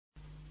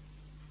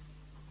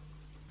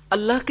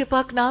اللہ کے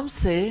پاک نام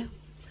سے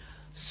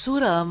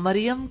سورہ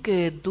مریم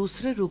کے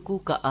دوسرے رکوع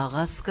کا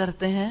آغاز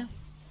کرتے ہیں۔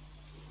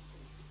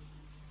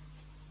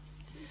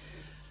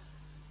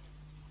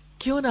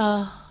 کیوں نہ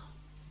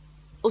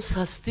اس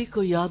ہستی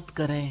کو یاد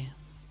کریں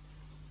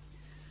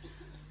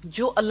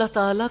جو اللہ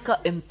تعالی کا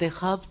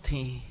انتخاب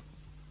تھی،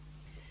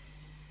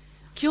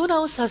 کیوں نہ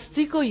اس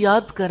ہستی کو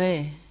یاد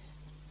کریں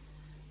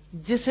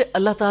جسے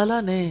اللہ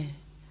تعالی نے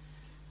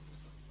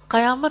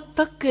قیامت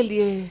تک کے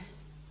لیے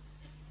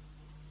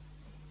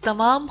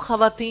تمام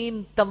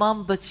خواتین،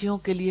 تمام بچیوں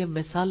کے لیے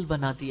مثال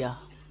بنا دیا۔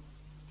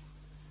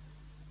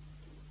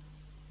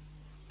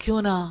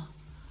 کیوں نہ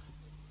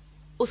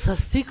اس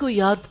ہستی کو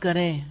یاد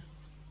کریں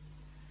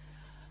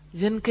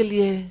جن کے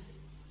لیے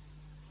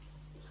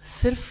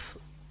صرف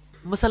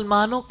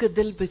مسلمانوں کے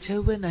دل بچھے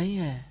ہوئے نہیں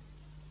ہیں،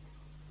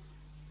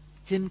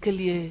 جن کے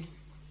لیے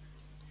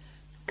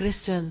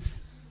کرسچنز،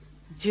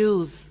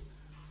 جیوز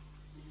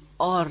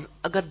اور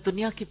اگر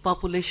دنیا کی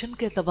پاپولیشن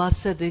کے اعتبار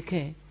سے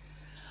دیکھیں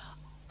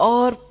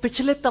اور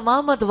پچھلے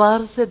تمام ادوار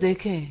سے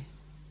دیکھیں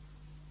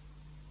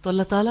تو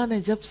اللہ تعالیٰ نے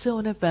جب سے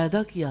انہیں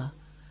پیدا کیا،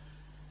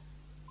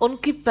 ان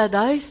کی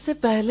پیدائش سے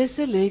پہلے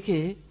سے لے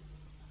کے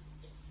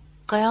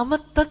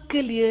قیامت تک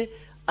کے لیے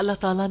اللہ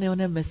تعالیٰ نے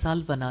انہیں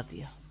مثال بنا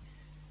دیا۔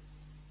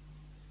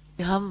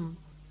 ہم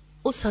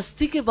اس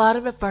ہستی کے بارے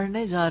میں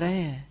پڑھنے جا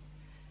رہے ہیں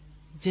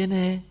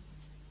جنہیں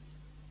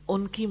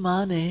ان کی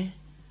ماں نے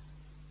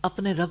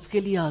اپنے رب کے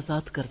لیے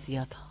آزاد کر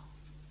دیا تھا،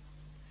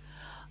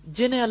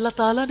 جنہیں اللہ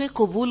تعالیٰ نے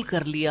قبول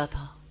کر لیا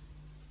تھا۔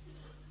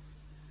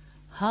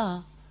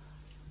 ہاں،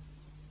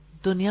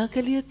 دنیا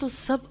کے لیے تو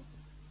سب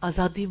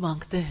آزادی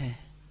مانگتے ہیں،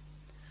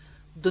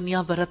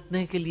 دنیا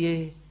برتنے کے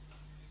لیے،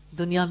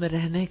 دنیا میں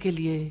رہنے کے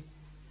لیے،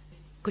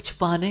 کچھ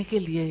پانے کے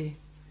لیے،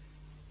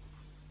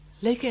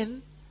 لیکن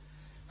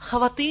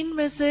خواتین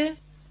میں سے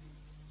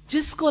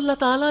جس کو اللہ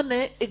تعالیٰ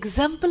نے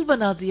اگزامپل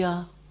بنا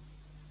دیا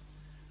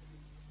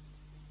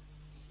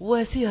وہ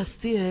ایسی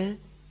ہستی ہے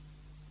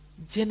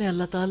جنہیں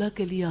اللہ تعالیٰ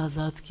کے لیے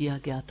آزاد کیا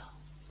گیا تھا،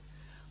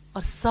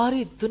 اور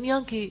ساری دنیا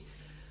کی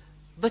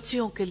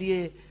بچیوں کے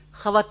لیے،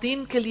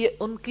 خواتین کے لیے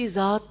ان کی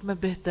ذات میں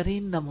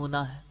بہترین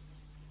نمونہ ہے۔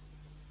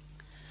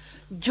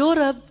 جو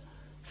رب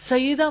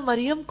سیدہ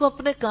مریم کو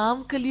اپنے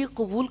کام کے لیے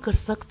قبول کر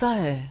سکتا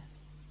ہے،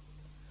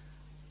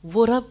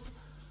 وہ رب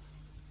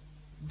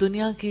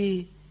دنیا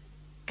کی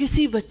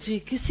کسی بچی،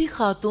 کسی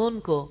خاتون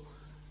کو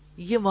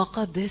یہ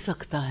موقع دے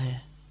سکتا ہے۔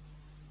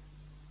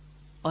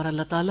 اور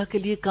اللہ تعالیٰ کے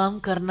لیے کام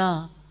کرنا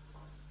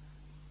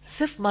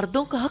صرف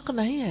مردوں کا حق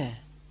نہیں ہے،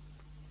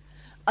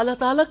 اللہ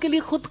تعالیٰ کے لیے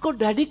خود کو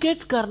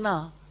ڈیڈیکیٹ کرنا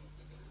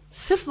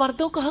صرف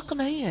مردوں کا حق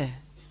نہیں ہے،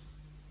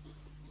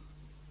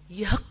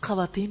 یہ حق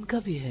خواتین کا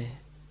بھی ہے،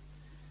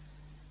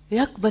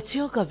 یہ حق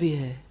بچیوں کا بھی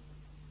ہے۔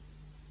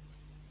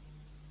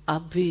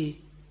 آپ بھی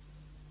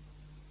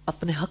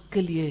اپنے حق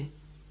کے لیے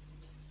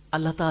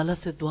اللہ تعالیٰ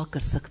سے دعا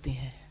کر سکتی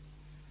ہیں،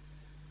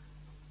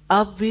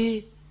 آپ بھی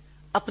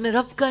اپنے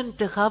رب کا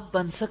انتخاب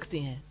بن سکتی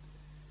ہیں،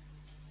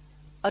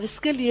 اور اس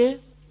کے لیے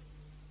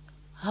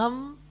ہم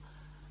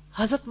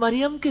حضرت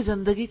مریم کی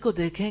زندگی کو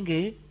دیکھیں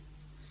گے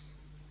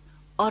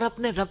اور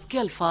اپنے رب کے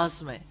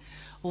الفاظ میں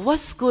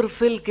وَاذْكُرْ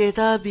فِي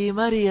الْكِتَابِ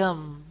مَرْيَمَ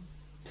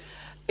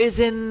إِذِ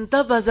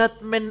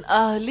انتبذت من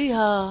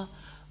أهلها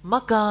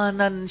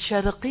مكانا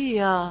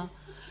شرقيا،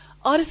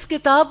 اور اس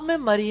کتاب میں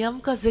مریم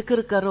کا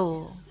ذکر کرو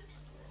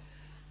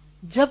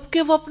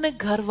جبکہ وہ اپنے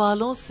گھر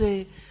والوں سے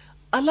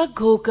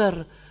الگ ہو کر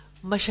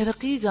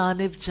مشرقی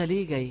جانب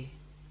چلی گئی۔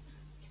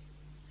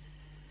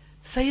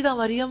 سیدہ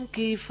مریم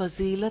کی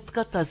فضیلت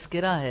کا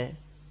تذکرہ ہے۔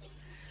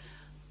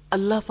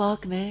 اللہ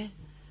پاک نے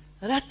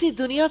رہتی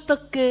دنیا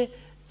تک کے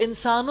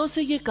انسانوں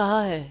سے یہ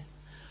کہا ہے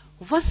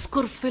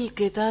وَاذْكُرْ فِي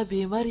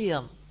الْكِتَابِ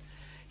مریم،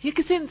 یہ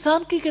کسی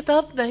انسان کی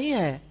کتاب نہیں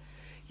ہے،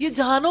 یہ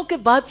جہانوں کے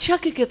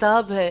بادشاہ کی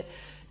کتاب ہے،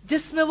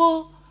 جس میں وہ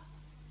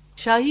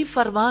شاہی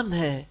فرمان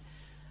ہے،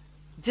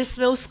 جس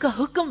میں اس کا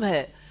حکم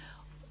ہے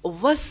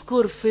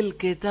وَاذْكُرْ فِي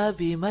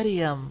الْكِتَابِ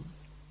مریم،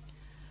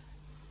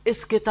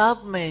 اس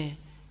کتاب میں،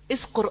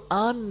 اس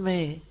قرآن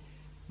میں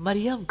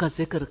مریم کا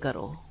ذکر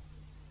کرو۔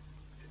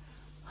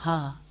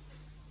 ہاں،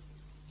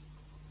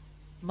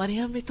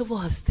 مریم بھی تو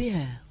وہ ہستی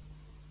ہیں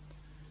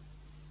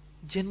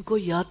جن کو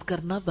یاد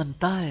کرنا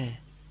بنتا ہے۔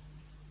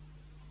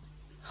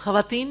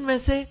 خواتین میں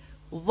سے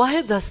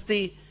واحد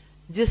ہستی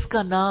جس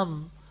کا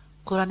نام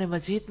قرآن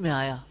مجید میں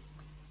آیا،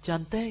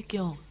 جانتے ہیں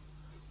کیوں؟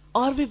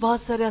 اور بھی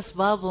بہت سارے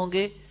اسباب ہوں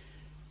گے،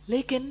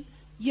 لیکن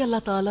یہ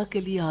اللہ تعالیٰ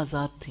کے لیے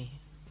آزاد تھیں۔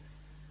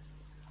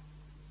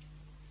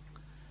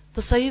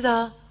 تو سیدہ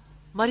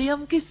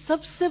مریم کی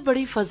سب سے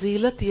بڑی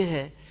فضیلت یہ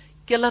ہے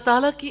کہ اللہ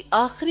تعالیٰ کی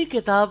آخری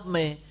کتاب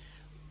میں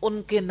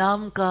ان کے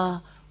نام کا،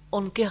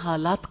 ان کے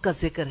حالات کا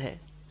ذکر ہے،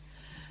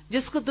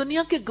 جس کو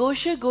دنیا کے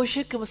گوشے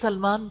گوشے کے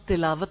مسلمان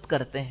تلاوت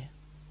کرتے ہیں۔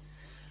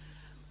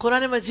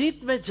 قرآن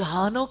مجید میں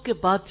جہانوں کے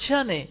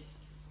بادشاہ نے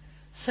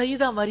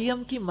سیدہ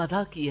مریم کی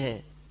مدح کی ہے۔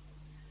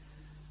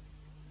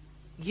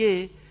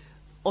 یہ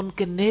ان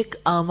کے نیک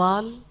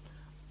اعمال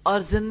اور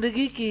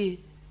زندگی کی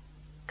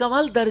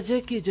کمال درجے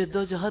کی جد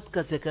و جہد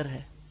کا ذکر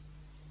ہے۔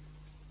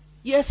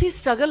 یہ ایسی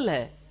سٹرگل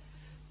ہے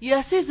یہ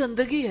ایسی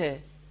زندگی ہے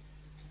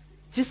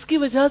جس کی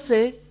وجہ سے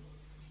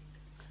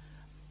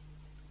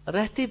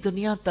رہتی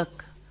دنیا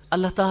تک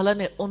اللہ تعالیٰ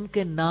نے ان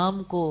کے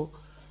نام کو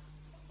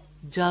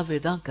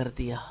جاویداں کر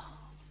دیا.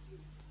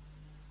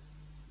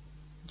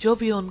 جو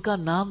بھی ان کا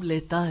نام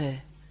لیتا ہے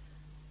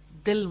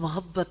دل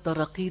محبت اور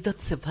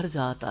عقیدت سے بھر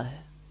جاتا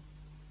ہے.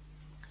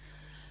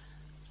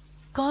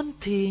 کون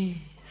تھی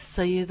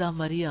سیدہ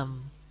مریم؟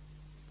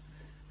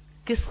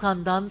 کس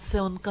خاندان سے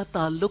ان کا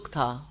تعلق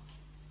تھا؟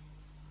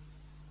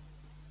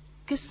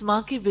 کس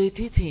ماں کی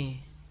بیٹی تھی؟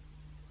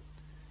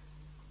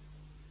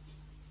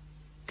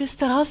 کس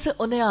طرح سے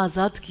انہیں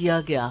آزاد کیا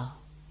گیا؟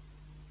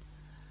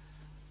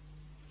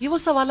 یہ وہ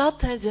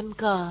سوالات ہیں جن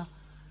کا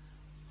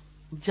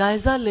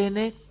جائزہ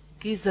لینے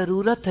کی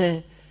ضرورت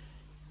ہے،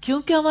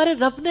 کیونکہ ہمارے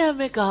رب نے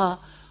ہمیں کہا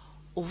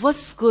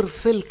وَاذْكُرْ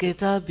فِي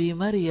الْكِتَابِ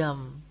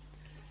مریم،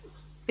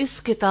 اس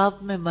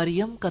کتاب میں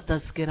مریم کا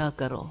تذکرہ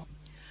کرو.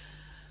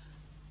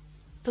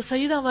 تو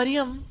سیدہ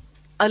مریم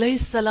علیہ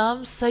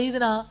السلام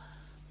سیدنا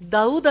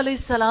داؤد علیہ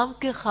السلام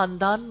کے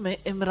خاندان میں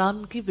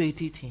عمران کی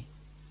بیٹی تھی.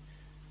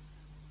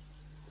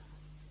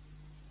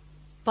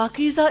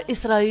 پاکیزہ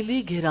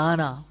اسرائیلی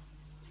گھرانہ.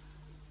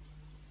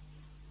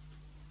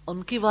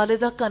 ان کی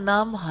والدہ کا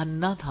نام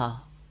حنہ تھا.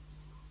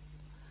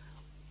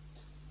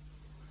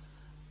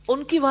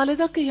 ان کی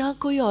والدہ کے یہاں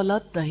کوئی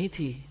اولاد نہیں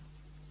تھی،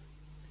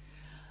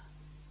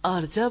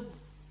 اور جب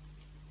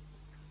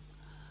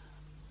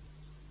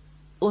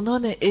انہوں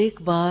نے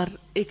ایک بار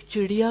ایک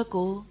چڑیا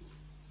کو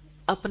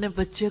اپنے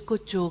بچے کو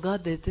چوگا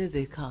دیتے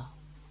دیکھا،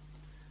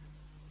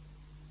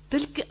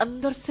 دل کے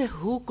اندر سے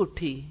ہوک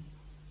اٹھی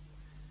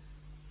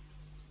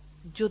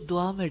جو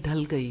دعا میں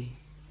ڈھل گئی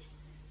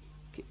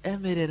کہ اے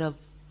میرے رب،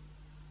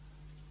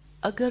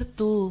 اگر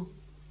تو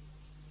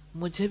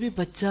مجھے بھی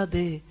بچہ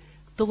دے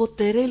تو وہ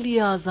تیرے لیے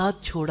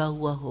آزاد چھوڑا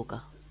ہوا ہوگا،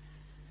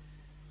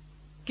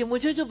 کہ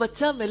مجھے جو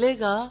بچہ ملے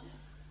گا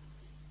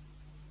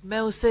میں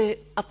اسے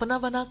اپنا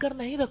بنا کر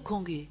نہیں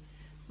رکھوں گی،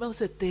 میں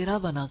اسے تیرا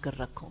بنا کر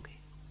رکھوں گی.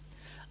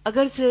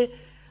 اگرچہ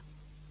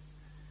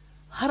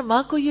ہر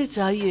ماں کو یہ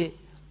چاہیے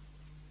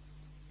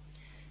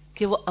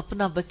کہ وہ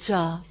اپنا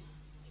بچہ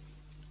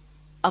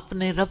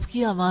اپنے رب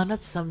کی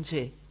امانت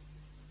سمجھے،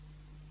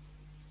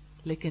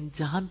 لیکن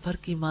جہان بھر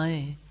کی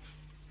مائیں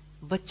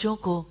بچوں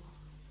کو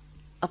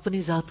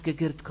اپنی ذات کے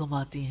گرد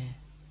گھماتی ہیں.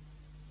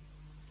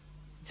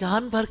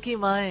 جہان بھر کی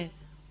مائیں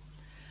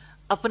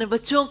اپنے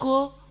بچوں کو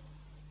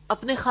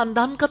اپنے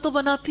خاندان کا تو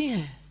بناتی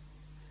ہیں،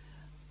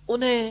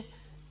 انہیں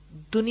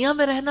دنیا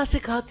میں رہنا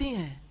سکھاتی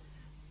ہیں،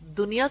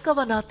 دنیا کا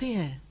بناتی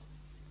ہیں،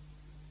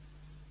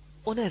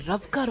 انہیں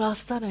رب کا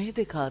راستہ نہیں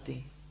دکھاتی.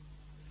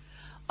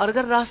 اور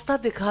اگر راستہ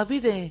دکھا بھی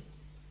دیں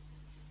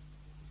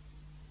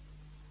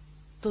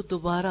تو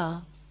دوبارہ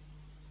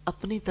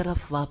اپنی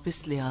طرف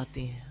واپس لے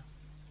آتی ہیں.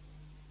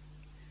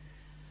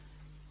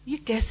 یہ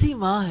کیسی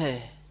ماں ہے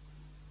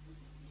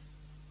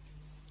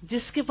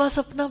جس کے پاس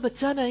اپنا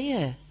بچہ نہیں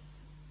ہے،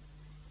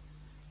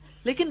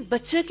 لیکن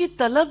بچے کی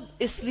طلب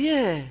اس لیے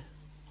ہے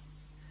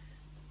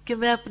کہ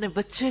میں اپنے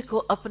بچے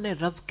کو اپنے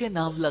رب کے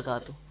نام لگا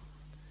دوں،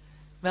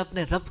 میں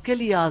اپنے رب کے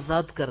لیے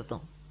آزاد کر دوں.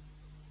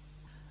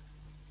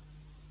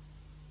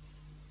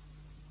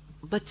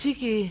 بچی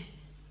کی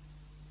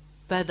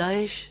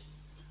پیدائش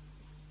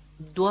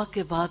دعا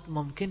کے بعد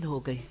ممکن ہو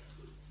گئی،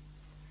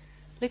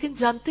 لیکن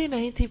جانتی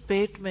نہیں تھی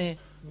پیٹ میں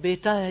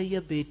بیٹا ہے یا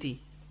بیٹی.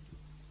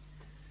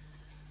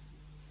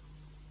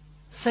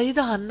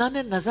 سیدہ حنہ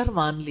نے نظر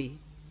مان لی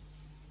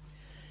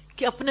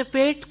کہ اپنے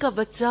پیٹ کا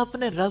بچہ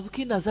اپنے رب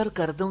کی نظر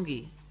کر دوں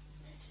گی.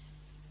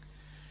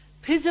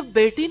 پھر جب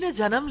بیٹی نے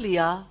جنم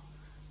لیا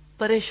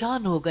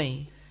پریشان ہو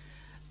گئیں،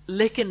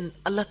 لیکن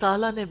اللہ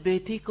تعالیٰ نے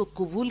بیٹی کو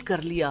قبول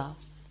کر لیا.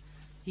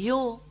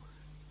 یوں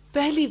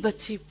پہلی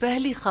بچی،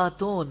 پہلی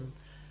خاتون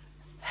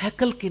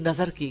ہیکل کی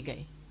نظر کی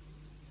گئی.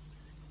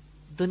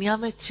 دنیا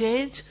میں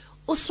چینج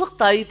اس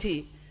وقت آئی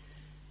تھی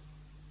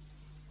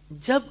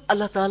جب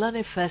اللہ تعالیٰ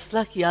نے فیصلہ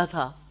کیا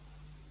تھا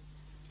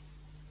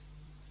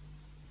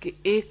کہ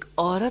ایک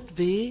عورت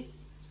بھی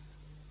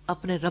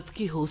اپنے رب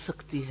کی ہو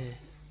سکتی ہے،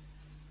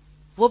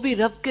 وہ بھی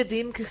رب کے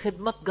دین کی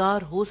خدمت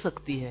گار ہو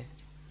سکتی ہے،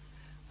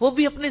 وہ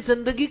بھی اپنی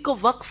زندگی کو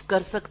وقف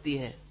کر سکتی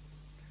ہے.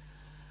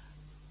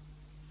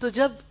 تو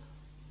جب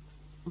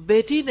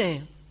بیٹی نے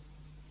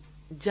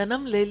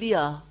جنم لے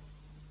لیا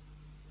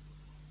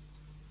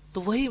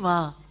تو وہی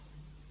ماں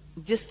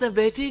جس نے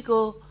بیٹی کو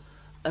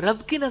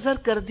رب کی نظر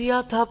کر دیا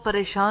تھا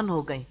پریشان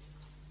ہو گئی.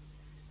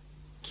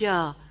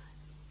 کیا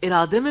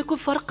ارادے میں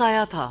کوئی فرق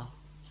آیا تھا؟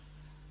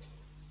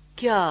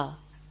 کیا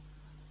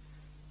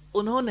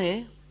انہوں نے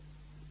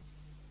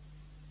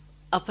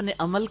اپنے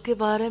عمل کے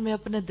بارے میں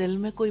اپنے دل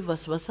میں کوئی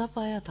وسوسہ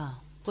پایا تھا،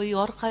 کوئی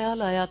اور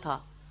خیال آیا تھا؟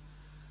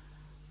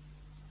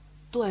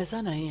 تو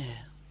ایسا نہیں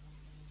ہے،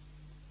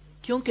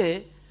 کیونکہ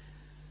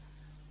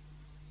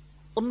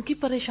ان کی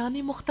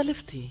پریشانی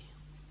مختلف تھی.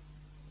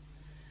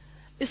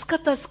 اس کا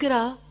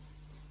تذکرہ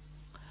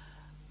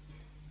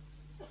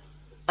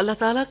اللہ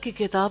تعالیٰ کی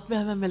کتاب میں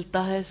ہمیں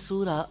ملتا ہے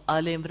سورہ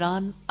آل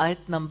عمران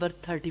آیت نمبر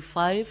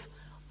 35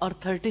 اور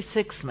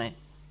 36 میں.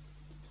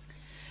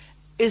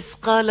 اذ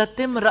قالت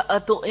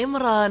امرأة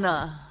عمران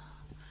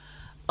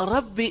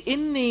رب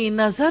انی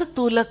نذرت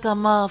لک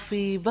ما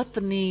فی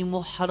بطنی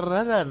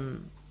محررا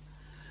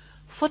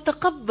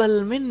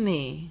فتقبل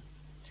منی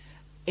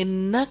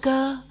انک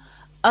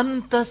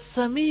انت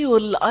السمیع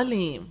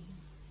العلیم.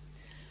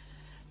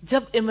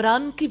 جب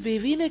عمران کی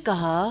بیوی نے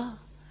کہا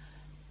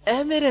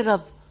اے میرے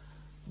رب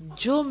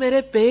جو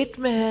میرے پیٹ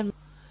میں ہے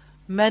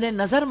میں نے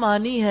نظر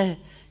مانی ہے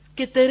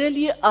کہ تیرے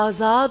لیے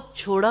آزاد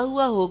چھوڑا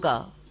ہوا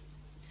ہوگا،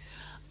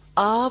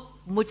 آپ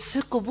مجھ سے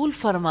قبول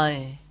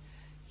فرمائیں،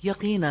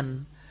 یقیناً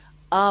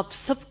آپ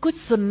سب کچھ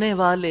سننے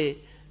والے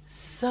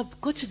سب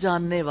کچھ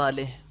جاننے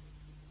والے ہیں.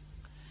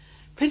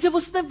 پھر جب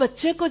اس نے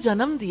بچے کو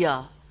جنم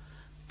دیا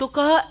تو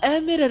کہا اے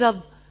میرے رب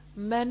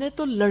میں نے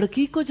تو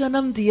لڑکی کو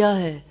جنم دیا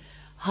ہے،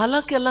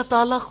 حالانکہ اللہ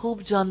تعالیٰ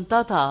خوب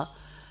جانتا تھا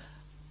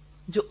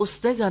جو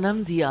اس نے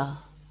جنم دیا.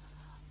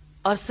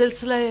 اور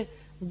سلسلہ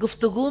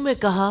گفتگو میں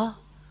کہا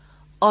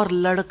اور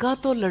لڑکا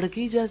تو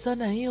لڑکی جیسا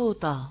نہیں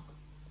ہوتا،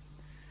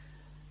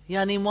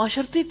 یعنی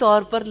معاشرتی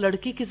طور پر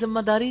لڑکی کی ذمہ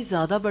داری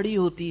زیادہ بڑی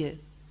ہوتی ہے.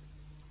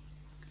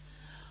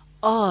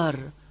 اور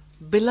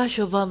بلا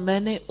شبہ میں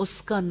نے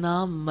اس کا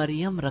نام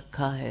مریم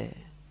رکھا ہے،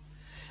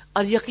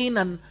 اور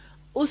یقیناً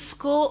اس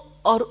کو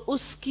اور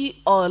اس کی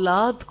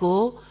اولاد کو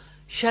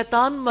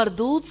شیطان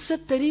مردود سے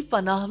تیری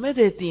پناہ میں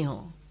دیتی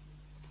ہوں.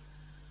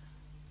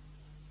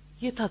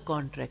 یہ تھا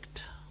کانٹریکٹ.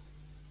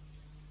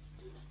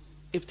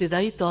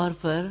 ابتدائی طور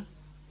پر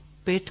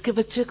پیٹ کے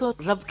بچے کو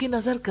رب کی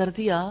نظر کر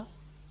دیا،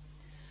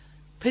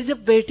 پھر جب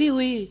بیٹی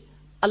ہوئی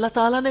اللہ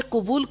تعالیٰ نے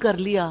قبول کر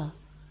لیا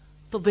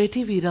تو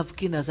بیٹی بھی رب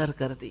کی نظر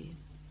کر دی.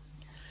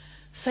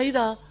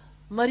 سیدہ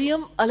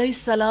مریم علیہ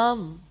السلام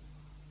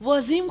وہ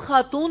عظیم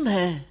خاتون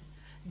ہیں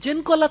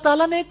جن کو اللہ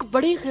تعالیٰ نے ایک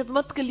بڑی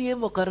خدمت کے لیے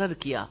مقرر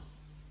کیا.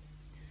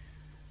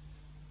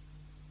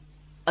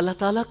 اللہ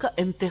تعالیٰ کا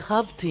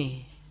انتخاب تھی،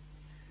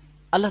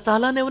 اللہ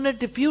تعالیٰ نے انہیں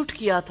ڈپیوٹ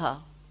کیا تھا.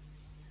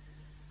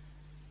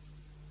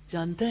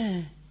 جانتے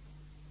ہیں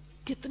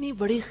کتنی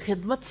بڑی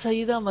خدمت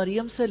سیدہ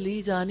مریم سے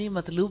لی جانی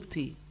مطلوب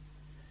تھی.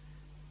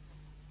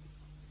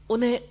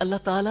 انہیں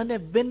اللہ تعالیٰ نے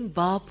بن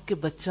باپ کے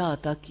بچہ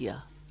عطا کیا.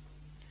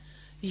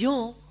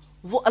 یوں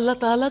وہ اللہ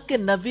تعالیٰ کے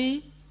نبی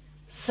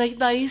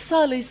سیدنا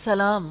عیسیٰ علیہ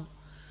السلام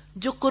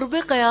جو قرب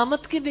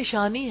قیامت کی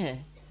نشانی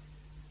ہے،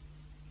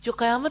 جو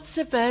قیامت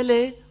سے پہلے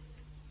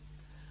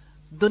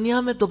دنیا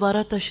میں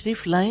دوبارہ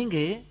تشریف لائیں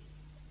گے،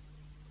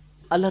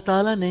 اللہ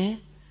تعالیٰ نے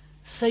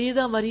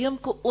سیدہ مریم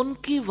کو ان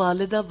کی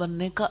والدہ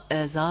بننے کا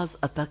اعزاز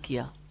عطا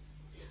کیا.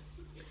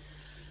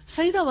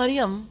 سیدہ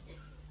مریم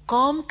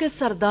قوم کے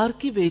سردار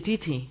کی بیٹی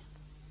تھی،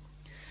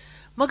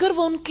 مگر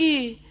وہ ان کی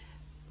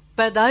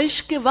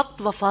پیدائش کے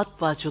وقت وفات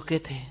پا چکے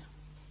تھے.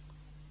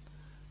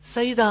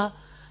 سیدہ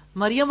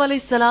مریم علیہ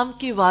السلام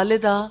کی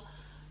والدہ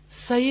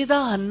سیدہ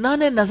حنہ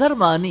نے نظر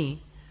مانی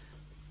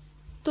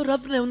تو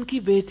رب نے ان کی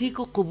بیٹی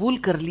کو قبول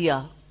کر لیا،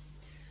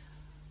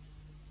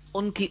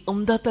 ان کی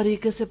عمدہ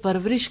طریقے سے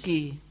پرورش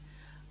کی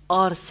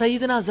اور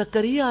سیدنا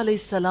زکریا علیہ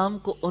السلام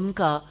کو ان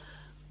کا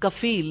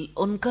کفیل،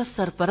 ان کا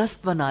سرپرست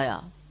بنایا.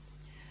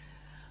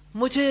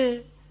 مجھے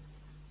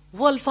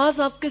وہ الفاظ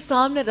آپ کے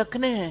سامنے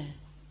رکھنے ہیں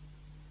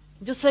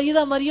جو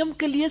سیدہ مریم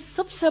کے لیے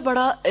سب سے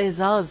بڑا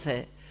اعزاز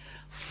ہے.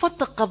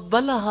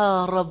 فَتَقَبَّلَهَا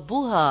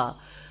رَبُّهَا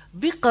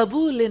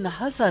بِقَبُولٍ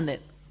حَسَنٍ،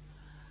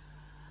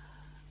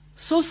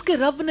 سو اس کے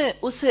رب نے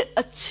اسے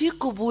اچھی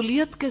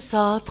قبولیت کے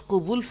ساتھ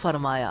قبول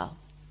فرمایا.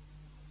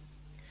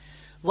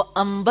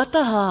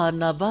 وَأَنبَتَهَا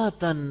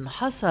نَبَاتًا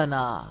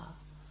حَسَنًا،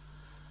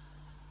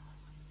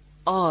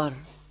 اور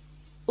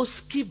اس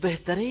کی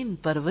بہترین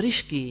پرورش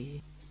کی.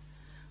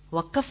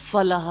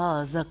 وَكَفَّلَهَا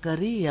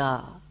زَكَرِيَّا،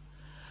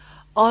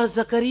 اور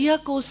زکریا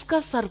کو اس کا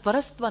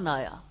سرپرست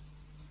بنایا.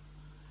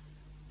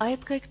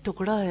 آیت کا ایک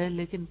ٹکڑا ہے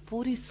لیکن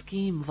پوری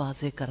سکیم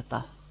واضح کرتا.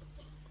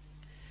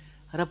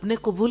 رب نے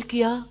قبول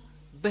کیا،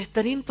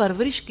 بہترین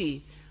پرورش کی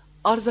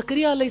اور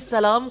زکریا علیہ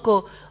السلام کو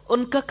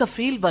ان کا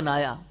کفیل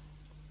بنایا.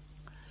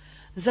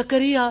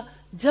 زکریا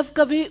جب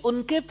کبھی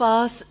ان کے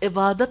پاس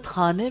عبادت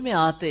خانے میں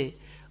آتے،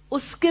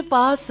 اس کے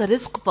پاس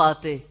رزق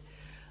پاتے،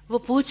 وہ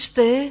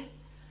پوچھتے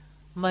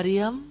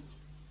مریم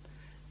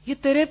یہ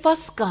تیرے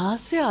پاس کہاں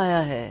سے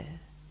آیا ہے؟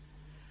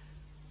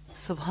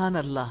 سبحان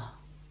اللہ.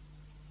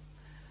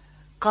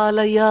 قال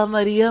یا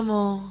مریم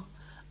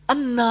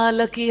انا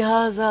لکی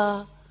ھذا،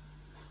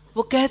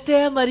 وہ کہتے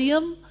ہیں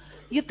مریم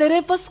یہ تیرے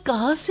پاس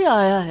کہاں سے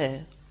آیا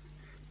ہے؟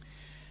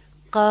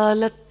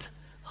 قالت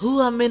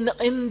ہوا من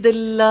عند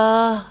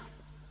اللہ،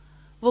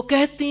 وہ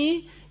کہتی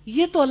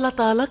یہ تو اللہ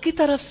تعالی کی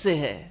طرف سے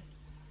ہے.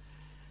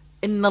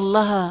 ان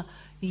اللہ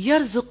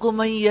یرزق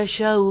من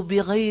یشاء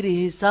بغیر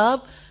حساب،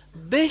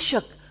 بے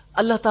شک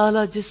اللہ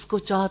تعالیٰ جس کو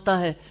چاہتا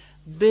ہے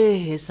بے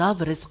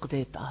حساب رزق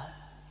دیتا ہے.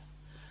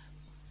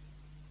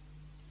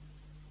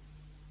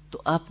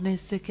 تو آپ نے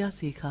اس سے کیا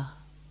سیکھا؟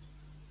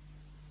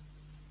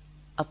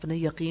 اپنے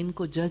یقین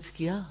کو جج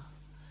کیا.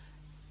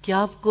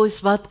 کیا آپ کو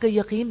اس بات کا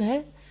یقین ہے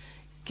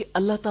کہ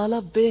اللہ تعالیٰ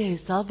بے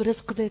حساب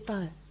رزق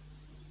دیتا ہے؟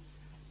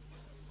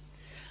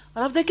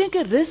 اور آپ دیکھیں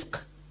کہ رزق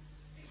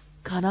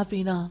کھانا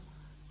پینا،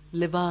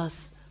 لباس،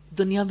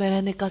 دنیا میں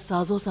رہنے کا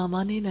ساز و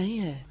سامان ہی نہیں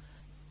ہے.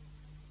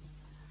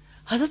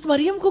 حضرت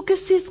مریم کو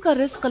کس چیز کا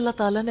رزق اللہ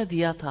تعالیٰ نے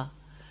دیا تھا؟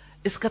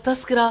 اس کا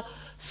تذکرہ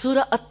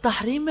سورہ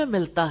التحریم میں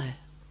ملتا ہے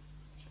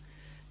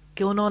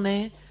کہ انہوں نے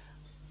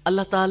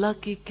اللہ تعالیٰ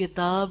کی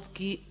کتاب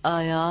کی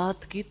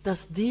آیات کی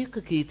تصدیق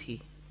کی تھی.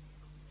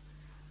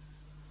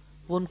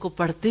 وہ ان کو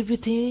پڑھتی بھی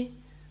تھی،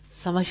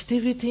 سمجھتی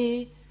بھی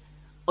تھی،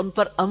 ان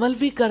پر عمل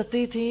بھی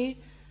کرتی تھی.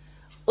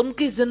 ان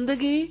کی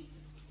زندگی،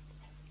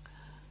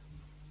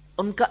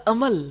 ان کا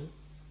عمل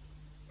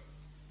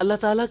اللہ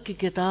تعالیٰ کی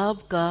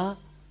کتاب کا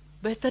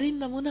بہترین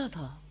نمونہ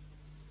تھا.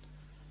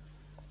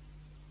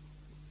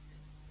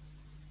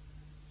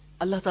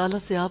 اللہ تعالیٰ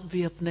سے آپ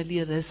بھی اپنے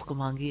لیے رزق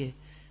مانگیے،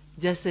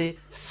 جیسے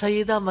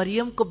سیدہ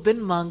مریم کو بن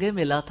مانگے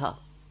ملا تھا.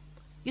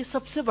 یہ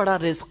سب سے بڑا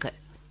رزق ہے.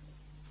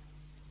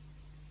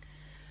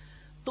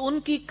 تو ان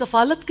کی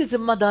کفالت کی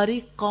ذمہ داری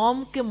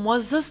قوم کے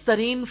معزز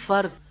ترین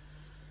فرد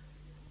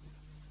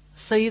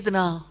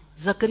سیدنا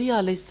زکریا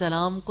علیہ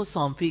السلام کو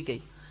سونپی گئی.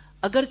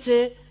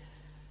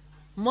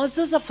 اگرچہ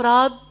معزز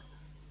افراد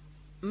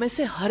میں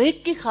سے ہر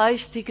ایک کی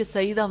خواہش تھی کہ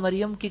سیدہ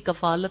مریم کی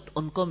کفالت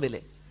ان کو ملے،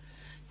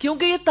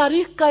 کیونکہ یہ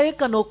تاریخ کا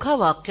ایک انوکھا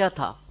واقعہ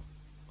تھا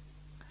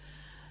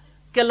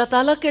کہ اللہ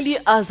تعالیٰ کے لیے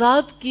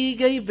آزاد کی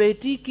گئی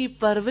بیٹی کی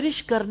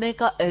پرورش کرنے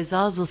کا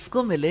اعزاز اس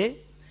کو ملے.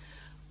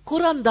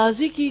 قرآن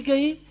اندازی کی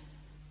گئی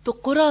تو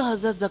قرآن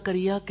حضرت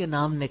زکریا کے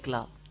نام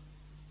نکلا.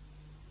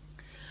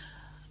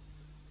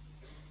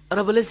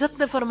 رب العزت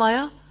نے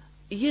فرمایا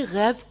یہ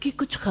غیب کی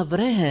کچھ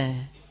خبریں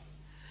ہیں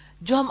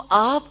جو ہم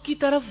آپ کی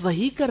طرف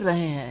وحی کر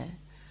رہے ہیں،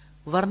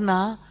 ورنہ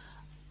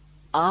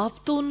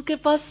آپ تو ان کے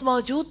پاس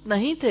موجود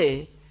نہیں تھے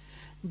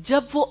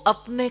جب وہ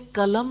اپنے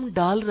قلم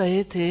ڈال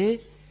رہے تھے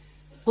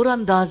قرآن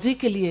اندازی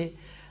کے لیے.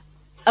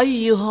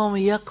 ایہم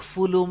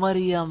یکفل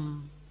مریم،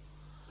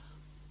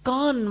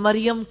 کون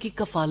مریم کی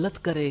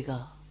کفالت کرے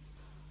گا؟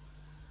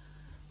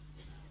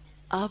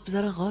 آپ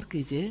ذرا غور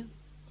کیجئے،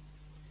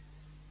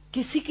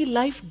 کسی کی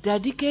لائف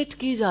ڈیڈیکیٹ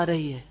کی جا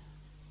رہی ہے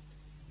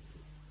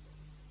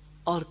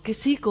اور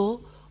کسی کو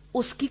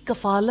اس کی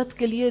کفالت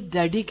کے لیے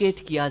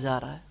ڈیڈیکیٹ کیا جا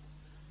رہا ہے.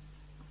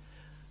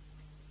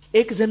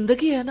 ایک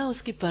زندگی ہے نا،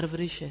 اس کی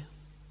پرورش ہے.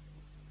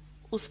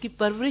 اس کی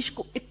پرورش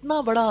کو اتنا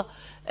بڑا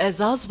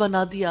اعزاز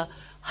بنا دیا.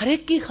 ہر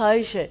ایک کی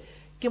خواہش ہے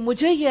کہ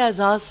مجھے یہ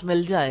اعزاز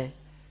مل جائے،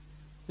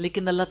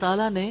 لیکن اللہ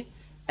تعالیٰ نے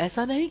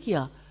ایسا نہیں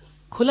کیا،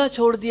 کھلا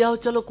چھوڑ دیا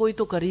چلو کوئی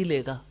تو کر ہی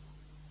لے گا.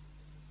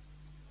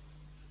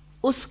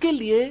 اس کے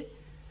لیے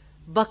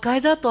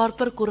باقاعدہ طور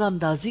پر قرآن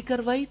اندازی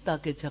کروائی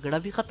تاکہ جھگڑا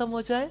بھی ختم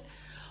ہو جائے،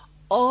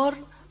 اور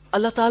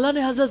اللہ تعالیٰ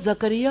نے حضرت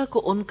زکریا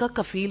کو ان کا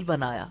کفیل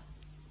بنایا.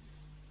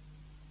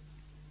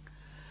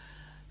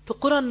 تو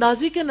قرآن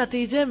اندازی کے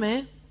نتیجے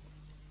میں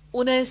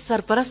انہیں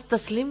سرپرست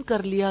تسلیم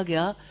کر لیا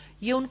گیا.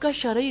 یہ ان کا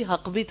شرعی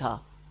حق بھی تھا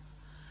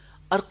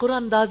اور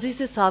قرآن اندازی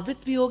سے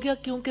ثابت بھی ہو گیا،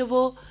 کیونکہ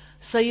وہ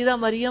سیدہ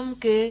مریم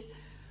کے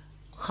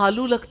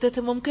خالو لگتے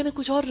تھے. ممکن ہے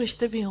کچھ اور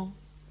رشتے بھی ہوں.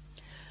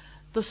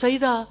 تو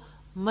سیدہ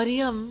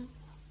مریم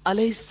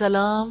علیہ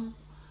السلام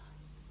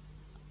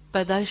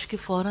پیدائش کے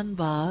فوراً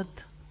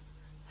بعد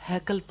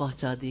ہیکل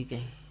پہنچا دی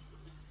گئی.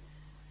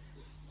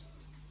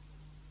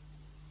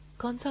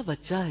 کون سا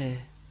بچہ ہے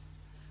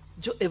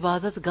جو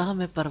عبادت گاہ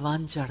میں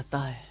پروان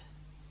چڑھتا ہے؟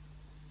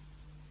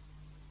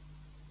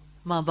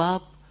 ماں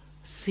باپ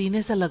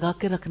سینے سے لگا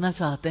کے رکھنا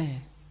چاہتے ہیں،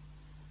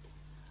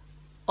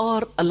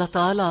 اور اللہ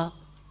تعالی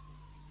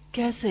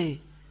کیسے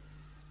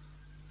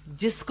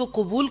جس کو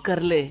قبول کر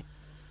لے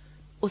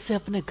اسے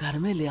اپنے گھر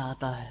میں لے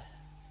آتا ہے.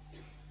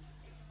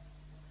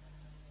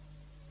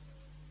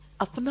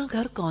 اپنا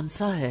گھر کون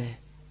سا ہے؟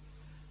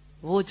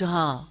 وہ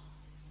جہاں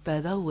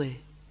پیدا ہوئے،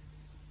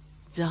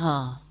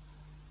 جہاں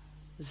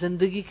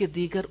زندگی کے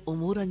دیگر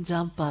امور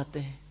انجام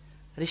پاتے ہیں،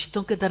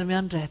 رشتوں کے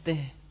درمیان رہتے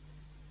ہیں.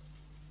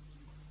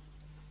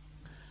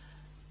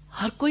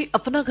 ہر کوئی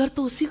اپنا گھر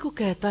تو اسی کو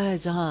کہتا ہے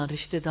جہاں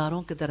رشتہ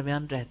داروں کے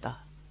درمیان رہتا.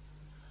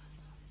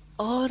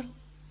 اور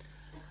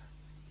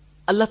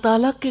اللہ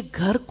تعالیٰ کے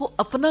گھر کو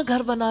اپنا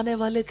گھر بنانے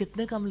والے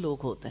کتنے کم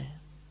لوگ ہوتے ہیں.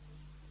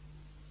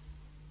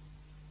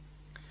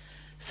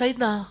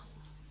 سیدنا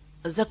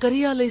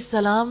زکریا علیہ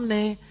السلام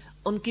نے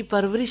ان کی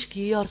پرورش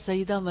کی اور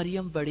سیدہ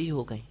مریم بڑی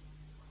ہو گئی.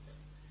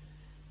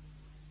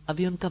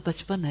 ابھی ان کا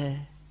بچپن ہے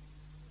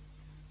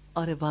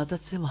اور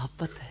عبادت سے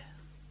محبت ہے.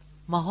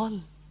 ماحول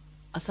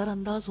اثر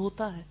انداز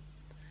ہوتا ہے.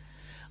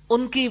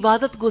 ان کی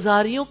عبادت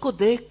گزاریوں کو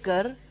دیکھ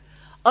کر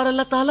اور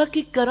اللہ تعالیٰ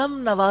کی کرم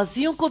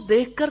نوازیوں کو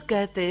دیکھ کر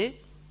کہتے،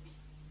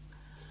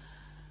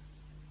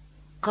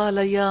 قال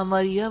یا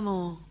مریم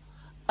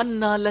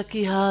انا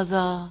لکی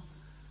ھذا،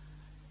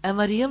 اے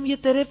مریم یہ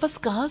تیرے پاس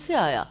کہاں سے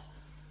آیا؟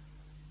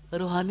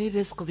 روحانی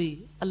رزق بھی،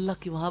 اللہ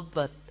کی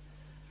محبت،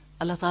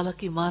 اللہ تعالیٰ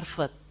کی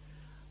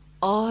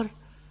معرفت اور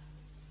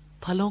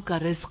پھلوں کا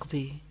رزق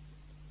بھی.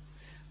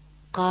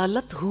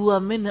 قالت ہوا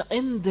من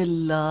عند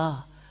اللہ،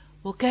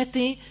 وہ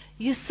کہتی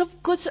یہ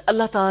سب کچھ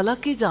اللہ تعالیٰ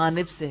کی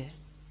جانب سے.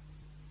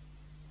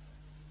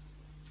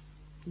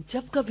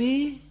 جب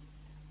کبھی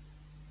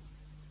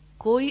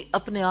کوئی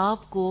اپنے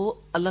آپ کو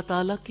اللہ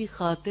تعالیٰ کی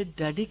خاطر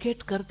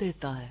ڈیڈیکیٹ کر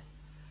دیتا ہے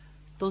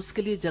تو اس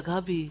کے لیے جگہ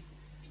بھی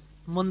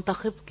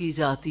منتخب کی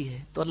جاتی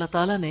ہے. تو اللہ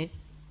تعالیٰ نے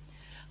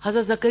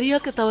حضرت زکریا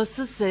کے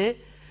توسط سے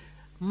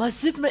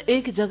مسجد میں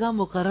ایک جگہ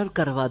مقرر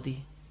کروا دی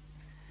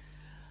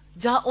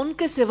جہاں ان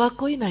کے سوا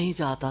کوئی نہیں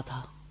جاتا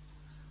تھا.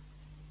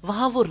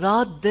 وہاں وہ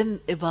رات دن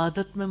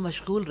عبادت میں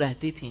مشغول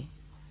رہتی تھیں،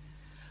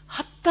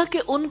 حتیٰ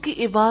کہ ان کی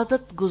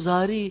عبادت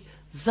گزاری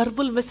ضرب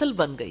المثل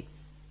بن گئی.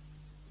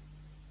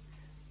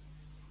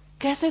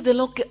 کیسے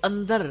دلوں کے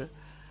اندر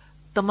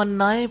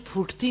تمنائیں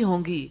پھوٹتی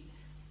ہوں گی،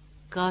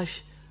 کاش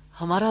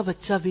ہمارا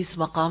بچہ بھی اس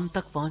مقام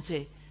تک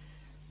پہنچے.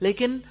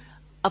 لیکن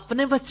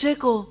اپنے بچے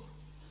کو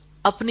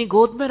اپنی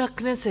گود میں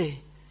رکھنے سے،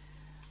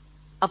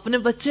 اپنے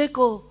بچے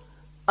کو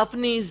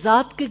اپنی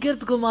ذات کے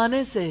گرد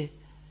گھمانے سے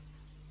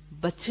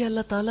بچے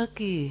اللہ تعالیٰ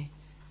کی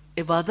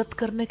عبادت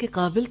کرنے کے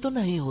قابل تو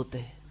نہیں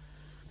ہوتے.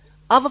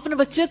 آپ اپنے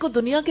بچے کو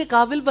دنیا کے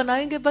قابل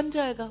بنائیں گے، بن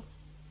جائے گا.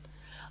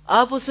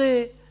 آپ اسے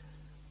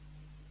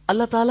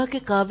اللہ تعالیٰ کے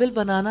قابل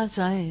بنانا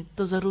چاہیں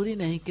تو ضروری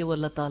نہیں کہ وہ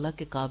اللہ تعالیٰ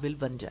کے قابل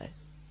بن جائے،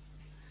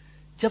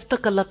 جب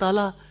تک اللہ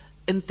تعالیٰ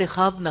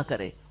انتخاب نہ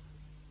کرے.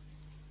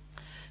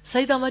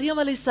 سیدہ مریم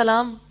علیہ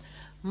السلام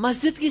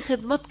مسجد کی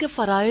خدمت کے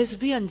فرائض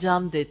بھی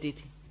انجام دیتی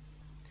تھی.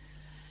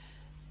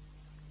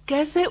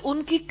 کیسے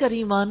ان کی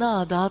کریمانہ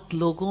عادات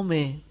لوگوں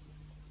میں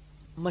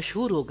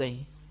مشہور ہو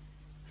گئیں.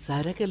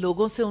 ظاہر ہے کہ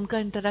لوگوں سے ان کا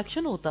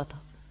انٹریکشن ہوتا تھا،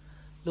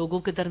 لوگوں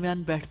کے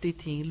درمیان بیٹھتی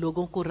تھیں،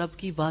 لوگوں کو رب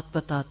کی بات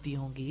بتاتی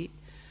ہوں گی،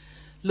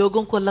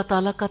 لوگوں کو اللہ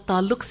تعالیٰ کا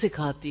تعلق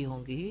سکھاتی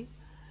ہوں گی.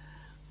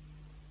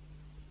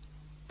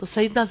 تو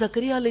سیدنا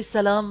زکریا علیہ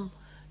السلام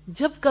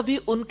جب کبھی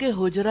ان کے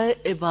حجرہ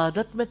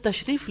عبادت میں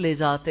تشریف لے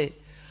جاتے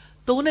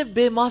تو انہیں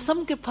بے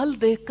موسم کے پھل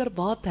دیکھ کر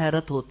بہت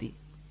حیرت ہوتی.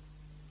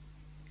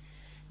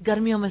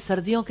 گرمیوں میں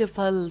سردیوں کے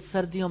پھل،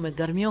 سردیوں میں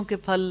گرمیوں کے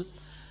پھل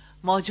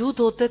موجود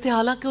ہوتے تھے،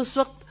 حالانکہ اس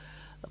وقت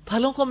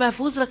پھلوں کو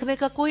محفوظ رکھنے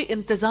کا کوئی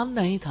انتظام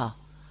نہیں تھا،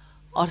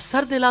 اور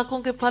سرد علاقوں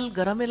کے پھل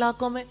گرم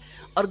علاقوں میں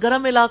اور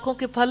گرم علاقوں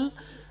کے پھل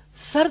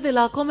سرد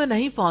علاقوں میں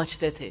نہیں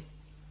پہنچتے تھے.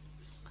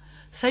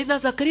 سیدنا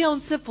زکریا ان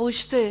سے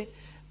پوچھتے،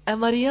 اے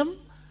مریم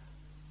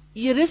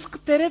یہ رزق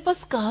تیرے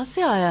پاس کہاں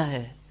سے آیا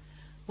ہے؟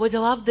 وہ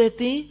جواب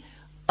دیتی،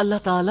 اللہ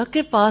تعالیٰ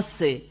کے پاس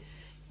سے،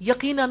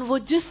 یقیناً وہ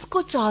جس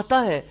کو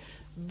چاہتا ہے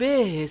بے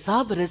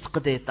حساب رزق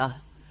دیتا ہے.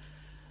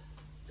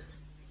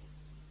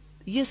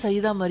 یہ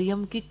سیدہ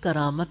مریم کی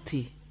کرامت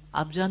تھی.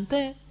 آپ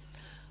جانتے ہیں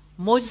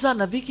معجزہ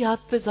نبی کے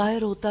ہاتھ پہ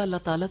ظاہر ہوتا ہے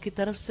اللہ تعالیٰ کی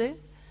طرف سے،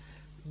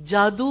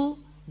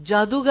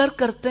 جادوگر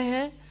کرتے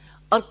ہیں،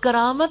 اور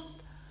کرامت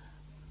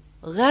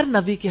غیر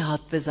نبی کے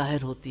ہاتھ پہ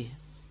ظاہر ہوتی ہے.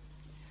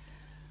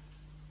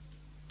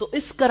 تو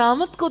اس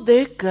کرامت کو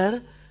دیکھ کر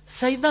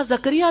سیدنا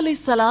زکریا علیہ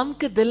السلام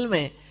کے دل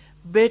میں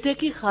بیٹے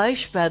کی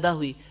خواہش پیدا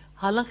ہوئی،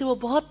 حالانکہ وہ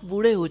بہت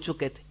بوڑھے ہو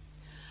چکے تھے.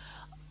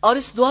 اور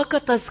اس دعا کا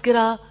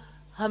تذکرہ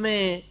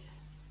ہمیں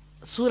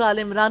سورہ آل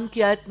عمران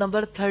کی آیت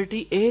نمبر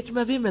 38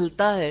 میں بھی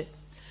ملتا ہے.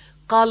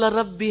 قال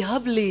رب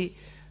هب لي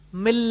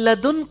من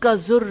لدنك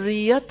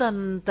ذرية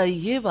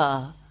طیبہ،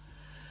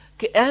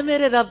 کہ اے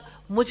میرے رب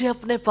مجھے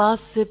اپنے پاس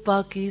سے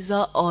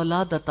پاکیزہ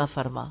اولاد عطا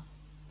فرما.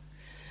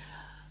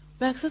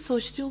 میں اکثر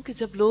سوچتی ہوں کہ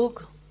جب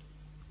لوگ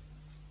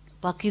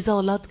پاکیزہ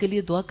اولاد کے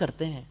لیے دعا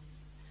کرتے ہیں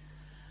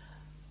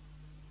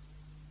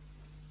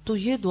تو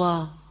یہ دعا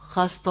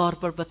خاص طور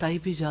پر بتائی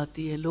بھی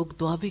جاتی ہے، لوگ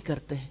دعا بھی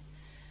کرتے ہیں،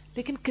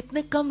 لیکن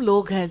کتنے کم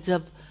لوگ ہیں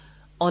جب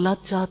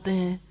اولاد چاہتے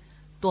ہیں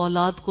تو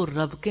اولاد کو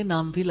رب کے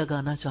نام بھی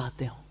لگانا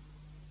چاہتے ہوں.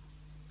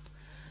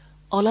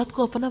 اولاد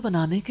کو اپنا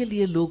بنانے کے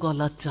لیے لوگ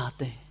اولاد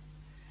چاہتے ہیں.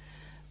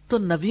 تو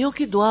نبیوں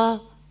کی دعا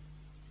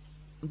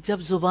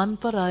جب زبان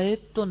پر آئے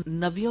تو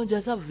نبیوں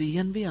جیسا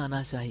ویژن بھی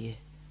آنا چاہیے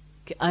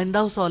کہ آئندہ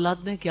اس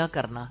اولاد نے کیا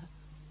کرنا ہے.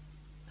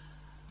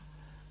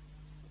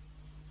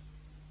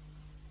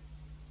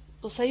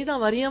 تو سیدہ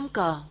مریم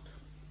کا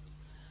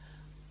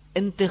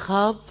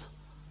انتخاب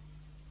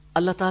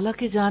اللہ تعالیٰ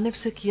کی جانب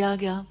سے کیا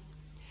گیا.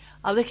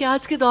 اب دیکھیں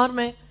آج کے دور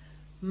میں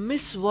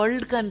مس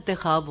ورلڈ کا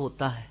انتخاب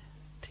ہوتا ہے،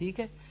 ٹھیک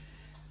ہے،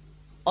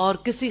 اور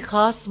کسی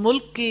خاص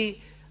ملک کی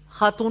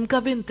خاتون کا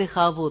بھی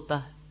انتخاب ہوتا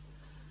ہے.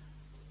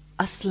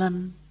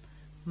 اصلاً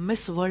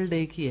مس ورلڈ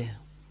ایک ہی ہے.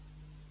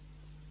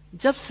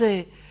 جب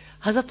سے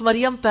حضرت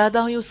مریم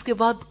پیدا ہوئی اس کے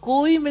بعد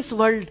کوئی مس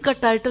ورلڈ کا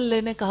ٹائٹل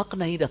لینے کا حق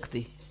نہیں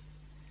رکھتی،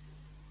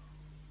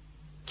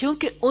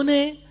 کیونکہ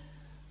انہیں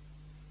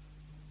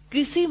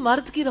کسی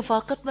مرد کی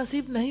رفاقت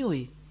نصیب نہیں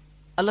ہوئی.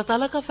 اللہ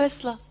تعالیٰ کا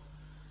فیصلہ،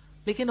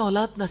 لیکن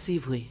اولاد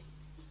نصیب ہوئی.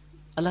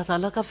 اللہ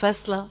تعالیٰ کا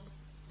فیصلہ.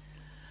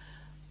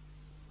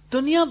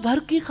 دنیا بھر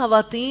کی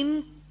خواتین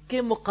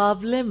کے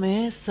مقابلے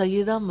میں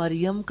سیدہ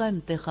مریم کا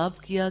انتخاب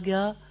کیا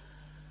گیا،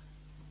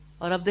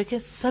 اور اب دیکھیں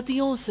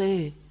صدیوں سے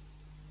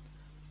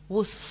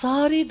وہ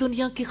ساری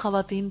دنیا کی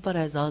خواتین پر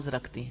اعزاز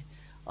رکھتی ہیں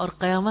اور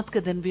قیامت کے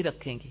دن بھی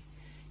رکھیں گی،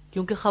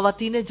 کیونکہ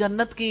خواتین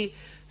جنت کی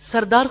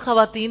سردار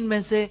خواتین میں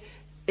سے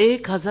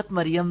ایک حضرت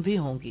مریم بھی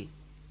ہوں گی.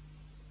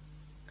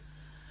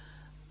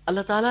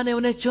 اللہ تعالیٰ نے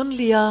انہیں چن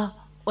لیا،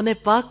 انہیں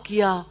پاک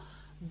کیا،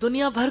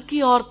 دنیا بھر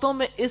کی عورتوں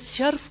میں اس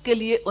شرف کے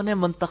لیے انہیں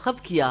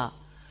منتخب کیا،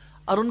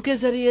 اور ان کے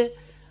ذریعے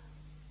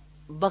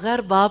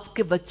بغیر باپ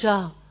کے بچہ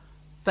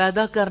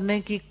پیدا کرنے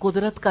کی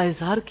قدرت کا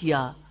اظہار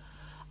کیا،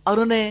 اور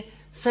انہیں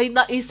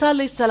سیدنا عیسیٰ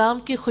علیہ السلام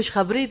کی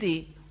خوشخبری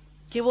دی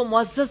کہ وہ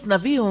معزز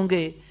نبی ہوں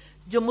گے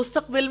جو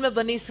مستقبل میں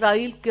بنی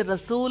اسرائیل کے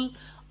رسول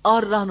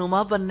اور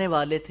رہنما بننے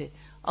والے تھے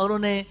اور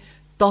انہیں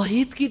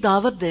توحید کی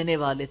دعوت دینے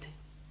والے تھے۔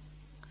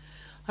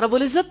 رب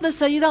العزت نے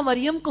سیدہ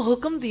مریم کو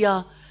حکم دیا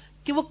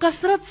کہ وہ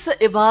کثرت سے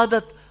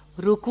عبادت،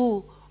 رکوع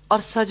اور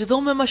سجدوں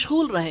میں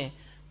مشغول رہیں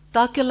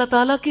تاکہ اللہ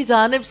تعالیٰ کی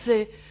جانب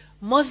سے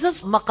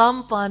معزز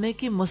مقام پانے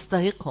کی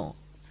مستحق ہوں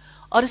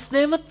اور اس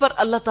نعمت پر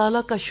اللہ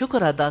تعالیٰ کا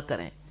شکر ادا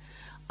کریں۔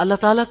 اللہ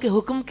تعالیٰ کے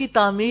حکم کی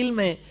تعمیل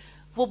میں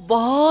وہ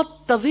بہت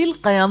طویل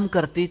قیام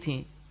کرتی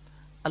تھیں۔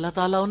 اللہ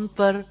تعالیٰ ان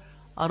پر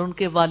اور ان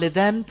کے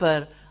والدین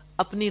پر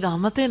اپنی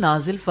رحمتیں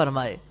نازل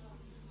فرمائے۔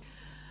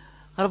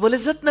 رب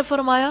العزت نے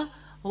فرمایا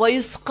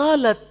وَإِذْ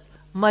قَالَتْ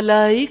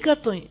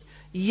مَلَائِكَةٌ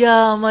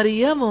يَا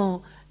مَرْيَمُ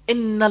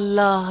إِنَّ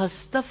اللَّهَ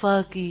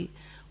اصْطَفَاكِ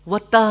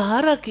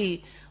وَطَهَّرَكِ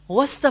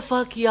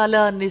وَاصْطَفَاكِ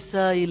عَلَى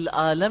نِسَاءِ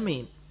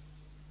الْعَالَمِينَ۔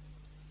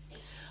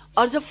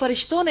 اور جب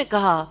فرشتوں نے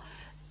کہا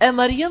اے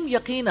مریم،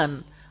 یقیناً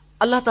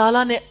اللہ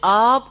تعالیٰ نے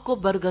آپ کو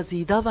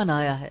برگزیدہ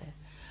بنایا ہے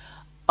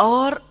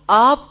اور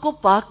آپ کو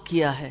پاک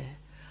کیا ہے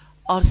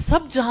اور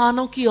سب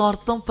جہانوں کی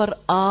عورتوں پر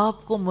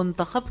آپ کو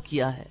منتخب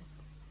کیا ہے۔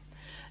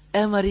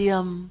 اے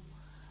مریم،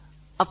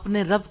 اپنے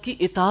رب کی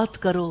اطاعت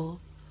کرو،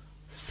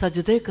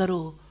 سجدے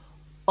کرو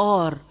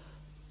اور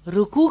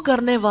رکوع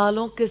کرنے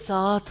والوں کے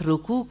ساتھ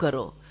رکوع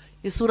کرو۔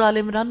 یہ سورہ آل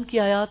عمران کی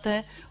آیات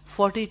ہیں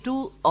 42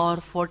 اور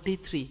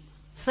 43۔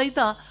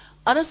 سیدہ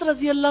انس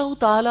رضی اللہ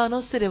تعالی عنہ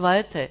سے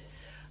روایت ہے،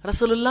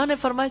 رسول اللہ نے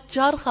فرمایا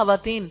 4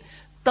 خواتین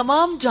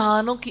تمام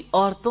جہانوں کی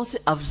عورتوں سے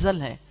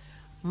افضل ہیں،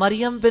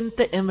 مریم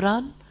بنت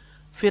عمران،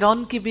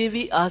 فرعون کی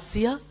بیوی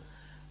آسیہ،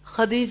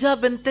 خدیجہ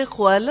بنت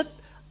خویلد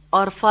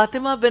اور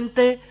فاطمہ بنت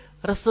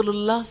رسول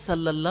اللہ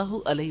صلی اللہ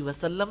علیہ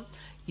وسلم۔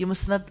 یہ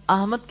مسند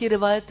احمد کی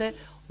روایت ہے،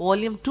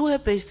 والیوم 2 ہے،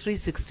 پیج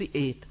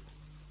 368۔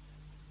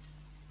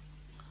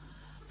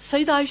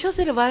 سیدہ عائشہ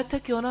سے روایت ہے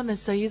کہ انہوں نے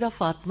سیدہ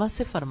فاطمہ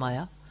سے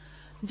فرمایا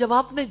جب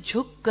آپ نے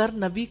جھک کر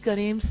نبی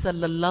کریم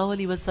صلی اللہ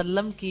علیہ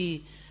وسلم کی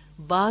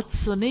بات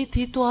سنی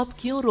تھی تو آپ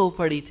کیوں رو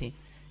پڑی تھی؟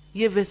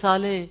 یہ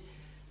وصال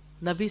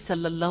نبی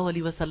صلی اللہ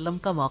علیہ وسلم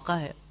کا موقع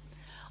ہے،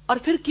 اور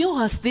پھر کیوں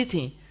ہنستی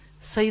تھی؟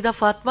 سیدہ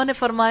فاطمہ نے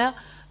فرمایا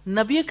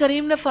نبی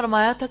کریم نے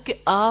فرمایا تھا کہ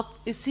آپ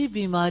اسی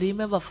بیماری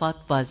میں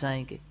وفات پا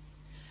جائیں گے،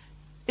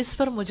 اس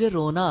پر مجھے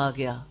رونا آ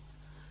گیا۔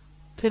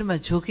 پھر میں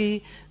جھکی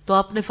تو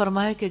آپ نے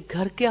فرمایا کہ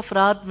گھر کے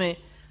افراد میں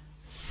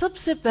سب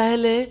سے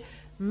پہلے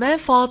میں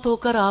فوت ہو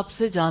کر آپ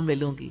سے جا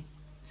ملوں گی،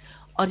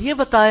 اور یہ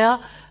بتایا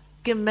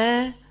کہ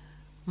میں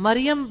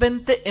مریم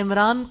بنت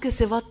عمران کے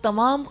سوا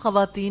تمام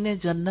خواتین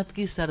جنت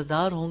کی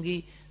سردار ہوں گی۔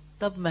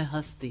 تب میں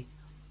ہنستی۔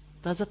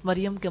 حضرت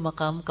مریم کے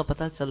مقام کا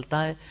پتہ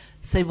چلتا ہے،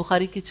 صحیح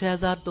بخاری کی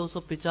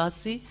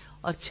 6285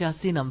 اور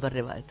 86 نمبر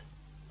روایت۔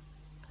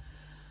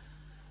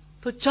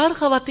 تو 4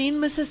 خواتین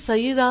میں سے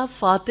سیدہ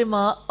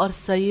فاطمہ اور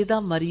سیدہ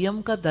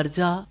مریم کا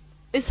درجہ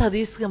اس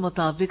حدیث کے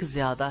مطابق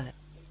زیادہ ہے۔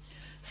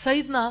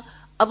 سیدنا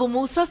ابو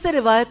موسیٰ سے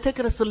روایت ہے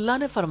کہ رسول اللہ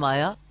نے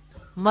فرمایا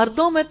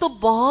مردوں میں تو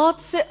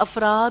بہت سے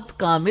افراد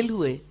کامل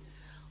ہوئے،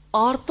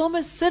 عورتوں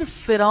میں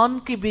صرف فرعون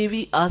کی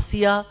بیوی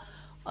آسیہ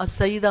اور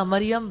سیدہ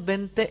مریم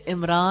بنت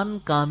عمران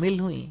کامل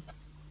ہوئیں۔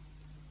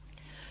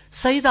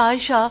 سیدہ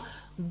عائشہ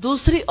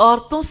دوسری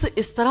عورتوں سے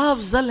اس طرح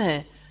افضل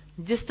ہیں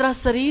جس طرح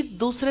سرید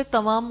دوسرے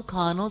تمام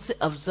کھانوں سے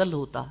افضل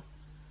ہوتا۔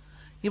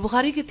 یہ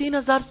بخاری کی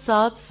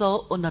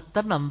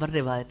 3769 نمبر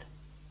روایت ہے۔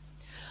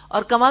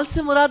 اور کمال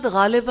سے مراد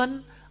غالباً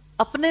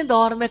اپنے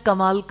دور میں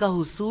کمال کا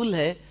حصول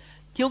ہے،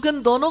 کیونکہ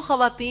ان دونوں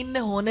خواتین نے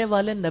ہونے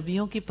والے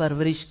نبیوں کی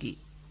پرورش کی۔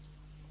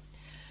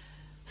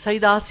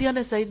 سیدہ آسیہ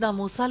نے سیدنا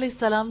موسیٰ علیہ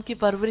السلام کی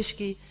پرورش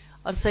کی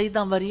اور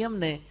سیدہ مریم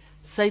نے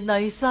سیدنا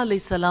عیسیٰ علیہ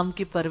السلام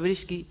کی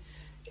پرورش کی۔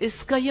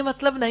 اس کا یہ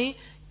مطلب نہیں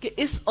کہ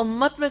اس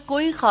امت میں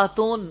کوئی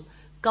خاتون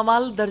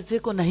کمال درجے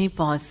کو نہیں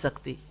پہنچ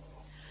سکتی۔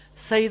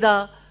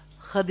 سیدہ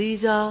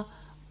خدیجہ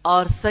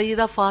اور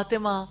سیدہ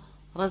فاطمہ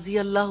رضی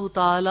اللہ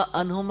تعالی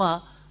عنہما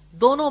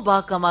دونوں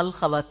باکمال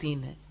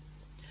خواتین ہیں۔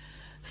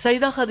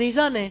 سیدہ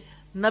خدیجہ نے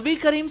نبی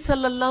کریم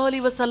صلی اللہ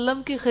علیہ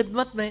وسلم کی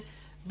خدمت میں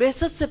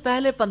بعثت سے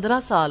پہلے 15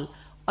 سال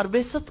اور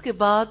بعثت کے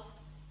بعد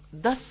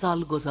 10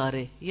 سال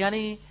گزارے،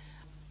 یعنی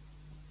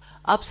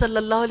آپ صلی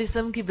اللہ علیہ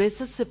وسلم کی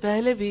بعثت سے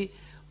پہلے بھی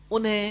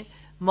انہیں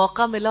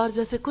موقع ملا، اور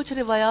جیسے کچھ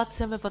روایات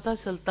سے ہمیں پتہ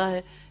چلتا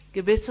ہے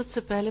کہ بعثت سے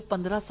پہلے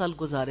 15 سال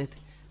گزارے تھے،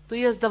 تو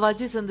یہ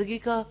ازدواجی زندگی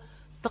کا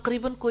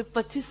تقریباً کوئی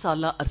 25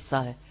 سالہ عرصہ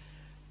ہے۔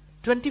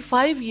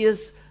 25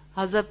 ایئرز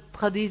حضرت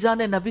خدیجہ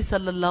نے نبی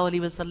صلی اللہ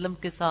علیہ وسلم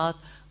کے ساتھ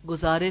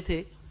گزارے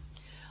تھے،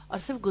 اور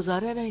صرف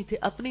گزارے نہیں تھے،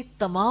 اپنی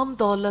تمام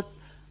دولت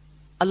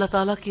اللہ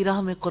تعالیٰ کی راہ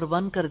میں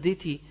قربان کر دی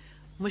تھی۔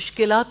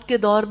 مشکلات کے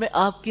دور میں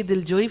آپ کی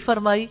دلجوئی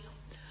فرمائی،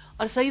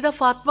 اور سیدہ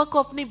فاطمہ کو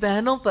اپنی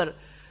بہنوں پر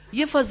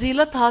یہ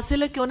فضیلت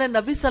حاصل ہے کہ انہیں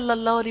نبی صلی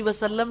اللہ علیہ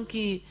وسلم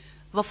کی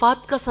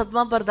وفات کا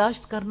صدمہ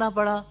برداشت کرنا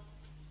پڑا،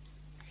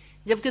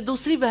 جبکہ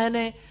دوسری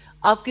بہنیں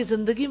آپ کی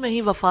زندگی میں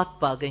ہی وفات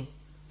پا گئیں۔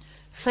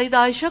 سیدہ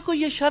عائشہ کو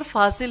یہ شرف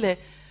حاصل ہے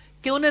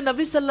کہ انہیں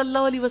نبی صلی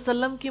اللہ علیہ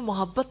وسلم کی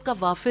محبت کا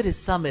وافر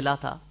حصہ ملا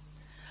تھا،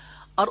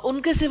 اور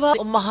ان کے سوا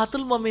امہات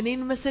المومنین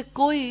میں سے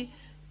کوئی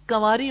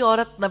کنواری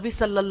عورت نبی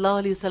صلی اللہ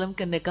علیہ وسلم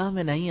کے نکاح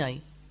میں نہیں آئی۔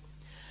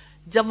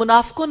 جب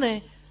منافقوں نے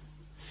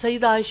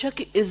سیدہ عائشہ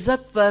کی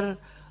عزت پر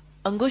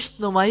انگشت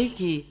نمائی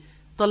کی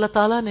تو اللہ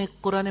تعالیٰ نے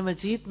قرآن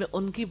مجید میں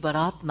ان کی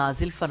برات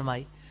نازل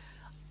فرمائی،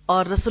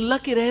 اور رسول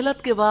اللہ کی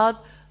رحلت کے بعد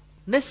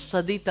نصف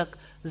صدی تک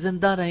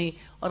زندہ رہیں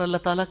اور اللہ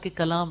تعالیٰ کے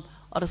کلام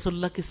اور رسول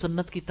اللہ کی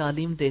سنت کی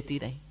تعلیم دیتی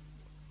رہیں۔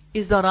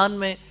 اس دوران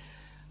میں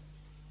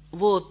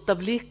وہ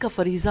تبلیغ کا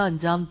فریضہ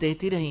انجام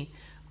دیتی رہیں،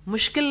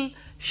 مشکل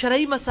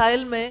شرعی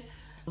مسائل میں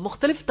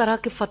مختلف طرح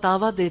کے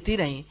فتاوی دیتی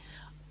رہیں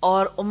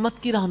اور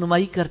امت کی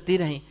رہنمائی کرتی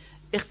رہیں،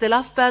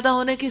 اختلاف پیدا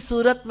ہونے کی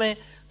صورت میں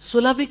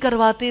صلح بھی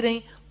کرواتی رہیں۔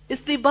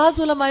 اس لیے بعض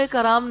علماء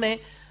کرام نے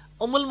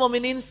ام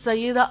المومنین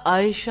سیدہ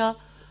عائشہ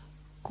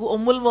کو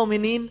ام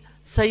المومنین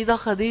سیدہ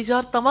خدیجہ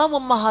اور تمام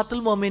امہات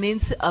المومنین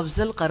سے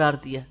افضل قرار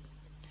دیا۔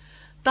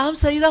 تاہم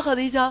سیدہ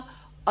خدیجہ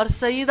اور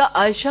سیدہ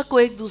عائشہ کو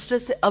ایک دوسرے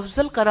سے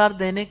افضل قرار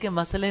دینے کے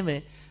مسئلے میں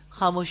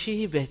خاموشی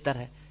ہی بہتر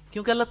ہے،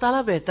 کیونکہ اللہ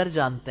تعالیٰ بہتر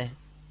جانتے ہیں۔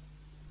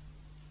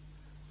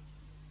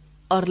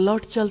 اور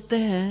لوٹ چلتے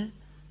ہیں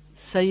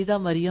سیدہ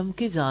مریم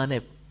کی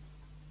جانب۔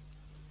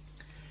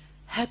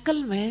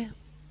 ہیکل میں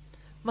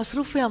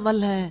مصروف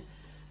عمل ہے،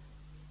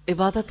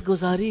 عبادت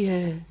گزاری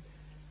ہے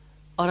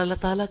اور اللہ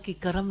تعالیٰ کی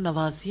کرم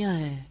نوازیاں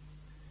ہیں،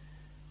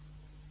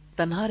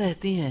 تنہا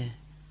رہتی ہیں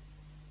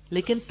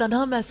لیکن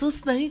تنہا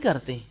محسوس نہیں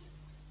کرتی۔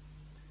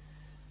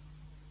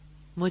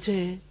 مجھے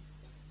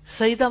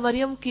سیدہ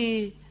مریم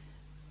کی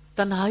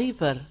تنہائی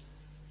پر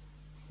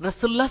رسول اللہ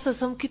صلی اللہ علیہ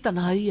وسلم کی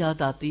تنہائی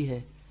یاد آتی ہے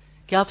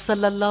کہ آپ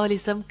صلی اللہ علیہ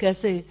وسلم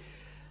کیسے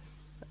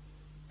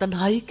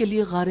تنہائی کے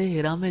لیے غار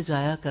حرا میں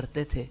جایا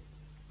کرتے تھے،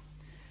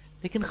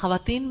 لیکن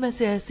خواتین میں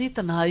سے ایسی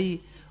تنہائی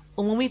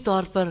عمومی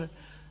طور پر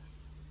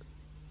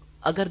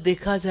اگر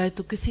دیکھا جائے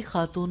تو کسی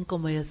خاتون کو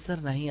میسر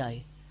نہیں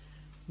آئی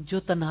جو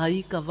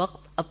تنہائی کا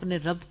وقت اپنے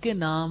رب کے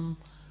نام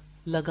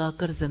لگا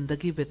کر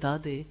زندگی بتا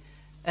دے۔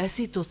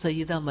 ایسی تو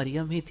سیدہ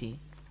مریم ہی تھی۔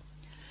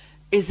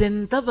 اذ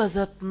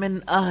انتبذت من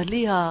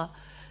اہلیہا،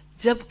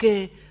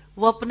 جبکہ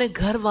وہ اپنے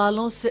گھر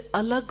والوں سے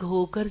الگ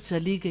ہو کر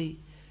چلی گئی۔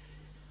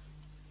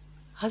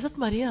 حضرت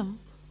مریم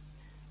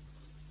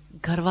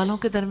گھر والوں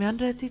کے درمیان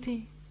رہتی تھی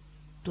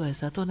تو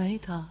ایسا تو نہیں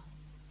تھا،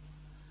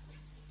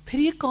 پھر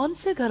یہ کون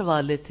سے گھر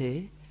والے تھے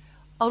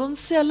اور ان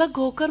سے الگ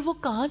ہو کر وہ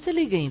کہاں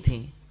چلی گئی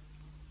تھیں؟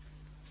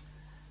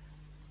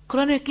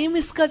 قرآن حکیم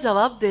اس کا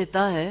جواب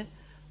دیتا ہے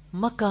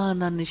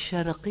مکانن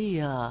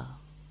شرقیہ،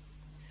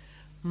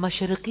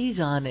 مشرقی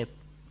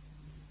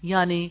جانب،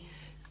 یعنی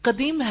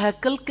قدیم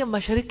ہیکل کے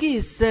مشرقی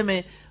حصے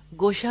میں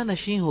گوشہ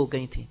نشیں ہو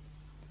گئی تھی۔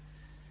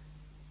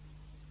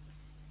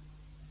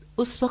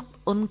 اس وقت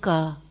ان کا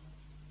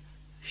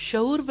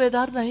شعور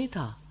بیدار نہیں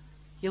تھا،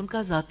 یہ ان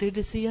کا ذاتی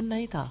ڈیسیژن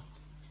نہیں تھا،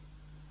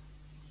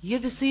 یہ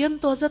ڈیسیژن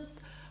تو حضرت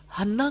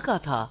حنا کا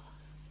تھا،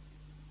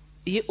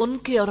 یہ ان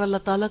کے اور اللہ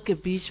تعالیٰ کے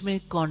بیچ میں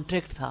ایک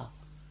کانٹریکٹ تھا،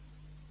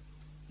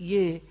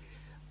 یہ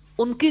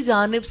ان کی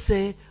جانب سے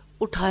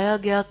اٹھایا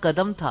گیا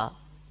قدم تھا۔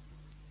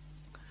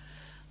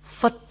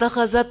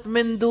 فاتخذت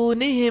من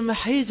دونهم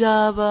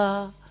حجابا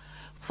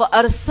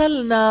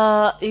فارسلنا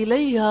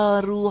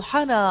الیہا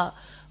روحنا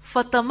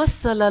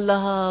فتمثل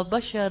لها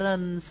بشرا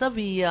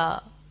سویا،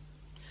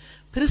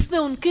 پھر اس نے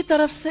ان کی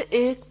طرف سے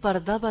ایک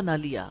پردہ بنا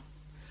لیا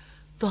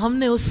تو ہم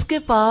نے اس کے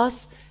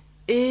پاس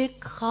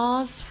ایک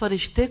خاص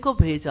فرشتے کو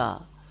بھیجا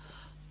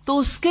تو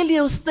اس کے لیے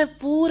اس نے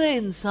پورے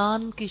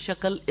انسان کی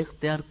شکل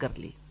اختیار کر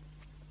لی۔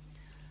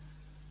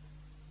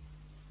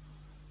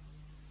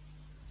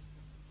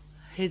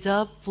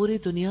 حجاب پوری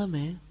دنیا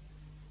میں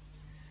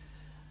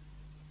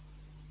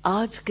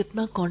آج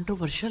کتنا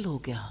کنٹروورشل ہو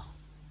گیا۔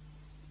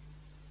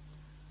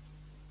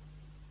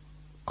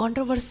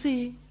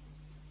 کنٹروورسی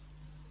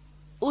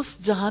اس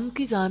جہان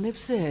کی جانب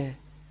سے ہے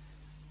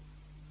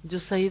جو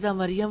سیدہ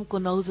مریم کو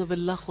نعوذ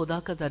باللہ خدا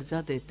کا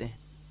درجہ دیتے ہیں۔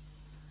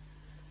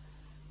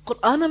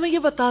 قرآن ہمیں یہ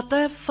بتاتا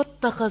ہے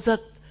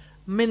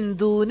فاتخذت من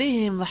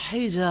دونہم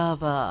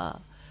حجابا،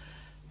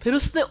 پھر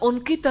اس نے ان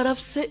کی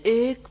طرف سے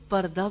ایک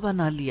پردہ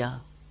بنا لیا،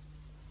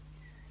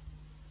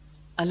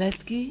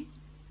 علیحدگی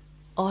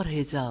اور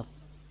حجاب،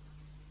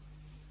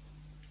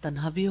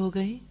 تنہا بھی ہو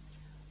گئی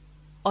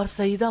اور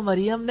سیدہ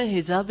مریم نے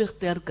حجاب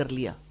اختیار کر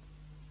لیا،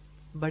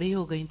 بڑی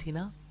ہو گئی تھی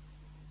نا،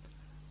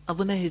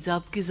 اب انہیں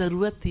حجاب کی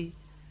ضرورت تھی۔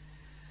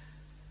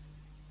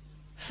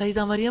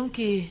 سیدہ مریم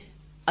کی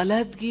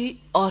علیحدگی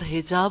اور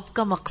حجاب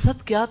کا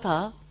مقصد کیا تھا؟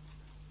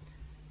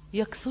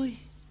 یکسوئی،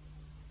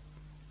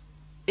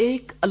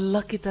 ایک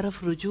اللہ کی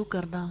طرف رجوع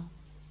کرنا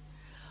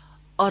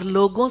اور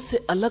لوگوں سے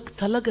الگ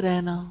تھلگ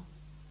رہنا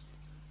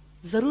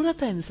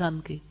ضرورت ہے انسان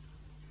کی۔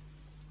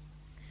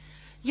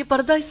 یہ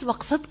پردہ اس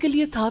مقصد کے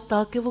لیے تھا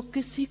تاکہ وہ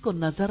کسی کو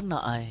نظر نہ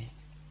آئے۔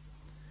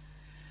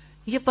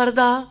 یہ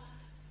پردہ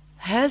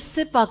حیض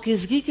سے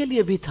پاکیزگی کے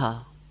لیے بھی تھا،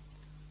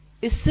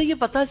 اس سے یہ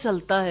پتہ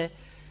چلتا ہے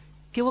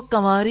کہ وہ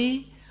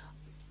کنواری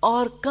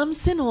اور کم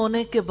سن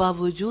ہونے کے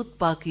باوجود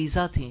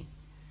پاکیزہ تھیں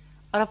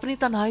اور اپنی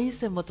تنہائی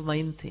سے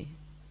مطمئن تھیں،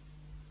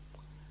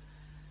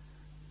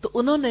 تو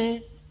انہوں نے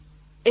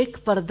ایک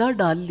پردہ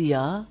ڈال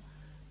لیا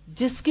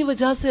جس کی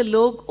وجہ سے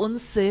لوگ ان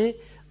سے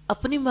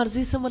اپنی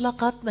مرضی سے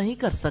ملاقات نہیں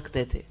کر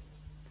سکتے تھے،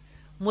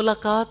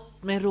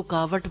 ملاقات میں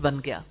رکاوٹ بن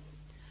گیا۔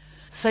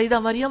 سیدہ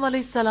مریم علیہ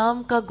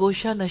السلام کا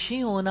گوشہ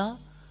نشیں ہونا،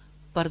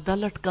 پردہ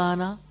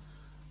لٹکانا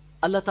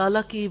اللہ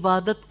تعالیٰ کی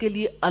عبادت کے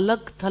لیے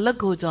الگ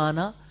تھلگ ہو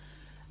جانا،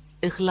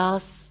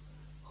 اخلاص،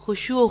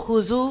 خشوع و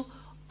خضوع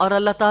اور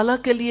اللہ تعالیٰ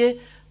کے لیے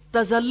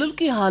تذلل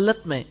کی حالت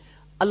میں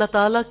اللہ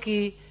تعالیٰ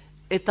کی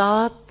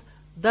اطاعت،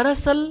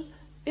 دراصل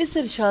اس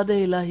ارشاد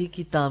الہی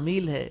کی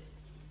تعمیل ہے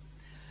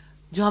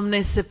جو ہم نے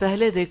اس سے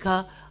پہلے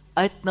دیکھا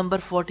آیت نمبر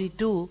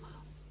 42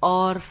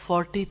 اور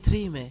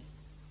 43 میں.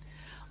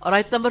 اور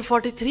آیت نمبر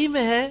 43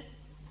 میں ہے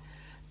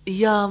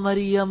یا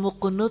مریم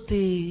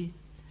اقنتی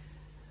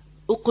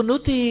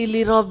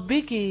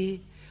لربکی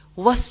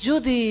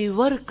واسجدی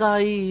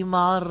ورکعی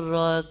مع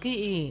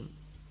الراکعین.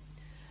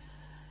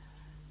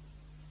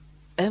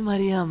 اے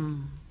مریم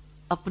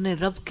اپنے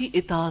رب کی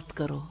اطاعت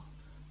کرو.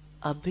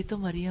 اب بھی تو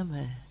مریم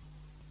ہے.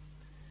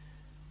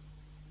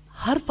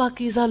 ہر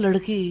پاکیزہ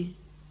لڑکی،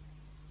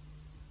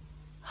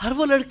 ہر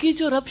وہ لڑکی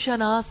جو رب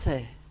شناس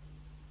ہے،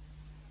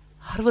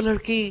 ہر وہ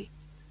لڑکی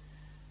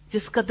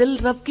جس کا دل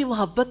رب کی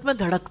محبت میں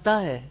دھڑکتا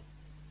ہے،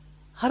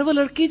 ہر وہ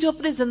لڑکی جو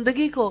اپنی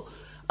زندگی کو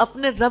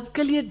اپنے رب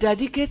کے لیے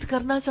ڈیڈیکیٹ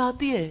کرنا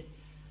چاہتی ہے،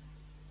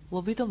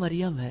 وہ بھی تو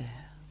مریم ہے.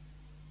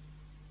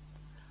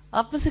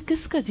 آپ میں سے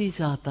کس کا جی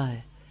چاہتا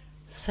ہے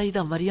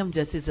سیدہ مریم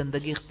جیسی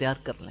زندگی اختیار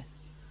کر لیں؟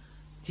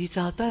 جی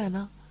چاہتا ہے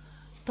نا؟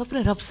 تو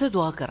اپنے رب سے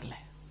دعا کر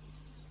لیں.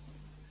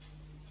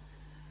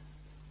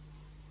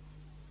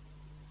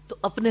 تو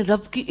اپنے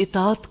رب کی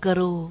اطاعت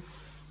کرو،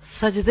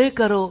 سجدے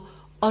کرو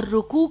اور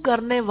رکوع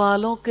کرنے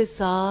والوں کے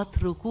ساتھ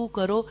رکوع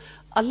کرو.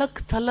 الگ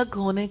تھلگ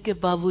ہونے کے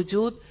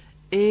باوجود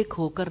ایک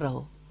ہو کر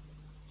رہو.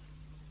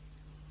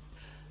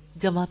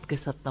 جماعت کے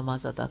ساتھ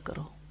نماز ادا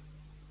کرو.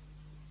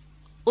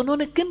 انہوں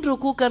نے کن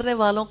رکوع کرنے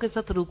والوں کے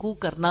ساتھ رکوع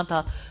کرنا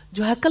تھا؟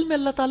 جو ہیکل میں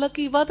اللہ تعالیٰ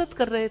کی عبادت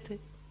کر رہے تھے.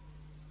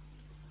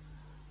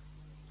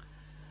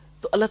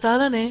 تو اللہ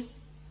تعالیٰ نے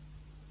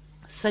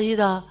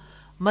سیدہ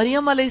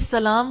مریم علیہ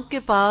السلام کے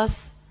پاس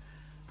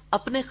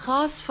اپنے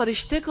خاص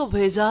فرشتے کو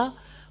بھیجا.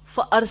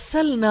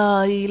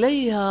 فَأَرْسَلْنَا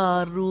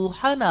إِلَيْهَا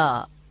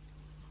رُوحَنَا.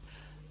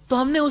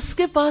 تو ہم نے اس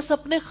کے پاس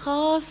اپنے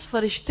خاص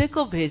فرشتے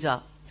کو بھیجا.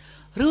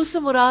 روح سے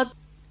مراد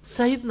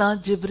سیدنا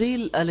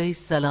جبریل علیہ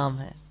السلام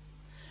ہے.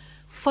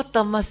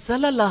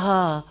 فَتَمَثَّلَ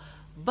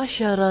لَهَا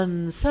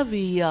بَشَرًا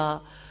سَوِيًّا.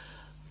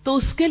 تو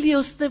اس کے لیے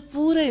اس نے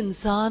پورے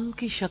انسان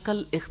کی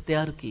شکل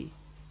اختیار کی.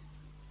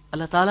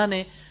 اللہ تعالیٰ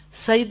نے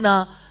سیدنا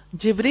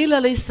جبریل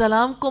علیہ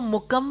السلام کو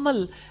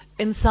مکمل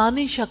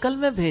انسانی شکل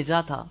میں بھیجا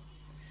تھا.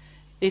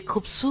 ایک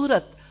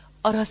خوبصورت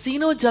اور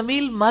حسین و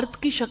جمیل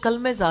مرد کی شکل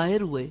میں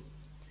ظاہر ہوئے،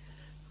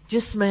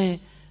 جس میں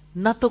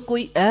نہ تو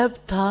کوئی عیب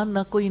تھا نہ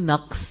کوئی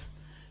نقص،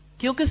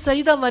 کیونکہ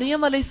سیدہ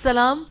مریم علیہ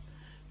السلام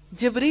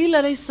جبریل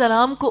علیہ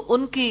السلام کو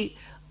ان کی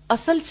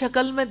اصل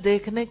شکل میں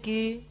دیکھنے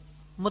کی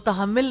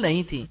متحمل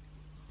نہیں تھی.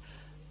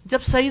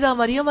 جب سیدہ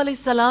مریم علیہ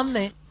السلام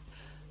نے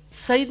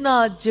سیدنا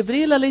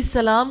جبریل علیہ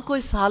السلام کو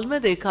اس حال میں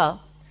دیکھا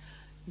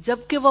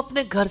جبکہ وہ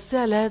اپنے گھر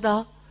سے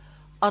علیحدہ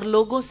اور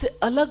لوگوں سے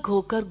الگ ہو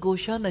کر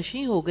گوشہ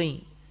نشیں ہو گئیں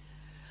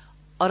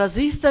اور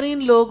عزیز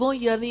ترین لوگوں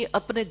یعنی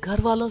اپنے گھر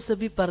والوں سے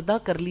بھی پردہ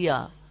کر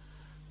لیا،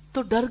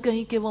 تو ڈر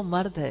گئیں کہ وہ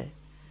مرد ہے،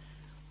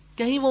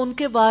 کہیں وہ ان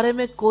کے بارے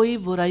میں کوئی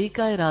برائی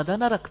کا ارادہ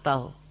نہ رکھتا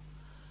ہو،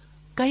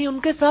 کہیں ان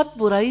کے ساتھ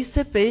برائی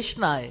سے پیش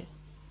نہ آئے.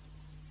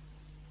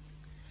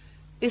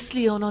 اس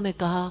لیے انہوں نے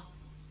کہا،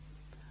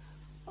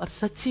 اور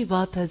سچی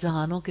بات ہے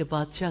جہانوں کے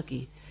بادشاہ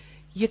کی،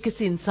 یہ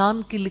کسی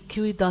انسان کی لکھی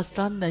ہوئی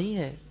داستان نہیں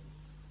ہے،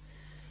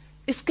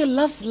 اس کے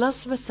لفظ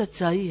لفظ میں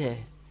سچائی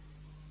ہے.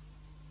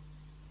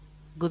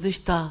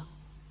 گزشتہ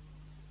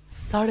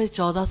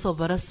 1450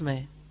 برس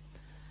میں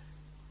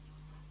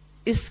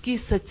اس کی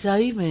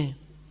سچائی میں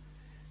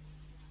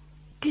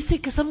کسی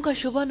قسم کا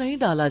شبہ نہیں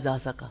ڈالا جا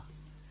سکا.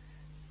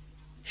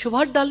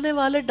 شبہات ڈالنے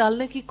والے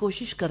ڈالنے کی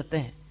کوشش کرتے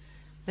ہیں،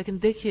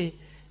 لیکن دیکھیے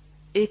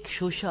ایک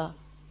شوشہ،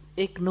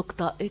 ایک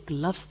نقطہ، ایک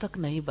لفظ تک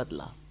نہیں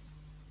بدلا.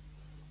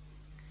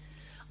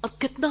 اور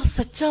کتنا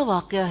سچا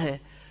واقعہ ہے.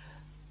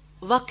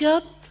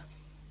 واقعات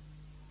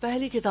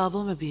پہلی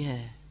کتابوں میں بھی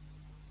ہیں،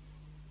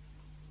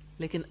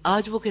 لیکن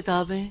آج وہ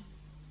کتابیں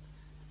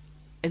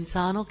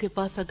انسانوں کے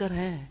پاس اگر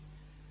ہیں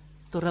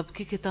تو رب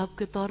کی کتاب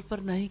کے طور پر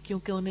نہیں،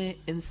 کیونکہ انہیں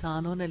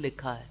انسانوں نے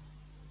لکھا ہے.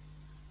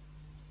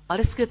 اور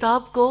اس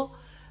کتاب کو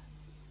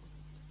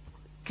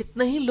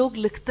کتنے ہی لوگ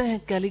لکھتے ہیں،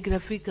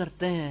 کیلیگرافی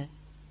کرتے ہیں،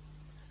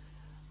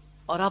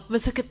 اور آپ میں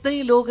سے کتنے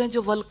ہی لوگ ہیں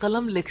جو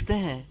والقلم لکھتے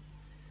ہیں،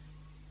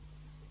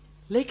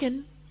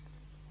 لیکن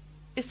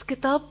اس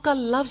کتاب کا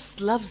لفظ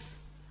لفظ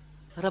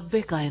رب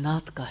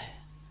کائنات کا ہے.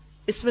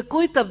 اس میں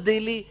کوئی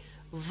تبدیلی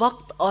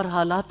وقت اور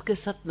حالات کے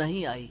ساتھ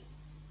نہیں آئی.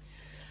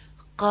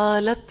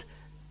 قالت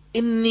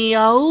انی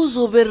اعوذ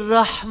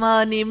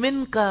بالرحمن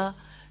منک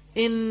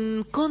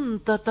ان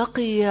کنت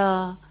تقیا.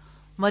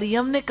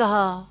 مریم نے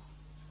کہا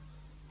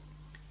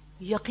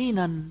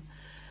یقیناً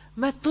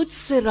میں تجھ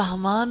سے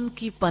رحمان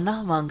کی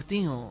پناہ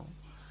مانگتی ہوں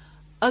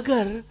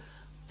اگر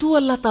تو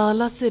اللہ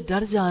تعالی سے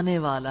ڈر جانے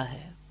والا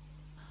ہے.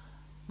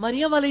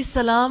 مریم علیہ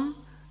السلام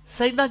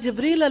سیدنا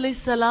جبریل علیہ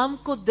السلام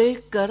کو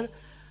دیکھ کر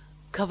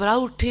گھبرا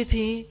اٹھی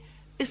تھی،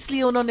 اس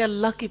لیے انہوں نے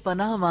اللہ کی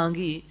پناہ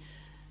مانگی.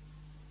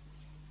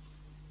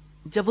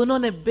 جب انہوں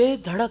نے بے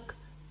دھڑک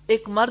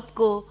ایک مرد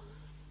کو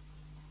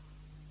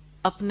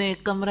اپنے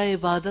کمرہ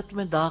عبادت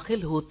میں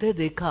داخل ہوتے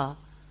دیکھا،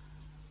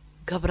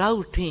 گھبرا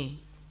اٹھیں۔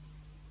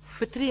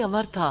 فطری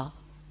امر تھا،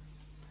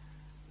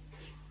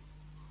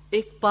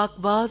 ایک پاک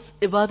باز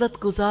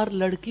عبادت گزار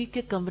لڑکی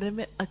کے کمرے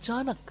میں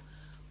اچانک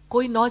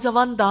کوئی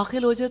نوجوان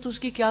داخل ہو جائے تو اس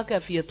کی کیا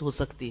کیفیت ہو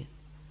سکتی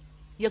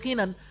ہے؟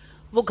 یقیناً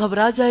وہ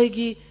گھبرا جائے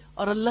گی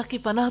اور اللہ کی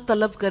پناہ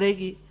طلب کرے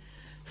گی۔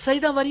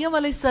 سیدہ مریم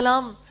علیہ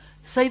السلام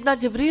سیدنا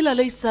جبریل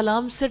علیہ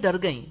السلام سے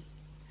ڈر گئیں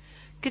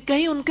کہ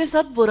کہیں ان کے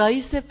ساتھ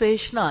برائی سے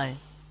پیش نہ آئے،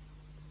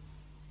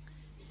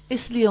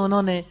 اس لیے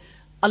انہوں نے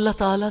اللہ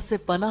تعالیٰ سے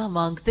پناہ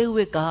مانگتے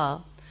ہوئے کہا،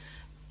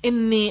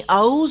 انی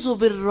اعوذ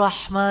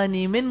بالرحمن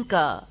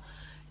منکا،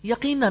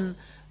 یقیناً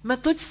میں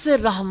تجھ سے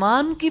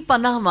رحمان کی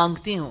پناہ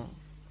مانگتی ہوں،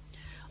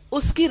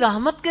 اس کی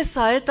رحمت کے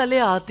سائے تلے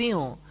آتی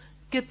ہوں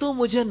کہ تو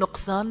مجھے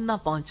نقصان نہ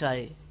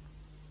پہنچائے۔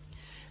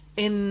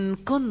 ان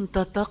کنت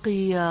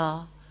تقیا،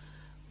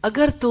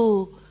 اگر تو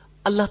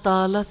اللہ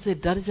تعالیٰ سے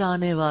ڈر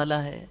جانے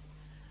والا ہے،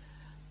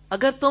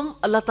 اگر تم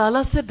اللہ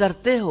تعالیٰ سے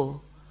ڈرتے ہو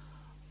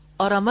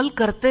اور عمل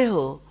کرتے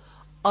ہو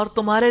اور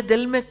تمہارے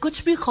دل میں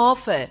کچھ بھی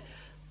خوف ہے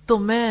تو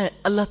میں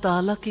اللہ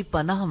تعالیٰ کی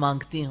پناہ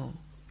مانگتی ہوں۔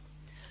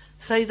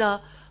 سیدہ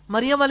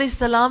مریم علیہ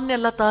السلام نے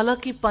اللہ تعالیٰ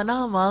کی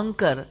پناہ مانگ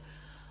کر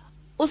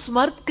اس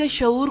مرد کے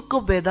شعور کو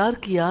بیدار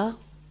کیا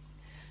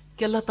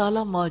کہ اللہ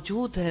تعالیٰ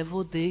موجود ہے،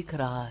 وہ دیکھ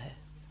رہا ہے۔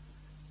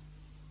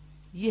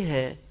 یہ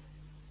ہے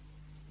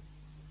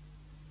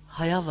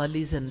حیا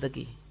والی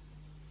زندگی،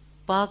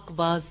 پاک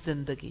باز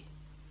زندگی۔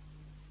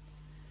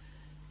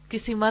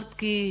 کسی مرد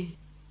کی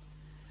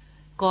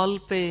کال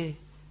پہ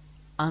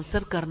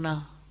آنسر کرنا،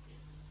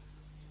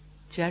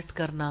 چیٹ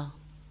کرنا،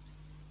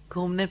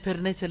 گھومنے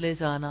پھرنے چلے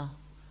جانا،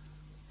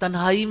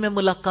 تنہائی میں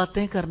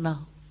ملاقاتیں کرنا،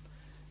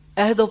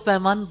 عہد و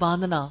پیمان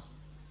باندھنا،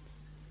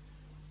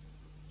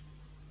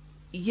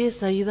 یہ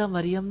سیدہ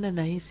مریم نے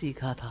نہیں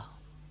سیکھا تھا،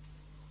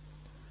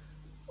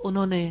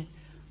 انہوں نے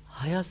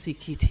حیا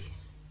سیکھی تھی۔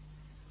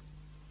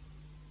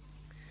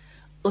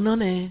 انہوں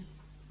نے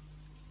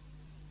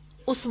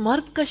اس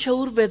مرد کا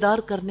شعور بیدار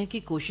کرنے کی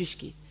کوشش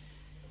کی۔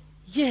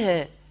 یہ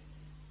ہے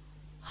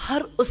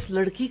ہر اس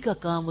لڑکی کا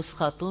کام، اس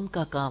خاتون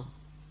کا کام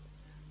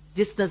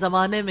جس نے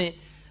زمانے میں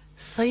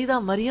سیدہ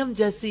مریم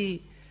جیسی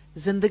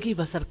زندگی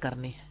بسر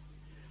کرنی ہے،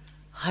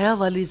 حیا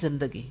والی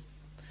زندگی،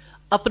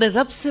 اپنے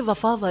رب سے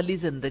وفا والی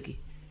زندگی،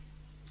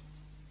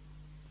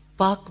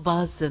 پاک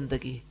باز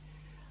زندگی۔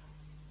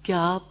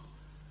 کیا آپ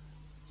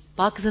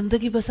پاک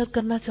زندگی بسر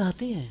کرنا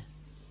چاہتی ہیں؟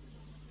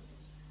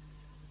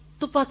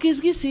 تو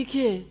پاکیزگی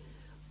سیکھیے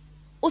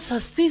اس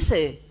ہستی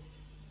سے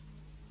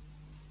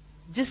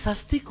جس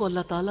ہستی کو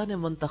اللہ تعالیٰ نے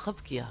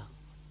منتخب کیا،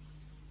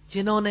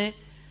 جنہوں نے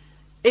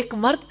ایک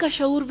مرد کا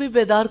شعور بھی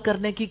بیدار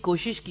کرنے کی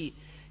کوشش کی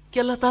کہ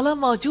اللہ تعالیٰ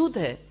موجود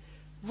ہے،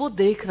 وہ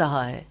دیکھ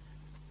رہا ہے۔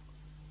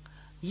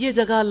 یہ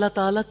جگہ اللہ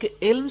تعالیٰ کے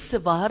علم سے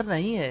باہر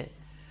نہیں ہے۔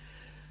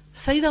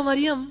 سیدہ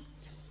مریم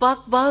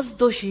پاک باز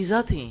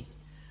دوشیزہ تھیں،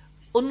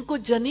 ان کو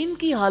جنین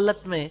کی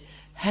حالت میں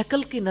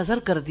ہیکل کی نظر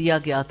کر دیا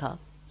گیا تھا،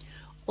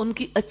 ان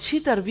کی اچھی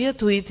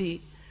تربیت ہوئی تھی،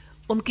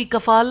 ان کی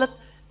کفالت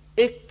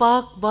ایک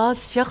پاک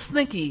باز شخص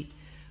نے کی،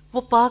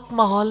 وہ پاک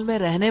ماحول میں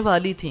رہنے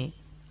والی تھیں،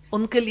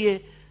 ان کے لیے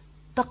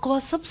تقوی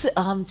سب سے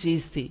اہم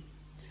چیز تھی۔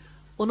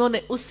 انہوں نے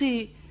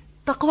اسی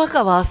تقوی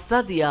کا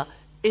واسطہ دیا،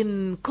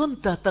 ان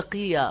کنت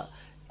تقیا،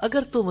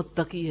 اگر تو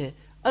متقی ہے،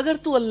 اگر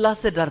تو اللہ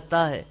سے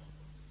ڈرتا ہے۔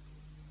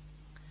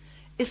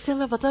 اس سے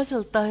ہمیں پتہ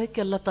چلتا ہے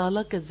کہ اللہ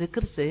تعالیٰ کے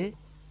ذکر سے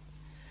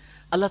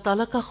اللہ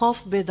تعالیٰ کا خوف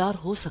بیدار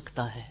ہو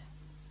سکتا ہے،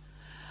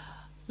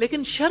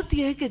 لیکن شرط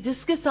یہ ہے کہ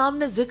جس کے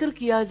سامنے ذکر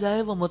کیا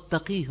جائے وہ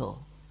متقی ہو۔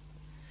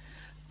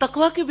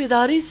 تقوی کی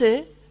بیداری سے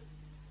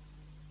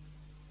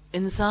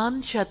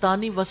انسان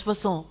شیطانی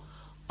وسوسوں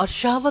اور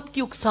شہوت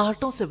کی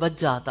اکساہٹوں سے بچ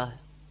جاتا ہے۔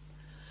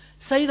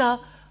 سیدہ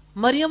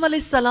مریم علیہ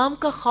السلام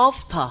کا خوف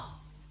تھا،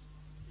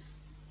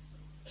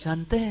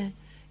 جانتے ہیں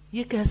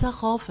یہ کیسا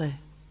خوف ہے؟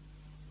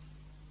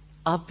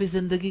 آپ بھی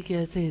زندگی کے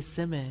ایسے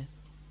حصے میں ہیں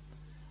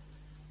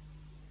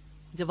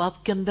جب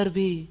آپ کے اندر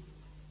بھی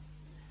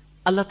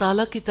اللہ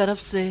تعالیٰ کی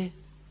طرف سے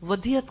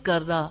ودیعت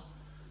کردہ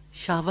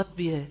شہوت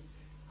بھی ہے،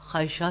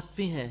 خواہشات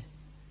بھی ہیں،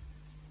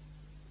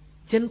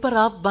 جن پر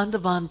آپ بند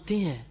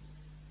باندھتی ہیں۔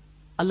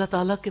 اللہ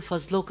تعالیٰ کے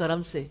فضل و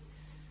کرم سے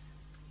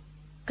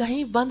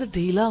کہیں بند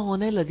ڈھیلا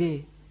ہونے لگے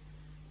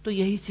تو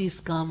یہی چیز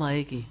کام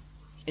آئے گی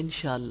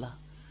انشاءاللہ۔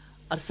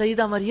 اور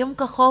سیدہ مریم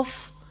کا خوف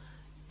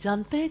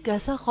جانتے ہیں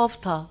کیسا خوف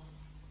تھا؟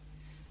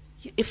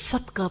 یہ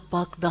عفت کا،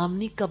 پاک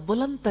دامنی کا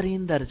بلند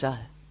ترین درجہ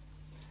ہے،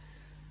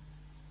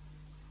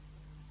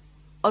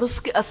 اور اس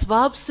کے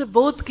اسباب سے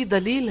بودھ کی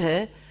دلیل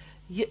ہے۔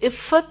 یہ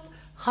عفت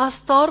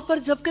خاص طور پر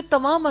جبکہ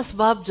تمام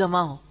اسباب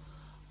جمع ہوں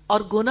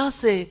اور گناہ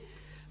سے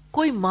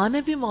کوئی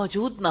معنی بھی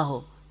موجود نہ ہو،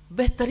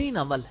 بہترین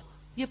عمل ہے۔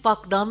 یہ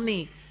پاک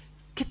دامنی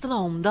کتنا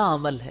عمدہ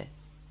عمل ہے،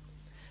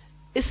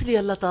 اس لیے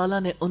اللہ تعالیٰ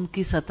نے ان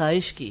کی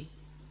ستائش کی۔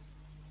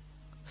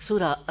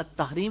 سورہ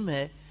التحریم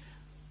ہے،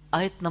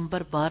 آیت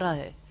نمبر 12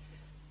 ہے۔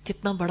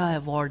 کتنا بڑا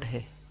ایوارڈ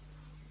ہے،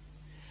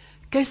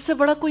 کیا اس سے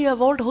بڑا کوئی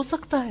ایوارڈ ہو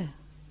سکتا ہے؟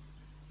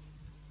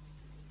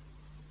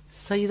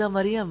 سیدہ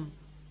مریم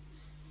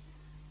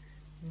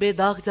بے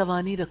داغ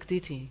جوانی رکھتی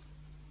تھی،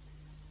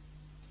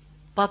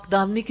 پاک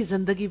دامنی کی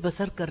زندگی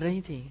بسر کر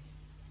رہی تھی.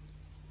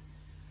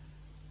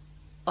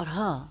 اور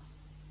ہاں،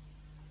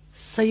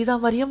 سیدہ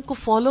مریم کو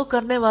فالو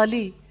کرنے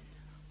والی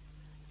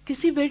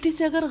کسی بیٹی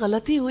سے اگر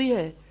غلطی ہوئی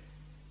ہے،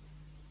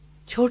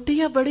 چھوٹی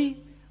یا بڑی،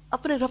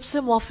 اپنے رب سے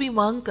معافی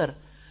مانگ کر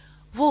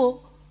وہ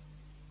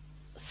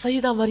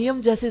سیدہ مریم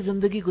جیسے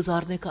زندگی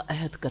گزارنے کا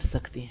عہد کر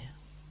سکتی ہیں.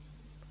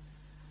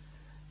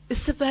 اس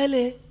سے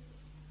پہلے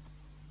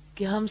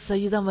کہ ہم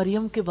سیدہ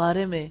مریم کے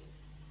بارے میں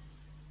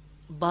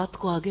بات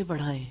کو آگے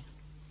بڑھائیں،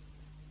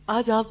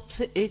 آج آپ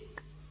سے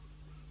ایک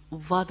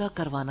وعدہ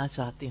کروانا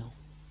چاہتی ہوں.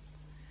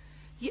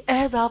 یہ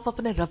عہد آپ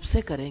اپنے رب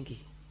سے کریں گی،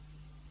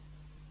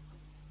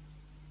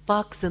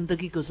 پاک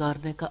زندگی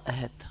گزارنے کا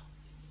عہد.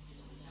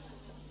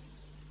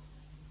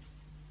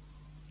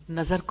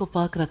 نظر کو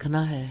پاک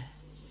رکھنا ہے،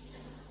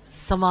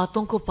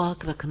 سماعتوں کو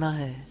پاک رکھنا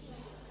ہے،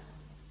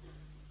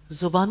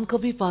 زبان کو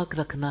بھی پاک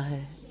رکھنا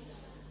ہے،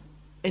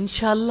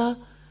 انشاءاللہ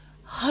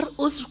ہر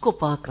عضو کو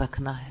پاک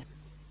رکھنا ہے.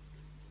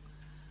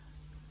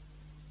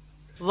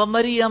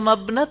 وَمَرْيَمَ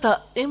ابْنَتَ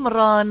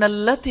عِمْرَانَ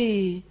الَّتِي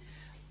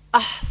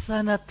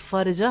أَحْسَنَتْ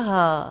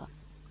فَرْجَهَا،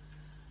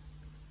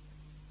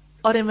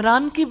 اور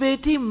عمران کی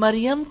بیٹی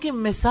مریم کی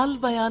مثال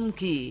بیان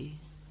کی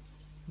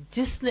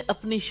جس نے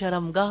اپنی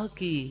شرمگاہ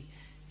کی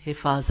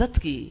حفاظت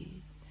کی.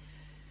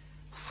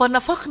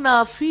 فَنَفَخْنَا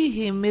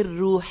فِيهِ مِن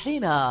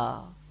رُوحِنَا،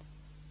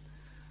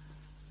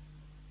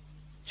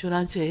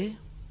 چنانچہ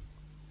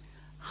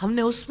ہم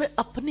نے اس میں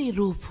اپنی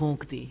روح پھونک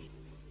دی.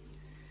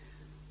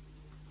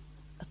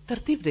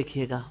 ترتیب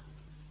دیکھیے گا،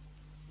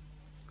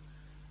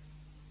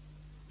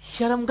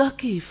 شرمگاہ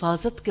کی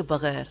حفاظت کے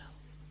بغیر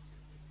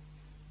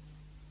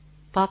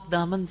پاک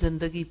دامن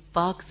زندگی،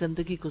 پاک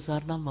زندگی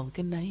گزارنا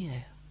ممکن نہیں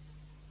ہے.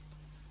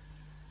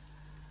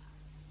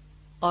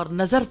 اور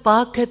نظر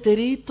پاک ہے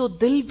تیری تو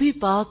دل بھی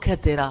پاک ہے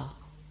تیرا،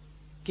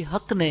 کہ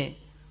حق نے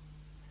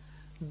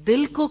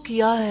دل کو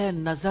کیا ہے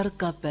نظر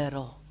کا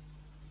پیرو.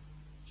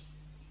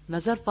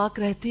 نظر پاک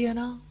رہتی ہے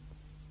نا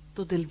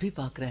تو دل بھی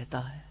پاک رہتا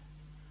ہے.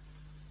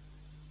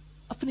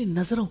 اپنی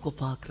نظروں کو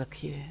پاک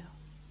رکھیے.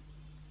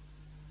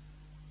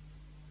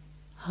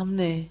 ہم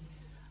نے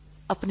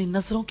اپنی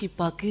نظروں کی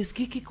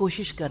پاکیزگی کی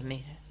کوشش کرنی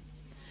ہے.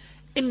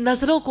 ان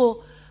نظروں کو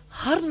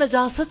ہر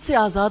نجاست سے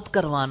آزاد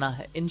کروانا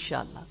ہے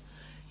انشاءاللہ.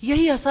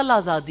 یہی اصل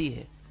آزادی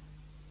ہے.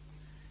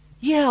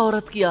 یہ ہے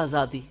عورت کی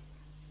آزادی.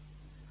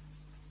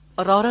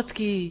 اور عورت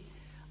کی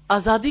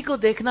آزادی کو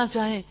دیکھنا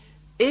چاہیں،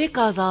 ایک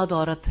آزاد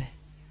عورت ہے.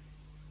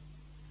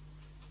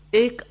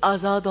 ایک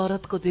آزاد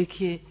عورت کو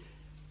دیکھیے،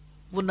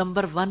 وہ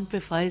نمبر 1 پہ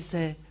فائز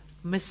ہے،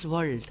 مس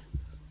ورلڈ،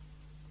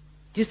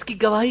 جس کی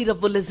گواہی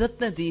رب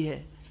العزت نے دی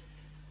ہے.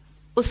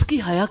 اس کی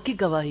حیا کی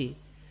گواہی،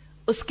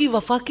 اس کی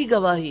وفا کی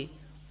گواہی،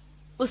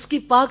 اس کی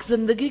پاک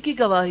زندگی کی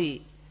گواہی.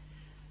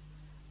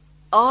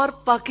 اور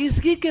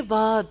پاکیزگی کے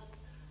بعد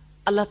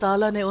اللہ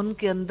تعالیٰ نے ان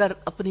کے اندر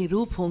اپنی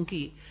روح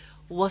پھونکی.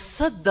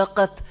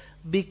 وَصَدَّقَتْ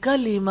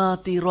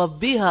بِكَلِمَاتِ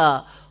رَبِّهَا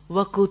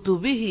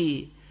وَكُتُبِهِ،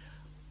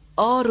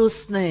 اور اس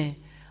نے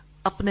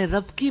اپنے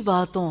رب کی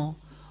باتوں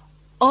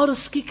اور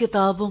اس کی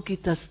کتابوں کی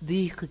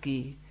تصدیق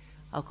کی.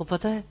 آپ کو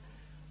پتہ ہے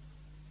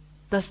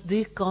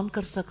تصدیق کون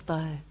کر سکتا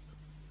ہے؟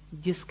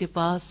 جس کے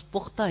پاس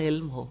پختہ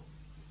علم ہو،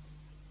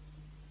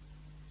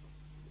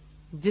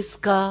 جس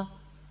کا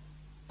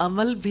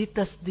عمل بھی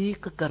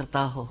تصدیق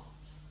کرتا ہو.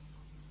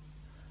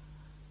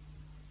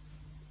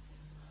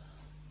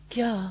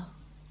 کیا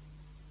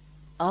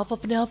آپ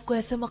اپنے آپ کو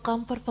ایسے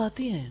مقام پر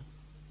پاتی ہیں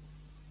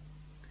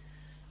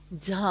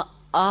جہاں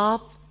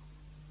آپ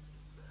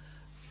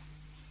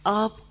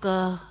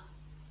کا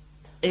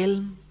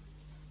علم،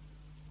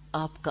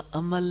 آپ کا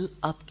عمل،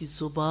 آپ کی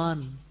زبان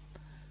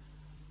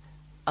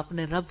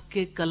اپنے رب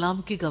کے کلام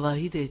کی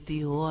گواہی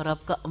دیتی ہو اور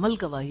آپ کا عمل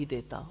گواہی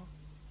دیتا ہو؟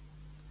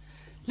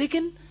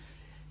 لیکن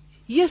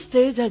یہ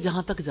سٹیج ہے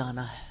جہاں تک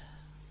جانا ہے.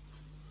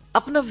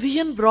 اپنا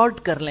ویژن براڈ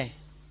کر لیں.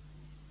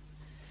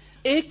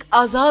 ایک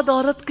آزاد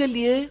عورت کے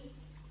لیے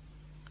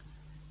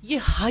یہ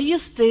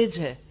ہائیسٹ سٹیج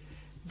ہے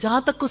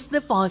جہاں تک اس نے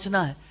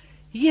پہنچنا ہے.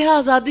 یہ ہے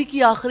آزادی کی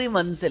آخری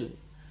منزل.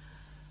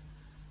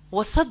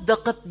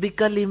 وَصَدَّقَتْ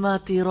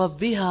بِكَلِمَاتِ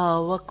رَبِّهَا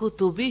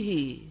وَكُتُبِهِ.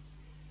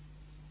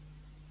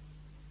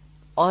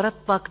 عورت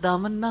پاک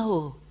دامن نہ ہو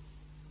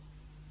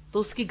تو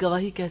اس کی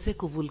گواہی کیسے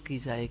قبول کی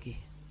جائے گی؟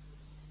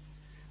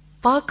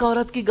 پاک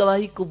عورت کی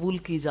گواہی قبول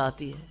کی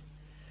جاتی ہے.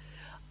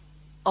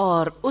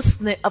 اور اس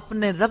نے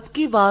اپنے رب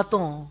کی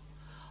باتوں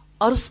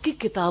اور اس کی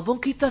کتابوں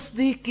کی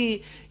تصدیق کی.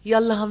 یا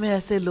اللہ ہمیں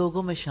ایسے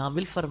لوگوں میں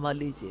شامل فرما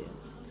لیجئے.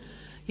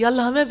 یا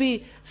اللہ ہمیں بھی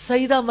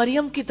سیدہ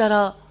مریم کی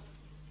طرح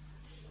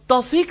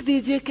توفیق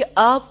دیجئے کہ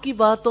آپ کی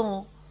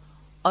باتوں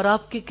اور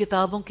آپ کی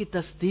کتابوں کی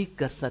تصدیق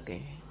کر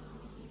سکیں.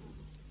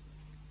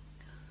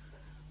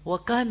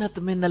 وَكَانَتْ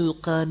مِنَ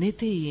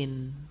الْقَانِتِينَ،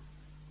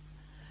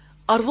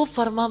 اور وہ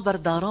فرما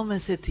برداروں میں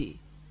سے تھی.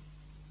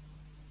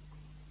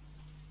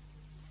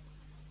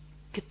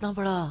 کتنا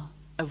بڑا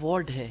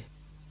ایوارڈ ہے.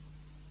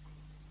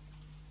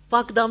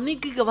 پاک دامنی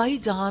کی گواہی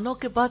جہانوں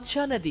کے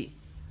بادشاہ نے دی.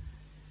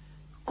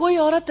 کوئی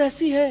عورت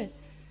ایسی ہے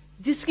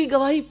جس کی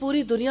گواہی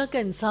پوری دنیا کا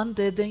انسان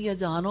دے دیں یا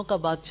جہانوں کا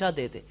بادشاہ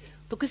دے دے؟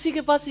 تو کسی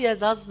کے پاس یہ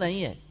اعزاز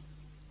نہیں ہے.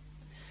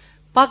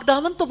 پاک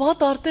دامن تو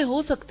بہت عورتیں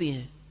ہو سکتی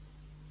ہیں،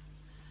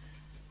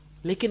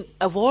 لیکن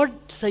ایوارڈ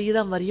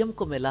سیدہ مریم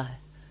کو ملا ہے،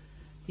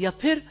 یا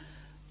پھر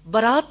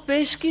برات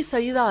پیش کی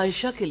سیدہ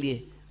عائشہ کے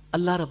لیے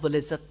اللہ رب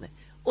العزت نے،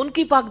 ان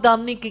کی پاک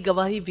دامنی کی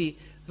گواہی بھی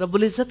رب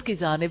العزت کی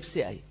جانب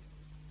سے آئی۔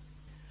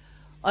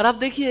 اور آپ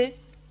دیکھیے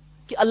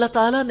کہ اللہ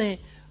تعالیٰ نے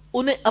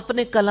انہیں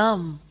اپنے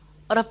کلام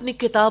اور اپنی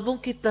کتابوں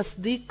کی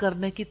تصدیق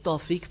کرنے کی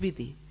توفیق بھی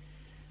دی۔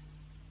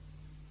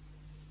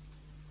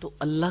 تو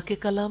اللہ کے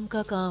کلام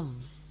کا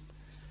کام،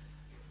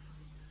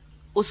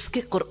 اس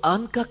کے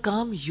قرآن کا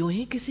کام یوں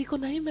ہی کسی کو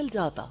نہیں مل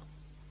جاتا۔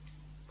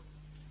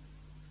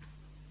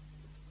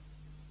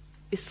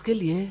 اس کے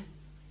لیے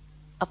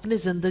اپنے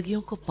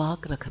زندگیوں کو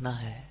پاک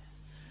رکھنا ہے،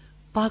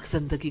 پاک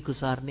زندگی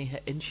گزارنی ہے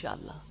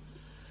انشاءاللہ۔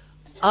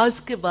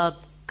 آج کے بعد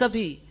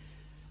کبھی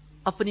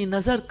اپنی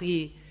نظر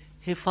کی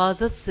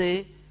حفاظت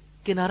سے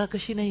کنارہ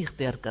کشی نہیں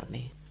اختیار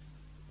کرنی۔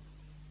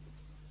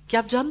 کیا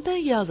آپ جانتے ہیں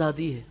یہ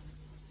آزادی ہے؟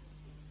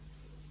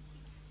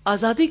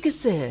 آزادی کس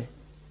سے ہے؟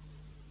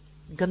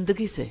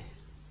 گندگی سے۔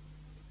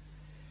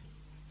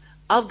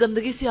 آپ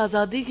گندگی سے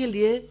آزادی کے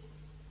لیے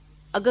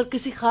اگر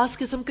کسی خاص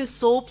قسم کے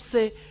سوپ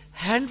سے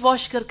ہینڈ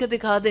واش کر کے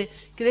دکھا دیں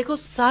کہ دیکھو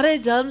سارے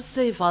جرم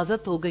سے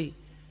حفاظت ہو گئی،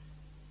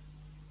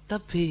 تب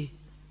بھی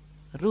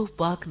روح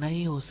پاک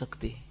نہیں ہو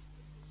سکتی۔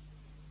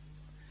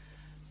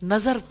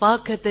 نظر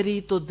پاک ہے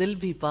تیری تو دل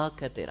بھی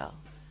پاک ہے تیرا۔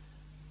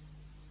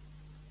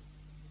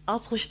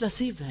 آپ خوش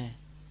نصیب ہیں،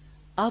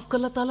 آپ کو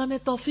اللہ تعالیٰ نے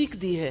توفیق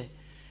دی ہے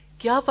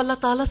کہ آپ اللہ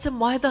تعالیٰ سے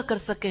معاہدہ کر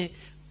سکیں،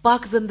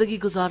 پاک زندگی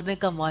گزارنے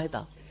کا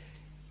معاہدہ،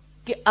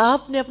 کہ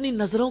آپ نے اپنی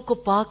نظروں کو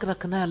پاک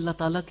رکھنا ہے اللہ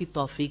تعالیٰ کی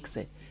توفیق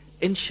سے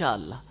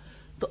انشاءاللہ۔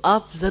 تو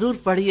آپ ضرور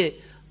پڑھیے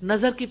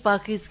نظر کی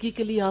پاکیزگی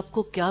کے لیے آپ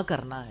کو کیا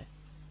کرنا ہے۔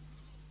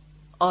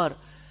 اور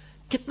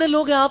کتنے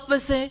لوگ ہیں آپ میں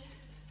سے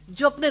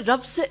جو اپنے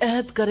رب سے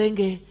عہد کریں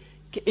گے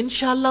کہ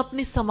انشاءاللہ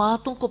اپنی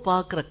سماعتوں کو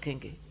پاک رکھیں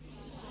گے،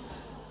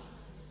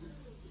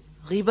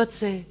 غیبت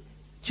سے،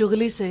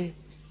 چغلی سے،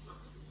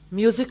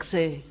 میوزک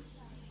سے؟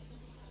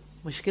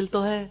 مشکل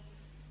تو ہے،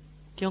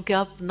 کیونکہ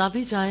آپ نہ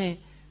بھی چاہیں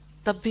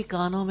تب بھی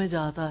کانوں میں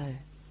جاتا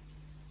ہے۔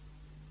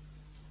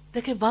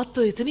 دیکھیں بات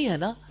تو اتنی ہے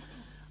نا،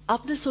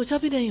 آپ نے سوچا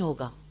بھی نہیں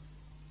ہوگا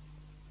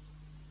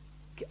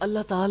کہ اللہ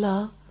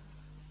تعالی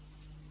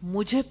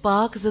مجھے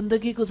پاک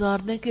زندگی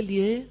گزارنے کے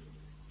لیے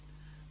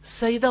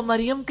سیدہ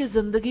مریم کی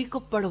زندگی کو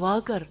پڑھوا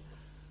کر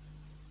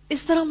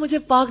اس طرح مجھے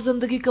پاک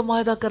زندگی کا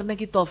معاہدہ کرنے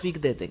کی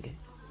توفیق دے دیں گے۔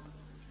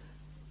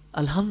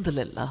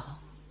 الحمدللہ،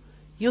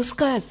 یہ اس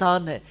کا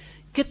احسان ہے۔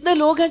 کتنے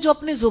لوگ ہیں جو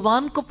اپنی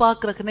زبان کو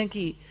پاک رکھنے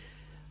کی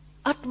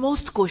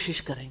utmost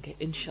کوشش کریں گے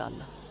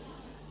انشاءاللہ۔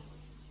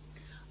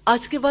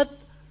 آج کے بعد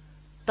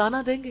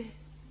تانا دیں گے،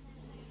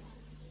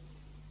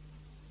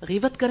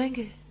 غیبت کریں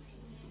گے،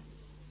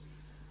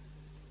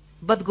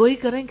 بدگوئی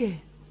کریں گے،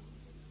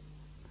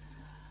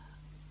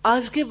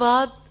 آج کے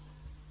بعد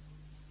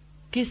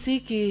کسی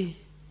کی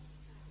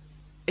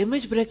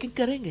امیج بریکنگ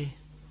کریں گے،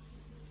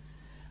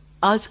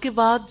 آج کے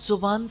بعد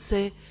زبان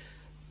سے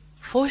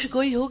فحش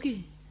گوئی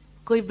ہوگی،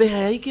 کوئی بے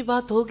حیائی کی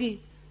بات ہوگی۔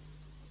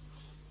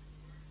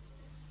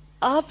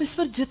 آپ اس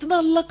پر جتنا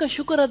اللہ کا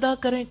شکر ادا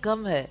کریں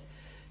کم ہے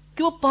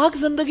کہ وہ پاک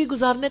زندگی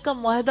گزارنے کا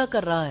معاہدہ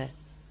کر رہا ہے۔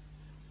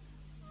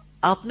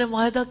 آپ نے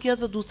معاہدہ کیا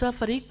تو دوسرا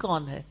فریق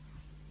کون ہے؟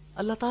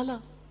 اللہ تعالیٰ۔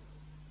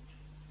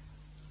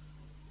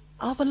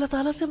 آپ اللہ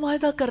تعالیٰ سے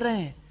معاہدہ کر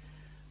رہے ہیں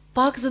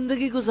پاک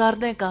زندگی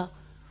گزارنے کا۔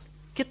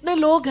 کتنے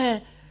لوگ ہیں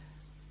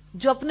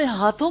جو اپنے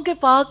ہاتھوں کے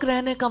پاک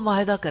رہنے کا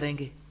معاہدہ کریں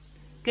گے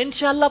کہ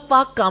انشاءاللہ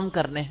پاک کام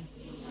کرنے ہیں؟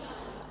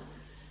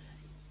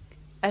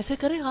 ایسے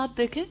کریں، ہاتھ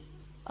دیکھیں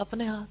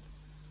اپنے ہاتھ،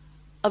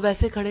 اب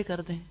ایسے کھڑے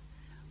کر دیں۔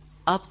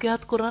 آپ کے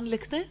ہاتھ قرآن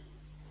لکھتے ہیں؟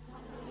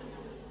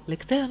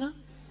 لکھتے ہیں نا؟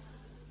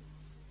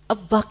 اب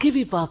باقی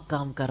بھی پاک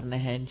کام کرنے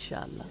ہیں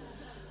انشاءاللہ۔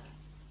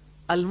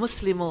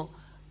 المسلم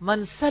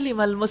من سلم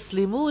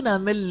المسلمون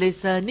من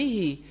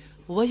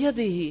لسانہ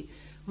ویدہ،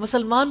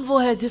 مسلمان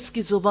وہ ہے جس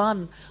کی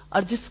زبان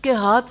اور جس کے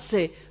ہاتھ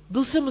سے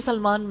دوسرے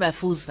مسلمان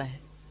محفوظ رہیں۔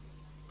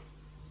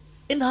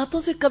 ان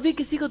ہاتھوں سے کبھی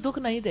کسی کو دکھ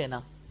نہیں دینا۔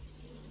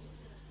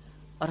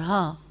 اور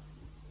ہاں،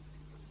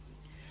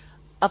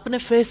 اپنے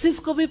فیسز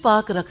کو بھی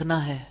پاک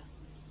رکھنا ہے،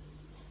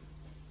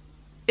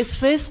 اس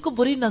فیس کو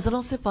بری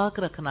نظروں سے پاک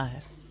رکھنا ہے،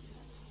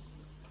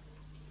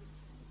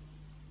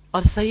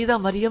 اور سیدہ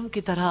مریم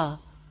کی طرح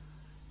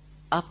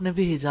آپ نے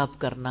بھی حجاب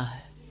کرنا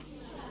ہے۔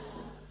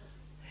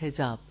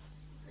 حجاب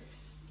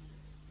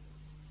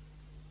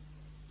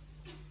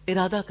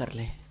ارادہ کر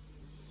لیں،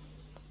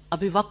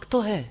 ابھی وقت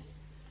تو ہے،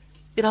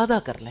 ارادہ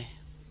کر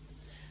لیں،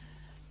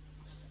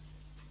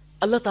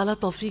 اللہ تعالیٰ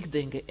توفیق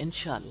دیں گے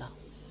انشاءاللہ۔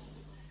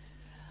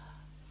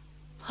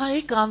 ہاں،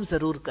 ایک کام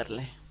ضرور کر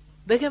لیں۔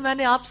 دیکھیں، میں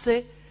نے آپ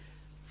سے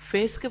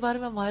فیس کے بارے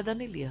میں معاہدہ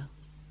نہیں لیا،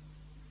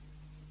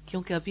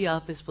 کیونکہ ابھی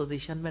آپ اس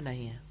پوزیشن میں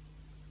نہیں ہیں۔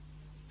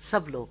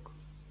 سب لوگ،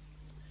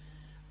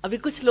 ابھی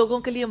کچھ لوگوں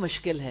کے لیے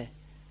مشکل ہے،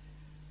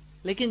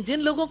 لیکن جن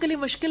لوگوں کے لیے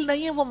مشکل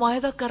نہیں ہے وہ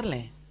معاہدہ کر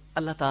لیں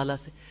اللہ تعالیٰ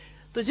سے۔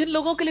 تو جن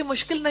لوگوں کے لیے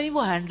مشکل نہیں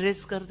وہ ہینڈ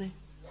ریز کر دیں،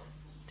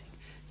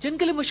 جن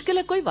کے لیے مشکل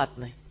ہے کوئی بات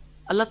نہیں،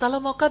 اللہ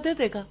تعالیٰ موقع دے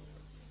دے گا،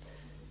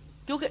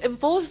 کیونکہ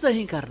امپوز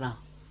نہیں کرنا،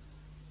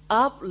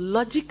 آپ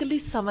لاجیکلی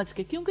سمجھ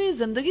کے, کیونکہ یہ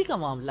زندگی کا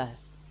معاملہ ہے,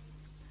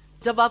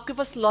 جب آپ کے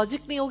پاس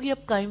لاجک نہیں ہوگی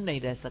آپ قائم نہیں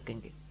رہ سکیں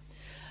گے.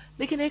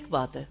 لیکن ایک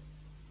بات ہے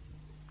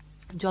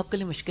جو آپ کے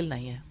لیے مشکل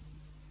نہیں ہے,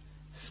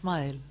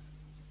 اسمائل.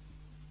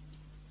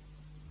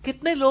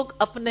 کتنے لوگ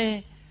اپنے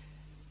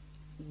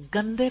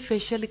گندے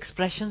فیشل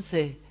ایکسپریشن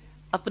سے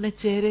اپنے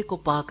چہرے کو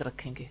پاک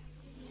رکھیں گے؟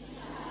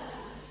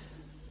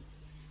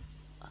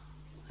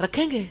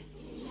 رکھیں گے؟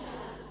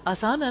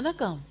 آسان ہے نا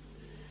کام.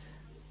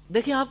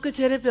 دیکھیں آپ کے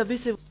چہرے پہ ابھی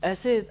سے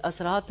ایسے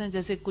اثرات ہیں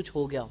جیسے کچھ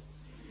ہو گیا ہو.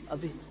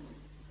 ابھی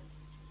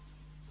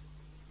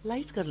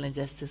لائٹ کر لیں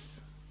جسٹس,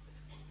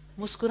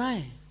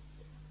 مسکرائیں,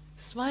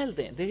 اسمائل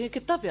دیں. دیکھیں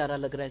کتنا پیارا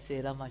لگ رہا ہے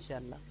چہرہ,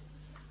 ماشاءاللہ.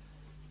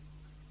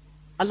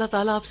 اللہ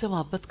تعالیٰ آپ سے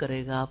محبت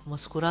کرے گا, آپ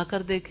مسکرا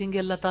کر دیکھیں گے,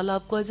 اللہ تعالیٰ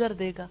آپ کو اجر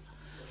دے گا.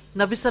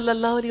 نبی صلی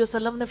اللہ علیہ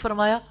وسلم نے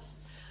فرمایا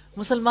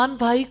مسلمان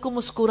بھائی کو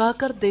مسکرا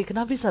کر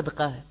دیکھنا بھی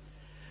صدقہ ہے.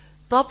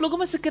 تو آپ لوگوں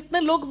میں سے کتنے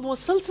لوگ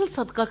مسلسل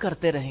صدقہ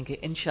کرتے رہیں گے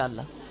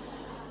انشاءاللہ؟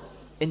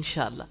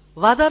 انشاءاللہ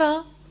وعدہ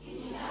رہا.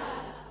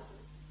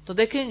 تو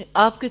دیکھیں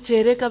آپ کے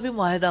چہرے کا بھی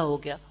معاہدہ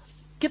ہو گیا.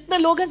 کتنے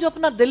لوگ ہیں جو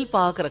اپنا دل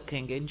پاک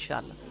رکھیں گے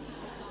انشاءاللہ؟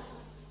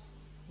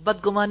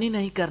 بدگمانی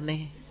نہیں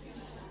کرنے,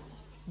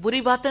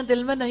 بری باتیں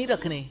دل میں نہیں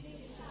رکھنے.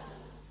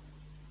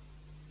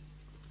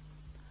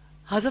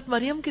 حضرت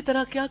مریم کی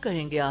طرح کیا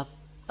کہیں گے آپ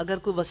اگر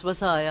کوئی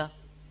وسوسہ آیا؟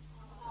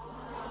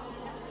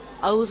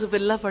 اعوذ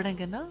باللہ پڑھیں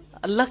گے نا,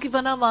 اللہ کی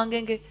پناہ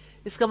مانگیں گے.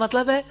 اس کا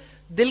مطلب ہے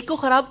دل کو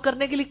خراب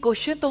کرنے کے لیے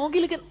کوششیں تو ہوں گی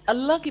لیکن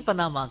اللہ کی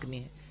پناہ مانگنی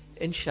ہے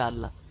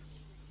انشاءاللہ.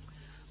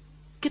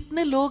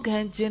 کتنے لوگ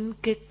ہیں جن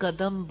کے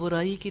قدم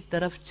برائی کی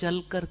طرف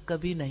چل کر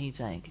کبھی نہیں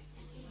جائیں گے,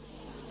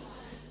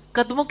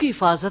 قدموں کی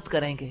حفاظت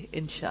کریں گے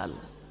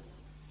انشاءاللہ.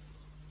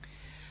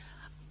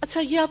 اچھا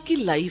یہ آپ کی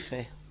لائف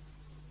ہے,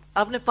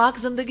 آپ نے پاک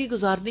زندگی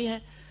گزارنی ہے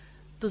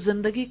تو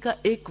زندگی کا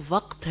ایک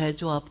وقت ہے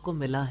جو آپ کو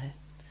ملا ہے.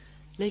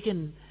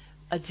 لیکن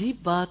عجیب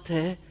بات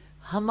ہے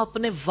ہم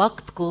اپنے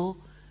وقت کو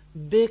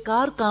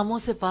بیکار کاموں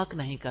سے پاک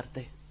نہیں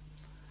کرتے.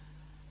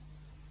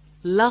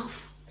 لغو,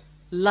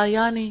 لا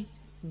یعنی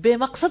بے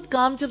مقصد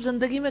کام جب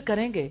زندگی میں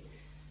کریں گے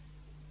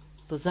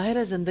تو ظاہر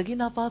ہے زندگی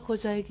ناپاک ہو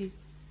جائے گی.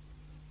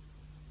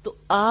 تو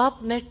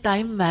آپ نے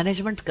ٹائم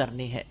مینجمنٹ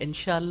کرنی ہے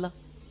انشاءاللہ,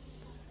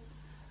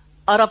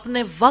 اور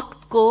اپنے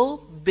وقت کو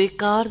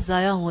بیکار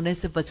ضائع ہونے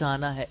سے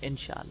بچانا ہے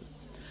انشاءاللہ.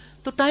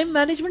 تو ٹائم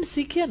مینجمنٹ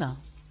سیکھیے نا.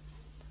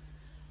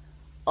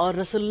 اور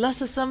رسول اللہ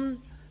صلی اللہ علیہ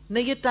وسلم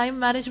نے یہ ٹائم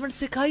مینجمنٹ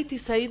سکھائی تھی.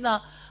 سیدنا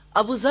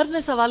ابو ذر نے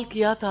سوال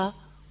کیا تھا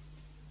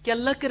کہ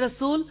اللہ کے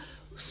رسول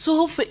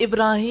صحف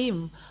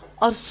ابراہیم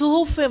اور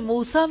صحف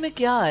موسیٰ میں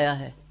کیا آیا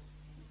ہے؟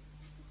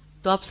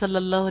 تو آپ صلی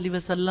اللہ علیہ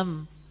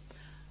وسلم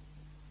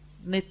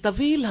نے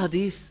طویل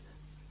حدیث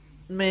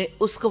میں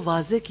اس کو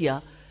واضح کیا,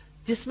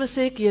 جس میں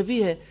سے ایک یہ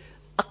بھی ہے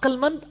عقل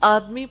مند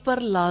آدمی پر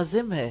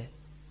لازم ہے.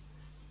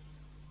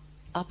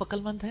 آپ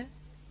عقل مند ہیں؟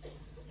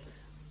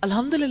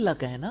 الحمدللہ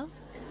کہیں نا.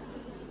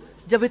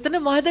 جب اتنے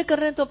معاہدے کر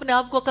رہے ہیں تو اپنے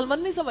آپ کو عقل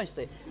مند نہیں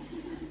سمجھتے؟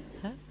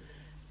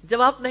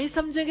 جب آپ نہیں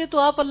سمجھیں گے تو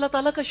آپ اللہ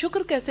تعالیٰ کا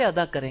شکر کیسے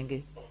ادا کریں گے؟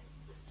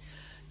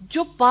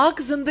 جو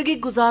پاک زندگی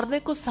گزارنے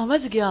کو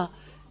سمجھ گیا,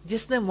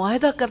 جس نے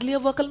معاہدہ کر لیا,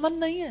 وہ عقل مند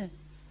نہیں ہے,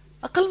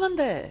 عقل مند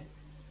ہے.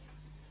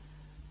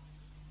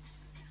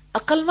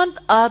 عقل مند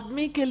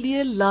آدمی کے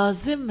لیے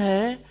لازم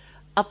ہے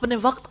اپنے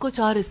وقت کو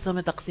 4 حصوں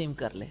میں تقسیم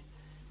کر لے.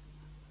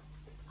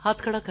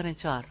 ہاتھ کھڑا کریں.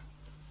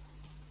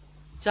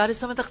 4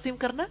 حصوں میں تقسیم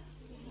کرنا ہے.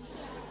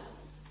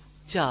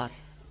 4.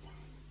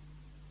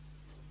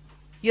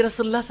 یہ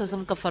رسول اللہ صلی اللہ علیہ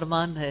وسلم کا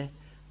فرمان ہے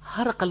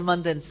ہر عقل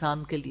مند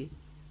انسان کے لیے.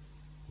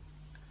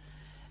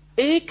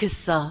 ایک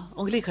حصہ,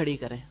 انگلی کھڑی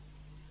کریں,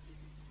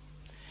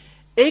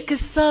 ایک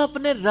حصہ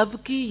اپنے رب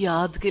کی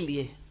یاد کے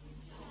لیے.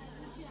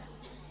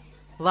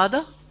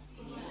 وعدہ؟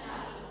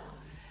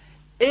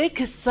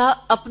 ایک حصہ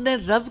اپنے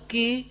رب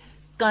کی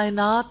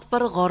کائنات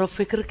پر غور و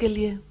فکر کے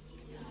لیے.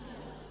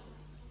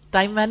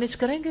 ٹائم مینج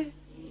کریں گے؟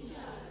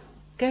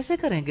 کیسے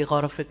کریں گے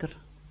غور و فکر؟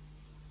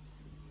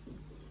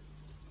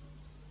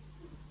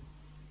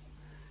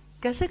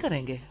 کیسے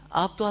کریں گے؟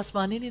 آپ تو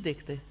آسمان ہی نہیں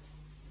دیکھتے,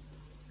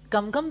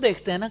 کم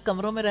دیکھتے ہیں نا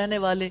کمروں میں رہنے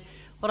والے,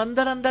 اور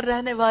اندر اندر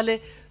رہنے والے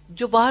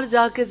جو باہر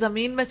جا کے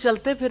زمین میں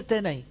چلتے پھرتے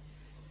نہیں,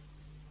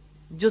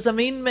 جو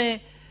زمین میں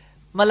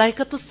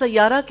ملائکۃ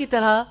السیارہ کی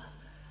طرح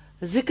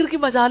ذکر کی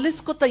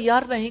مجالس کو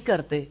تیار نہیں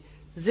کرتے,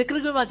 ذکر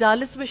کی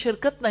مجالس میں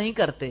شرکت نہیں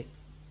کرتے.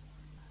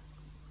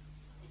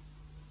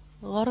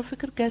 غور و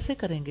فکر کیسے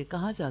کریں گے؟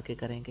 کہاں جا کے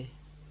کریں گے؟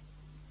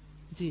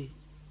 جی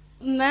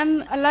میم,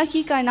 اللہ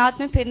کی کائنات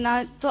میں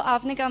پھرنا, تو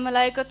آپ نے کہا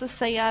ملائکۃ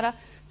السیارہ,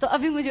 تو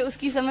ابھی مجھے اس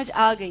کی سمجھ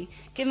آ گئی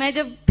کہ میں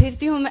جب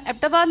پھرتی ہوں, میں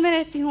ایبٹ آباد میں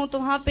رہتی ہوں, تو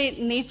وہاں پہ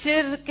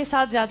نیچر کے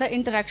ساتھ زیادہ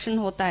انٹریکشن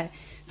ہوتا ہے.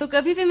 تو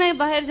کبھی بھی میں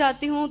باہر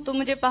جاتی ہوں تو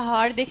مجھے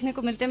پہاڑ دیکھنے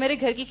کو ملتے ہیں, میرے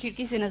گھر کی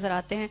کھڑکی سے نظر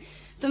آتے ہیں.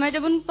 تو میں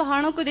جب ان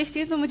پہاڑوں کو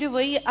دیکھتی ہوں تو مجھے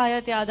وہی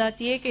آیت یاد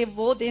آتی ہے کہ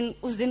وہ دن,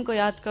 اس دن کو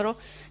یاد کرو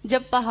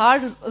جب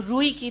پہاڑ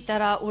روئی کی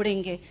طرح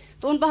اڑیں گے.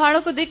 تو ان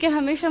پہاڑوں کو دیکھ کے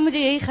ہمیشہ مجھے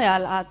یہی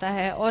خیال آتا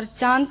ہے, اور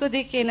چاند کو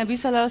دیکھ کے نبی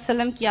صلی اللہ علیہ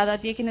وسلم کی یاد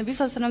آتی ہے کہ نبی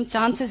صلی اللہ علیہ وسلم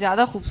چاند سے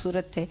زیادہ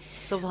خوبصورت تھے.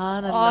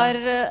 سبحان اللہ.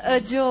 اور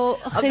جو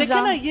اب دیکھیں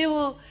نا, یہ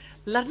وہ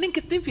لرننگ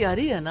کتنی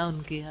پیاری ہے نا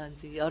ان کی. ہاں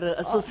جی, اور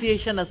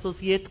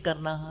ایسوسیٹ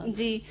کرنا. ہاں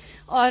جی.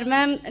 اور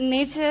میم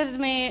نیچر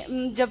میں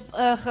جب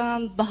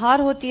بہار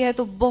ہوتی ہے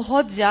تو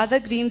بہت زیادہ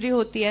گرینری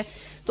ہوتی ہے,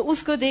 تو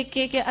اس کو دیکھ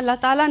کے کہ اللہ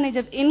تعالیٰ نے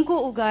جب ان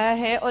کو اگایا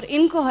ہے اور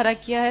ان کو ہرا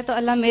کیا ہے تو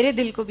اللہ میرے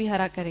دل کو بھی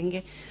ہرا کریں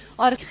گے.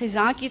 اور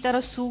خزاں کی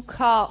طرح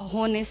سوکھا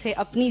ہونے سے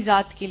اپنی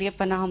ذات کے لیے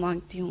پناہ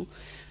مانگتی ہوں.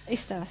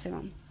 اس طرح سے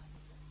میم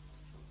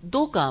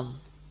 2 کام,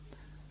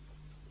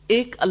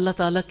 ایک اللہ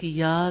تعالیٰ کی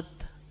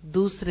یاد,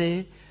 دوسرے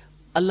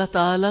اللہ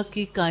تعالیٰ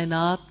کی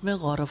کائنات میں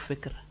غور و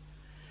فکر.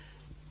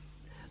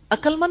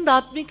 عقل مند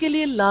آدمی کے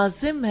لیے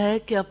لازم ہے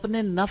کہ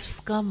اپنے نفس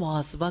کا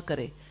محاسبہ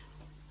کرے.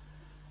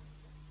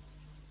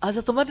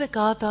 حضرت عمر نے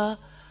کہا تھا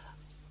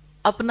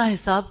اپنا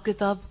حساب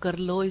کتاب کر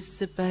لو اس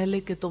سے پہلے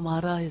کہ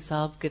تمہارا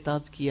حساب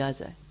کتاب کیا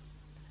جائے.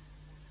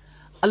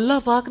 اللہ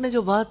پاک نے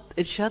جو بات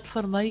ارشاد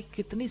فرمائی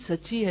کتنی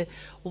سچی ہے.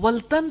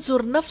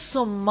 وَلْتَنْظُرْ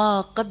نَفْسٌ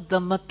مَا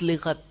قَدَّمَتْ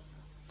لِغَدٍ.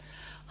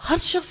 ہر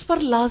شخص پر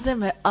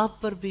لازم ہے, آپ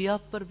پر بھی,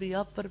 آپ پر بھی,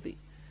 آپ پر بھی,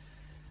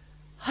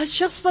 ہر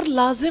شخص پر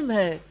لازم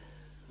ہے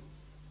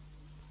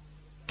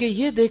کہ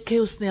یہ دیکھے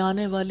اس نے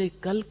آنے والے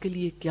کل کے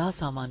لیے کیا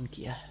سامان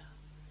کیا ہے.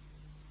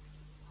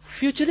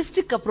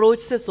 فیوچرسٹک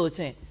اپروچ سے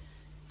سوچیں,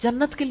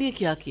 جنت کے لیے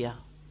کیا کیا,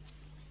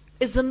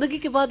 اس زندگی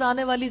کے بعد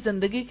آنے والی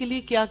زندگی کے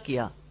لیے کیا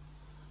کیا.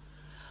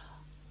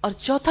 اور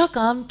چوتھا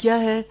کام کیا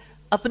ہے,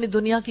 اپنی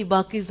دنیا کی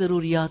باقی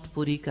ضروریات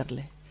پوری کر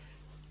لے.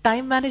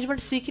 ٹائم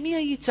مینجمنٹ سیکھنی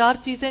ہے, یہ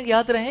 4 چیزیں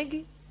یاد رہیں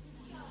گی.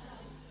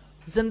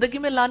 زندگی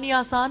میں لانی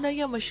آسان ہے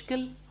یا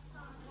مشکل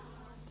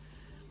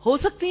ہو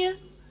سکتی ہیں؟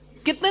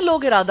 کتنے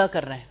لوگ ارادہ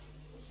کر رہے ہیں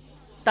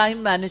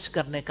ٹائم مینج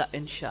کرنے کا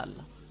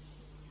انشاءاللہ؟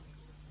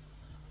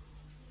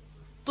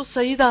 تو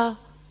سیدہ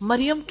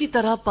مریم کی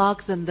طرح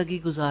پاک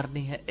زندگی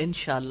گزارنی ہے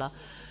انشاءاللہ,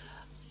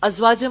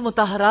 ازواج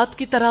مطہرات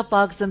کی طرح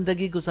پاک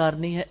زندگی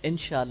گزارنی ہے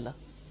انشاءاللہ.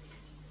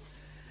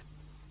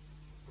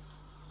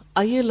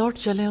 آئیے لوٹ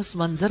چلیں اس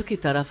منظر کی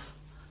طرف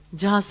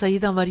جہاں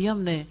سیدہ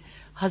مریم نے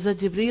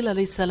حضرت جبریل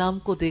علیہ السلام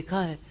کو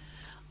دیکھا ہے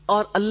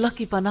اور اللہ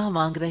کی پناہ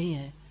مانگ رہی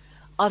ہیں,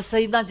 اور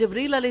سیدنا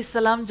جبریل علیہ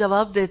السلام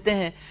جواب دیتے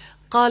ہیں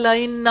قال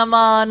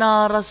انما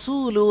انا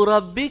رسول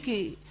ربک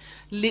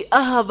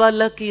لأہب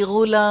لک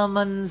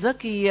غلاما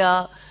زکیا.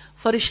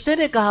 فرشتے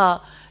نے کہا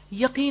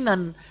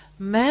یقیناً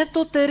میں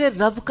تو تیرے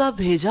رب کا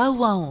بھیجا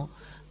ہوا ہوں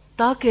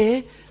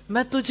تاکہ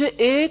میں تجھے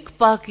ایک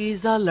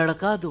پاکیزہ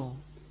لڑکا دوں.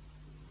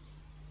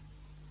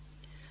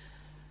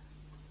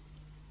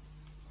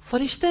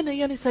 فرشتے نے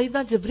یعنی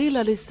سیدنا جبریل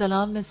علیہ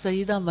السلام نے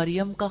سیدہ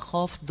مریم کا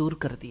خوف دور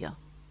کر دیا.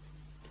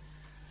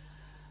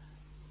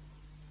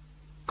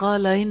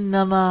 قال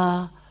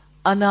انما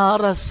انا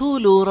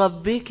رسول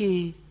ربک,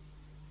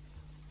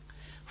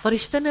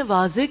 فرشتے نے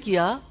واضح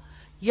کیا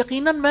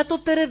یقیناً میں تو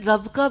تیرے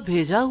رب کا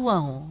بھیجا ہوا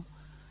ہوں,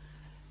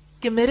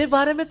 کہ میرے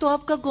بارے میں تو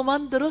آپ کا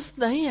گمان درست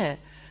نہیں ہے,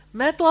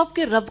 میں تو آپ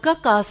کے رب کا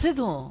قاصد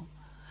ہوں,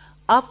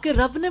 آپ کے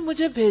رب نے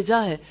مجھے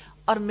بھیجا ہے,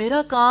 اور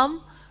میرا کام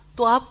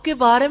تو آپ کے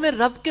بارے میں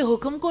رب کے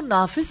حکم کو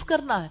نافذ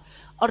کرنا ہے.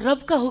 اور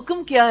رب کا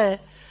حکم کیا ہے؟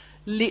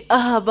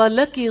 لِأَهَبَ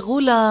لَكِ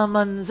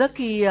غُلَامًا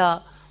زَكِيًّا,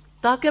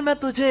 تاکہ میں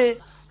تجھے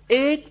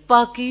ایک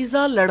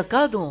پاکیزہ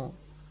لڑکا دوں.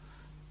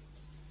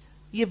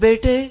 یہ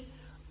بیٹے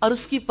اور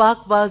اس کی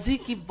پاک بازی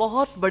کی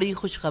بہت بڑی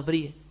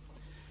خوشخبری ہے.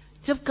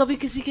 جب کبھی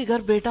کسی کے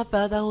گھر بیٹا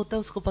پیدا ہوتا ہے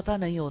اس کو پتہ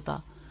نہیں ہوتا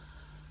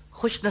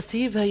خوش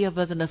نصیب ہے یا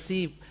بد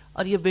نصیب,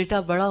 اور یہ بیٹا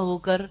بڑا ہو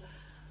کر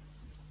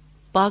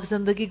پاک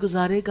زندگی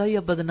گزارے گا یا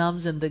بدنام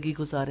زندگی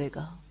گزارے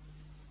گا,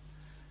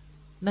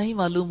 نہیں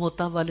معلوم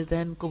ہوتا.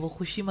 والدین کو وہ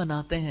خوشی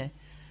مناتے ہیں,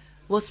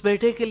 وہ اس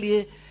بیٹے کے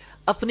لیے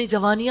اپنی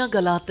جوانیاں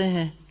گلاتے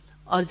ہیں,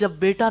 اور جب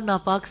بیٹا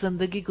ناپاک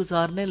زندگی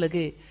گزارنے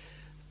لگے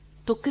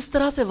تو کس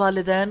طرح سے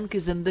والدین کی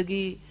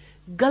زندگی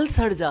گل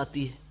سڑ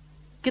جاتی ہے,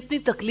 کتنی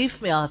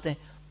تکلیف میں آتے ہیں.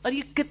 اور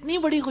یہ کتنی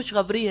بڑی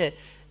خوشخبری ہے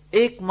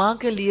ایک ماں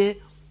کے لیے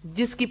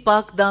جس کی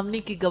پاک دامنی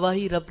کی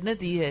گواہی رب نے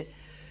دی ہے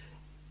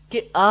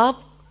کہ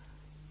آپ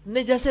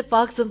نے جیسے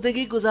پاک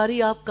زندگی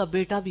گزاری آپ کا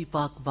بیٹا بھی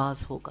پاک باز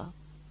ہوگا,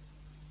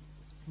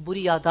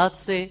 بری عادات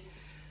سے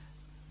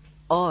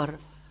اور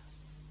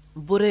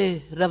برے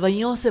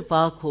رویوں سے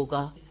پاک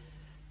ہوگا.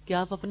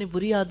 کیا آپ اپنی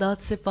بری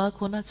عادات سے پاک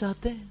ہونا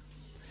چاہتے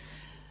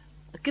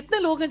ہیں؟ کتنے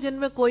لوگ ہیں جن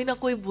میں کوئی نہ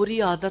کوئی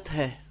بری عادت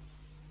ہے؟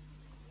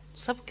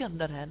 سب کے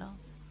اندر ہے نا,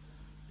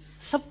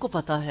 سب کو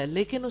پتا ہے,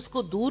 لیکن اس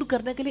کو دور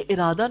کرنے کے لیے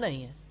ارادہ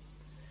نہیں ہے,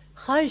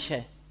 خواہش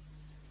ہے,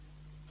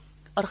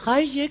 اور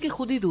خواہش یہ کہ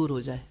خود ہی دور ہو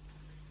جائے,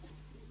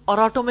 اور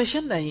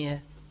آٹومیشن نہیں ہے.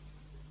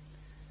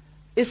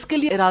 اس کے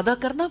لیے ارادہ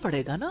کرنا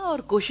پڑے گا نا, اور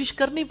کوشش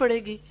کرنی پڑے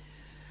گی.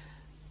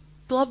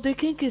 تو آپ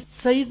دیکھیں کہ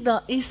سیدنا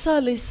عیسیٰ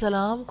علیہ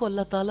السلام کو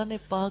اللہ تعالیٰ نے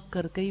پاک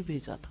کر کے ہی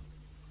بھیجا تھا.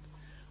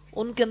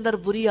 ان کے اندر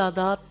بری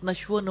عادات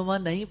نشو و نما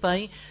نہیں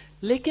پائیں,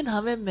 لیکن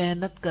ہمیں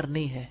محنت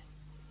کرنی ہے,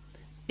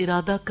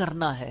 ارادہ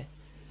کرنا ہے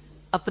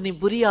اپنی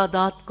بری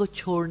عادات کو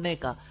چھوڑنے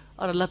کا,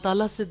 اور اللہ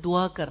تعالیٰ سے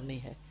دعا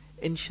کرنی ہے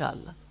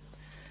انشاءاللہ.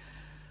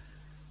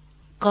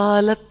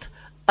 قالت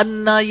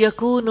انا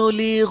یکون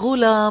لی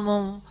غلام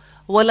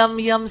ولم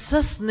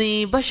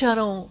یمسسنی بشر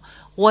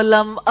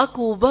ولم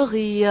اکو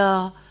بغیا.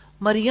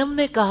 مریم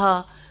نے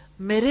کہا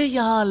میرے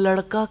یہاں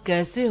لڑکا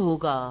کیسے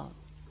ہوگا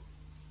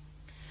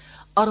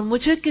اور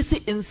مجھے کسی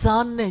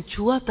انسان نے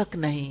چھوا تک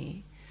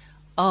نہیں،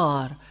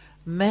 اور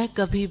میں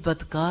کبھی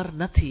بدکار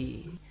نہ تھی۔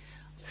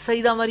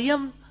 سیدہ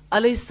مریم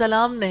علیہ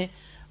السلام نے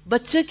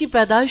بچے کی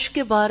پیدائش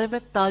کے بارے میں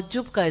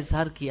تعجب کا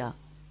اظہار کیا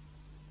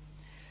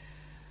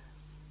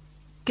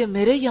کہ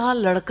میرے یہاں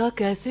لڑکا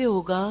کیسے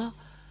ہوگا،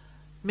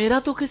 میرا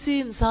تو کسی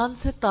انسان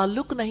سے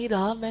تعلق نہیں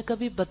رہا، میں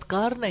کبھی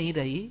بدکار نہیں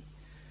رہی،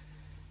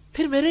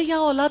 پھر میرے یہاں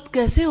اولاد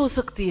کیسے ہو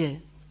سکتی ہے؟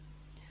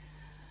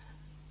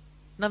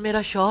 نہ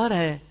میرا شوہر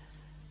ہے،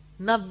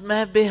 نہ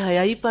میں بے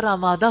حیائی پر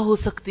آمادہ ہو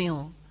سکتی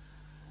ہوں،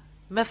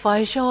 میں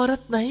فاحشہ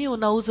عورت نہیں ہوں،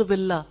 نعوذ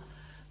باللہ،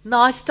 نہ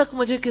آج تک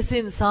مجھے کسی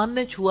انسان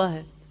نے چھوا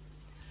ہے۔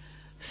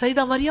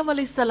 سیدہ مریم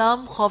علیہ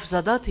السلام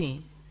خوفزدہ تھیں،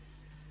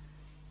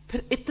 پھر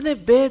اتنے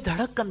بے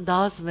دھڑک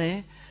انداز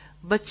میں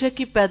بچے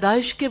کی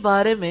پیدائش کے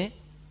بارے میں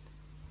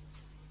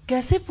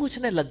کیسے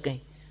پوچھنے لگ گئیں؟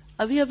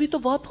 ابھی تو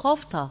بہت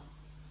خوف تھا،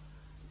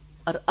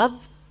 اور اب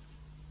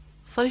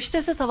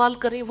فرشتے سے سوال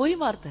کر رہی ہیں، وہی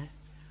مرد ہے،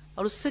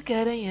 اور اس سے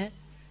کہہ رہی ہیں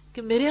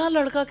کہ میرے ہاں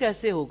لڑکا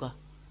کیسے ہوگا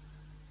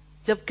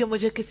جبکہ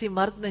مجھے کسی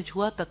مرد نے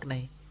چھوا تک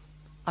نہیں،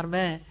 اور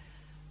میں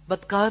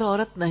بدکار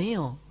عورت نہیں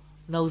ہوں،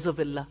 نعوذ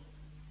باللہ۔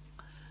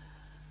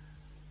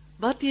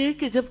 بات یہ ہے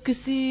کہ جب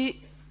کسی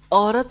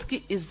عورت کی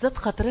عزت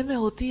خطرے میں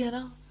ہوتی ہے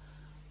نا،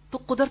 تو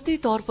قدرتی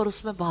طور پر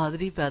اس میں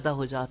بہادری پیدا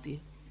ہو جاتی ہے۔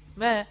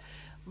 میں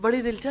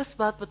بڑی دلچسپ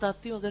بات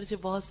بتاتی ہوں، اگرچہ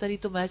بہت ساری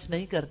تو میچ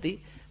نہیں کرتی،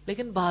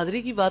 لیکن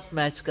بہادری کی بات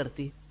میچ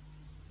کرتی۔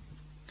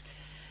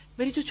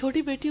 میری جو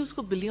چھوٹی بیٹی ہے اس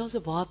کو بلیوں سے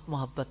بہت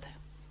محبت ہے،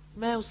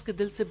 میں اس کے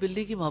دل سے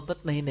بلی کی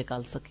محبت نہیں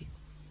نکال سکی،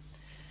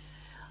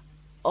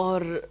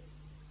 اور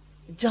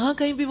جہاں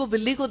کہیں بھی وہ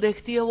بلی کو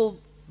دیکھتی ہے وہ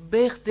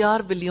بے اختیار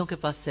بلیوں کے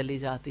پاس چلی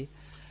جاتی۔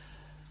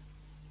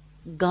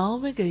 گاؤں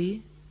میں گئی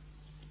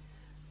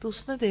تو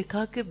اس نے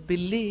دیکھا کہ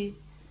بلی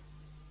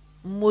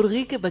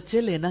مرغی کے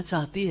بچے لینا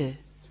چاہتی ہے،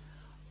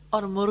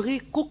 اور مرغی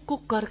کک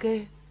کک کر کے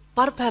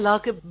پر پھیلا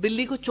کے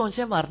بلی کو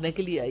چونچے مارنے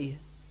کے لیے آئی ہے۔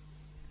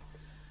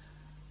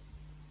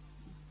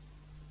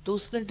 تو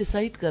اس نے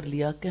ڈیسائیڈ کر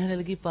لیا، کہنے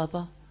لگی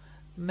پاپا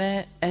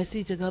میں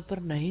ایسی جگہ پر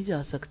نہیں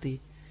جا سکتی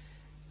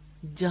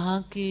جہاں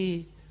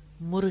کی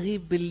مرغی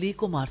بلی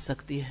کو مار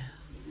سکتی ہے۔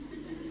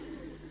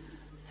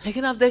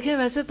 لیکن آپ دیکھیں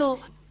ویسے تو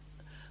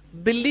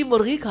بلی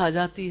مرغی کھا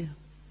جاتی ہے،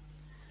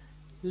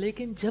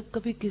 لیکن جب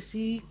کبھی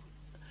کسی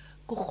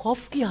کو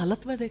خوف کی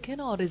حالت میں دیکھے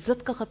نا، اور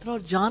عزت کا خطرہ اور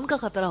جان کا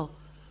خطرہ ہو،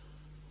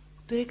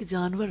 تو ایک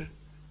جانور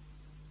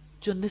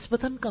جو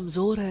نسبتاً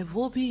کمزور ہے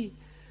وہ بھی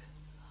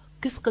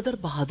کس قدر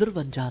بہادر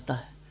بن جاتا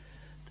ہے۔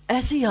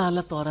 ایسی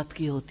حالت عورت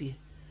کی ہوتی ہے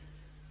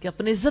کہ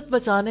اپنی عزت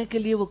بچانے کے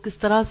لیے وہ کس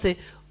طرح سے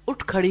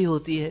اٹھ کھڑی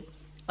ہوتی ہے۔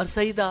 اور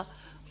سیدہ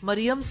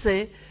مریم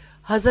سے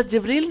حضرت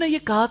جبریل نے یہ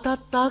کہا تھا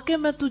تاکہ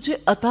میں تجھے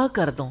عطا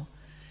کر دوں۔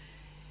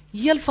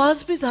 یہ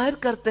الفاظ بھی ظاہر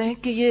کرتے ہیں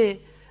کہ یہ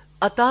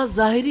عطا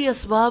ظاہری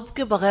اسباب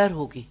کے بغیر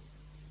ہوگی،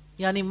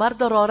 یعنی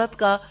مرد اور عورت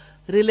کا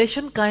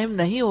ریلیشن قائم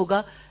نہیں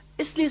ہوگا،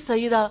 اس لیے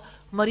سیدہ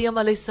مریم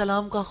علیہ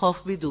السلام کا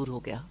خوف بھی دور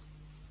ہو گیا۔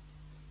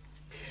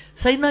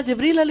 سیدنا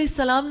جبریل علیہ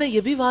السلام نے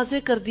یہ بھی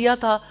واضح کر دیا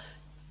تھا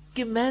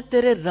کہ میں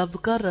تیرے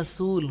رب کا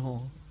رسول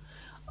ہوں،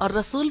 اور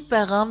رسول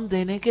پیغام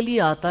دینے کے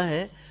لیے آتا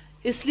ہے،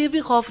 اس لیے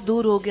بھی خوف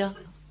دور ہو گیا۔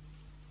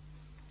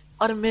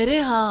 اور میرے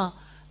ہاں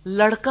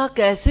لڑکا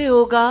کیسے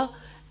ہوگا،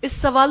 اس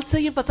سوال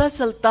سے یہ پتہ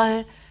چلتا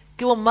ہے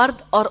کہ وہ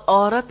مرد اور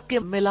عورت کے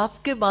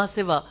ملاپ کے ماں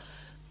سوا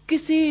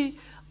کسی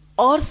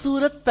اور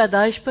صورت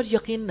پیدائش پر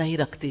یقین نہیں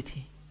رکھتی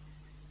تھی۔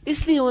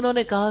 اس لیے انہوں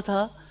نے کہا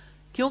تھا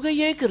کیونکہ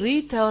یہ ایک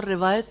ریت ہے اور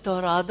روایت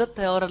اور عادت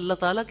ہے اور اللہ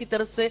تعالیٰ کی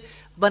طرف سے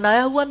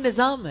بنایا ہوا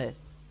نظام ہے،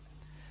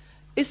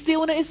 اس لیے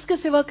انہیں اس کے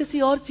سوا کسی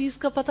اور چیز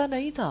کا پتہ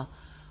نہیں تھا،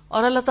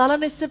 اور اللہ تعالیٰ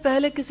نے اس سے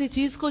پہلے کسی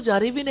چیز کو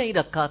جاری بھی نہیں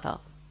رکھا تھا۔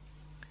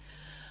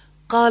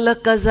 قال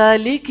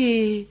كذلك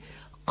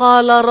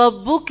قال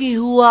ربك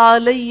هو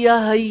علي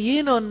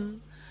هين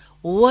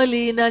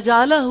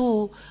ولنجعله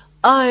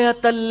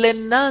آية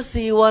للناس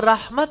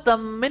ورحمة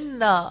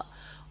منا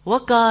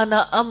وكان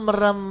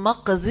أمرا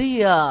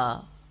مقضيا۔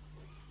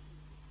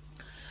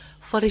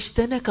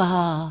 فرشتے نے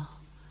کہا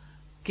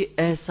کہ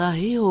ایسا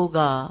ہی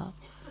ہوگا،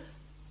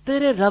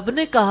 تیرے رب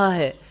نے کہا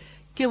ہے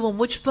کہ وہ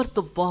مجھ پر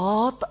تو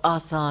بہت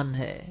آسان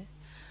ہے،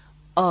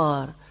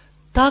 اور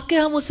تاکہ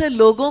ہم اسے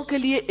لوگوں کے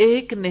لیے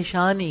ایک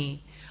نشانی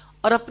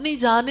اور اپنی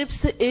جانب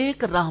سے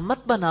ایک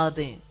رحمت بنا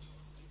دیں،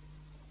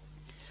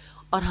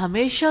 اور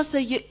ہمیشہ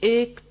سے یہ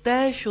ایک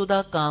طے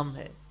شدہ کام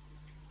ہے۔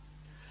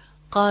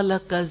 قال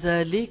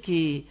کذالک،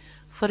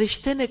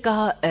 فرشتے نے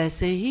کہا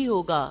ایسے ہی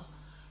ہوگا۔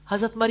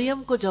 حضرت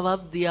مریم کو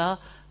جواب دیا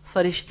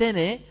فرشتے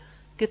نے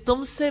کہ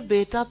تم سے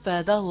بیٹا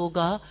پیدا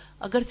ہوگا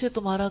اگرچہ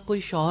تمہارا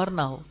کوئی شوہر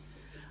نہ ہو،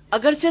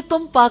 اگرچہ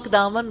تم پاک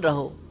دامن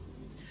رہو،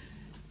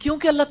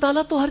 کیونکہ اللہ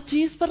تعالیٰ تو ہر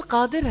چیز پر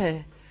قادر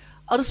ہے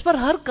اور اس پر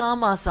ہر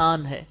کام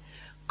آسان ہے۔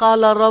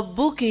 قال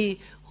ربک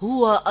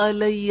هو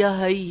علی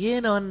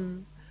ہین،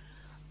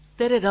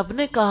 تیرے رب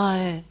نے کہا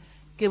ہے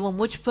کہ وہ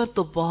مجھ پر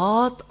تو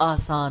بہت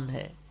آسان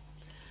ہے۔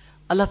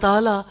 اللہ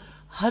تعالیٰ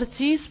ہر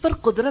چیز پر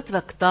قدرت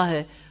رکھتا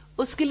ہے،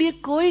 اس کے لیے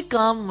کوئی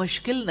کام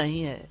مشکل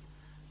نہیں ہے۔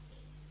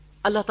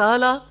 اللہ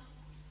تعالیٰ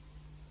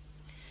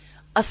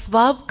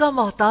اسباب کا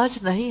محتاج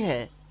نہیں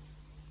ہے۔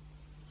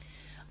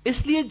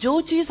 اس لیے جو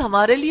چیز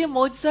ہمارے لیے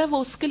معجزہ ہے وہ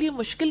اس کے لیے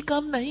مشکل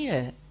کام نہیں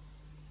ہے.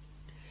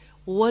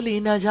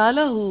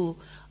 وَلِنَجْعَلَهُ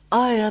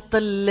آیَةً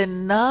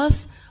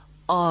لِلنَّاسِ،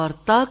 اور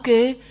تاکہ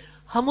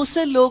ہم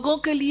اسے لوگوں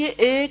کے لیے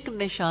ایک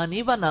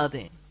نشانی بنا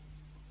دیں.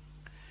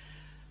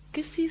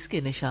 کس چیز کی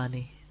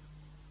نشانی؟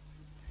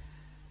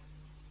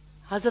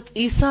 حضرت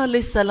عیسیٰ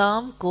علیہ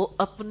السلام کو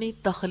اپنی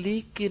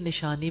تخلیق کی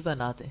نشانی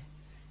بنا دیں.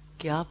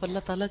 کیا آپ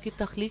اللہ تعالیٰ کی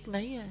تخلیق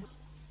نہیں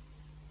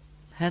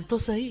ہیں تو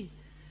صحیح،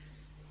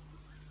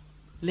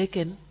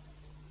 لیکن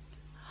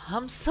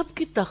ہم سب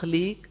کی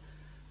تخلیق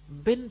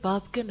بن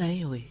باپ کے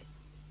نہیں ہوئی،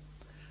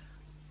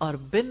 اور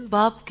بن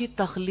باپ کی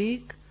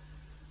تخلیق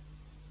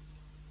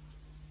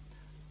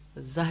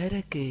ظاہر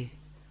ہے کہ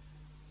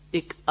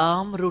ایک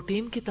عام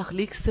روٹین کی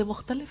تخلیق سے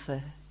مختلف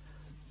ہے.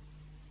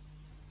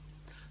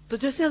 تو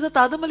جیسے حضرت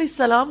آدم علیہ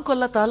السلام کو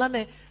اللہ تعالیٰ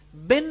نے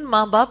بن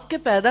ماں باپ کے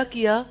پیدا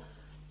کیا،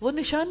 وہ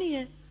نشانی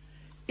ہے.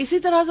 اسی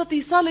طرح حضرت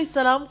عیسیٰ علیہ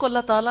السلام کو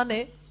اللہ تعالیٰ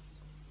نے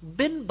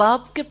بن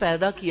باپ کے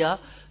پیدا کیا،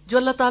 جو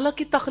اللہ تعالیٰ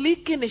کی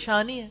تخلیق کی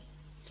نشانی ہے.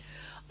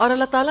 اور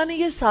اللہ تعالیٰ نے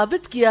یہ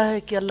ثابت کیا ہے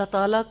کہ اللہ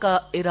تعالیٰ کا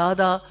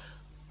ارادہ،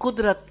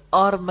 قدرت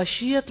اور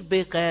مشیت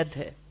بے قید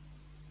ہے.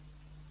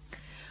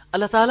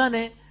 اللہ تعالیٰ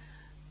نے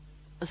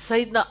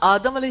سیدنا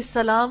آدم علیہ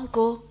السلام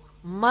کو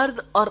مرد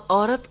اور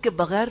عورت کے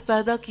بغیر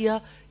پیدا کیا،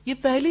 یہ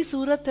پہلی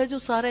صورت ہے جو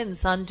سارے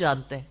انسان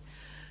جانتے ہیں.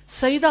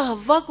 سیدہ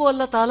حوا کو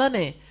اللہ تعالیٰ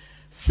نے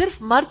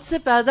صرف مرد سے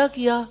پیدا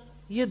کیا،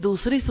 یہ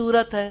دوسری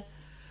صورت ہے.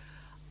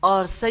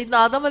 اور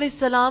سیدنا آدم علیہ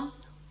السلام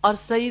اور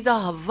سیدہ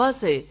حوا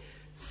سے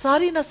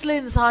ساری نسل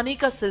انسانی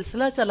کا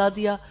سلسلہ چلا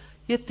دیا،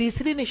 یہ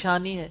تیسری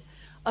نشانی ہے.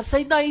 اور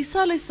سیدنا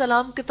عیسیٰ علیہ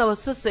السلام کے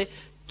توسط سے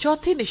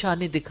چوتھی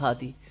نشانی دکھا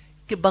دی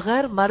کہ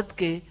بغیر مرد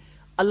کے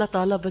اللہ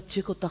تعالیٰ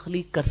بچے کو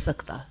تخلیق کر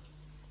سکتا ہے.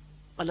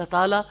 اللہ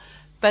تعالیٰ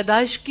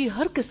پیدائش کی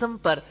ہر قسم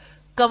پر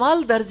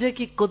کمال درجے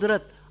کی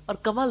قدرت اور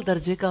کمال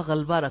درجے کا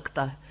غلبہ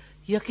رکھتا ہے.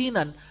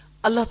 یقیناً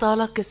اللہ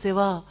تعالیٰ کے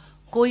سوا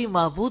کوئی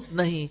معبود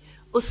نہیں،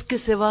 اس کے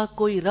سوا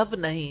کوئی رب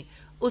نہیں،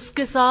 اس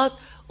کے ساتھ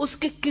اس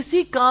کے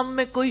کسی کام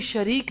میں کوئی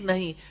شریک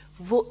نہیں.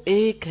 وہ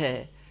ایک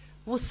ہے،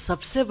 وہ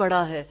سب سے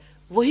بڑا ہے،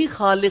 وہی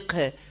خالق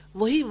ہے،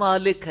 وہی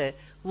مالک ہے،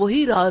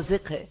 وہی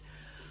رازق ہے.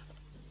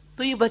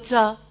 تو یہ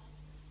بچہ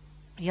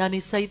یعنی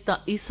سیدنا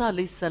عیسیٰ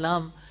علیہ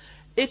السلام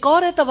ایک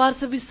اور اعتبار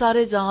سے بھی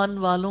سارے جہان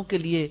والوں کے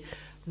لیے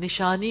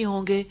نشانی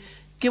ہوں گے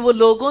کہ وہ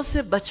لوگوں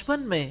سے بچپن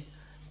میں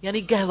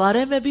یعنی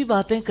گہوارے میں بھی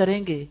باتیں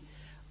کریں گے.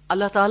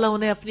 اللہ تعالیٰ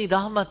انہیں اپنی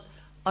رحمت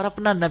اور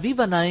اپنا نبی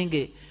بنائیں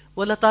گے.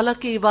 وہ اللہ تعالیٰ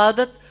کی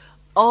عبادت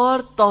اور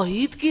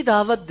توحید کی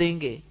دعوت دیں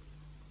گے.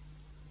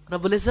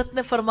 رب العزت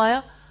نے فرمایا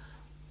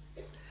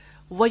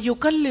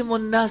وَيُكَلِّمُ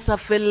النَّاسَ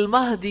فِي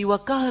الْمَهْدِ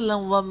وَكَهْلًا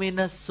وَمِنَ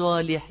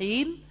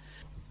الصَّالِحِينَ،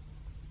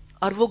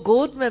 اور وہ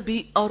گود میں بھی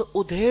اور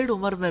ادھیڑ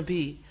عمر میں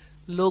بھی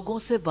لوگوں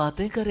سے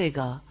باتیں کرے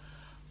گا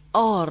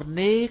اور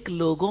نیک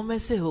لوگوں میں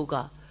سے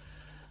ہوگا.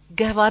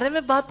 گہوارے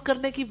میں بات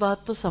کرنے کی بات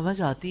تو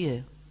سمجھ آتی ہے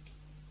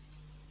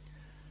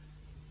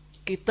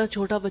کہ اتنا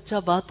چھوٹا بچہ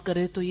بات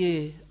کرے تو یہ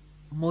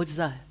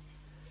معجزہ ہے.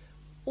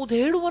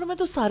 ادھیڑ عمر میں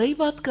تو سارے ہی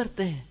بات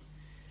کرتے ہیں.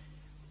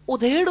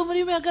 ادھیڑ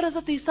عمری میں اگر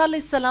حضرت عیسیٰ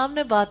علیہ السلام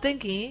نے باتیں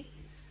کی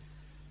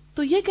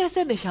تو یہ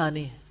کیسے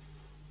نشانی ہے؟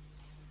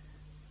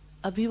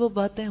 ابھی وہ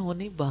باتیں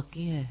ہونی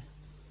باقی ہیں،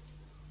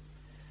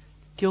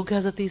 کیونکہ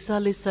حضرت عیسیٰ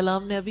علیہ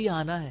السلام نے ابھی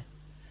آنا ہے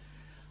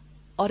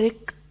اور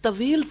ایک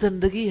طویل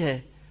زندگی ہے.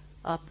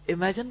 آپ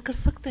امیجن کر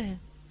سکتے ہیں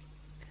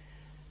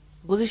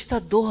گزشتہ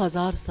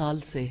 2000 سال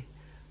سے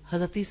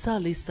حضرت عیسیٰ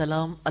علیہ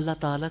السلام اللہ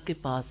تعالی کے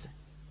پاس ہے.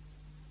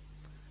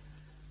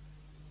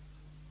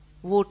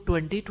 وہ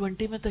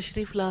 2020 میں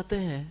تشریف لاتے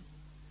ہیں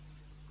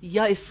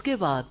یا اس کے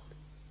بعد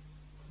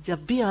جب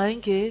بھی آئیں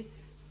گے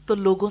تو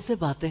لوگوں سے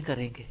باتیں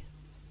کریں گے،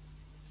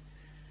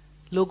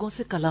 لوگوں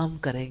سے کلام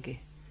کریں گے.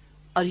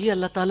 اور یہ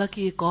اللہ تعالیٰ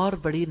کی ایک اور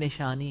بڑی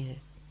نشانی ہے.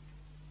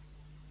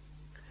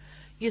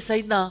 یہ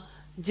سیدنا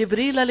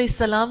جبریل علیہ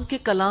السلام کے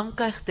کلام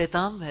کا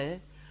اختتام ہے.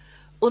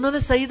 انہوں نے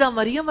سیدہ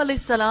مریم علیہ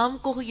السلام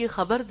کو یہ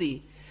خبر دی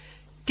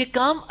کہ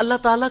کام اللہ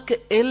تعالیٰ کے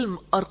علم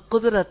اور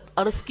قدرت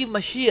اور اس کی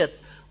مشیت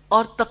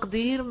اور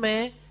تقدیر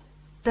میں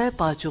طے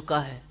پا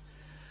چکا ہے،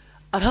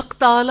 اور حق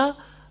تعالی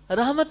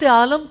رحمت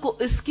عالم کو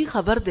اس کی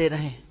خبر دے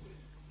رہے ہیں.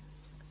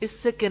 اس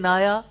سے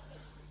کنایا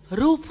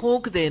روح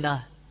پھونک دینا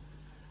ہے،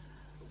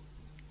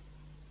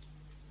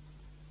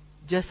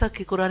 جیسا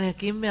کہ قرآن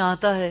حکیم میں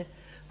آتا ہے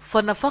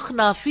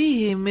فَنَفَخْنَا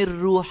فِيهِ مِن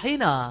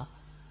رُوحِنَا.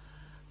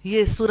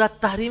 یہ سورہ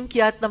تحریم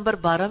کی آیت نمبر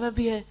 12 میں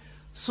بھی ہے،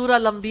 سورہ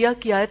الانبیاء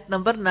کی آیت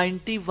نمبر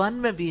 91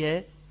 میں بھی ہے.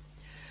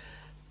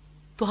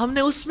 تو ہم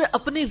نے اس میں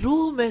اپنی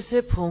روح میں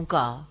سے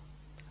پھونکا.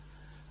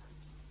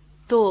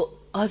 تو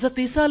حضرت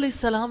عیسیٰ علیہ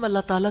السلام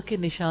اللہ تعالیٰ کی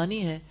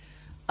نشانی ہے،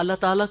 اللہ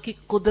تعالیٰ کی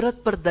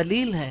قدرت پر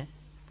دلیل ہے،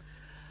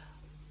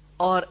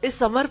 اور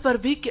اس امر پر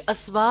بھی کہ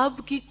اسباب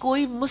کی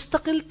کوئی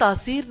مستقل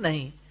تاثیر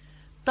نہیں،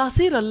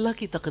 تاثیر اللہ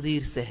کی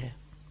تقدیر سے ہے.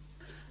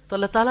 تو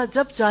اللہ تعالیٰ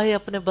جب چاہے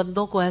اپنے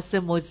بندوں کو ایسے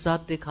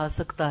معجزات دکھا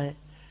سکتا ہے.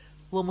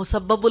 وہ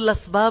مسبب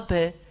الاسباب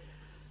ہے،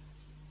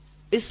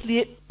 اس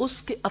لیے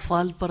اس کے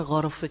افعال پر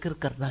غور و فکر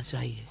کرنا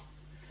چاہیے.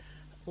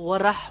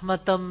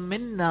 وَرَحْمَةً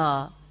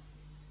مِنَّا،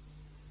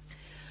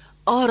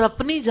 اور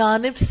اپنی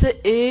جانب سے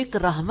ایک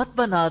رحمت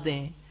بنا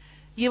دیں.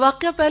 یہ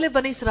واقعہ پہلے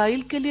بنی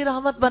اسرائیل کے لیے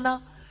رحمت بنا،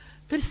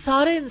 پھر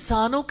سارے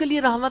انسانوں کے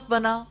لیے رحمت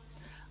بنا.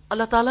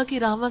 اللہ تعالیٰ کی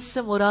رحمت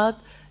سے مراد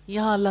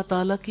یہاں اللہ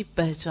تعالیٰ کی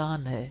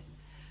پہچان ہے،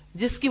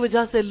 جس کی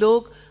وجہ سے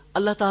لوگ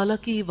اللہ تعالیٰ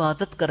کی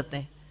عبادت کرتے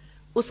ہیں،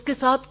 اس کے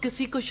ساتھ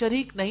کسی کو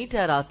شریک نہیں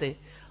ٹھہراتے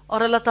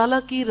اور اللہ تعالیٰ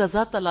کی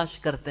رضا تلاش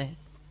کرتے ہیں.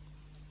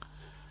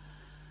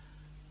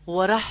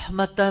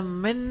 وَرَحْمَةً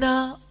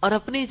مِنَّا، اور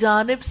اپنی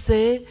جانب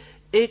سے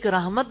ایک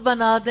رحمت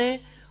بنا دیں،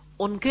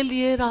 ان کے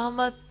لیے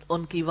رحمت،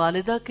 ان کی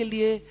والدہ کے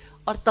لیے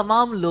اور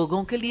تمام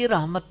لوگوں کے لیے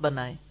رحمت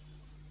بنائیں.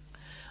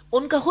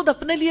 ان کا خود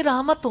اپنے لیے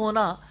رحمت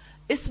ہونا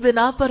اس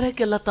بنا پر ہے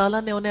کہ اللہ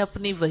تعالیٰ نے انہیں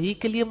اپنی وحی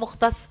کے لیے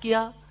مختص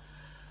کیا،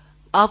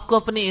 آپ کو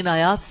اپنی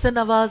عنایات سے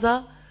نوازا،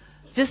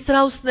 جس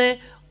طرح اس نے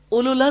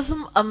اولو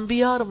العزم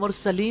انبیاء اور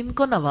مرسلین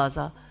کو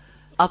نوازا.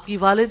 آپ کی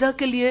والدہ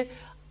کے لیے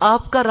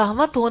آپ کا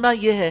رحمت ہونا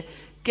یہ ہے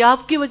کہ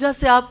آپ کی وجہ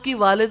سے آپ کی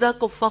والدہ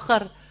کو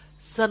فخر،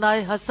 ثناء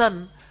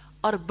حسن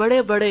اور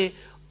بڑے بڑے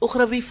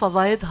اخروی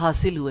فوائد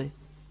حاصل ہوئے.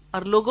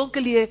 اور لوگوں کے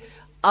لیے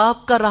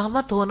آپ کا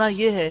رحمت ہونا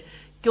یہ ہے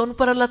کہ ان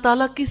پر اللہ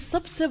تعالیٰ کی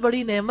سب سے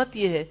بڑی نعمت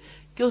یہ ہے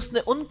کہ اس نے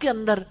ان کے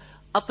اندر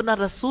اپنا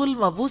رسول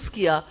مبعوث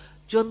کیا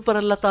جو ان پر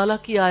اللہ تعالیٰ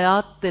کی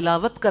آیات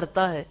تلاوت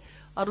کرتا ہے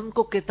اور ان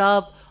کو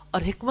کتاب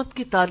اور حکمت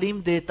کی تعلیم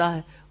دیتا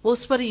ہے. وہ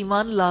اس پر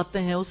ایمان لاتے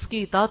ہیں، اس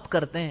کی اطاعت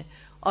کرتے ہیں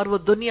اور وہ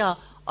دنیا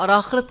اور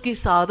آخرت کی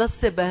سعادت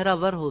سے بہرہ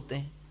ہوتے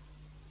ہیں.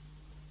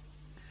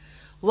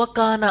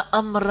 وَكَانَ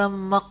أَمْرًا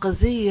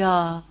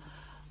مَقْضِيًّا،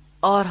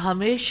 اور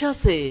ہمیشہ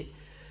سے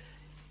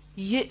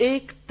یہ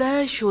ایک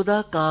طے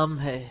شدہ کام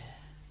ہے.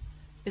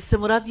 اس سے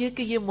مراد یہ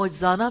کہ یہ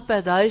معجزانہ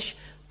پیدائش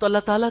تو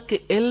اللہ تعالیٰ کے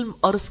علم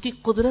اور اس کی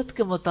قدرت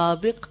کے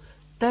مطابق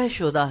طے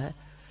شدہ ہے.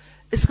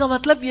 اس کا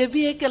مطلب یہ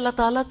بھی ہے کہ اللہ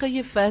تعالیٰ کا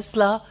یہ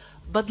فیصلہ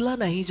بدلا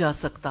نہیں جا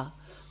سکتا،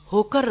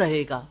 ہو کر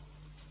رہے گا.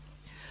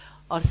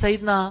 اور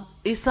سیدنا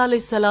عیسیٰ علیہ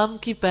السلام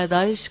کی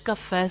پیدائش کا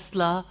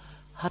فیصلہ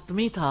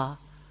حتمی تھا،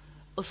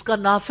 اس کا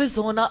نافذ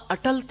ہونا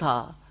اٹل تھا،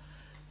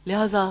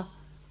 لہذا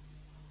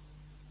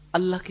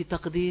اللہ کی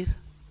تقدیر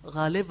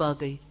غالب آ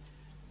گئی.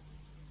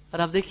 اور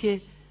آپ دیکھیے،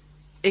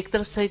 ایک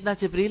طرف سیدنا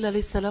جبریل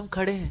علیہ السلام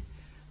کھڑے ہیں،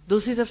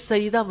 دوسری طرف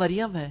سیدہ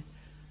مریم ہے.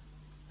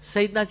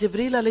 سیدنا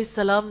جبریل علیہ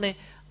السلام نے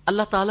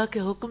اللہ تعالیٰ کے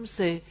حکم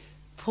سے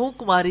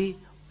پھونک ماری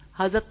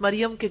حضرت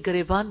مریم کے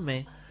گریبان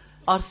میں،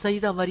 اور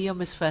سیدہ مریم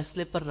اس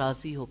فیصلے پر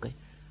راضی ہو گئی.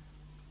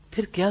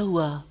 پھر کیا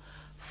ہوا؟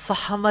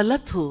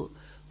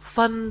 فَحَمَلَتْهُ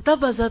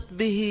فَانْتَبَذَتْ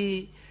بِهِ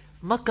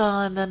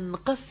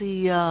مَكَانًا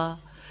قَصِيًّا،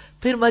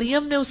 پھر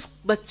مریم نے اس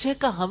بچے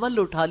کا حمل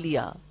اٹھا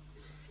لیا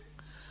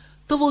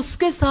تو وہ اس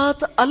کے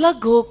ساتھ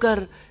الگ ہو کر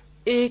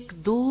ایک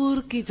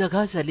دور کی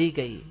جگہ چلی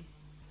گئی.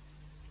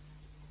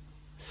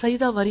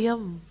 سیدہ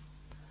مریم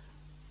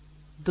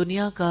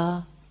دنیا کا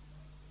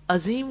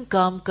عظیم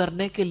کام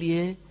کرنے کے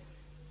لیے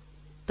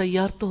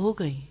تیار تو ہو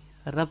گئی،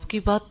 رب کی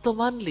بات تو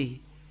مان لی،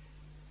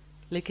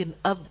 لیکن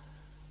اب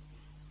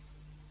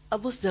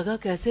اس جگہ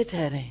کیسے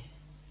ٹھہریں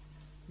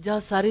جہاں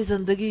ساری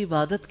زندگی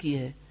عبادت کی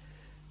ہے،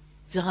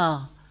 جہاں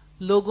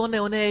لوگوں نے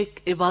انہیں ایک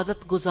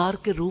عبادت گزار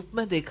کے روپ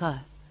میں دیکھا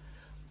ہے.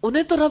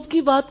 انہیں تو رب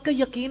کی بات کا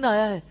یقین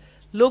آیا ہے،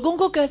 لوگوں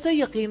کو کیسے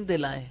یقین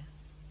دلائیں؟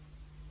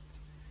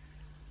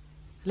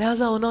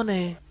 لہذا انہوں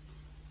نے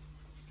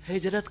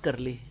ہجرت کر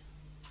لی،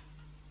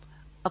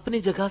 اپنی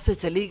جگہ سے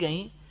چلی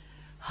گئیں.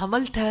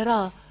 حمل ٹھہرا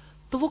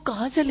تو وہ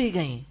کہاں چلی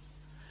گئیں؟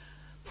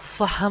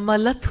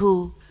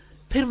 فَحَمَلَتْهُ،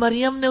 پھر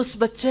مریم نے اس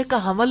بچے کا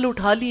حمل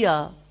اٹھا لیا.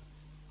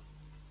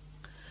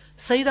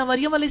 سیدہ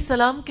مریم علیہ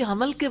السلام کے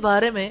حمل کے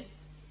بارے میں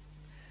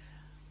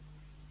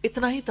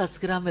اتنا ہی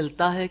تذکرہ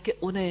ملتا ہے کہ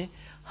انہیں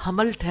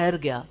حمل ٹھہر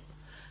گیا.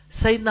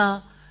 سیدنا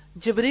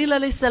جبریل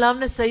علیہ السلام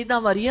نے سیدہ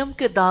مریم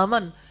کے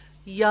دامن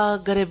یا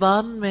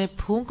گریبان میں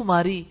پھونک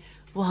ماری،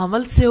 وہ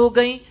حمل سے ہو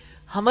گئیں.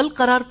 حمل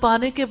قرار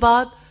پانے کے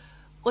بعد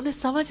انہیں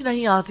سمجھ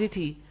نہیں آتی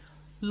تھی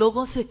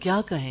لوگوں سے کیا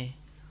کہیں،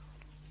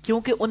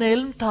 کیونکہ انہیں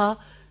علم تھا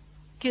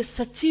کہ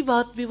سچی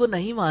بات بھی وہ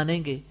نہیں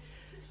مانیں گے.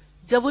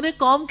 جب انہیں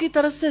قوم کی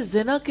طرف سے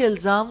زنا کے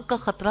الزام کا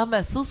خطرہ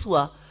محسوس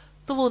ہوا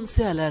تو وہ ان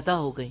سے علیحدہ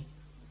ہو گئیں،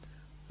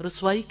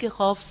 رسوائی کے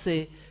خوف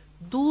سے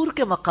دور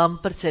کے مقام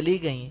پر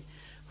چلی گئیں.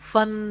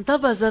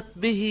 فَانْتَبَذَتْ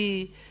بِهِ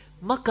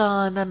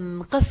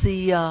مَكَانًا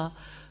قَصِيًّا،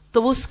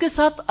 تو وہ اس کے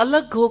ساتھ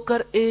الگ ہو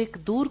کر ایک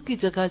دور کی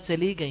جگہ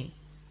چلی گئیں.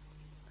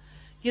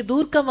 یہ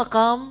دور کا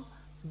مقام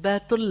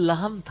بیت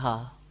اللحم تھا.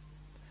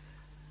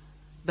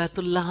 بیت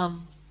اللحم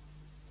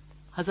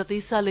حضرت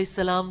عیسیٰ علیہ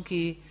السلام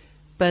کی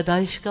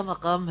پیدائش کا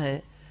مقام ہے.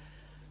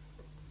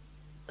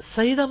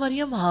 سیدہ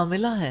مریم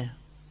حاملہ ہیں،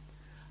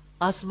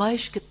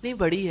 آزمائش کتنی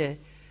بڑی ہے.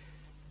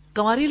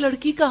 کنواری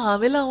لڑکی کا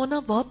حاملہ ہونا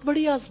بہت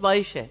بڑی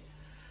آزمائش ہے،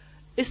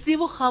 اس لیے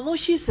وہ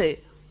خاموشی سے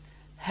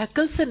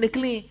ہیکل سے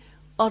نکلی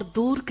اور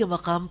دور کے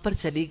مقام پر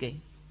چلی گئیں.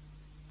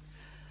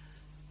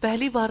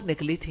 پہلی بار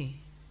نکلی تھی،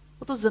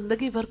 وہ تو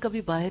زندگی بھر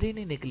کبھی باہر ہی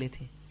نہیں نکلی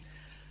تھی.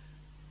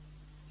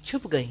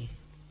 چھپ گئیں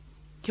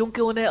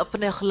کیونکہ انہیں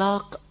اپنے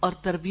اخلاق اور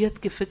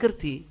تربیت کی فکر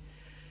تھی.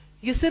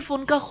 یہ صرف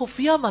ان کا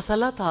خفیہ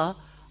مسئلہ تھا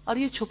اور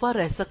یہ چھپا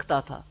رہ سکتا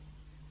تھا.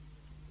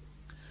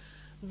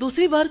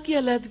 دوسری بار کی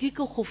علیحدگی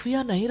کو خفیہ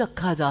نہیں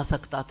رکھا جا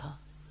سکتا تھا.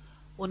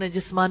 انہیں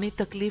جسمانی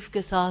تکلیف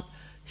کے ساتھ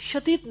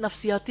شدید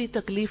نفسیاتی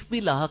تکلیف بھی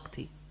لاحق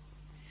تھی۔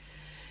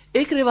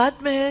 ایک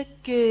روایت میں ہے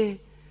کہ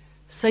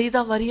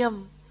سیدہ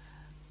مریم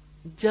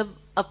جب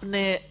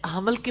اپنے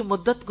حمل کی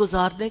مدت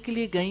گزارنے کے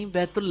لیے گئیں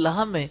بیت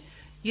اللہ میں،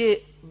 یہ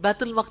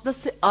بیت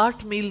المقدس سے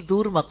 8 میل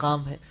دور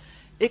مقام ہے۔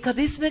 ایک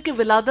حدیث میں کہ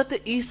ولادت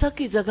عیسیٰ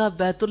کی جگہ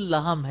بیت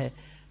اللحم ہے،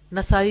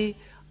 نسائی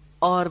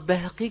اور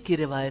بہقی کی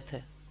روایت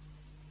ہے۔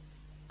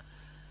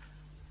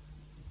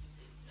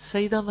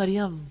 سیدہ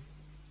مریم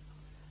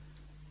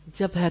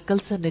جب ہیکل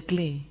سے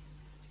نکلی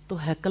تو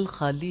ہیکل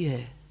خالی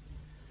ہے۔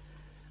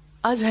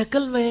 آج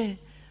ہیکل میں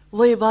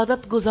وہ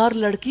عبادت گزار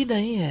لڑکی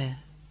نہیں ہے،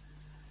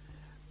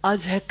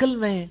 آج ہیکل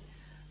میں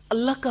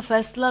اللہ کا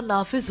فیصلہ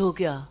نافذ ہو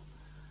گیا۔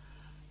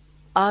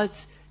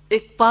 آج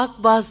ایک پاک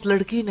باز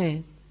لڑکی نے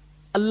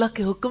اللہ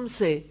کے حکم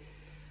سے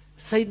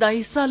سیدنا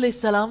عیسیٰ علیہ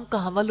السلام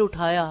کا حمل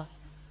اٹھایا،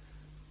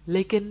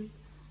 لیکن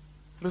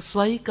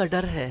رسوائی کا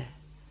ڈر ہے،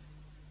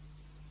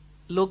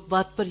 لوگ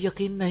بات پر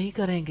یقین نہیں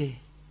کریں گے۔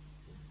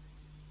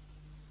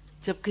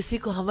 جب کسی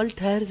کو حمل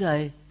ٹھہر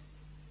جائے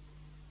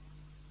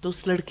تو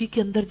اس لڑکی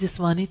کے اندر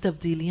جسمانی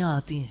تبدیلیاں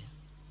آتی ہیں۔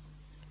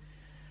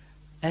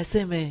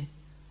 ایسے میں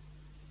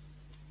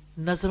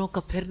نظروں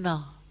کا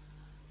پھرنا،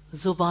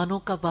 زبانوں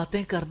کا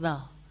باتیں کرنا،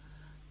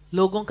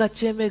 لوگوں کا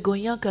چے میں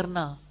گوئیاں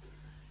کرنا،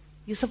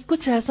 یہ سب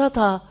کچھ ایسا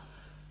تھا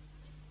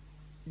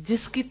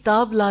جس کی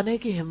تاب لانے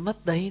کی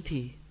ہمت نہیں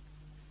تھی۔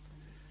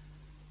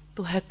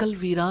 تو ہیکل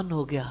ویران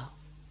ہو گیا۔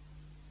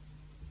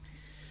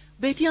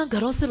 بیٹیاں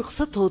گھروں سے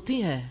رخصت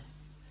ہوتی ہیں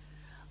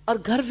اور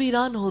گھر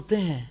ویران ہوتے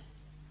ہیں،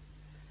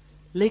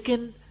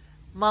 لیکن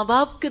ماں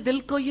باپ کے دل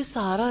کو یہ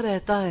سہارا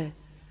رہتا ہے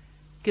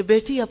کہ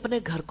بیٹی اپنے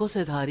گھر کو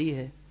سدھاری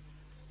ہے۔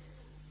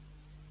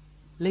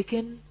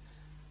 لیکن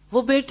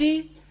وہ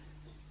بیٹی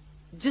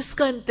جس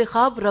کا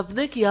انتخاب رب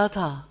نے کیا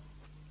تھا،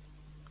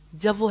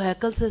 جب وہ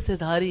ہیکل سے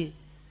سدھاری،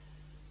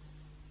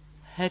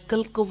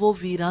 ہیکل کو وہ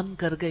ویران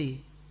کر گئی۔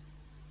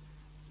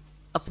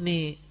 اپنی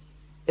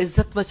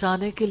عزت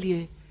بچانے کے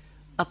لیے،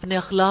 اپنے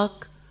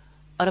اخلاق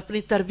اور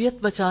اپنی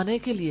تربیت بچانے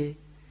کے لیے،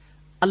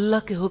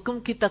 اللہ کے حکم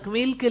کی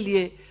تکمیل کے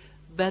لیے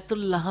بیت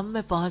اللحم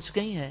میں پہنچ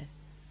گئی ہیں۔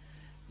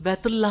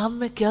 بیت اللحم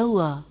میں کیا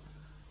ہوا؟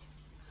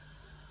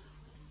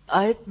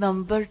 آیت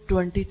نمبر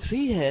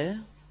 23 ہے،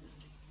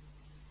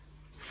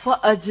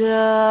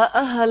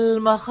 فَأَجَاءَهَا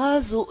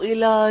الْمَخَاضُ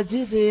إِلَى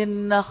جِذْعِ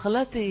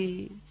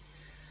النَّخْلَةِ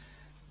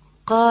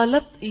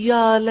قَالَتْ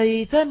يَا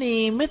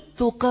لَيْتَنِي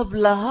مِتُّ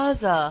قَبْلَ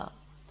هَذَا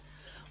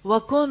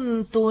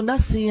وَكُنْتُ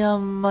نَسِيًّا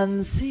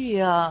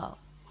مَنْسِيًّا۔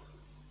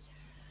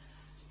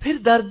 پھر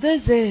درد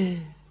ذہ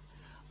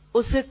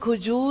اسے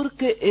کھجور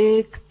کے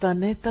ایک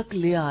تنے تک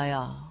لے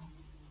آیا۔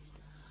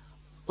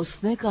 اس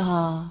نے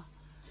کہا،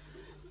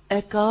 اے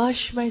کاش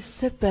میں اس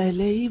سے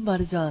پہلے ہی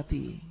مر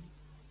جاتی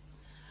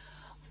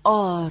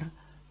اور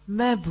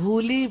میں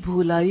بھولی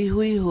بھولائی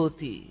ہوئی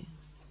ہوتی۔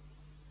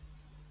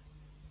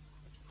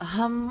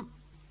 ہم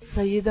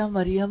سیدہ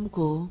مریم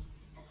کو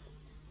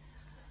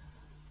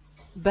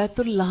بیت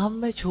اللحم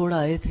میں چھوڑ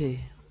آئے تھے۔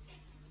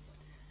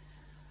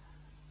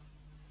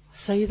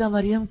 سیدہ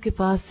مریم کے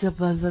پاس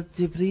جب حضرت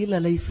جبریل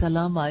علیہ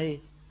السلام آئے،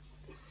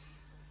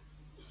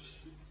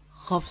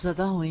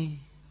 خوفزدہ ہوئیں،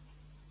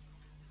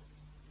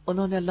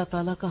 انہوں نے اللہ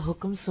تعالیٰ کا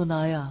حکم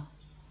سنایا،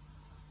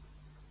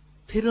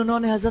 پھر انہوں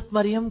نے حضرت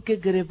مریم کے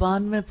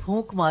گریبان میں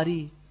پھونک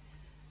ماری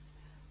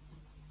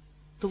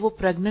تو وہ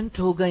پریگننٹ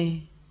ہو گئیں،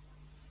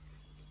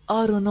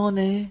 اور انہوں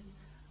نے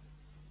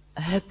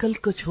ہیکل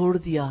کو چھوڑ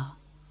دیا۔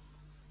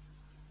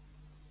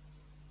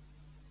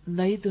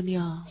 نئی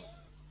دنیا،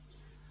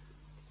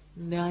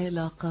 نیا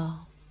علاقہ،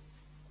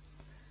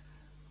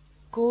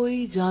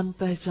 کوئی جان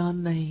پہچان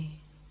نہیں۔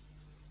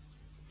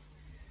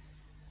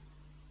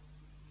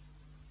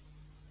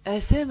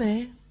 ایسے میں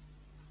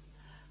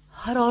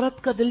ہر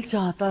عورت کا دل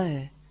چاہتا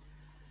ہے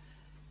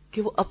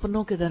کہ وہ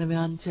اپنوں کے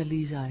درمیان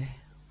چلی جائے،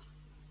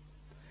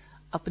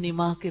 اپنی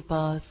ماں کے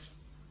پاس،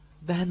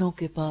 بہنوں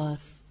کے پاس۔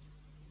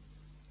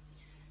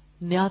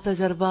 نیا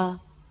تجربہ،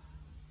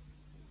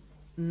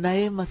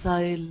 نئے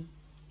مسائل،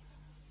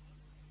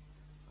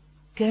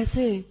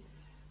 کیسے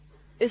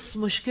اس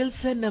مشکل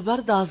سے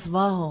نبرد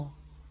آزما ہو،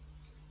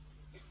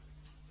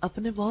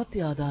 اپنے بہت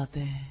یاد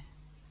آتے ہیں۔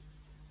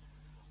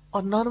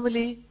 اور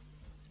نارملی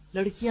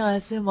لڑکیاں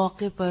ایسے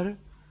موقع پر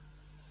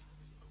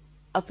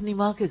اپنی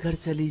ماں کے گھر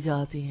چلی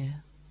جاتی ہیں۔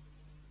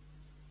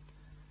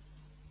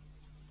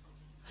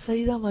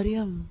 سیدہ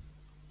مریم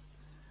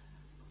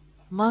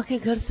ماں کے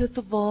گھر سے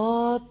تو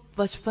بہت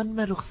بچپن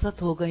میں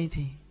رخصت ہو گئی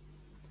تھی،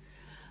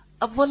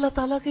 اب وہ اللہ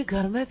تعالیٰ کے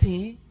گھر میں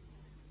تھی،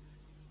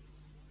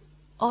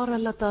 اور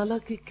اللہ تعالیٰ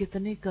کی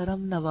کتنی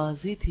کرم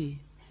نوازی تھی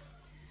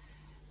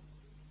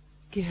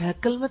کہ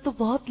ہیکل میں تو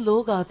بہت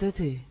لوگ آتے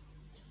تھے۔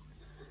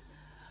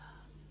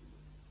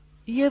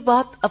 یہ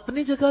بات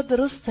اپنی جگہ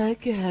درست ہے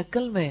کہ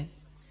ہیکل میں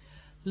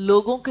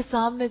لوگوں کے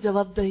سامنے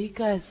جواب دہی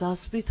کا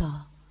احساس بھی تھا،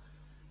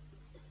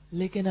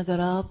 لیکن اگر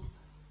آپ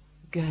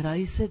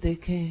گہرائی سے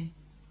دیکھیں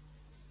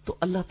تو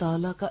اللہ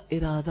تعالیٰ کا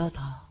ارادہ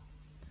تھا۔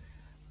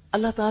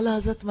 اللہ تعالیٰ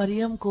حضرت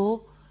مریم کو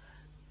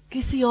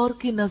کسی اور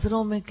کی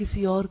نظروں میں،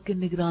 کسی اور کی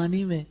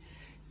نگرانی میں،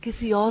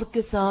 کسی اور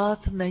کے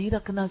ساتھ نہیں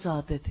رکھنا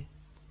چاہتے تھے.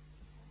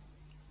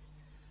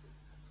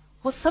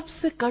 وہ سب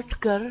سے کٹ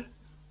کر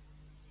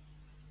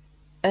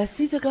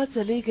ایسی جگہ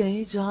چلی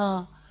گئی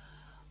جہاں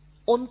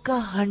ان کا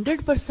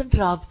 100%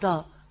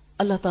 رابطہ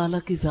اللہ تعالی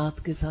کی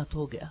ذات کے ساتھ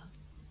ہو گیا.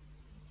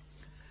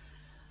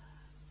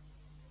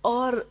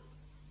 اور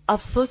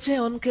اب سوچیں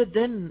ان کے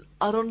دن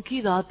اور ان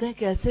کی راتیں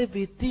کیسے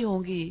بیتتی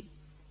ہوں گی.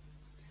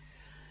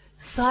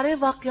 سارے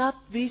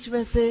واقعات بیچ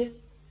میں سے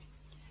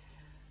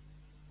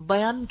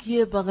بیان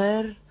کیے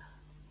بغیر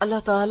اللہ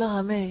تعالی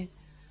ہمیں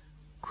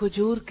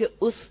کھجور کے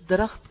اس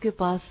درخت کے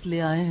پاس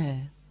لے آئے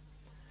ہیں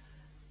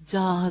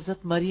جہاں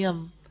حضرت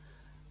مریم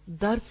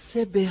درد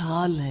سے بے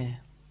حال ہیں.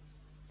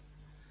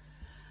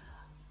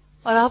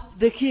 اور آپ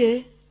دیکھیے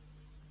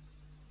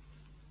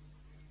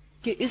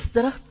کہ اس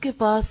درخت کے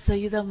پاس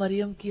سیدہ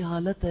مریم کی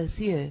حالت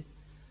ایسی ہے.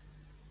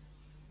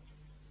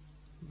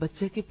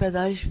 بچے کی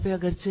پیدائش پہ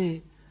اگرچہ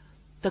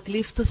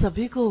تکلیف تو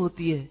سبھی کو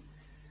ہوتی ہے،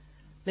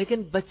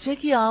 لیکن بچے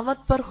کی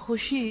آمد پر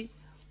خوشی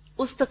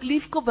اس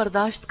تکلیف کو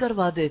برداشت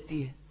کروا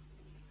دیتی ہے.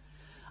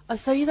 اور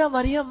سیدہ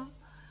مریم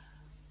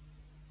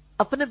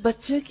اپنے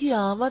بچے کی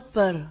آمد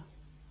پر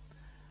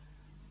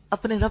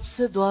اپنے رب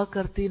سے دعا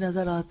کرتی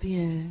نظر آتی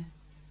ہیں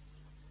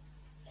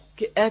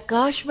کہ اے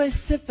کاش میں اس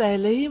سے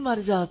پہلے ہی مر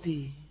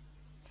جاتی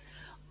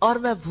اور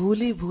میں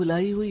بھولی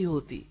بھولائی ہوئی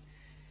ہوتی.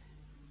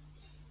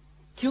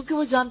 کیونکہ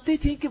وہ جانتی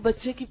تھی کہ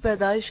بچے کی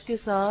پیدائش کے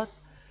ساتھ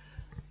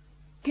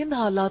کن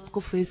حالات کو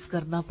فیس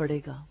کرنا پڑے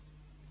گا.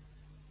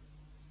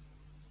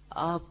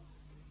 آپ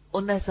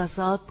ان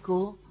احساسات کو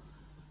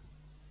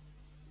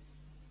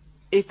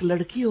ایک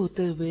لڑکی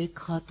ہوتے ہوئے، ایک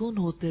خاتون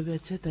ہوتے ہوئے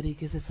اچھے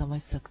طریقے سے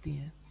سمجھ سکتی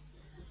ہیں.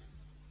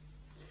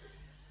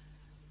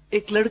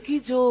 ایک لڑکی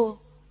جو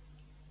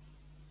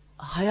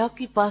حیا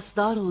کی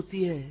پاسدار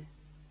ہوتی ہے،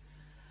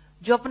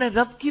 جو اپنے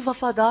رب کی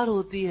وفادار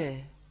ہوتی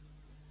ہے،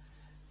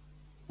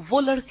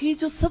 وہ لڑکی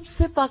جو سب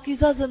سے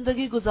پاکیزہ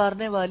زندگی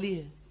گزارنے والی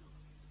ہے،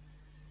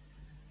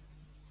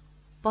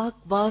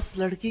 پاک باز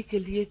لڑکی کے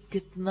لیے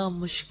کتنا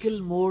مشکل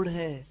موڑ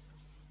ہے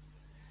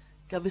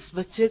کہ اب اس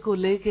بچے کو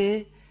لے کے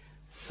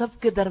سب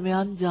کے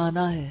درمیان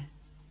جانا ہے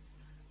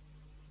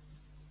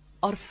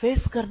اور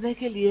فیس کرنے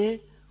کے لیے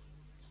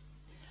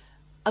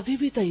ابھی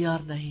بھی تیار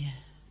نہیں ہے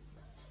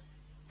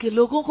کہ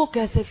لوگوں کو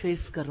کیسے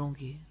فیس کروں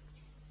گی.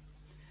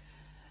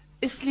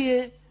 اس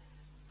لیے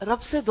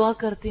رب سے دعا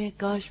کرتی ہیں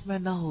کاش میں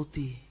نہ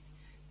ہوتی،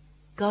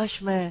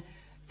 کاش میں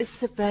اس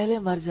سے پہلے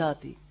مر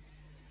جاتی،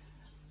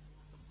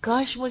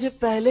 کاش مجھے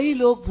پہلے ہی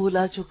لوگ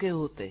بھولا چکے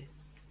ہوتے.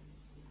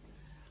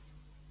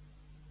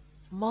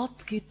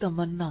 موت کی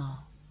تمنا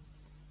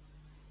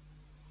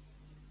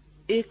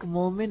ایک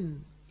مومن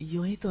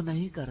یوں ہی تو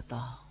نہیں کرتا.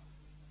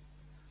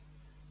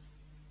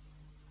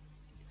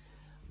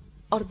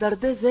 اور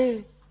درد ذہ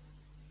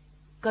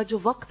کا جو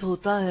وقت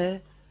ہوتا ہے،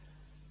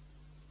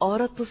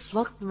 عورت اس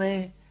وقت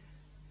میں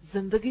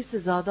زندگی سے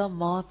زیادہ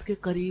موت کے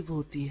قریب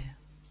ہوتی ہے.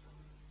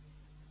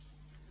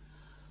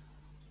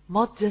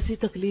 موت جیسی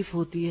تکلیف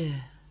ہوتی ہے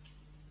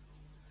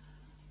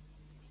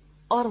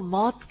اور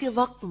موت کے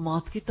وقت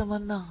موت کی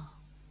تمنا.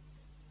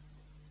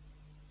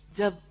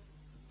 جب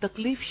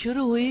تکلیف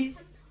شروع ہوئی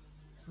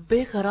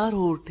بے قرار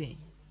ہو اٹھی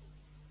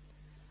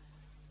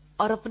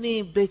اور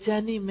اپنی بے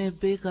چینی میں،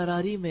 بے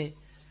قراری میں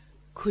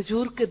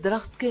کھجور کے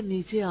درخت کے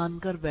نیچے آن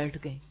کر بیٹھ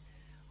گئیں.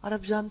 اور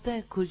اب جانتے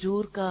ہیں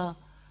کھجور کا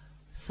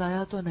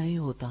سایہ تو نہیں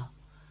ہوتا.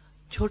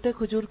 چھوٹے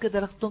کھجور کے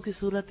درختوں کی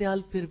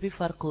صورتحال پھر بھی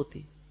فرق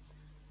ہوتی.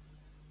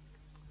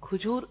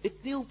 کھجور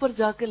اتنی اوپر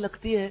جا کے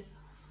لگتی ہے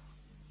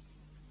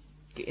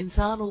کہ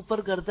انسان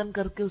اوپر گردن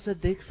کر کے اسے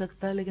دیکھ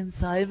سکتا ہے، لیکن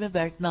سائے میں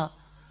بیٹھنا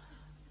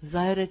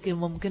ظاہر ہے کہ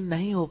ممکن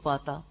نہیں ہو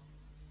پاتا.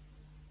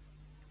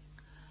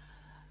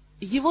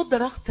 یہ وہ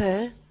درخت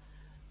ہے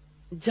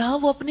جہاں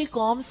وہ اپنی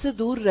قوم سے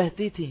دور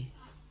رہتی تھی.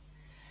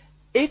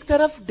 ایک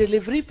طرف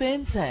ڈیلیوری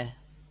پینز ہیں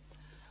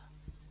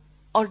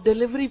اور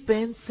ڈیلیوری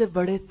پینز سے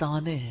بڑے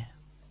تانے ہیں،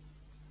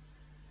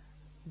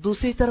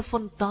 دوسری طرف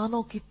ان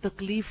تانوں کی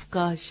تکلیف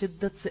کا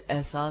شدت سے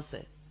احساس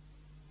ہے.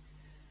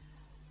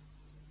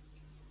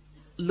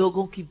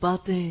 لوگوں کی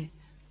باتیں،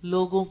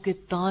 لوگوں کے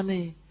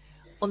تانے،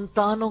 ان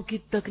تانوں کی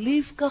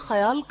تکلیف کا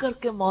خیال کر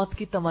کے موت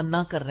کی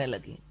تمنا کرنے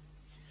لگی.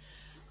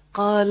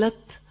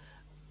 قالت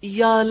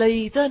یا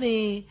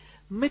لیتنی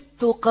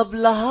مت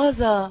قبل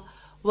ھذا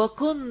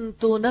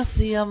وکنت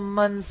نسیا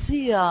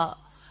منسیا.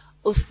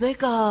 اس نے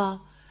کہا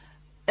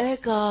اے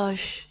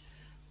کاش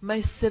میں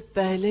اس سے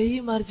پہلے ہی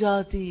مر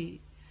جاتی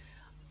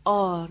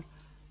اور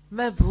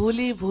میں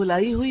بھولی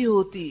بھولائی ہوئی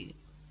ہوتی.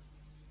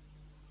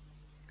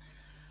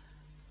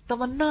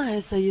 تمنا ہے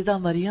سیدہ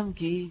مریم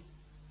کی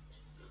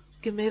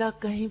کہ میرا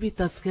کہیں بھی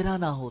تذکرہ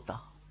نہ ہوتا.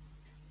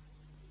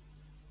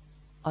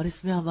 اور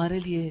اس میں ہمارے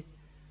لیے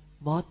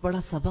بہت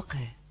بڑا سبق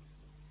ہے.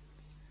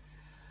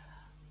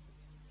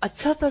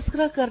 اچھا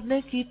تذکرہ کرنے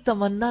کی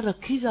تمنا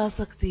رکھی جا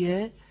سکتی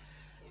ہے،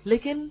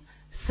 لیکن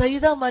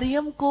سیدہ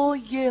مریم کو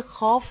یہ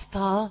خوف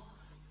تھا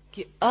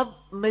کہ اب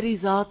میری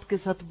ذات کے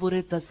ساتھ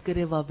برے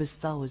تذکرے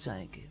وابستہ ہو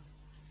جائیں گے.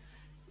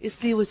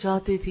 اس لیے وہ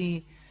چاہتی تھی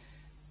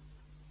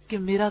کہ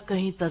میرا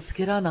کہیں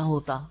تذکرہ نہ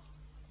ہوتا.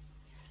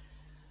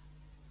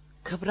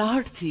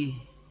 گھبراہٹ تھی،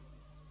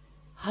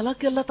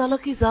 حالانکہ اللہ تعالیٰ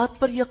کی ذات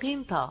پر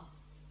یقین تھا،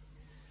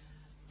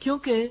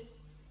 کیونکہ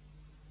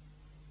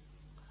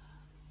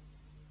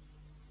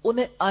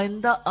انہیں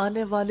آئندہ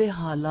آنے والے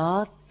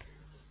حالات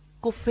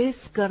کو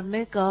فیس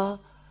کرنے کا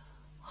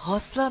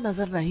حوصلہ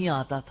نظر نہیں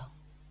آتا تھا.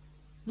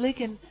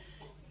 لیکن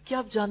کیا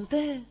آپ جانتے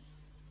ہیں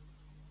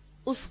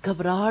اس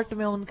گھبراہٹ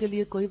میں ان کے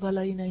لیے کوئی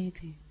بھلائی نہیں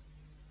تھی،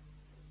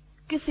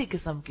 کسی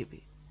قسم کی بھی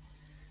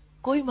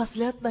کوئی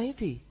مصلحت نہیں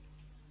تھی.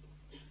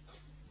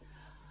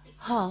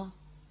 ہاں،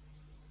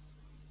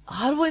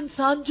 ہر وہ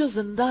انسان جو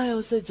زندہ ہے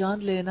اسے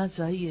جان لینا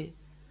چاہیے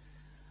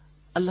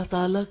اللہ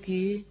تعالی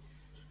کی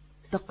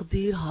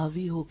تقدیر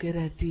حاوی ہو کے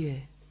رہتی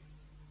ہے،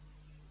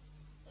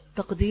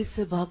 تقدیر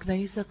سے بھاگ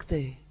نہیں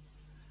سکتے،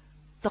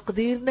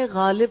 تقدیر نے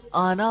غالب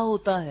آنا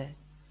ہوتا ہے.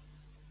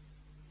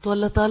 تو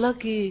اللہ تعالیٰ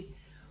کی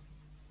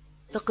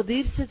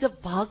تقدیر سے جب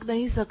بھاگ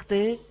نہیں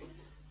سکتے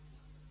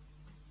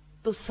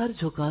تو سر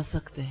جھکا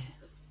سکتے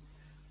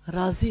ہیں،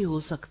 راضی ہو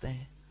سکتے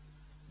ہیں.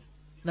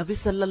 نبی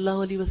صلی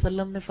اللہ علیہ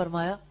وسلم نے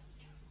فرمایا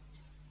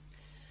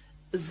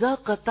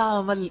ذاق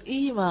طعم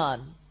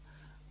الایمان،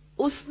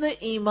 اس نے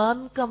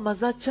ایمان کا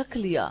مزہ چکھ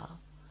لیا.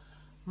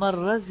 من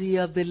رضی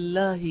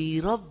باللہ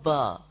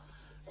ربا،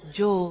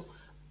 جو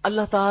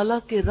اللہ تعالیٰ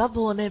کے رب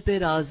ہونے پہ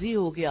راضی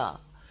ہو گیا،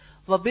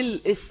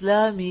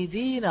 وبالاسلام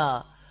دینا،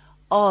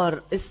 اور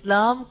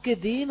اسلام کے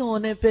دین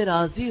ہونے پہ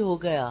راضی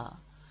ہو گیا،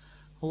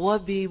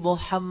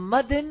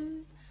 وبمحمد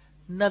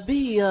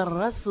نبی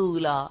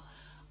رسولا،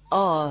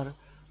 اور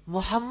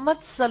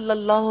محمد صلی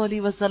اللہ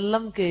علیہ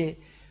وسلم کے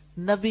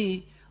نبی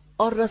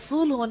اور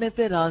رسول ہونے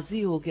پہ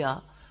راضی ہو گیا.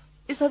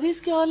 اس حدیث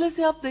کے حوالے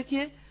سے آپ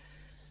دیکھیے،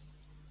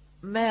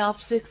 میں آپ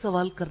سے ایک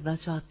سوال کرنا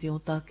چاہتی ہوں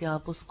تاکہ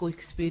آپ اس کو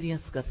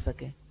ایکسپیرینس کر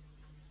سکیں.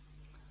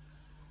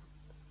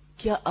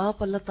 کیا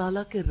آپ اللہ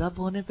تعالیٰ کے رب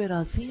ہونے پہ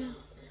راضی ہیں؟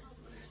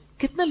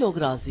 کتنے لوگ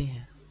راضی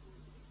ہیں؟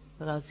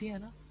 راضی ہیں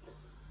نا؟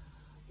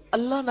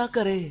 اللہ نہ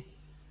کرے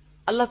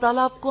اللہ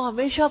تعالیٰ آپ کو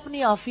ہمیشہ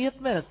اپنی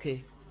عافیت میں رکھے،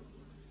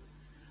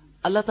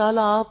 اللہ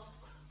تعالیٰ آپ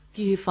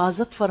کی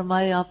حفاظت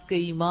فرمائے، آپ کے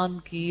ایمان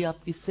کی،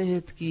 آپ کی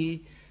صحت کی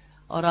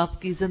اور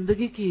آپ کی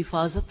زندگی کی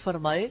حفاظت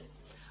فرمائے،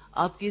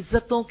 آپ کی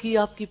عزتوں کی،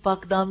 آپ کی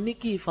پاک دامنی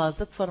کی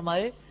حفاظت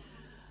فرمائے.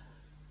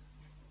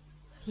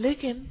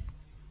 لیکن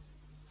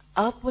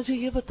آپ مجھے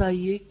یہ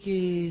بتائیے کہ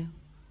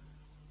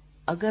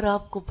اگر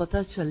آپ کو پتہ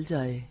چل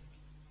جائے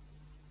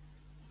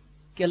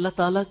کہ اللہ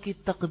تعالیٰ کی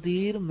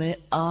تقدیر میں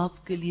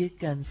آپ کے لیے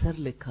کینسر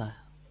لکھا ہے،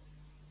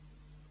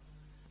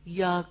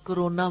 یا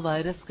کرونا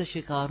وائرس کا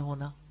شکار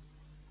ہونا،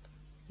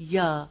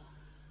 یا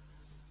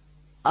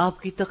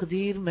آپ کی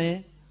تقدیر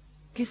میں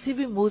کسی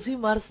بھی موذی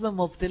مرض میں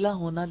مبتلا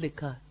ہونا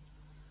لکھا ہے،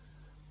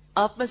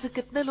 آپ میں سے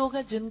کتنے لوگ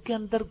ہیں جن کے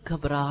اندر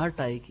گھبراہٹ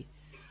آئے گی،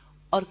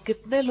 اور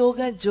کتنے لوگ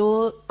ہیں جو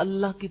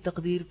اللہ کی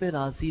تقدیر پہ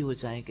راضی ہو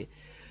جائیں گے؟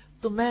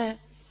 تو میں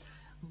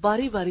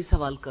باری باری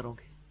سوال کروں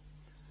گی،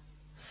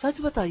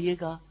 سچ بتائیے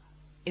گا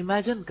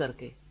امیجن کر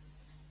کے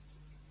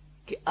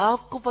کہ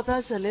آپ کو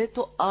پتا چلے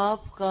تو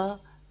آپ کا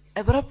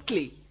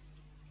ایبرپٹلی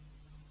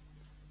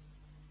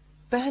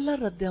پہلا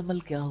رد عمل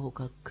کیا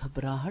ہوگا؟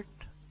 گھبراہٹ.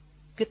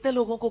 کتنے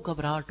لوگوں کو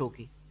گھبراہٹ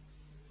ہوگی؟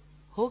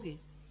 ہوگی،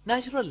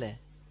 نیچرل ہے.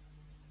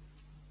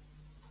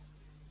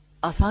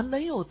 آسان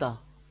نہیں ہوتا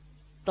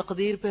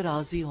تقدیر پہ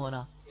راضی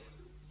ہونا.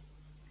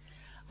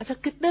 اچھا،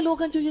 کتنے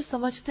لوگ ہیں جو یہ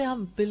سمجھتے ہیں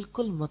ہم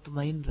بالکل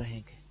مطمئن رہیں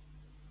گے؟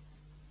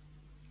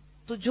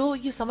 تو جو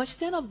یہ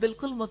سمجھتے ہیں نا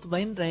بالکل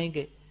مطمئن رہیں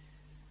گے،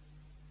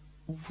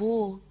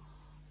 وہ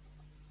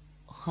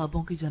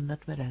خوابوں کی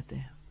جنت میں رہتے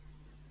ہیں،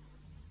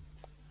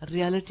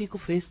 ریالٹی کو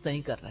فیس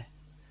نہیں کر رہے،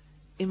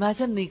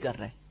 امیجن نہیں کر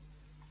رہے.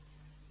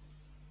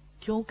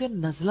 کیونکہ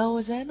نزلہ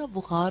ہو جائے نا،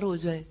 بخار ہو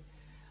جائے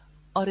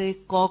اور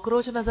ایک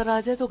کاکروچ نظر آ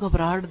جائے تو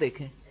گھبراہٹ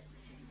دیکھیں.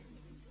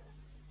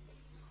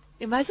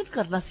 امیجن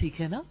کرنا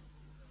سیکھیں نا.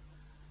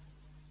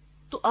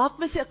 تو آپ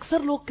میں سے اکثر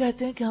لوگ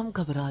کہتے ہیں کہ ہم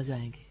گھبرا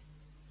جائیں گے.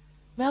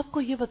 میں آپ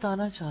کو یہ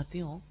بتانا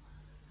چاہتی ہوں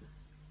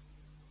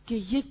کہ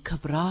یہ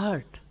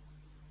گھبراہٹ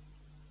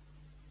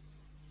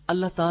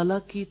اللہ تعالی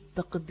کی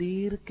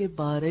تقدیر کے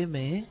بارے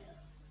میں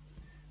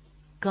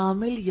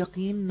کامل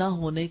یقین نہ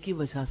ہونے کی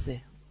وجہ سے،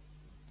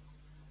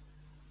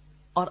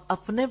 اور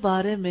اپنے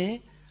بارے میں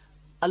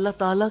اللہ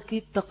تعالی کی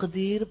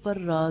تقدیر پر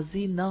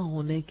راضی نہ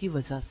ہونے کی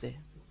وجہ سے.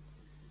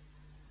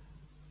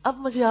 اب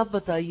مجھے آپ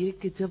بتائیے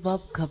کہ جب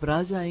آپ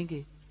گھبرا جائیں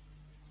گے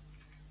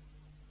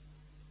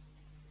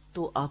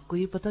تو آپ کو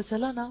یہ پتا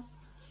چلا نا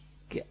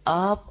کہ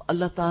آپ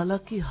اللہ تعالی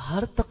کی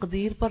ہر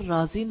تقدیر پر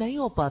راضی نہیں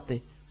ہو پاتے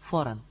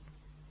فوراً.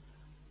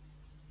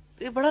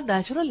 یہ بڑا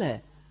نیچرل ہے،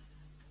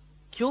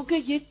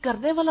 کیونکہ یہ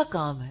کرنے والا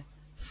کام ہے،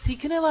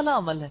 سیکھنے والا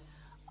عمل ہے.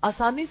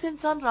 آسانی سے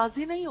انسان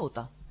راضی نہیں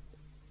ہوتا.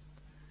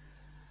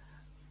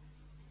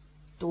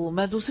 تو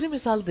میں دوسری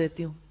مثال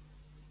دیتی ہوں.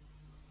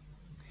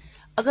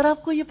 اگر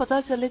آپ کو یہ پتا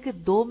چلے کہ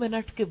 2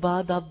 منٹ کے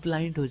بعد آپ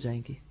بلائنڈ ہو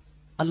جائیں گے،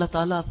 اللہ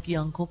تعالیٰ آپ کی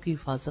آنکھوں کی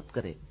حفاظت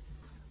کرے،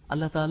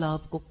 اللہ تعالیٰ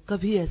آپ کو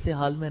کبھی ایسے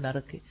حال میں نہ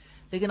رکھے،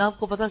 لیکن آپ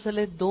کو پتا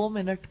چلے 2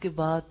 منٹ کے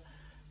بعد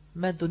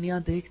میں دنیا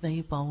دیکھ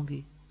نہیں پاؤں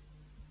گی،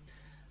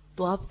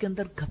 تو آپ کے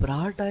اندر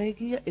گھبراہٹ آئے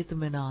گی یا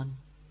اطمینان؟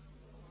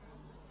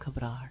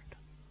 گھبراہٹ.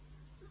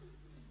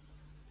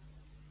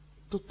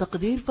 تو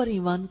تقدیر پر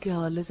ایمان کے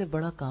حوالے سے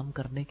بڑا کام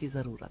کرنے کی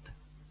ضرورت ہے.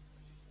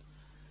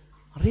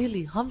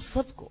 ریلی ہم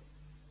سب کو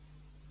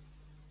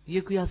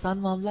یہ کوئی آسان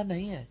معاملہ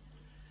نہیں ہے.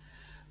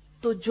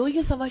 تو جو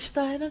یہ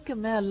سمجھتا ہے نا کہ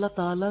میں اللہ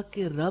تعالیٰ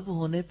کے رب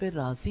ہونے پہ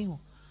راضی ہوں،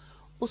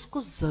 اس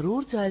کو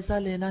ضرور جائزہ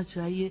لینا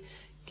چاہیے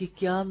کہ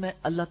کیا میں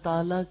اللہ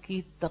تعالیٰ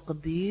کی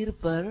تقدیر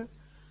پر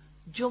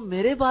جو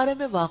میرے بارے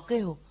میں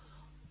واقع ہو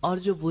اور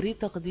جو بری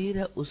تقدیر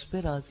ہے اس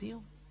پہ راضی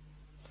ہوں.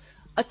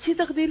 اچھی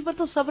تقدیر پر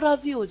تو سب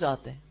راضی ہو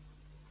جاتے ہیں،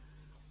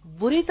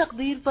 بری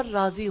تقدیر پر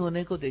راضی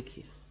ہونے کو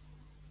دیکھیے.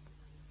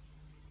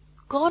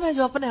 کون ہے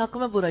جو اپنے حق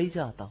میں برائی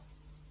چاہتا؟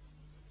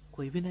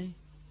 کوئی بھی نہیں.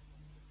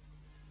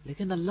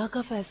 لیکن اللہ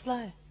کا فیصلہ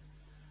ہے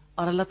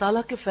اور اللہ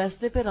تعالیٰ کے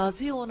فیصلے پہ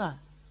راضی ہونا ہے.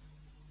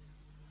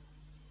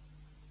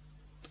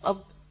 تو اب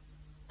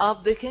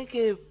آپ دیکھیں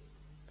کہ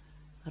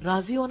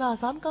راضی ہونا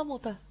آسان کام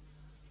ہوتا ہے؟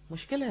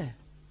 مشکل ہے.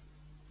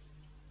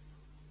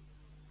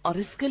 اور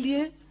اس کے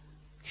لیے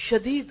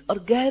شدید اور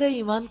گہرے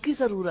ایمان کی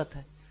ضرورت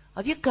ہے،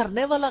 اور یہ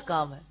کرنے والا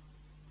کام ہے.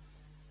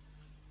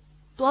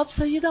 تو آپ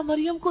سیدہ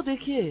مریم کو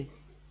دیکھیے،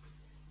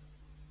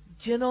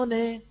 جنہوں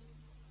نے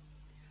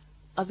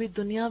ابھی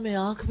دنیا میں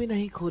آنکھ بھی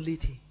نہیں کھولی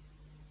تھی،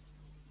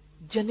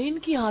 جنین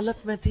کی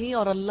حالت میں تھی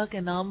اور اللہ کے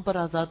نام پر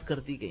آزاد کر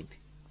دی گئی تھی،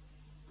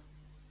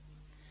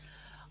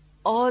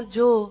 اور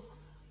جو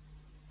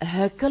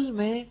ہیکل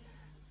میں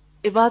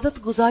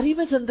عبادت گزاری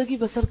میں زندگی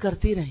بسر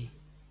کرتی رہی،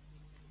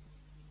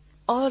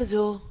 اور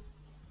جو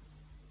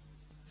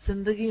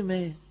زندگی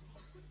میں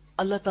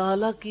اللہ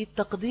تعالی کی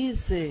تقدیر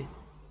سے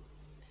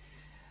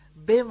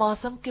بے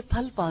موسم کے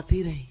پھل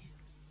پاتی رہی،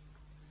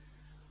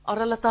 اور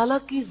اللہ تعالیٰ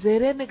کی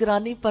زیر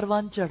نگرانی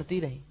پروان چڑھتی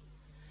رہی.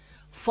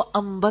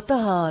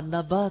 فَأَنبَتَهَا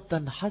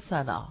نَبَاتًا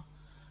حَسَنًا،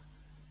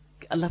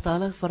 کہ اللہ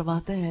تعالیٰ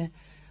فرماتے ہیں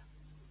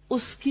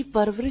اس کی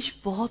پرورش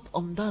بہت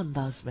عمدہ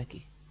انداز میں کی،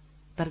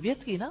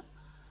 تربیت کی نا.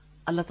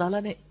 اللہ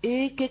تعالیٰ نے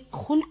ایک ایک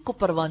خلق کو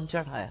پروان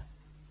چڑھایا،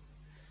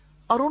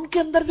 اور ان کے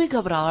اندر بھی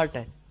گھبراہٹ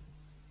ہے.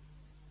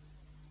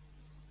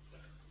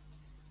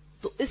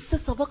 تو اس سے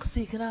سبق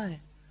سیکھنا ہے.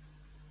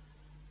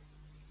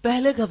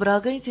 پہلے گھبرا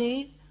گئی تھی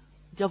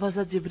جب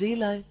حضرت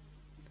جبریل آئے،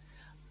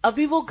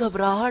 ابھی وہ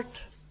گھبراہٹ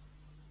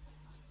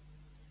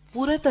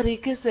پورے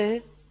طریقے سے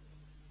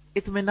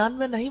اطمینان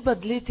میں نہیں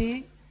بدلی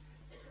تھی.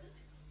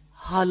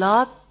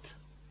 حالات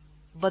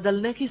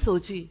بدلنے کی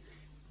سوچی،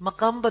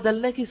 مقام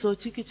بدلنے کی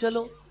سوچی کہ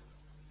چلو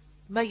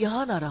میں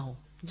یہاں نہ رہوں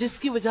جس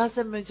کی وجہ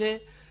سے مجھے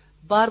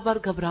بار بار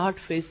گھبراہٹ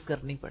فیس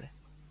کرنی پڑے.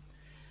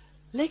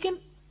 لیکن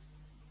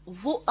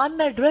وہ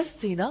ان ایڈریس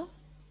تھی نا.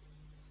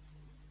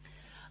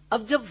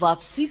 اب جب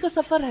واپسی کا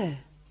سفر ہے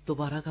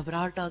دوبارہ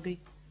گھبراہٹ آ گئی.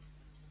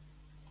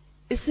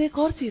 اس سے ایک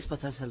اور چیز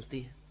پتہ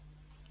چلتی ہے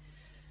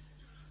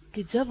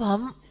کہ جب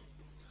ہم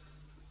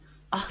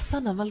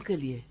احسن عمل کے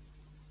لیے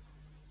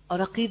اور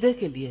عقیدے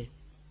کے لیے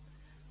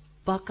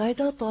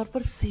باقاعدہ طور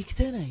پر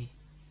سیکھتے نہیں،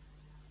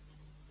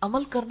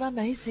 عمل کرنا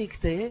نہیں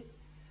سیکھتے،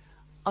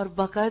 اور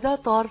باقاعدہ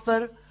طور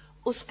پر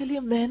اس کے لیے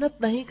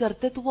محنت نہیں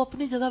کرتے، تو وہ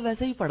اپنی جگہ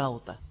ویسے ہی پڑا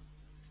ہوتا ہے.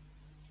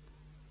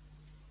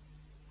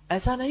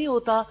 ایسا نہیں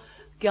ہوتا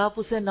کہ آپ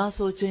اسے نہ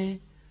سوچیں،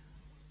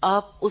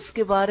 آپ اس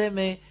کے بارے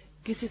میں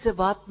کسی سے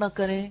بات نہ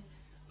کریں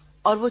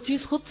اور وہ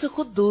چیز خود سے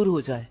خود دور ہو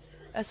جائے.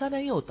 ایسا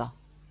نہیں ہوتا.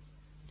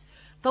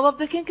 تو اب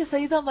دیکھیں کہ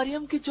سیدہ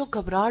مریم کی جو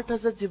گھبراہٹ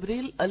حضرت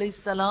جبریل علیہ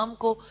السلام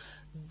کو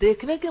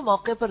دیکھنے کے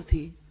موقع پر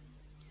تھی،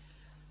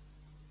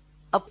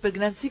 اب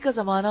پریگنینسی کا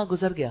زمانہ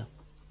گزر گیا،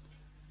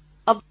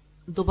 اب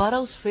دوبارہ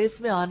اس فیس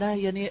میں آنا ہے،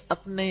 یعنی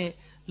اپنے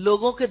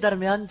لوگوں کے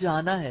درمیان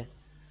جانا ہے.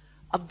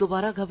 اب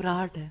دوبارہ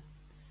گھبراہٹ ہے،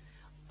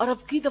 اور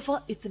اب کی دفعہ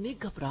اتنی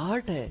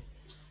گھبراہٹ ہے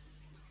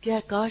کہ اے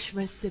کاش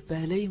میں اس سے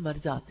پہلے ہی مر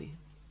جاتی،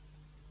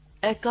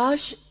 اے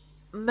کاش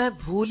میں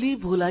بھولی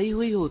بھولائی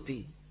ہوئی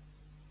ہوتی.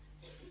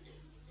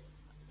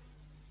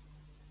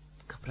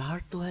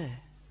 گھبراہٹ تو ہے،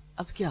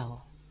 اب کیا ہو؟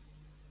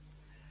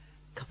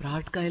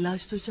 گھبراہٹ کا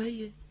علاج تو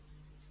چاہیے.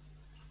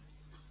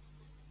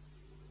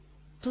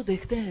 تو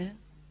دیکھتے ہیں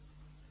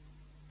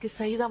کہ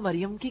سیدہ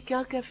مریم کی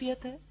کیا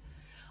کیفیت ہے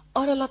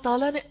اور اللہ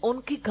تعالیٰ نے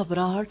ان کی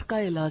گھبراہٹ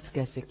کا علاج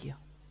کیسے کیا.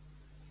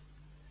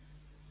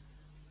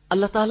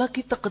 اللہ تعالیٰ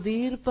کی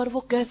تقدیر پر وہ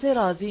کیسے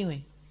راضی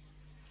ہوئی،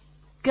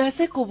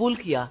 کیسے قبول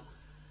کیا.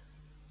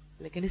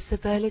 لیکن اس سے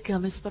پہلے کہ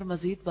ہم اس پر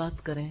مزید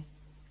بات کریں،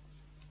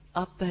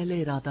 آپ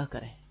پہلے ارادہ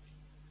کریں،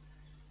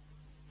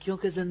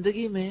 کیونکہ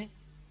زندگی میں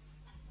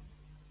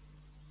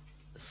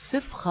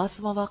صرف خاص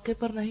مواقع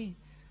پر نہیں،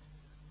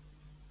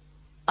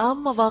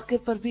 عام مواقع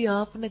پر بھی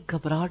آپ نے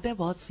گھبراہٹیں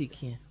بہت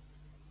سیکھی ہیں.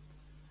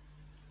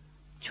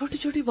 چھوٹی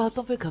چھوٹی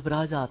باتوں پہ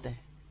گھبرا جاتے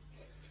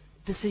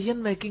ہیں، ڈیسیژن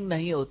میکنگ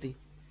نہیں ہوتی،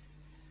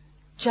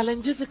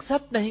 چیلنجز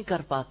ایکسپٹ نہیں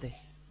کر پاتے،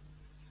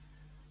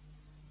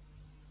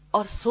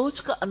 اور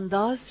سوچ کا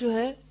انداز جو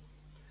ہے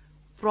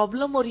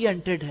پرابلم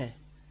اورینٹڈ ہے،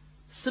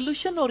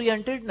 سولوشن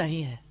اورینٹڈ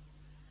نہیں ہے.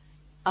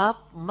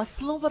 آپ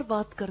مسئلوں پر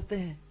بات کرتے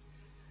ہیں،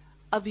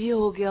 اب یہ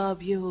ہو گیا،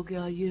 اب یہ ہو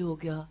گیا، یہ ہو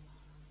گیا.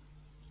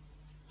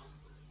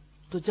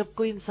 تو جب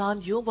کوئی انسان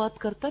یوں بات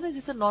کرتا ہے نا،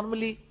 جیسے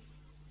نارملی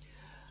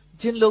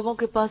جن لوگوں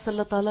کے پاس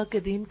اللہ تعالیٰ کے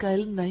دین کا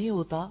علم نہیں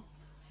ہوتا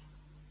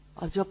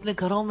اور جو اپنے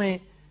گھروں میں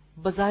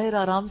بظاہر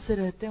آرام سے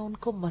رہتے ہیں ان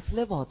کو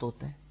مسئلے بہت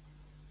ہوتے ہیں.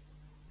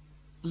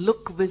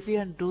 لک بزی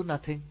اینڈ ڈو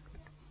نتھنگ.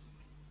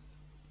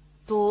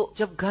 تو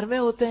جب گھر میں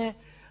ہوتے ہیں,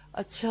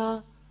 اچھا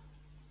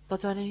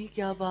پتہ نہیں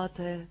کیا بات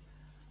ہے,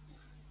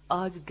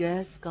 آج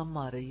گیس کم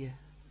آ رہی ہے.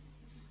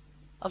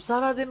 اب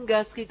سارا دن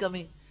گیس کی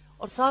کمی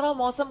اور سارا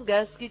موسم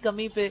گیس کی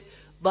کمی پہ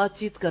بات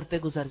چیت کرتے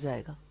گزر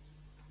جائے گا.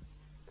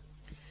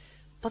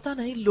 پتہ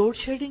نہیں لوڈ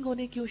شیڈنگ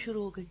ہونے کیوں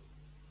شروع ہو گئی.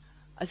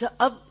 اچھا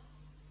اب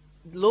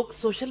لوگ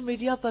سوشل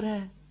میڈیا پر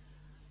ہیں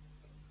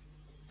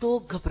تو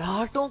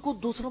گھبراہٹوں کو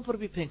دوسروں پر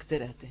بھی پھینکتے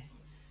رہتے ہیں.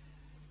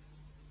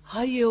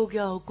 ہاں یہ ہو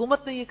گیا,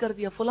 حکومت نے یہ کر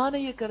دیا, فلاں نے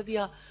یہ کر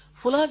دیا,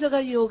 فلاں جگہ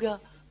یہ ہو گیا.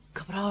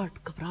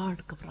 گھبراہٹ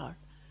گھبراہٹ گھبراہٹ.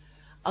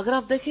 اگر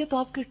آپ دیکھیں تو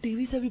آپ کے ٹی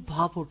وی سے بھی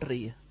بھاپ اٹھ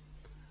رہی ہے,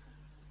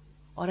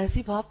 اور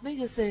ایسی بھاپ نہیں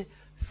جیسے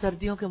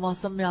سردیوں کے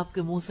موسم میں آپ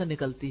کے منہ سے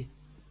نکلتی ہے.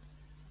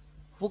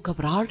 وہ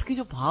گھبراہٹ کی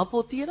جو بھاپ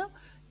ہوتی ہے نا,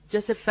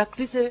 جیسے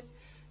فیکٹری سے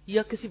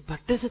یا کسی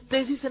بھٹے سے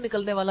تیزی سے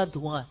نکلنے والا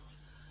دھواں ہے,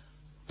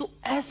 تو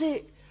ایسے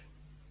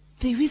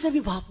ٹی وی سے بھی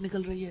بھاپ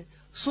نکل رہی ہے,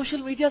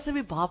 سوشل میڈیا سے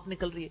بھی بھاپ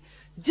نکل رہی ہے.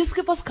 جس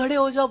کے پاس کھڑے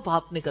ہو جاؤ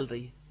بھاپ نکل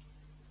رہی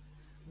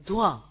ہے.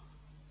 دھواں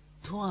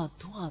دھواں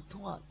دھواں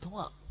دھواں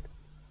دھواں.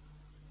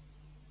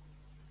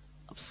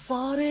 اب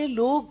سارے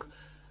لوگ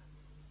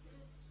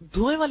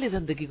دھوئیں والی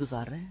زندگی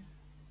گزار رہے ہیں.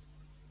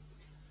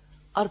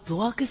 اور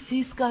دھواں کس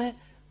چیز کا ہے؟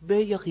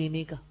 بے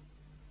یقینی کا.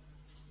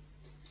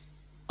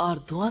 اور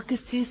دھواں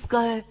کس چیز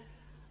کا ہے؟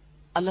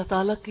 اللہ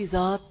تعالی کی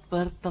ذات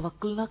پر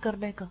توکل نہ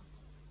کرنے کا.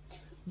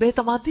 بے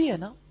اعتمادی ہے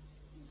نا,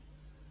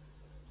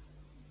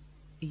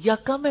 یا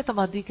کم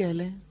اعتمادی کہہ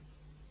لیں.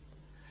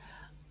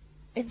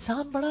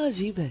 انسان بڑا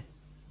عجیب ہے.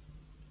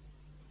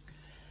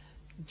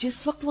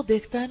 جس وقت وہ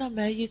دیکھتا ہے نا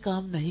میں یہ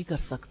کام نہیں کر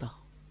سکتا,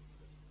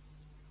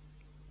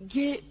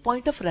 یہ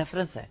پوائنٹ آف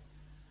ریفرنس ہے,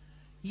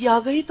 یہ آ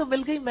گئی تو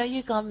مل گئی, میں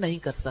یہ کام نہیں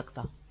کر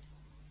سکتا.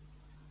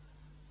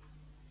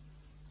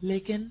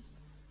 لیکن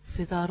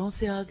ستاروں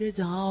سے آگے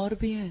جہاں اور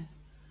بھی ہیں,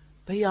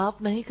 بھئی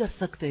آپ نہیں کر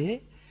سکتے,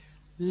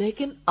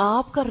 لیکن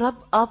آپ کا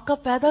رب, آپ کا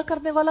پیدا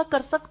کرنے والا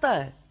کر سکتا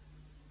ہے.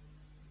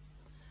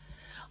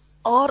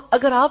 اور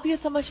اگر آپ یہ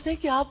سمجھتے ہیں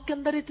کہ آپ کے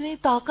اندر اتنی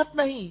طاقت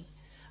نہیں,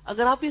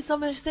 اگر آپ یہ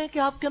سمجھتے ہیں کہ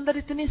آپ کے اندر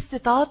اتنی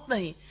استطاعت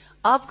نہیں,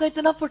 آپ کا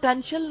اتنا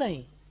پوٹینشل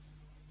نہیں,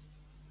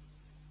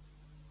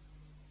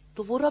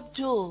 تو وہ رب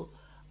جو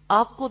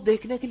آپ کو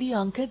دیکھنے کے لیے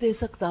آنکھیں دے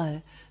سکتا ہے,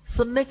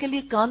 سننے کے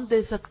لیے کان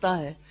دے سکتا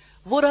ہے,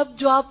 وہ رب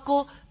جو آپ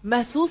کو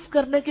محسوس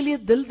کرنے کے لیے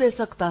دل دے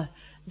سکتا ہے,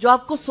 جو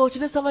آپ کو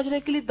سوچنے سمجھنے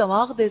کے لیے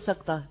دماغ دے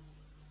سکتا ہے,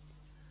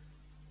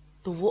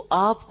 تو وہ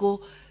آپ کو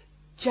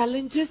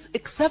چیلنجز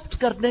ایکسپٹ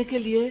کرنے کے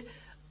لیے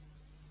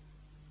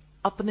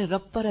اپنے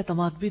رب پر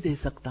اعتماد بھی دے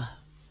سکتا ہے,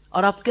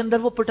 اور آپ کے اندر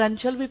وہ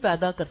پوٹینشل بھی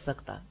پیدا کر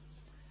سکتا ہے.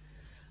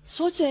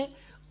 سوچیں,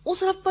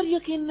 اس رب پر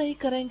یقین نہیں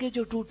کریں گے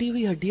جو ٹوٹی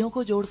ہوئی ہڈیوں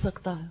کو جوڑ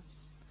سکتا ہے,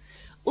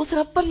 اس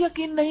رب پر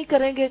یقین نہیں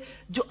کریں گے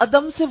جو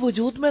عدم سے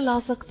وجود میں لا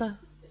سکتا ہے.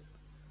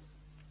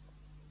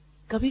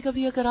 کبھی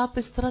کبھی اگر آپ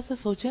اس طرح سے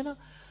سوچیں نا,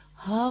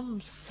 ہم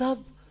سب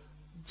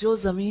جو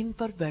زمین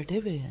پر بیٹھے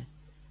ہوئے ہیں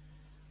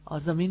اور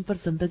زمین پر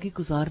زندگی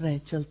گزار رہے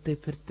ہیں, چلتے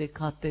پھرتے,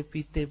 کھاتے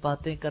پیتے,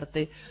 باتیں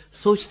کرتے,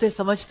 سوچتے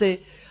سمجھتے,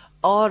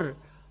 اور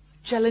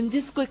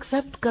چیلنجز کو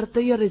ایکسپٹ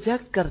کرتے یا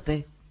ریجیکٹ کرتے,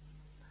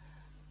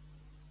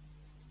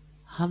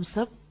 ہم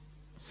سب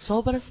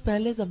 100 برس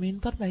پہلے زمین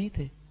پر نہیں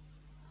تھے.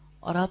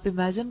 اور آپ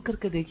امیجن کر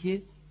کے دیکھیے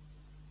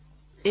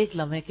ایک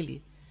لمحے کے لیے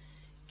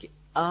کہ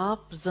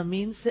آپ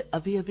زمین سے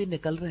ابھی ابھی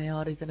نکل رہے ہیں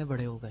اور اتنے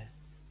بڑے ہو گئے,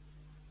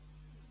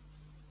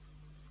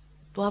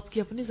 تو آپ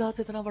کی اپنی ذات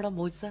اتنا بڑا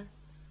معجزہ ہے.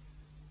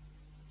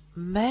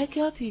 میں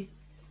کیا تھی؟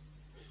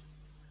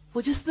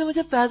 وہ جس نے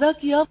مجھے پیدا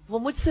کیا وہ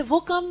مجھ سے وہ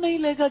کام نہیں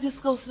لے گا جس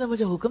کا اس نے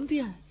مجھے حکم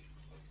دیا ہے.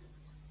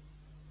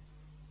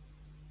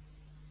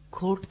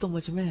 کھوٹ تو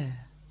مجھ میں ہے,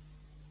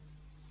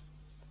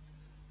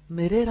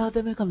 میرے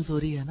ارادے میں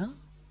کمزوری ہے نا.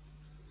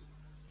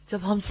 جب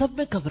ہم سب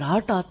میں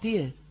گھبراہٹ آتی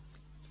ہے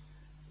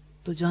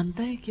تو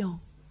جانتے ہیں کیوں؟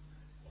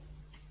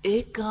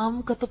 ایک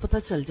کام کا تو پتہ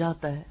چل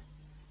جاتا ہے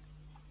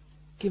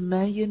کہ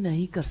میں یہ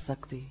نہیں کر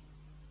سکتی,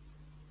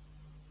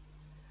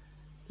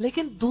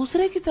 لیکن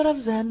دوسرے کی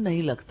طرف ذہن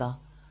نہیں لگتا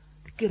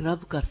کہ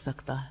رب کر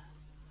سکتا ہے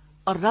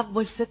اور رب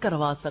مجھ سے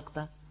کروا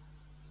سکتا.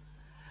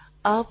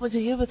 آپ مجھے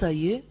یہ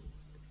بتائیے,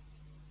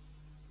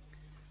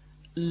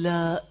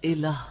 لا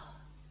الہ,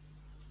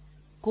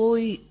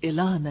 کوئی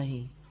الہ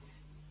نہیں,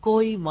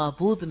 کوئی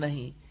معبود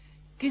نہیں,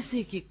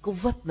 کسی کی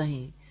قوت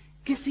نہیں,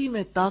 کسی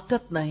میں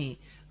طاقت نہیں,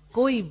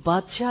 کوئی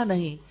بادشاہ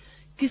نہیں,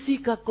 کسی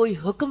کا کوئی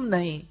حکم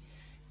نہیں,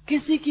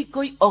 کسی کی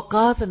کوئی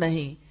اوقات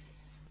نہیں.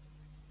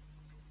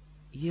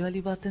 یہ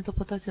والی باتیں تو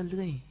پتہ چل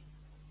گئی,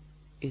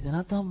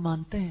 اتنا تو ہم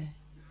مانتے ہیں.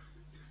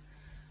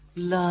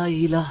 لا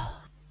الہ,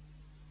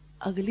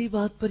 اگلی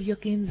بات پر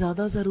یقین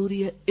زیادہ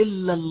ضروری ہے.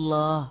 الا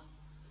اللہ,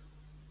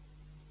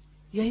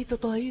 یہی تو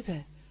توحید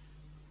ہے,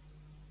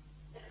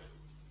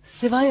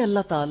 سوائے اللہ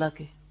تعالی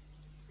کے.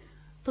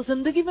 تو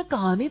زندگی میں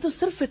کہانی تو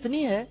صرف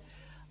اتنی ہے,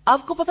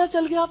 آپ کو پتا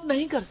چل گیا آپ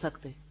نہیں کر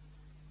سکتے,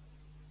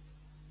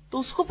 تو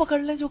اس کو پکڑ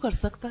لیں جو کر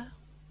سکتا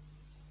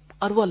ہے,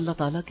 اور وہ اللہ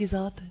تعالی کی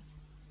ذات ہے.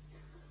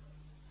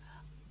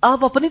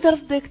 آپ اپنی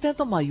طرف دیکھتے ہیں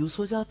تو مایوس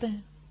ہو جاتے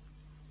ہیں,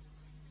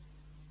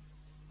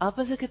 آپ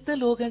میں سے کتنے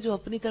لوگ ہیں جو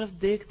اپنی طرف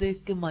دیکھ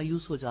دیکھ کے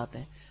مایوس ہو جاتے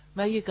ہیں،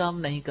 میں یہ کام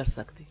نہیں کر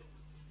سکتی؟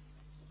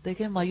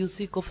 دیکھیں،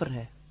 مایوسی کفر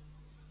ہے،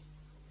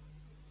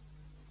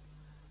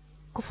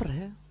 کفر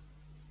ہے،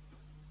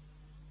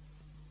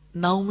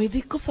 نا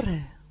امیدی کفر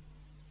ہے،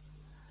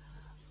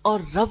 اور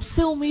رب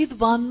سے امید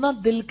باندھنا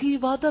دل کی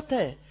عبادت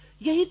ہے،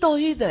 یہی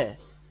توحید ہے۔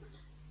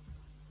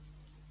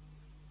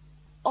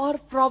 اور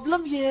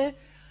پرابلم یہ ہے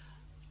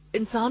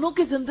انسانوں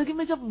کی زندگی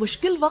میں جب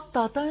مشکل وقت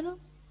آتا ہے نا،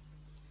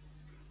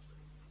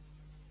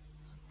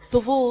 تو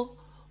وہ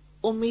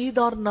امید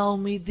اور نا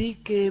امیدی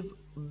کے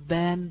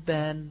بین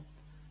بین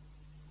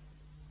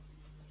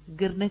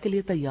گرنے کے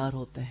لیے تیار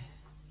ہوتے ہیں۔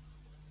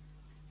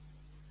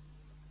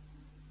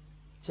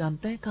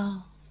 جانتے ہیں کہاں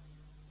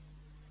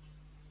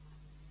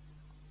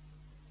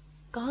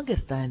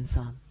گرتا ہے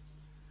انسان؟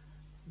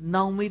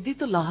 نا امیدی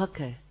تو لاحق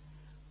ہے،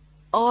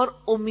 اور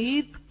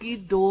امید کی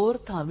ڈور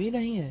تھامی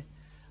نہیں ہے،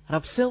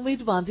 رب سے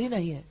امید باندھی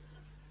نہیں ہے۔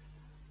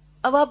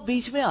 اب آپ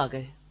بیچ میں آ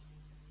گئے،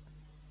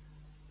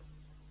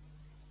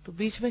 تو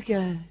بیچ میں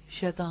کیا ہے؟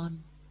 شیطان،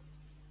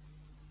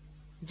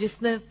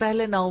 جس نے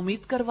پہلے نا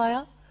امید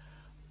کروایا،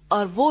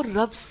 اور وہ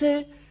رب سے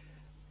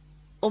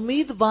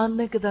امید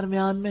باندھنے کے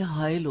درمیان میں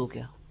حائل ہو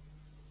گیا۔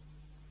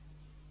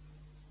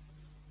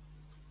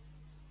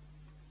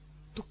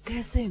 تو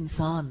کیسے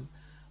انسان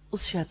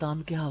اس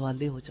شیطان کے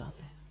حوالے ہو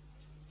جاتے ہیں؟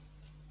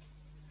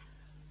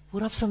 وہ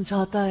رب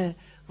سمجھاتا ہے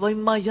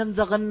وَإِمَّا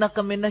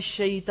يَنزَغَنَّكَ مِنَ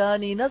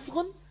الشَّيْطَانِ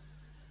نَزْغٌ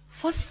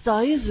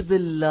فَاسْتَعِذْ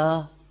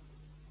بِاللَّهِ۔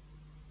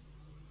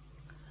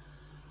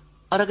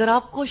 اور اگر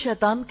آپ کو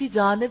شیطان کی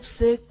جانب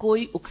سے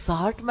کوئی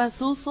اکساہٹ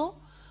محسوس ہو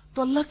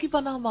تو اللہ کی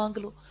پناہ مانگ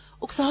لو۔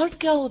 اکساہٹ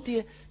کیا ہوتی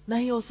ہے؟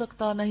 نہیں ہو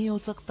سکتا، نہیں ہو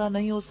سکتا،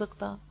 نہیں ہو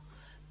سکتا،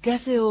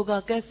 کیسے ہوگا،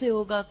 کیسے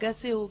ہوگا،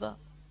 کیسے ہوگا؟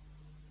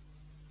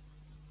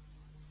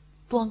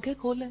 تو آنکھیں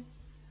کھولیں،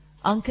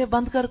 آنکھیں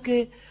بند کر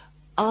کے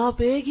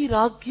آپ ایک ہی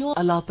راگ کیوں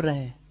الاپ رہے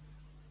ہیں؟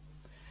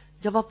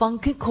 جب آپ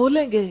آنکھیں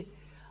کھولیں گے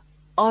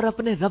اور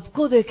اپنے رب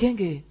کو دیکھیں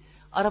گے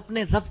اور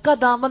اپنے رب کا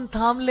دامن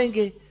تھام لیں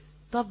گے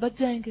تو آپ بچ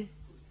جائیں گے۔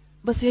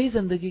 بس یہی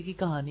زندگی کی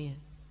کہانی ہے۔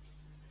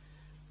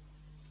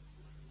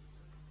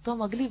 تو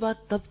ہم اگلی بات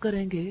تب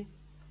کریں گے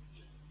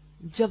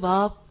جب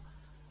آپ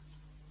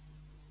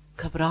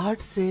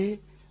گھبراہٹ سے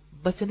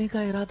بچنے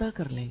کا ارادہ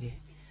کر لیں گے۔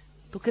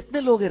 تو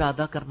کتنے لوگ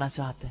ارادہ کرنا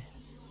چاہتے ہیں؟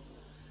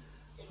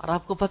 اور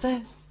آپ کو پتہ ہے،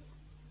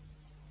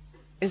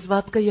 اس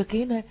بات کا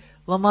یقین ہے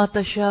وَمَا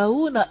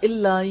تَشَاءُونَ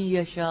إِلَّا أَن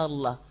يَشَاءَ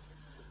اللَّهُ،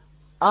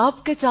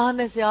 آپ کے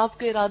چاہنے سے، آپ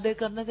کے ارادے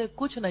کرنے سے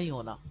کچھ نہیں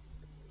ہونا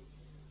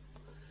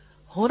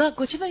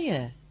کچھ نہیں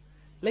ہے،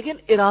 لیکن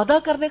ارادہ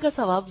کرنے کا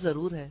ثواب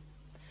ضرور ہے۔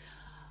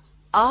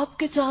 آپ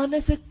کے چاہنے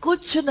سے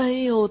کچھ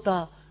نہیں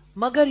ہوتا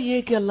مگر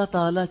یہ کہ اللہ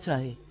تعالیٰ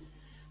چاہے۔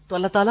 تو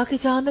اللہ تعالیٰ کے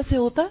چاہنے سے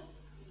ہوتا ہے،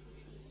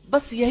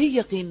 بس یہی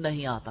یقین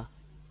نہیں آتا۔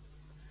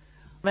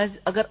 میں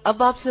اگر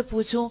اب آپ سے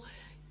پوچھوں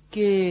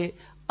کہ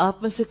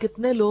آپ میں سے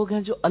کتنے لوگ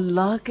ہیں جو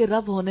اللہ کے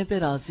رب ہونے پہ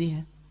راضی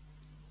ہیں،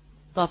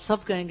 تو آپ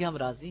سب کہیں گے ہم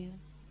راضی ہیں۔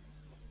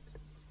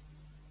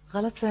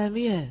 غلط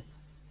فہمی ہے۔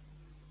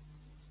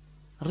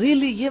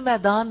 ریلی یہ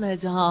میدان ہے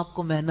جہاں آپ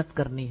کو محنت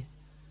کرنی ہے،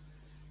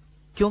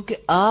 کیونکہ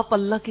آپ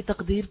اللہ کی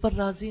تقدیر پر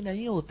راضی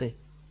نہیں ہوتے۔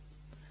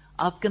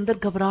 آپ کے اندر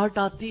گھبراہٹ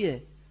آتی ہے،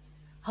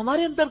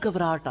 ہمارے اندر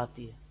گھبراہٹ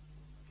آتی ہے۔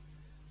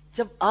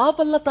 جب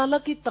آپ اللہ تعالیٰ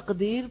کی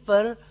تقدیر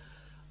پر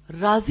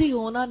راضی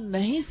ہونا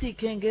نہیں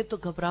سیکھیں گے تو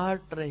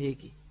گھبراہٹ رہے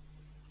گی۔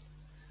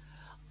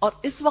 اور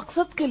اس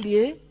مقصد کے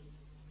لیے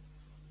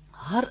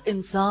ہر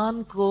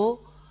انسان کو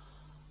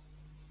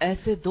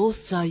ایسے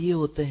دوست چاہیے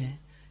ہوتے ہیں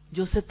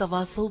جو اسے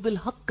تواصو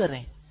بالحق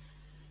کریں،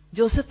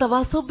 جو اسے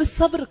تواصو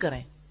بالصبر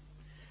کریں۔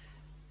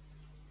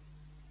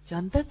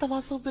 جانتے ہیں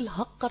تواصو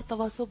بالحق اور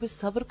تواصو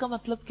بالصبر کا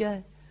مطلب کیا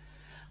ہے؟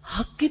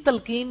 حق کی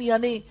تلقین،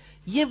 یعنی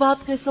یہ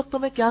بات کہ اس وقت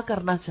تمہیں کیا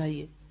کرنا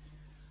چاہیے،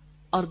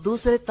 اور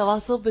دوسرے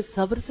تواصو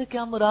بالصبر سے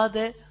کیا مراد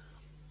ہے؟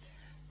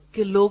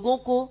 کہ لوگوں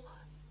کو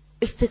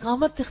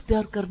استقامت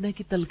اختیار کرنے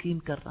کی تلقین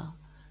کرنا،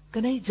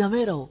 کہ نہیں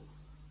جمے رہو،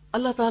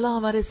 اللہ تعالیٰ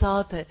ہمارے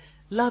ساتھ ہے،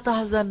 لا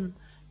تحزن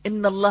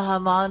ان اللہ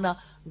معنا۔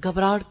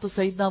 گھبراہٹ تو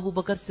سیدنا ابو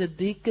بکر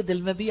صدیق کے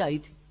دل میں بھی آئی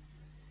تھی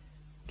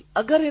کہ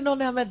اگر انہوں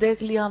نے ہمیں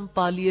دیکھ لیا ہم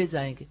پا لیے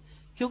جائیں گے،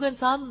 کیونکہ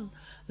انسان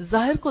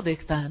ظاہر کو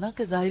دیکھتا ہے نا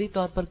کہ ظاہری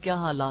طور پر کیا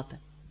حالات ہیں،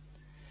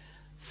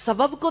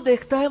 سبب کو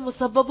دیکھتا ہے،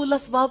 مسبب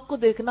الاسباب کو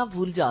دیکھنا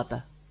بھول جاتا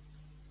ہے۔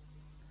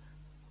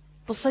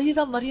 تو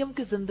سیدہ مریم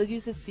کی زندگی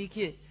سے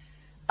سیکھیے،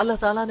 اللہ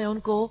تعالیٰ نے ان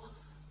کو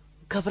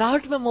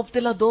گھبراہٹ میں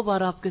مبتلا 2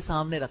 بار آپ کے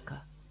سامنے رکھا،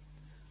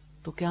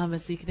 تو کیا ہمیں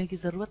سیکھنے کی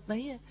ضرورت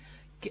نہیں ہے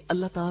کہ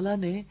اللہ تعالیٰ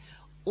نے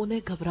انہیں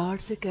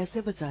گھبراہٹ سے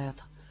کیسے بچایا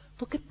تھا؟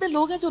 تو کتنے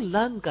لوگ ہیں جو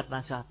لرن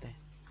کرنا چاہتے ہیں؟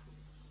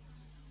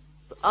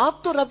 تو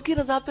آپ تو رب کی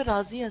رضا پہ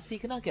راضی ہیں،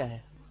 سیکھنا کیا ہے؟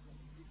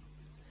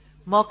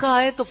 موقع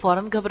آئے تو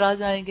فوراً گھبرا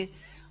جائیں گے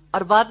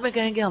اور بعد میں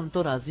کہیں گے ہم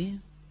تو راضی ہیں۔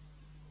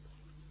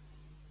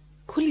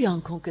 کھلی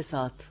آنکھوں کے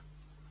ساتھ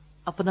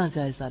اپنا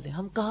جائزہ لیں،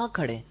 ہم کہاں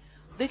کھڑے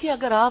ہیں؟ دیکھیں،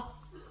 اگر آپ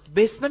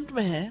بیسمنٹ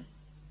میں ہیں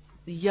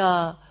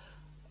یا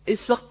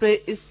اس وقت پہ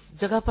اس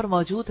جگہ پر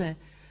موجود ہیں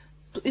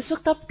تو اس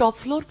وقت آپ ٹاپ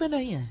فلور پہ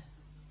نہیں ہیں،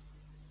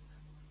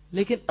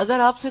 لیکن اگر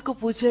آپ سے کوئی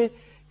پوچھے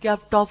کہ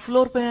آپ ٹاپ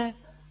فلور پہ ہیں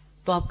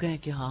تو آپ کہیں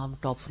کہ ہاں ہم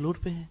ٹاپ فلور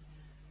پہ ہیں،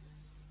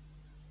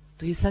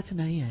 تو یہ سچ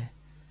نہیں ہے.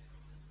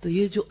 تو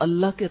یہ جو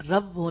اللہ کے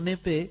رب ہونے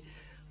پہ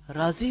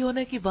راضی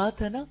ہونے کی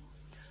بات ہے نا،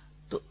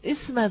 تو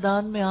اس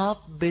میدان میں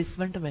آپ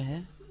بیسمنٹ میں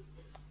ہیں،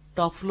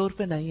 ٹاپ فلور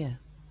پہ نہیں ہیں،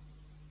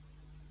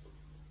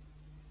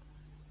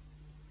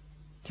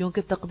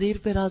 کیونکہ تقدیر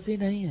پہ راضی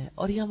نہیں ہے.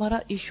 اور یہ ہمارا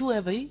ایشو ہے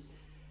بھائی،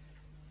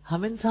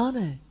 ہم انسان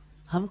ہیں،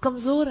 ہم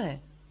کمزور ہیں،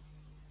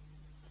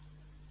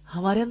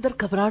 ہمارے اندر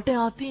گھبراہٹیں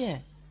آتی ہیں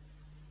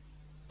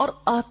اور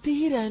آتی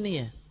ہی رہنی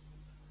ہے،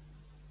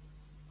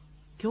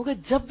 کیونکہ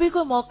جب بھی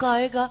کوئی موقع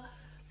آئے گا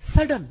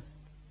سڈن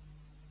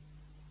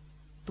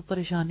تو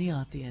پریشانی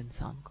آتی ہے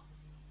انسان کو.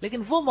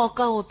 لیکن وہ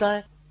موقع ہوتا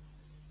ہے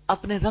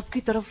اپنے رب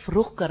کی طرف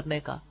رخ کرنے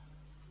کا،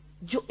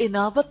 جو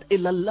انابت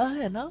اللہ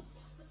ہے نا،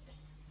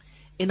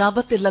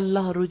 انابت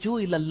اللہ، رجوع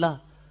اللہ.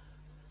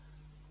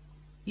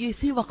 یہ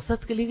اسی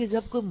مقصد کے لیے کہ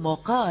جب کوئی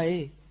موقع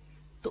آئے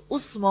تو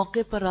اس موقع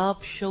پر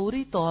آپ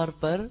شعوری طور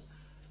پر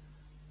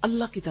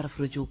اللہ کی طرف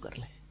رجوع کر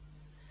لیں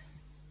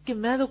کہ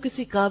میں تو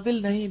کسی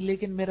قابل نہیں،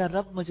 لیکن میرا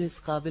رب مجھے اس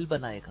قابل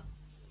بنائے گا.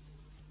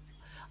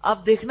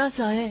 آپ دیکھنا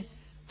چاہیں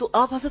تو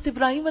آپ حضرت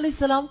ابراہیم علیہ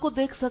السلام کو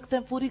دیکھ سکتے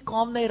ہیں. پوری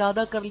قوم نے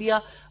ارادہ کر لیا،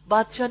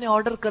 بادشاہ نے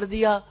آرڈر کر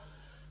دیا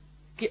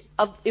کہ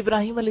اب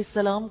ابراہیم علیہ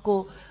السلام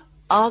کو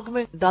آگ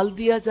میں ڈال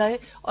دیا جائے.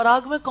 اور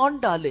آگ میں کون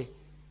ڈالے؟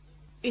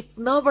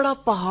 اتنا بڑا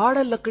پہاڑ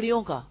ہے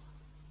لکڑیوں کا.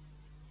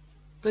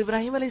 تو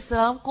ابراہیم علیہ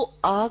السلام کو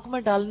آگ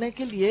میں ڈالنے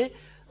کے لیے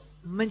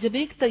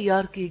منجنیق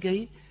تیار کی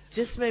گئی،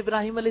 جس میں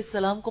ابراہیم علیہ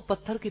السلام کو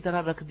پتھر کی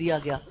طرح رکھ دیا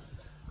گیا،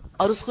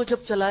 اور اس کو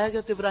جب چلایا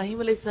گیا تو ابراہیم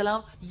علیہ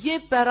السلام یہ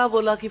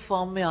پیرابولا کی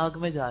فارم میں آگ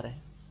میں جا رہے ہیں.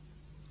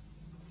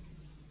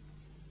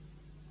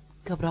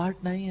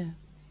 گھبراہٹ نہیں ہے.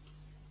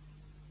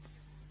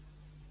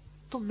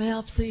 تو میں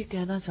آپ سے یہ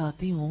کہنا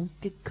چاہتی ہوں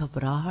کہ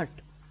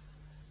گھبراہٹ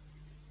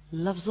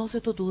لفظوں سے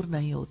تو دور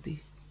نہیں ہوتی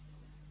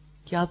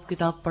کہ آپ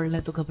کتاب پڑھ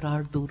لیں تو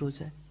گھبراہٹ دور ہو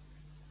جائے.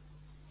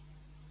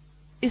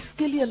 اس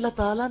کے لیے اللہ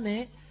تعالیٰ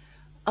نے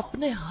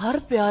اپنے ہر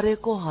پیارے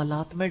کو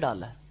حالات میں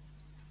ڈالا ہے.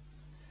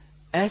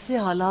 ایسے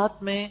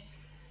حالات میں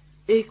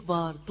ایک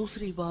بار،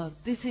 دوسری بار،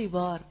 تیسری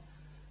بار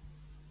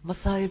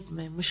مصائب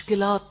میں،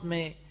 مشکلات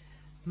میں،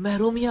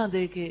 محرومیاں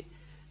دے کے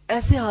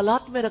ایسے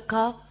حالات میں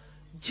رکھا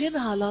جن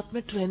حالات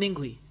میں ٹریننگ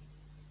ہوئی.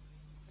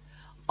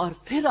 اور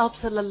پھر آپ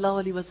صلی اللہ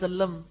علیہ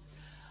وسلم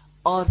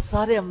اور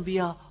سارے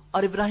انبیاء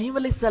اور ابراہیم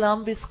علیہ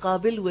السلام بھی اس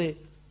قابل ہوئے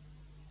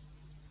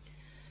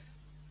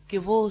کہ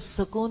وہ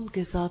سکون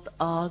کے ساتھ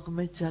آگ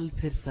میں چل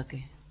پھر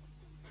سکیں.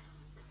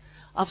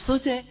 آپ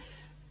سوچیں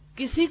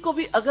کسی کو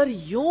بھی اگر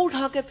یوں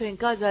اٹھا کے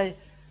پھینکا جائے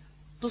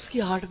تو اس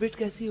کی ہارٹ بیٹ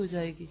کیسی ہو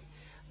جائے گی.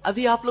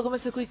 ابھی آپ لوگوں میں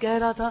سے کوئی کہہ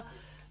رہا تھا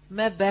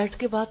میں بیٹھ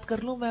کے بات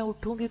کر لوں، میں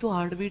اٹھوں گی تو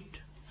ہارٹ بیٹ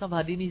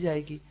سنبھالی نہیں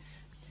جائے گی.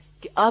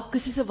 کہ آپ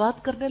کسی سے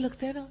بات کرنے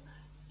لگتے ہیں نا،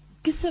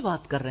 کس سے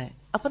بات کر رہے ہیں؟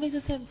 اپنے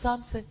جیسے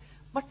انسان سے،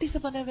 مٹی سے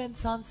بنے ہوئے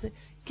انسان سے.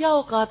 کیا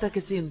اوقات ہے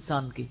کسی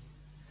انسان کی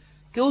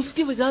کہ اس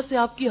کی وجہ سے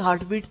آپ کی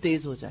ہارٹ بیٹ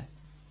تیز ہو جائے؟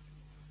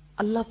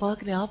 اللہ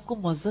پاک نے آپ کو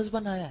معزز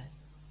بنایا ہے.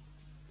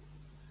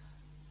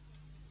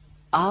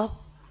 آپ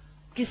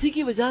کسی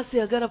کی وجہ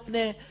سے اگر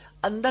اپنے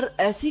اندر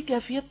ایسی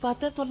کیفیت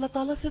پاتے ہیں تو اللہ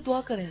تعالیٰ سے دعا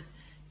کریں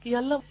کہ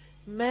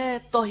اللہ میں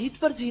توحید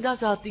پر جینا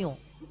چاہتی ہوں،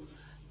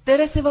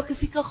 تیرے سوا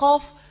کسی کا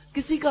خوف،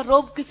 کسی کا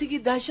رعب، کسی کی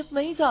دہشت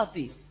نہیں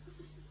چاہتی،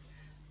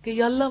 کہ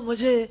یا اللہ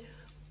مجھے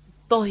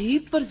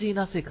توحید پر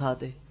جینا سکھا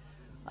دے،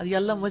 اور یا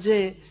اللہ مجھے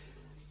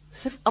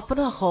صرف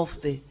اپنا خوف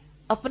دے،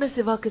 اپنے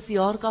سوا کسی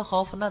اور کا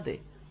خوف نہ دے.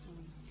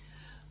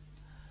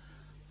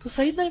 تو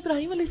سیدنا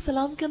ابراہیم علیہ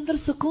السلام کے اندر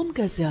سکون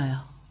کیسے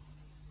آیا؟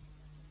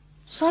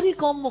 ساری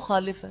قوم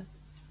مخالف ہے.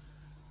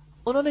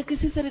 انہوں نے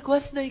کسی سے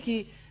ریکویسٹ نہیں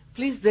کی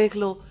پلیز دیکھ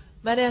لو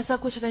میں نے ایسا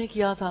کچھ نہیں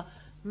کیا تھا،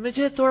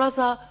 مجھے تھوڑا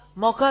سا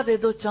موقع دے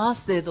دو،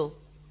 چانس دے دو.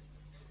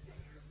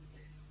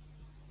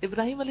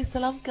 ابراہیم علیہ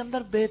السلام کے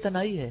اندر بے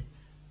تنائی ہے،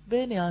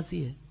 بے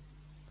نیازی ہے.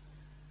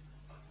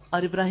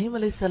 اور ابراہیم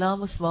علیہ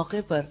السلام اس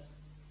موقع پر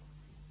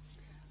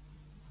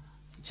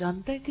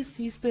جانتے ہیں کس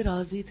چیز پہ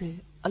راضی تھے؟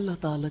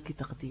 اللہ تعالیٰ کی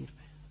تقدیر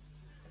پہ،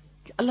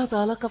 کہ اللہ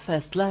تعالیٰ کا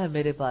فیصلہ ہے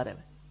میرے بارے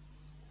میں.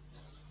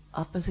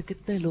 آپ میں سے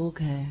کتنے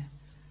لوگ ہیں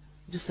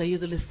جو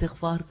سید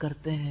الاستغفار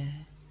کرتے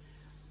ہیں،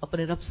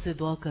 اپنے رب سے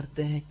دعا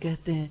کرتے ہیں،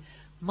 کہتے ہیں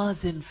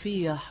ماذن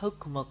فی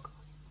حکمک،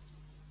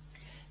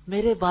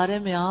 میرے بارے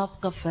میں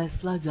آپ کا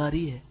فیصلہ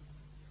جاری ہے،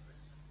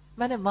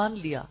 میں نے مان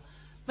لیا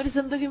میری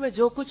زندگی میں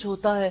جو کچھ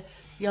ہوتا ہے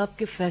یہ آپ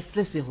کے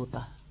فیصلے سے ہوتا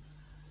ہے،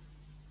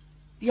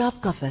 یہ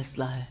آپ کا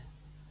فیصلہ ہے.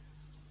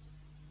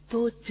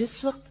 تو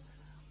جس وقت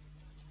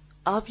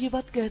آپ یہ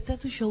بات کہتے ہیں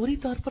تو شعوری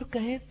طور پر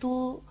کہیں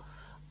تو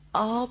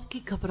آپ کی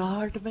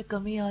گھبراہٹ میں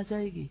کمی آ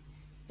جائے گی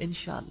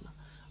انشاءاللہ.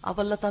 آپ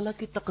اللہ تعالیٰ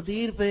کی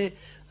تقدیر پہ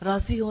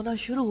راضی ہونا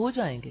شروع ہو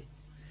جائیں گے،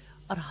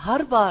 اور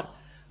ہر بار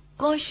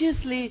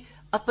کانشیسلی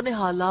اپنے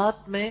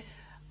حالات میں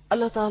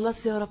اللہ تعالیٰ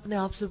سے اور اپنے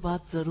آپ سے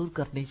بات ضرور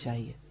کرنی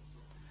چاہیے.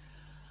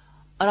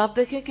 اور آپ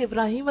دیکھیں کہ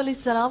ابراہیم علیہ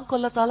السلام کو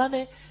اللہ تعالیٰ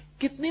نے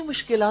کتنی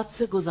مشکلات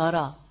سے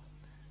گزارا،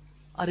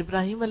 اور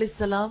ابراہیم علیہ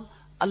السلام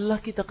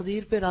اللہ کی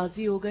تقدیر پہ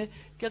راضی ہو گئے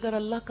کہ اگر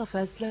اللہ کا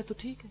فیصلہ ہے تو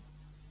ٹھیک ہے.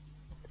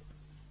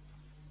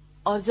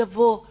 اور جب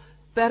وہ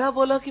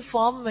پیرابولا کی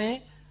فارم میں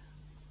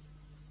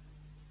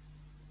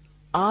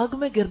آگ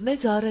میں گرنے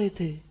جا رہے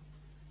تھے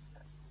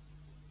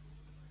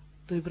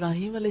تو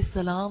ابراہیم علیہ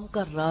السلام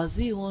کا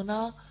راضی ہونا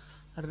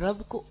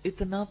رب کو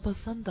اتنا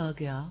پسند آ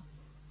گیا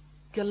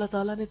کہ اللہ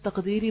تعالیٰ نے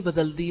تقدیر ہی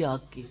بدل دی،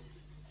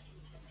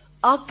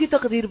 آگ کی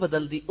تقدیر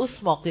بدل دی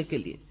اس موقع کے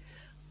لیے.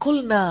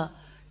 قلنا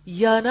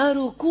یا نار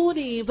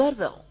کونی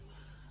بردا،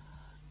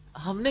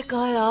 ہم نے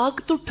کہا ہے آگ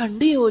تو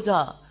ٹھنڈی ہو جا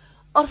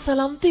اور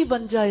سلامتی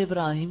بن جائے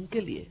ابراہیم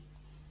کے لیے.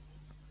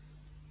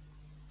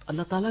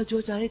 اللہ تعالیٰ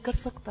جو چاہے کر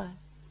سکتا ہے.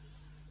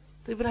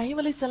 تو ابراہیم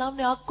علیہ السلام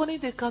نے آگ کو نہیں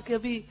دیکھا کہ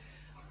ابھی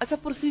اچھا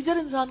پروسیجر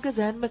انسان کے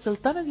ذہن میں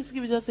چلتا نا، جس کی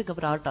وجہ سے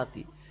گھبراہٹ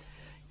آتی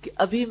کہ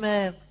ابھی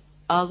میں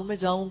آگ میں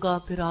جاؤں گا،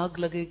 پھر آگ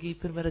لگے گی،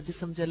 پھر میرا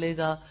جسم جلے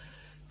گا،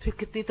 پھر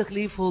کتنی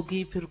تکلیف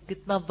ہوگی، پھر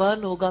کتنا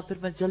برن ہوگا، پھر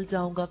میں جل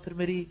جاؤں گا، پھر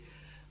میری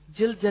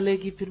جلد جلے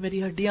گی، پھر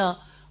میری ہڈیاں،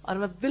 اور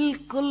میں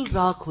بالکل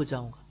راکھ ہو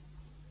جاؤں گا.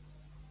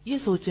 یہ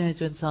سوچیں ہیں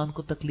جو انسان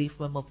کو تکلیف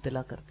میں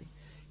مبتلا کرتی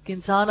کہ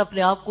انسان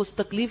اپنے آپ کو اس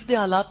تکلیف دہ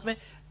حالات میں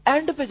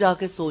اینڈ پہ جا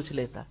کے سوچ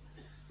لیتا ہے.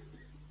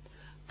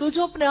 تو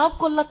جو اپنے آپ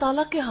کو اللہ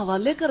تعالیٰ کے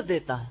حوالے کر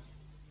دیتا ہے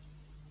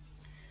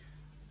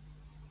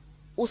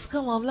اس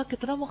کا معاملہ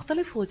کتنا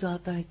مختلف ہو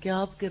جاتا ہے. کیا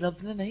آپ کے رب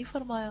نے نہیں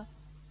فرمایا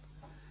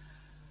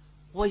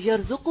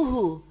وَيَرْزُقُهُ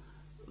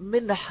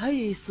مِنْ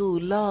حَيْثُ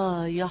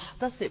لَا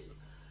يَحْتَسِبُ،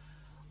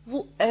 وہ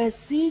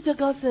ایسی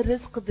جگہ سے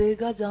رزق دے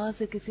گا جہاں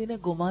سے کسی نے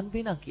گمان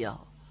بھی نہ کیا.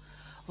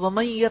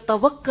 وَمَنْ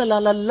يَتَوَكَّلْ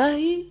عَلَى اللَّهِ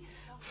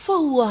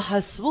فَهُوَ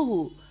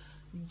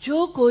حَسْبُهُ، جو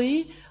کوئی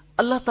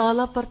اللہ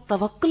تعالیٰ پر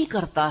توکل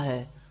کرتا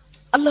ہے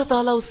اللہ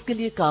تعالیٰ اس کے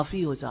لیے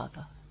کافی ہو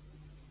جاتا،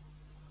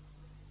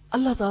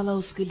 اللہ تعالیٰ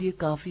اس کے لیے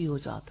کافی ہو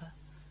جاتا ہے.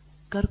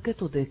 کر کے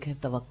تو دیکھیں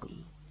توکل.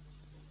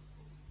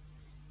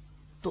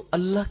 تو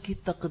اللہ کی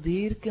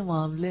تقدیر کے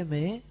معاملے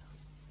میں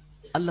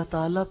اللہ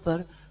تعالیٰ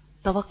پر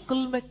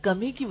توکل میں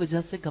کمی کی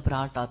وجہ سے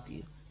گھبراہٹ آتی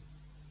ہے.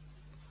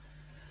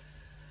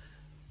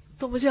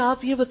 تو مجھے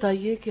آپ یہ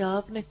بتائیے کہ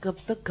آپ نے کب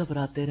تک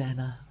گھبراتے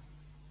رہنا ہے؟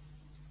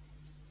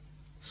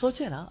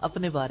 سوچیں نا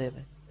اپنے بارے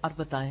میں اور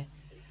بتائیں.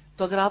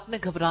 تو اگر آپ نے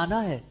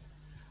گھبرانا ہے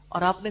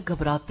اور آپ نے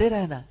گھبراتے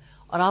رہنا ہے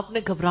اور آپ نے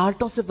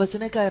گھبراہٹوں سے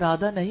بچنے کا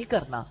ارادہ نہیں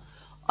کرنا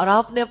اور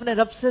آپ نے اپنے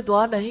رب سے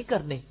دعا نہیں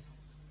کرنی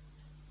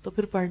تو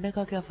پھر پڑھنے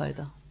کا کیا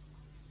فائدہ؟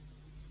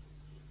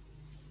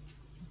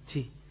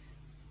 جی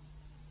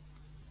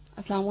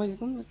السلام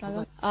علیکم.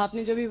 آپ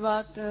نے جو بھی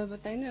بات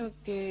بتائی نا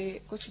کہ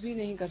کچھ بھی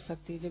نہیں کر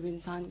سکتی جب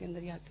انسان کے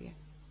اندر یہ آتی ہے،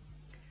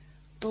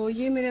 تو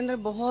یہ میرے اندر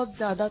بہت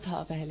زیادہ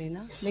تھا پہلے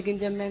نا. لیکن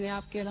جب میں نے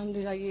آپ کے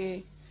الحمدللہ یہ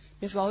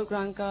مصباح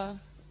القرآن کا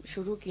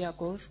شروع کیا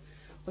کورس،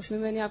 اس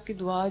میں نے آپ کی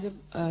دعا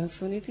جب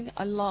سنی تھی،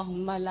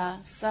 اللہم لا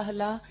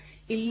سہل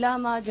الا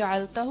ما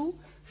جعلتہ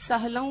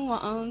سہلا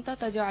وانت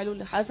تجعل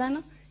الحزن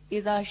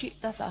اذا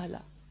شئت سہلا.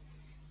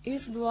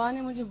 اس دعا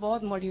نے مجھے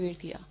بہت موٹیویٹ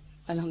کیا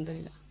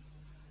الحمدللہ،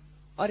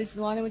 اور اس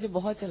دعا نے مجھے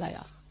بہت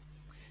چلایا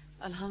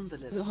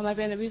الحمدللہ.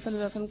 ہمارے نبی صلی اللہ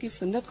علیہ وسلم کی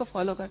سنت کو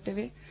فالو کرتے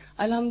ہوئے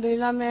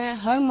الحمدللہ میں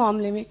ہر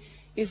معاملے میں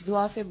اس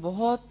دعا سے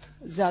بہت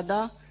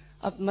زیادہ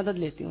اب مدد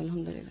لیتی ہوں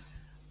الحمدللہ.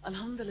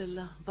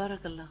 الحمدللہ،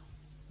 بارک اللہ.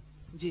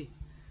 جی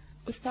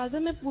استاذہ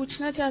میں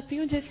پوچھنا چاہتی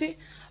ہوں، جیسے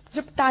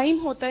جب ٹائم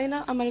ہوتا ہے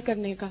نا عمل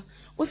کرنے کا،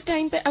 اس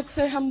ٹائم پہ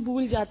اکثر ہم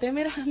بھول جاتے ہیں.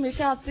 میرا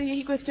ہمیشہ آپ سے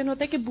یہی کوشچن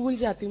ہوتا ہے کہ بھول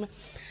جاتی ہوں میں،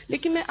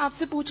 لیکن میں آپ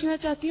سے پوچھنا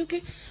چاہتی ہوں کہ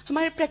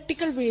ہمارے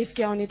پریکٹیکل ویز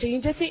کیا ہونے چاہیے.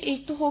 جیسے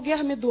ایک تو ہو گیا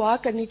ہمیں دعا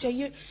کرنی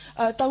چاہیے،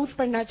 تعوذ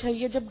پڑھنا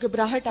چاہیے جب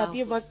گھبراہٹ آتی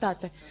ہے، وقت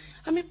آتا ہے.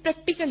 ہمیں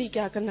پریکٹیکلی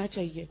کیا کرنا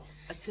چاہیے؟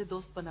 اچھے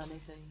دوست بنانے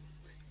چاہیے.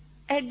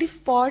 ایٹ دی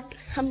اسپاٹ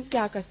ہم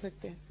کیا کر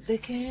سکتے ہیں؟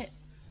 دیکھیں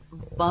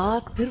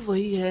بات پھر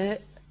وہی ہے،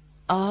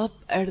 آپ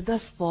ایٹ دا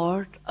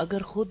اسپاٹ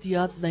اگر خود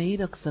یاد نہیں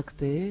رکھ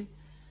سکتے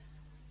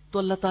تو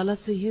اللہ تعالیٰ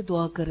سے یہ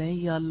دعا کریں،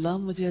 یا اللہ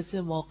مجھے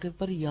ایسے موقع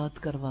پر یاد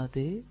کروا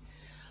دے،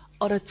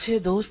 اور اچھے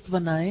دوست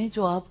بنائیں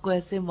جو آپ کو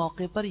ایسے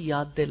موقع پر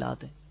یاد دلا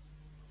دیں.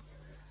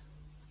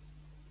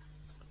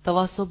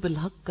 تواصو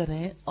بالحق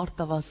کریں اور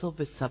تواصو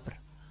بالصبر.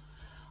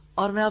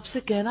 اور میں آپ سے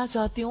کہنا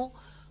چاہتی ہوں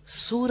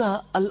سورہ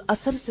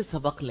العصر سے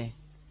سبق لیں.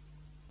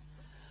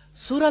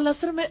 سورہ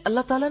العصر میں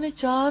اللہ تعالیٰ نے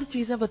 4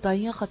 چیزیں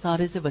بتائی ہیں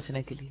خسارے سے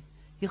بچنے کے لیے.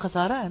 یہ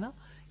خسارہ ہے نا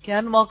کہ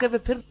ان موقع پہ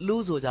پھر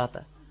لوز ہو جاتا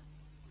ہے.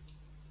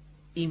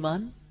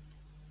 ایمان،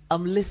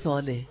 عمل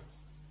صالح،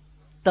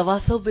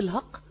 تواصو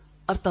بالحق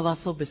اور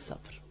تواصو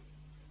بالصبر،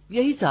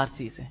 یہی 4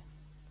 چیزیں.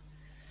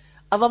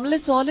 اب عمل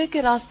صالح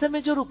کے راستے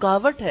میں جو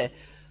رکاوٹ ہے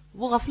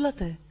وہ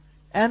غفلت ہے،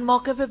 این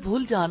موقع پہ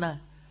بھول جانا ہے.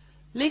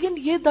 لیکن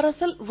یہ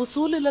دراصل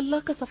وصول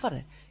اللہ کا سفر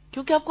ہے،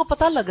 کیونکہ آپ کو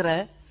پتہ لگ رہا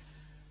ہے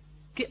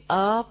کہ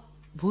آپ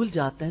بھول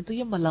جاتے ہیں تو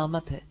یہ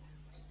ملامت ہے.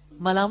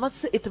 ملامت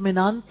سے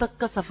اطمینان تک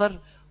کا سفر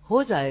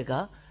ہو جائے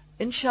گا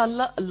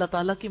انشاءاللہ اللہ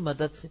تعالیٰ کی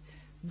مدد سے.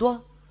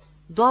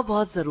 دعا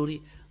بہت ضروری.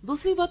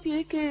 دوسری بات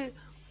یہ کہ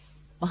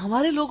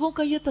ہمارے لوگوں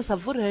کا یہ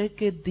تصور ہے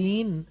کہ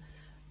دین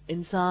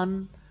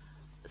انسان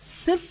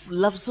صرف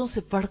لفظوں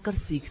سے پڑھ کر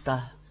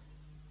سیکھتا ہے.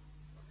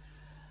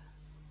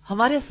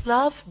 ہمارے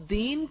اسلاف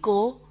دین کو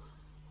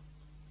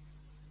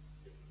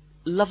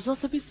لفظوں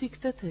سے بھی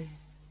سیکھتے تھے،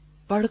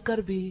 پڑھ کر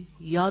بھی،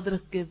 یاد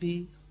رکھ کے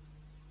بھی،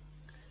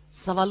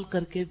 سوال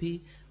کر کے بھی،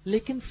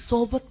 لیکن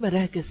صحبت میں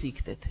رہ کے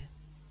سیکھتے تھے.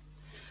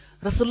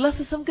 رسول اللہ صلی اللہ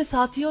علیہ وسلم کے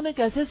ساتھیوں نے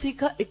کیسے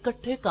سیکھا؟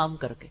 اکٹھے کام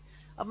کر کے.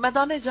 اب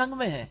میدان جنگ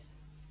میں ہے,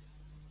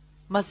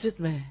 مسجد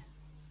میں ہے,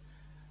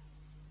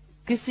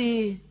 کسی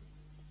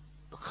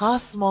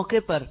خاص موقع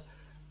پر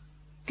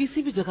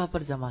کسی بھی جگہ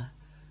پر جمع ہے,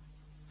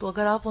 تو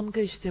اگر آپ ان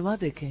کے اجتماع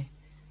دیکھیں,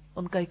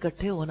 ان کا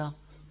اکٹھے ہونا,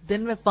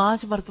 دن میں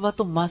 5 مرتبہ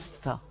تو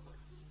مسٹ تھا,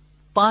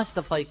 5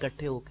 دفعہ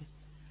اکٹھے ہو گئے,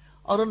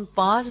 اور ان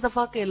 5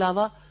 دفعہ کے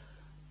علاوہ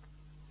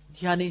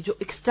یعنی جو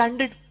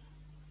ایکسٹینڈڈ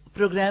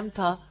پروگرام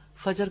تھا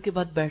فجر کے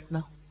بعد بیٹھنا,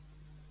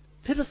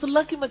 پھر رسول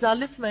اللہ کی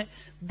مجالس میں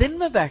دن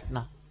میں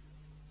بیٹھنا,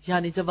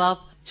 یعنی جب آپ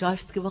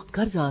چاشت کے وقت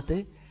گھر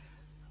جاتے,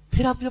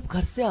 پھر آپ جب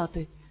گھر سے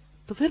آتے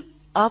تو پھر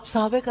آپ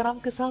صحابہ کرام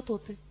کے ساتھ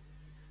ہوتے,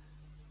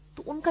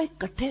 تو ان کا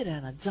اکٹھے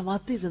رہنا,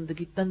 جماعتی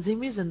زندگی,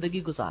 تنظیمی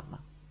زندگی گزارنا,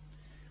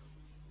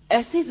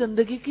 ایسی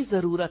زندگی کی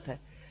ضرورت ہے.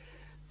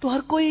 تو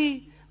ہر کوئی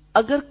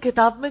اگر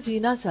کتاب میں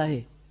جینا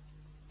چاہے,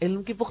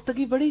 علم کی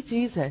پختگی بڑی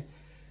چیز ہے,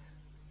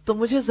 تو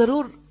مجھے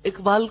ضرور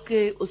اقبال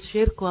کے اس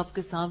شعر کو آپ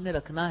کے سامنے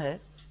رکھنا ہے.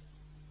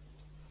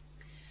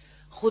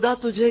 خدا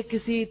تجھے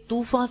کسی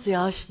طوفان سے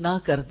آشنا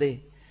کر دے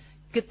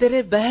کہ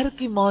تیرے بحر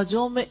کی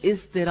موجوں میں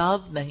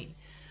اضطراب نہیں,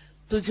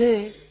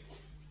 تجھے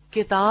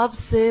کتاب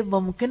سے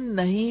ممکن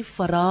نہیں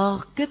فراغ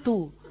کہ تو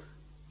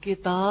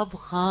کتاب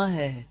خواں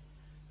ہے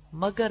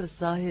مگر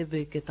صاحب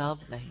کتاب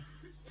نہیں.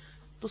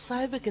 تو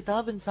صاحب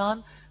کتاب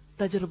انسان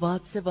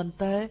تجربات سے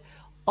بنتا ہے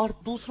اور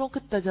دوسروں کے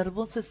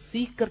تجربوں سے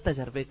سیکھ کر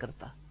تجربے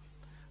کرتا,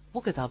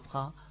 وہ کتاب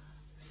خواں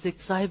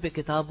صاحب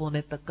کتاب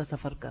ہونے تک کا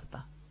سفر کرتا.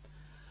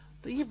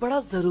 تو یہ بڑا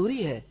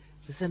ضروری ہے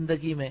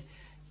زندگی میں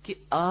کہ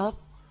آپ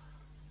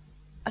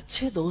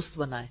اچھے دوست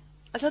بنائیں.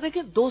 اچھا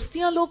دیکھیں,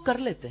 دوستیاں لوگ کر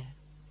لیتے ہیں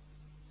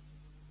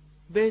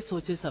بے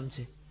سوچے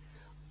سمجھے,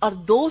 اور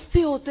دوست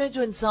ہی ہوتے ہیں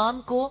جو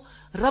انسان کو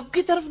رب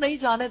کی طرف نہیں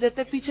جانے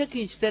دیتے, پیچھے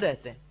کھینچتے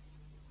رہتے ہیں.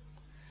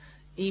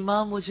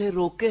 ایمان مجھے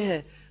روکے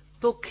ہے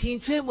تو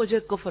کھینچے مجھے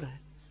کفر ہے,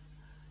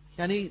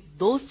 یعنی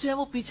دوست جو ہے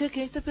وہ پیچھے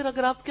کھینچتے, پھر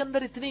اگر آپ کے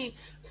اندر اتنی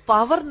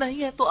پاور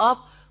نہیں ہے تو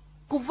آپ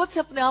قوت سے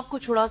اپنے آپ کو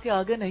چھڑا کے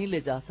آگے نہیں لے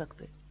جا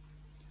سکتے.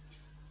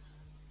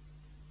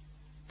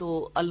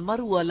 تو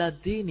المرء علی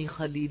دین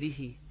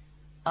خلیلہ,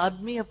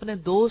 آدمی اپنے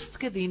دوست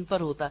کے دین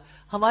پر ہوتا ہے.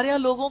 ہمارے ہاں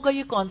لوگوں کا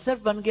یہ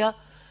کانسیپٹ بن گیا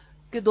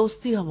کہ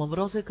دوستی ہم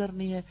عمروں سے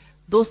کرنی ہے,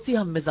 دوستی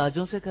ہم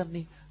مزاجوں سے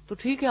کرنی. تو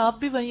ٹھیک ہے, آپ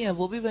بھی وہی ہیں,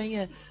 وہ بھی وہی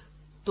ہیں,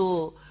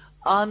 تو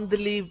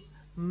آندلی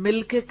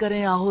مل کے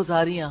کریں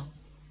آہوزاریاں,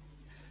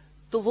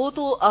 تو وہ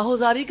تو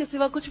آہوزاری کے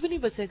سوا کچھ بھی نہیں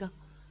بچے گا.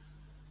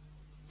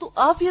 تو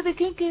آپ یہ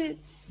دیکھیں کہ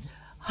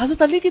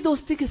حضرت علی کی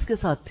دوستی کس کے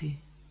ساتھ تھی؟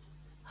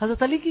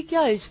 حضرت علی کی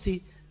کیا ایج تھی؟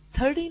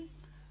 13.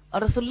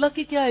 اور رسول اللہ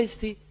کی کیا ایج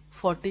تھی؟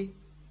 40.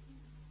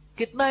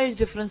 کتنا ایج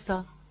ڈفرنس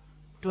تھا؟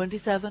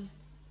 27.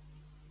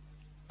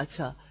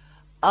 اچھا,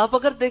 آپ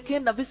اگر دیکھیں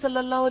نبی صلی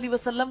اللہ علیہ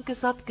وسلم کے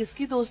ساتھ کس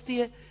کی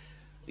دوستی ہے,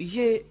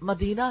 یہ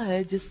مدینہ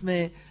ہے جس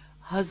میں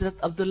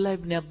حضرت عبداللہ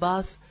ابن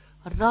عباس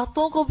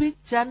راتوں کو بھی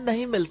چین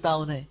نہیں ملتا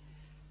انہیں,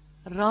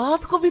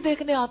 رات کو بھی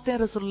دیکھنے آتے ہیں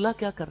رسول اللہ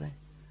کیا کر رہے ہیں.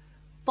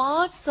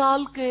 5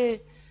 سال کے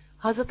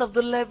حضرت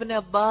عبداللہ ابن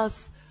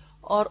عباس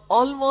اور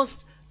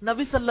آلموسٹ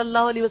نبی صلی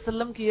اللہ علیہ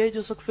وسلم کی ایج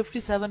اس وقت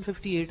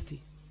 57-58 تھی,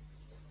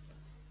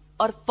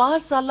 اور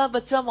 5 سالہ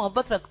بچہ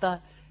محبت رکھتا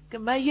ہے کہ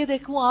میں یہ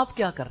دیکھوں آپ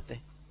کیا کرتے.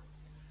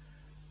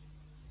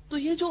 تو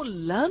یہ جو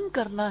لرن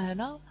کرنا ہے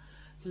نا,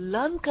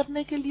 لرن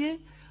کرنے کے لیے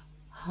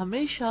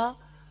ہمیشہ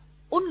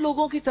ان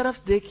لوگوں کی طرف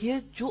دیکھیے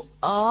جو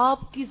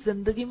آپ کی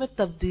زندگی میں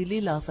تبدیلی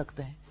لا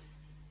سکتے ہیں.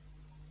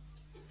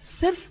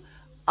 صرف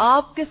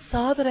آپ کے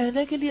ساتھ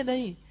رہنے کے لیے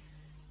نہیں,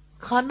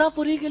 کھانا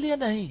پوری کے لیے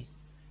نہیں,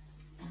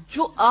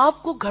 جو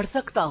آپ کو گھڑ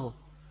سکتا ہو,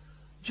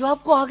 جو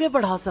آپ کو آگے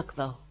بڑھا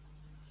سکتا ہو,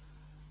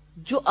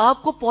 جو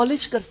آپ کو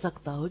پالش کر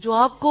سکتا ہو, جو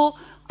آپ کو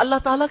اللہ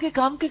تعالیٰ کے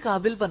کام کے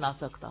قابل بنا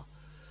سکتا ہو.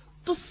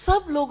 تو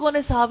سب لوگوں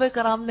نے, صحابہ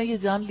کرام نے یہ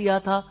جان لیا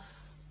تھا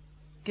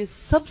کہ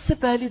سب سے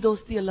پہلی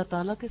دوستی اللہ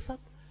تعالیٰ کے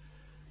ساتھ,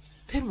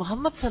 پھر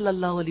محمد صلی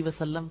اللہ علیہ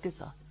وسلم کے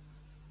ساتھ.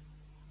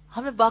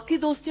 ہمیں باقی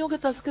دوستیوں کے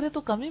تذکرے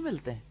تو کم ہی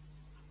ملتے ہیں,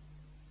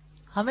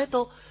 ہمیں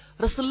تو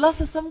رسول اللہ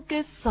صلی اللہ علیہ وسلم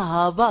کے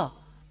صحابہ,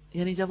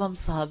 یعنی جب ہم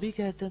صحابی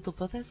کہتے ہیں تو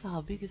پتہ ہے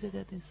صحابی کسے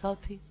کہتے ہیں؟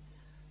 ساتھی,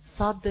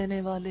 ساتھ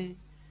دینے والے.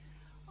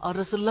 اور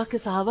رسول اللہ کے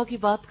صحابہ کی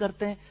بات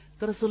کرتے ہیں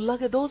تو رسول اللہ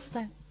کے دوست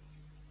ہیں.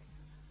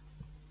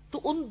 تو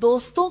ان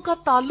دوستوں کا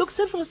تعلق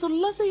صرف رسول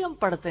اللہ سے ہی ہم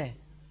پڑھتے ہیں,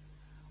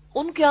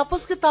 ان کے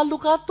آپس کے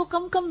تعلقات تو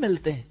کم کم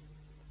ملتے ہیں,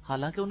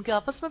 حالانکہ ان کے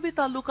آپس میں بھی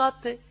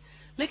تعلقات تھے,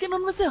 لیکن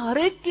ان میں سے ہر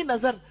ایک کی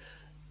نظر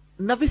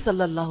نبی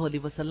صلی اللہ علیہ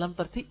وسلم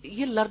پر تھی.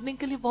 یہ لرننگ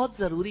کے لیے بہت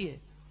ضروری ہے,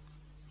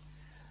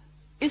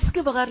 اس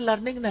کے بغیر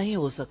لرننگ نہیں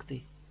ہو سکتی,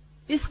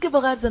 اس کے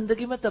بغیر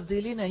زندگی میں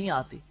تبدیلی نہیں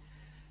آتی.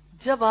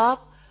 جب آپ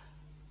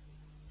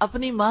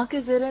اپنی ماں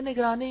کے زیر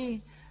نگرانی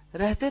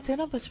رہتے تھے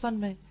نا بچپن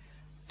میں,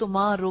 تو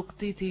ماں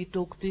روکتی تھی,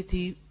 ٹوکتی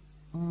تھی.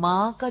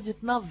 ماں کا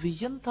جتنا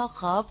ویژن تھا,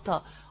 خواب تھا,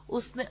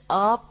 اس نے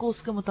آپ کو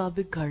اس کے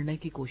مطابق گھڑنے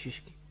کی کوشش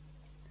کی.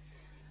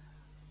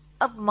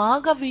 اب ماں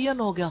کا ویژن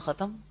ہو گیا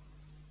ختم,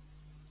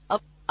 اب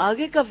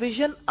آگے کا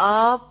ویژن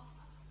آپ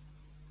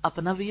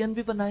اپنا ویژن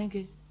بھی بنائیں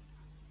گے,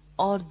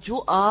 اور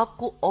جو آپ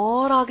کو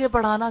اور آگے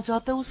بڑھانا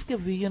چاہتے ہیں اس کے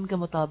ویژن کے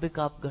مطابق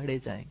آپ گھڑے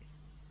جائیں گے.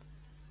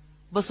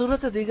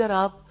 بصورت دیگر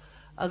آپ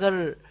اگر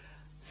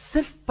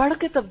صرف پڑھ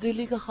کے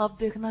تبدیلی کا خواب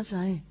دیکھنا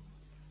چاہیں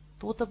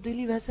تو وہ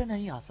تبدیلی ویسے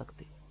نہیں آ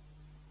سکتی.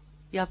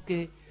 یہ آپ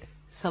کے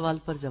سوال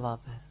پر جواب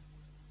ہے.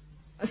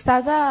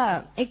 استاذہ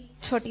ایک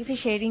چھوٹی سی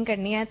شیئرنگ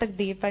کرنی ہے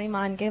تقدیر پر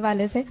ایمان کے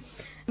حوالے سے.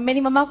 میری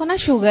مما کو نا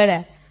شوگر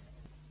ہے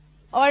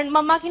اور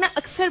مما کی نا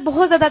اکثر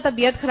بہت زیادہ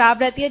طبیعت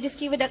خراب رہتی ہے, جس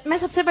کی وجہ میں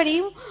سب سے بڑی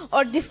ہوں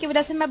اور جس کی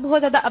وجہ سے میں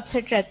بہت زیادہ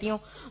اپسیٹ رہتی ہوں.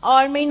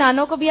 اور میری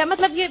نانوں کو بھی ہے,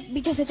 مطلب یہ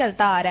پیچھے سے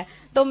چلتا آ رہا ہے.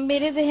 تو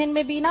میرے ذہن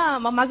میں بھی نا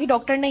مما کی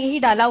ڈاکٹر نے یہی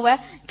ڈالا ہوا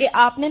ہے کہ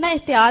آپ نے نا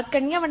احتیاط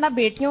کرنی ہے, ورنہ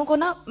بیٹیوں کو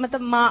نا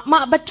مطلب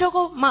ماں بچوں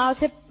کو ماں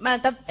سے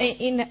مطلب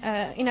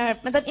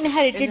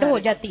انہیریٹڈ ہو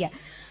جاتی ہے.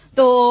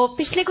 تو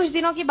پچھلے کچھ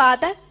دنوں کی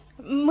بات ہے,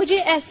 مجھے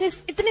ایسے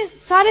اتنے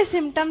سارے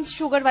سمٹمز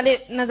شوگر والے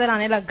نظر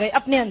آنے لگ گئے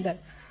اپنے اندر,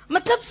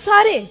 مطلب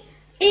سارے,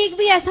 ایک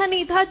بھی ایسا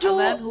نہیں تھا جو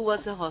ہوا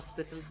تھا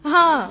ہاسپٹل.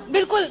 ہاں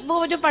بالکل,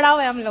 وہ جو پڑا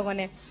ہوا ہے ہم لوگوں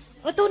نے.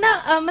 تو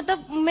نا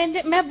مطلب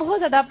میں بہت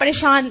زیادہ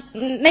پریشان,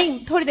 نہیں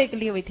تھوڑی دیر کے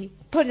لیے ہوئی تھی,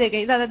 تھوڑی دیر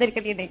گئی, زیادہ دیر کے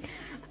لیے نہیں.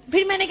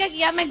 پھر میں نے کیا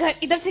کیا, میں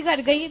ادھر سے گھر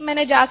گئی, میں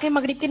نے جا کے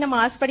مغرب کی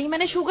نماز پڑھی, میں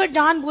نے شوگر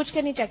جان بوجھ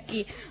کے نہیں چیک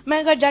کی.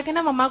 میں گھر جا کے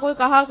نا مما کو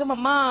کہا کہ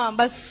مما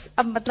بس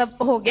اب مطلب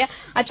ہو گیا.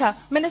 اچھا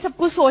میں نے سب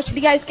کچھ سوچ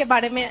لیا اس کے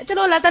بارے میں,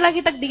 چلو اللہ تعالیٰ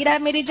کی تقدیر ہے,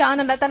 میری جان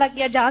اللہ تعالیٰ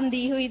کی جان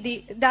دی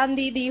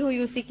ہوئی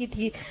اسی کی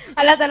تھی,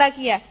 اللہ تعالیٰ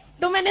کی ہے.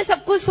 تو میں نے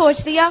سب کچھ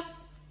سوچ لیا.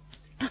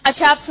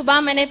 اچھا اب صبح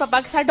میں نے پاپا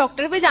کے ساتھ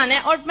ڈاکٹر پہ جانا ہے,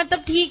 اور مطلب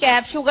ٹھیک ہے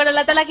اب شوگر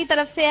اللہ تعالیٰ کی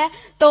طرف سے ہے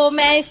تو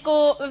میں اس کو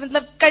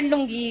مطلب کر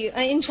لوں گی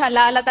انشاءاللہ,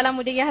 اللہ تعالیٰ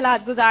مجھے یہ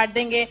حالات گزار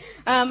دیں گے.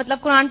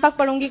 مطلب قرآن پاک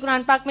پڑھوں گی,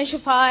 قرآن پاک میں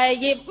شفا ہے,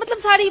 یہ مطلب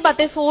ساری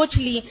باتیں سوچ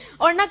لی.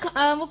 اور نا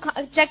وہ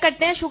چیک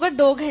کرتے ہیں شوگر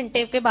 2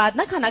 گھنٹے کے بعد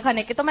نا کھانا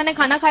کھانے کے, تو میں نے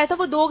کھانا کھایا تھا,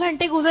 وہ 2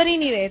 گھنٹے گزر ہی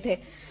نہیں رہے تھے.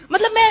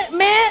 مطلب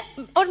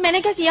میں نے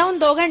کیا کیا ان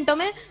 2 گھنٹوں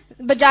میں,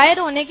 بجائے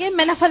رونے کے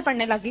میں نفل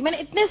پڑھنے لگی. میں نے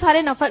اتنے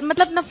سارے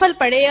نفل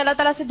پڑھے, اللہ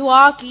تعالیٰ سے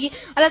دعا کی,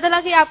 اللہ تعالیٰ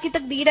کی آپ کی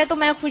تقدیر ہے تو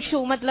میں خوش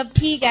ہوں, مطلب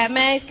ٹھیک ہے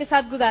میں اس کے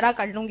ساتھ گزارا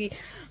کر لوں گی.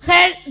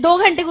 خیر 2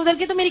 گھنٹے گزر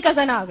کے تو میری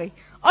کزن آ گئی,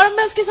 اور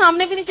میں اس کے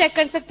سامنے بھی نہیں چیک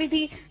کر سکتی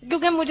تھی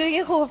کیونکہ مجھے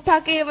یہ خوف تھا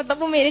کہ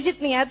مطلب وہ میرے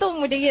جتنی ہے, تو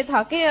مجھے یہ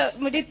تھا کہ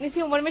مجھے اتنی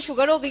سی عمر میں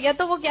شوگر ہو گئی ہے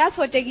تو وہ کیا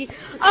سوچے گی.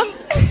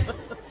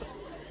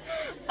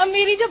 اب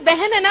میری جو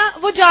بہن ہے نا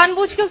وہ جان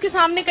بوجھ کے اس کے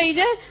سامنے کہی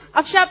جائے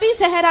افشاپی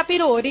سحر آپی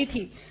رو رہی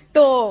تھی,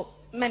 تو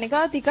میں نے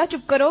کہا دیکھا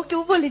چپ کرو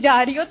کیوں بولی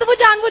جا رہی ہو, تو وہ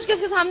جان بوجھ کے اس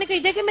کے سامنے کہی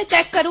جائے کہ میں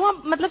چیک کروں,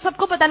 مطلب سب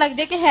کو پتا لگ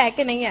جائے کہ ہے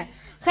کہ نہیں ہے.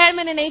 خیر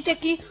میں نے نہیں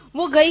چیک کی,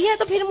 وہ گئی ہے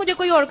تو پھر مجھے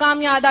کوئی اور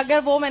کام یاد آ گیا,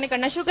 وہ میں نے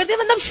کرنا شروع کر دیا.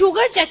 مطلب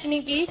شوگر چیک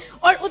نہیں کی,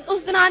 اور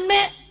اس دوران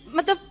میں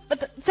مطلب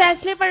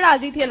فیصلے پر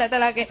راضی تھی اللہ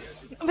تعالیٰ کے.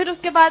 پھر اس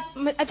کے بعد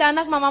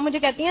اچانک ماما مجھے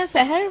کہتی ہیں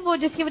سحر وہ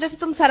جس کی وجہ سے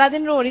تم سارا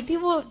دن رو رہی تھی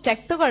وہ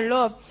چیک تو کر لو.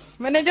 اب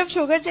میں نے جب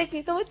شوگر چیک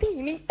کی تو وہ تھی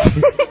نہیں.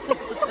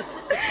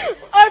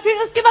 اور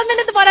پھر اس کے بعد میں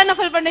نے دوبارہ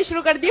نفل پڑھنے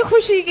شروع کر دی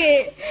خوشی کے,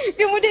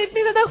 کہ مجھے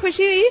اتنی زیادہ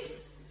خوشی ہوئی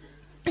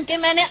کہ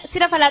میں نے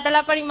صرف اللہ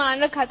تعالیٰ پر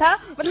ایمان رکھا تھا.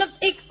 مطلب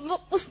ایک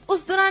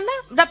اس دوران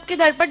نا رب کے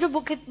در پر جو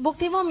بک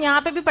تھی وہ ہم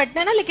یہاں پہ بھی پڑھتے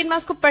ہیں نا, لیکن میں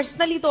اس کو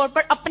پرسنلی طور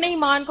پر اپنے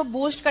ایمان کو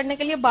بوسٹ کرنے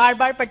کے لیے بار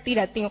بار پڑھتی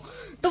رہتی ہوں.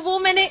 تو وہ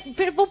میں نے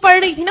پھر وہ پڑھ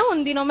رہی تھی نا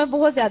ان دنوں میں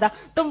بہت زیادہ,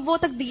 تو وہ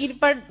تقدیر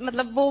پر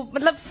مطلب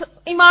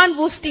ایمان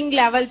بوسٹنگ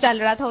لیول چل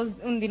رہا تھا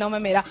ان دنوں میں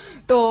میرا.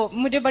 تو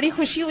مجھے بڑی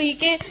خوشی ہوئی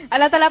کہ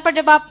اللہ تعالیٰ پر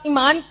جب آپ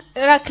ایمان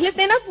رکھ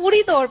لیتے ہیں نا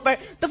پوری طور پر,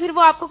 تو پھر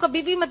وہ آپ کو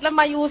کبھی بھی مطلب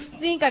مایوس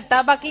نہیں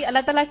کرتا. باقی اللہ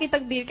تعالیٰ کی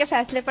تقدیر کے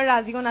فیصلے پر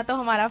راضی ہونا تو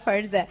ہمارا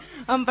فرض ہے,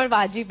 ہم پر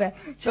واجب ہے.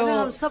 تو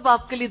ہم سب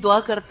آپ کے لیے دعا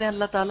کرتے ہیں,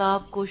 اللہ تعالیٰ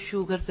آپ کو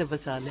شوگر سے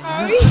بچا لیں.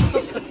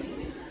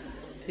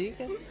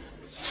 ٹھیک ہے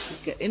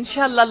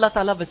انشاءاللہ اللہ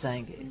تعالیٰ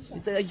بچائیں گے.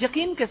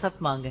 یقین کے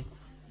ساتھ مانگیں,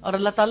 اور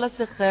اللہ تعالیٰ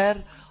سے خیر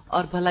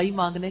اور بھلائی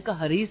مانگنے کا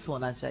حریص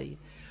ہونا چاہیے,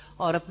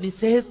 اور اپنی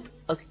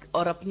صحت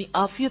اور اپنی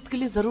عافیت کے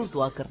لیے ضرور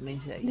دعا کرنی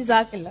چاہیے.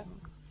 جزاک اللہ.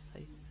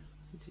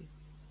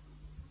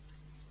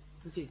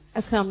 جی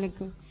السلام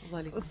علیکم.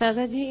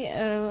 استاذہ جی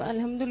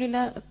الحمدللہ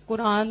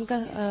قرآن کا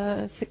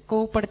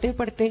کو پڑھتے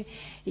پڑھتے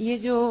یہ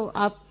جو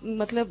آپ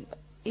مطلب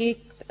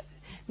ایک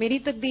میری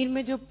تقدیر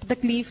میں جو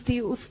تکلیف تھی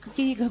اس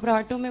کی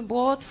گھبراہٹوں میں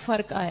بہت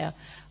فرق آیا,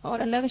 اور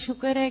اللہ کا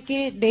شکر ہے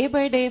کہ ڈے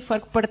بائی ڈے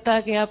فرق پڑتا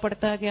گیا.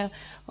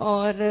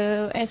 اور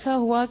ایسا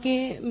ہوا کہ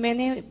میں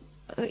نے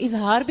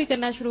اظہار بھی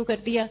کرنا شروع کر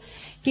دیا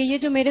کہ یہ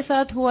جو میرے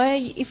ساتھ ہوا ہے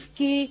اس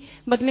کے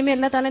بدلے میں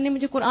اللہ تعالیٰ نے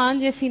مجھے قرآن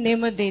جیسی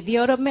نعمت دے دی,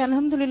 اور اب میں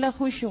الحمدللہ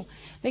خوش ہوں.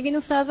 لیکن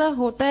استاذہ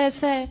ہوتا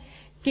ایسا ہے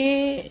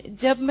کہ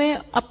جب میں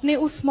اپنے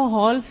اس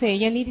ماحول سے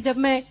یعنی جب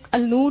میں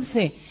النور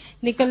سے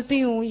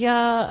نکلتی ہوں,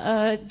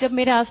 یا جب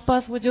میرے آس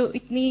پاس وہ جو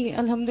اتنی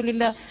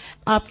الحمدللہ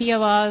آپ کی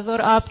آواز اور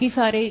آپ کی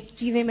سارے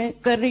چیزیں میں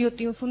کر رہی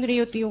ہوتی ہوں, سن رہی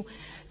ہوتی ہوں,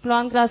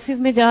 قرآن کلاسز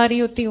میں جا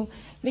رہی ہوتی ہوں,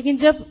 لیکن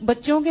جب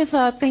بچوں کے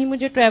ساتھ کہیں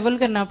مجھے ٹریول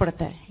کرنا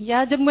پڑتا ہے,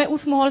 یا جب میں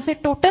اس ماحول سے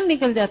ٹوٹل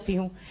نکل جاتی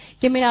ہوں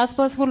کہ میرے آس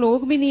پاس وہ لوگ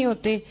بھی نہیں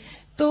ہوتے,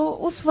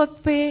 تو اس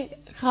وقت پہ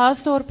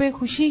خاص طور پہ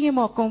خوشی کے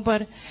موقعوں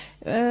پر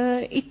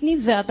اتنی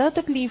زیادہ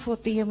تکلیف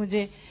ہوتی ہے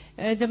مجھے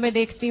جب میں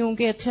دیکھتی ہوں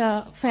کہ اچھا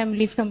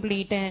فیملیز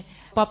کمپلیٹ ہیں,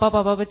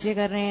 پاپا بچے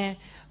کر رہے ہیں,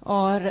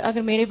 اور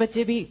اگر میرے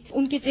بچے بھی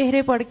ان کے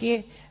چہرے پڑھ کے,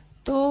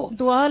 تو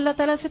دعا اللہ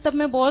تعالیٰ سے تب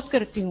میں بہت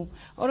کرتی ہوں.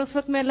 اور اس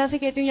وقت میں اللہ سے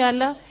کہتی ہوں یا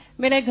اللہ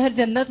میرا گھر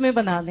جنت میں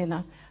بنا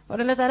دینا, اور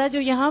اللہ تعالیٰ جو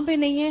یہاں پہ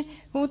نہیں ہے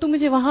وہ تو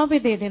مجھے وہاں پہ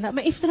دے دینا.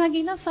 میں اس طرح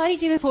کی نا ساری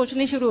چیزیں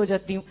سوچنی شروع ہو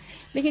جاتی ہوں.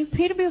 لیکن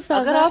پھر بھی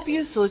اگر آپ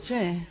یہ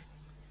سوچیں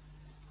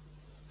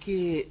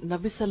کہ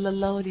نبی صلی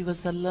اللہ علیہ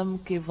وسلم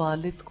کے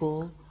والد کو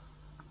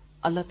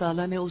اللہ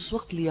تعالیٰ نے اس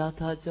وقت لیا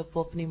تھا جب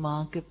وہ اپنی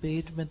ماں کے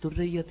پیٹ میں در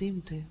یتیم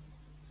تھے.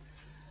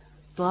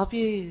 تو آپ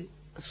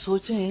یہ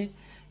سوچیں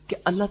کہ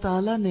اللہ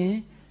تعالیٰ نے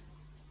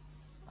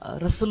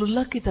رسول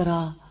اللہ کی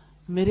طرح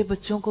میرے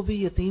بچوں کو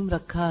بھی یتیم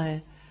رکھا ہے,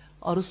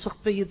 اور اس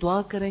وقت پہ یہ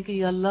دعا کریں کہ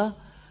یا اللہ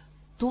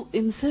تو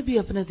ان سے بھی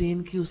اپنے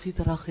دین کی اسی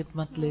طرح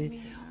خدمت لے,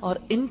 اور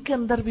ان کے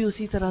اندر بھی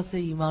اسی طرح سے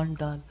ایمان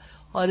ڈال,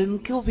 اور ان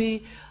کو بھی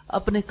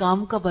اپنے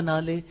کام کا بنا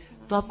لے,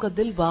 تو آپ کا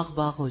دل باغ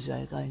باغ ہو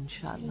جائے گا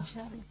انشاءاللہ.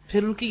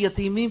 پھر ان کی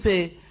یتیمی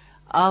پہ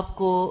آپ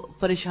کو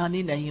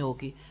پریشانی نہیں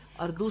ہوگی.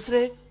 اور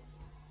دوسرے,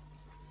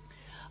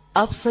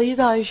 آپ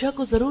سیدہ عائشہ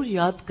کو ضرور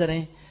یاد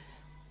کریں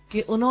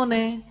کہ انہوں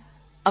نے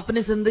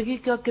اپنی زندگی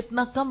کا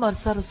کتنا کم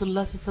عرصہ رسول اللہ صلی اللہ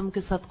علیہ وسلم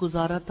کے ساتھ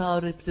گزارا تھا,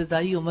 اور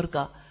ابتدائی عمر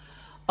کا,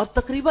 اور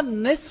تقریباً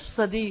نصف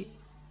صدی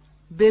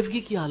بیوگی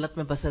کی حالت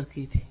میں بسر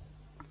کی تھی.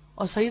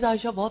 اور سیدہ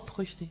عائشہ بہت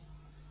خوش تھی,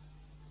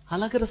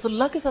 حالانکہ رسول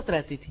اللہ کے ساتھ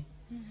رہتی تھی,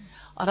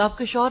 اور آپ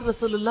کے شوہر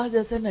رسول اللہ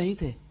جیسے نہیں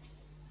تھے.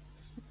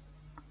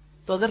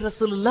 تو اگر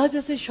رسول اللہ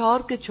جیسے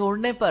شوہر کے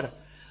چھوڑنے پر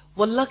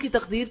وہ اللہ کی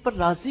تقدیر پر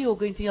راضی ہو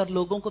گئی تھی اور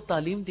لوگوں کو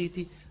تعلیم دی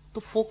تھی,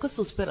 تو فوکس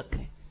اس پہ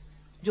رکھیں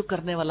جو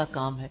کرنے والا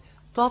کام ہے,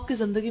 تو آپ کی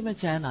زندگی میں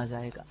چین آ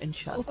جائے گا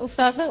انشاءاللہ.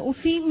 استاذہ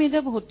اسی میں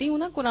جب ہوتی ہوں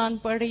نا, قرآن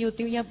پڑھ رہی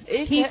ہوتی ہوں یا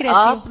ٹھیک رہتی ہوں,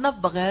 آپ نہ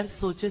بغیر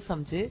سوچے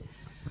سمجھے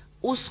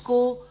اس کو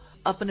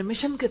اپنے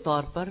مشن کے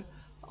طور پر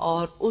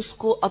اور اس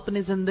کو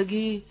اپنی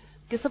زندگی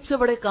کے سب سے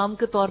بڑے کام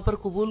کے طور پر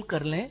قبول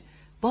کر لیں,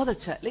 بہت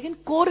اچھا ہے. لیکن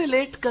کو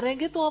ریلیٹ کریں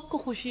گے تو آپ کو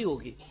خوشی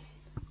ہوگی.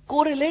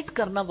 کو ریلیٹ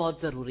کرنا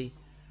بہت ضروری,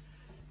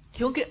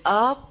 کیونکہ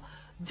آپ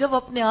جب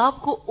اپنے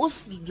آپ کو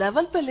اس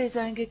لیول پہ لے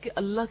جائیں گے کہ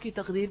اللہ کی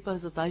تقدیر پر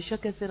حضرت عائشہ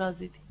کیسے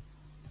راضی تھی,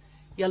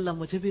 یا اللہ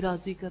مجھے بھی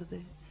راضی کر دے,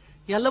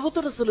 یا اللہ وہ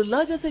تو رسول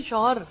اللہ جیسے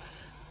شوہر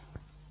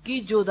کی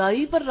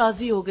جدائی پر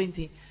راضی ہو گئی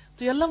تھی,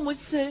 تو یا اللہ مجھ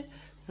سے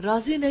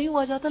راضی نہیں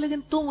ہوا جاتا, لیکن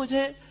تو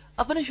مجھے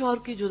اپنے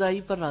شوہر کی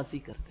جدائی پر راضی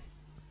کر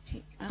دے.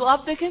 تو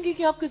آپ دیکھیں گے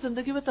کہ آپ کی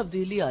زندگی میں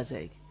تبدیلی آ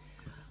جائے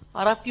گی,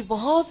 اور آپ کی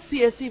بہت سی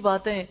ایسی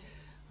باتیں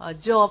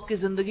جو آپ کی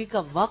زندگی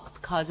کا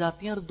وقت کھا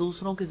جاتی ہیں, اور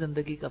دوسروں کی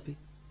زندگی کا بھی.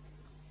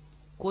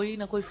 کوئی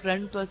نہ کوئی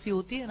فرینڈ تو ایسی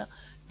ہوتی ہے نا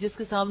جس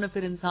کے سامنے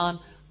پھر انسان,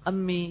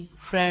 امی,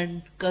 فرینڈ,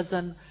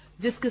 کزن,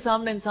 جس کے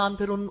سامنے انسان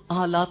پھر ان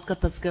حالات کا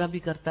تذکرہ بھی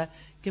کرتا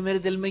ہے کہ میرے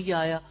دل میں یہ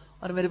آیا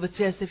اور میرے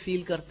بچے ایسے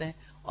فیل کرتے ہیں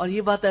اور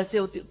یہ بات ایسے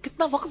ہوتی ہے.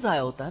 کتنا وقت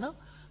ضائع ہوتا ہے نا,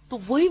 تو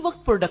وہی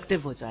وقت پروڈکٹیو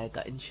ہو جائے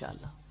گا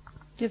انشاءاللہ.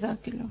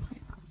 جزاک اللہ.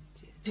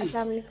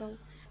 السلام علیکم.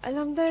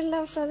 الحمدللہ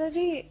استاذہ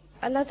جی,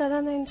 اللہ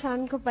تعالیٰ نے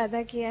انسان کو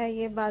پیدا کیا ہے,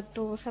 یہ بات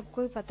تو سب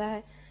کو ہی پتا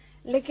ہے,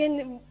 لیکن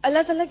اللہ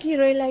تعالیٰ کی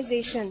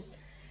ریئلائزیشن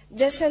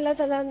جیسے اللہ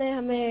تعالیٰ نے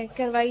ہمیں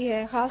کروائی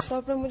ہے, خاص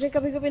طور پر مجھے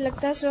کبھی کبھی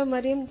لگتا ہے سورہ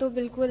مریم تو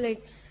بالکل ایک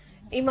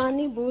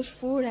ایمانی بوسٹ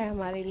فوڈ ہے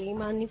ہمارے لیے,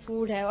 ایمانی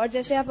فوڈ ہے. اور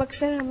جیسے آپ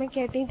اکثر ہمیں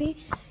کہتی تھی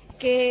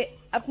کہ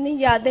اپنی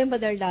یادیں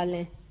بدل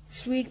ڈالیں,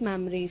 سویٹ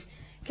میموریز,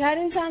 کہ ہر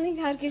انسان ہی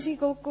ہر کسی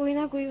کو کوئی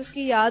نہ کوئی اس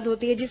کی یاد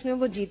ہوتی ہے جس میں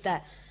وہ جیتا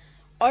ہے.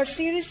 اور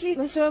سیریسلی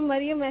سورہ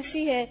مریم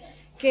ایسی ہے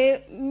کہ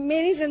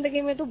میری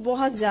زندگی میں تو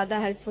بہت زیادہ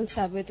ہیلپ فل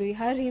ثابت ہوئی,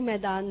 ہر ہی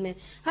میدان میں.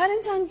 ہر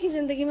انسان کی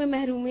زندگی میں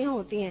محرومیاں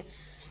ہوتی ہیں,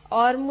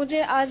 اور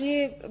مجھے آج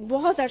یہ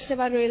بہت عرصے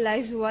بعد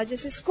ریئلائز ہوا,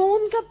 جیسے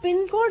سکون کا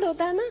پن کوڈ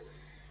ہوتا ہے نا,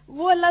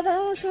 وہ اللہ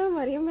تعالیٰ نے سورہ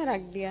مریم میں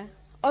رکھ دیا.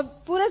 اور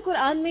پورا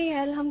قرآن میں ہی ہے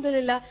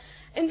الحمدللہ,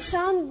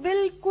 انسان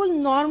بالکل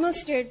نارمل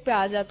سٹیٹ پہ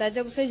آ جاتا ہے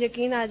جب اسے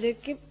یقین آ جائے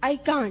کہ I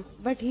can't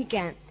but he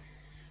can.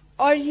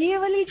 اور یہ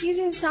والی چیز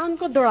انسان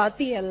کو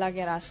دوڑاتی ہے اللہ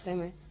کے راستے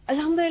میں.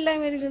 الحمدللہ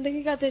میری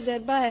زندگی کا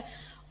تجربہ ہے.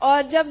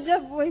 اور جب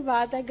وہی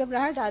بات ہے,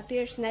 گھبراہٹ آتی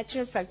ہے, اٹس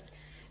نیچرل فیکٹ,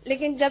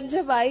 لیکن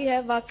جب آئی ہے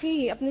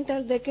واقعی اپنی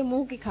طرف دیکھ کے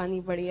منہ کی کھانی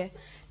پڑی ہے.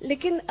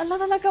 لیکن اللہ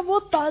تعالیٰ کا وہ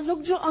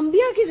تعلق جو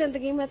انبیاء کی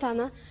زندگی میں تھا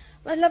نا,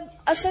 مطلب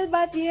اصل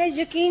بات یہ ہے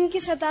یقین کی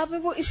سطح پہ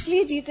وہ اس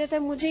لیے جیتے تھے,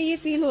 مجھے یہ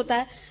فیل ہوتا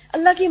ہے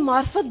اللہ کی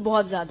معرفت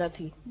بہت زیادہ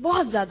تھی,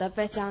 بہت زیادہ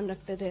پہچان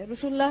رکھتے تھے.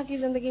 رسول اللہ کی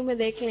زندگی میں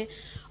دیکھ لیں.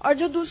 اور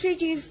جو دوسری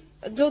چیز,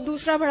 جو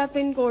دوسرا بڑا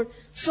پن کوڈ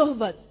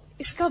صحبت,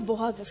 اس کا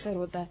بہت اثر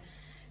ہوتا ہے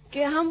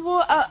کہ ہم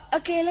وہ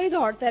اکیلے ہی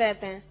دوڑتے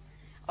رہتے ہیں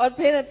اور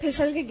پھر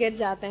پھسل کے گر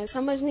جاتے ہیں,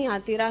 سمجھ نہیں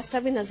آتی, راستہ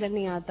بھی نظر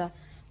نہیں آتا.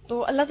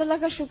 تو اللہ تعالیٰ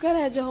کا شکر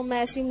ہے جو ہمیں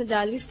ایسی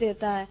مجالس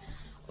دیتا ہے,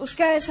 اس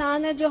کا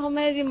احسان ہے جو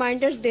ہمیں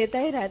ریمائنڈرز دیتا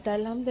ہی رہتا ہے.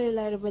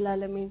 الحمدللہ رب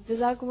العالمین.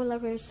 جزاکم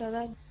اللہ خیر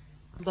استاد.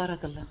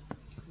 بارک اللہ.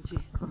 جی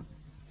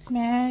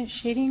میں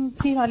شیئرنگ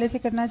اسی حوالے سے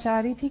کرنا چاہ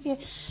رہی تھی کہ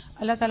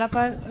اللہ تعالیٰ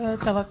پر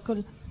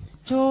توکل,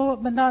 جو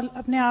بندہ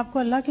اپنے آپ کو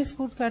اللہ کے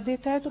سپرد کر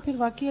دیتا ہے تو پھر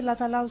واقعی اللہ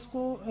تعالیٰ اس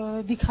کو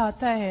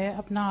دکھاتا ہے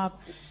اپنا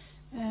آپ.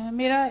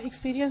 میرا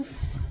ایکسپیرینس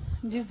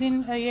جس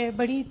دن یہ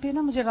بڑی عید پہ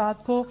نا مجھے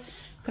رات کو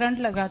کرنٹ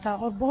لگا تھا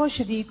اور بہت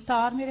شدید,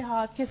 تار میرے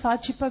ہاتھ کے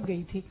ساتھ چپک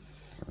گئی تھی,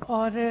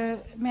 اور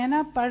میں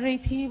نا پڑھ رہی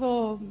تھی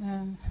وہ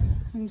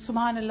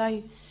سبحان اللہ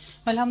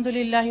والحمد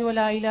للہ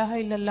ولا الہ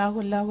الا اللہ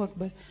واللہ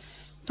اکبر.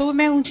 تو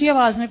میں اونچی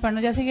آواز میں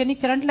پڑھنا, جیسے یعنی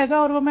کرنٹ لگا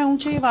اور وہ میں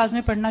اونچی آواز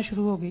میں پڑھنا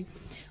شروع ہو گئی.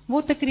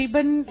 وہ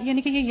تقریباً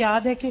یعنی کہ یہ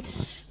یاد ہے کہ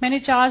میں نے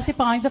 4 سے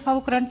 5 دفعہ وہ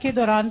کرنٹ کے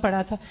دوران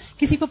پڑھا تھا.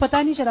 کسی کو پتہ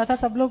نہیں چلا تھا,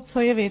 سب لوگ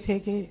سوئے ہوئے تھے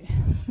کہ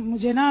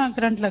مجھے نا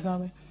کرنٹ لگا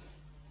ہوا ہے.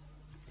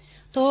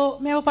 تو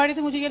میں وہ پڑھ رہی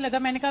تھی, مجھے یہ لگا,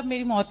 میں نے کہا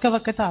میری موت کا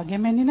وقت آ گیا,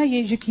 میں نے نا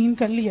یہ یقین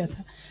کر لیا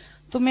تھا.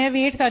 تو میں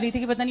ویٹ کر رہی تھی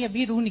کہ پتہ نہیں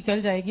ابھی روح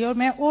نکل جائے گی اور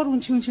میں اور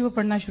اونچی اونچی وہ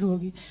پڑھنا شروع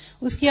ہوگی.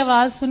 اس کی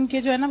آواز سن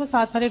کے جو ہے نا وہ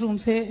ساتھ والے روم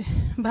سے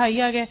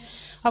بھائی آ گئے,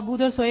 ابو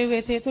ادھر سوئے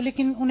ہوئے تھے تو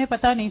لیکن انہیں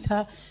پتا نہیں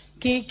تھا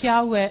کہ کیا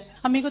ہوا ہے.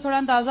 امی کو تھوڑا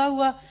اندازہ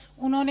ہوا,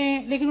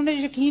 لیکن انہیں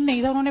یقین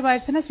نہیں تھا, انہوں نے باہر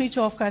سے نا سوئچ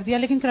آف کر دیا,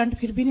 لیکن کرنٹ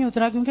پھر بھی نہیں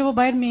اترا کیونکہ وہ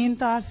باہر مین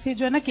تار سے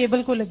جو ہے نا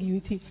کیبل کو لگی ہوئی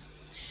تھی.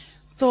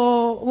 تو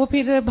وہ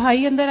پھر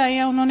بھائی اندر آئے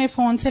ہیں, انہوں نے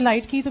فون سے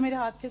لائٹ کی تو میرے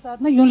ہاتھ کے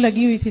ساتھ نا یوں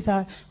لگی ہوئی تھی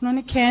تار, انہوں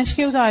نے کھینچ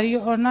کے اتاری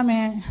اور نا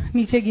میں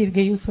نیچے گر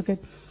گئی اس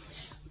وقت.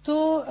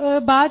 تو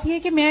بات یہ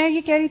کہ میں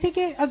یہ کہہ رہی تھی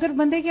کہ اگر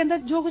بندے کے اندر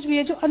جو کچھ بھی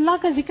ہے, جو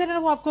اللہ کا ذکر ہے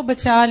وہ آپ کو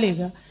بچا لے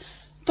گا.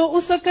 تو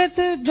اس وقت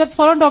جب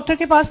فوراً ڈاکٹر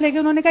کے پاس لے گئے,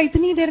 انہوں نے کہا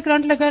اتنی دیر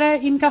کرنٹ لگا رہا ہے,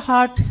 ان کا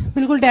ہارٹ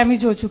بالکل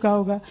ڈیمیج ہو چکا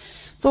ہوگا.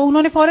 تو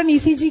انہوں نے فوراً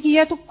ECG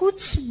کیا تو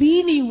کچھ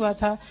بھی نہیں ہوا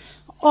تھا,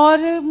 اور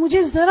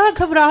مجھے ذرا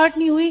گھبراہٹ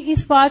نہیں ہوئی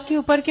اس بات کے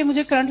اوپر کہ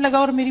مجھے کرنٹ لگا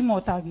اور میری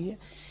موت آ گئی ہے.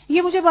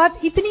 یہ مجھے بات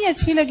اتنی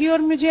اچھی لگی, اور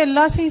مجھے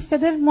اللہ سے اس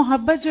قدر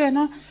محبت جو ہے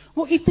نا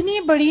وہ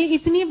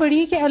اتنی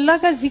بڑی کہ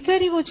اللہ کا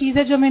ذکر ہی وہ چیز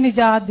ہے جو ہمیں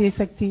نجات دے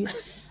سکتی ہے.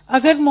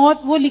 اگر موت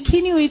وہ لکھی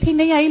نہیں ہوئی تھی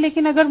نہیں آئی,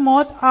 لیکن اگر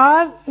موت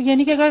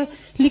یعنی کہ اگر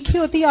لکھی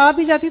ہوتی آ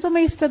بھی جاتی تو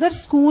میں اس قدر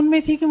سکون میں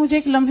تھی کہ مجھے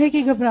ایک لمحے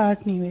کی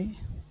گھبراہٹ نہیں ہوئی.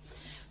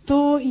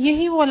 تو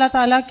یہی وہ اللہ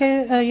تعالیٰ کے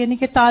یعنی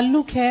کہ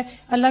تعلق ہے,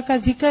 اللہ کا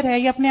ذکر ہے,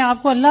 یہ اپنے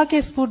آپ کو اللہ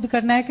کے سپرد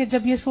کرنا ہے کہ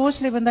جب یہ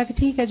سوچ لے بندہ کہ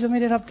ٹھیک ہے جو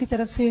میرے رب کی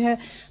طرف سے ہے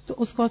تو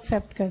اس کو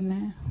ایکسیپٹ کرنا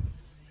ہے.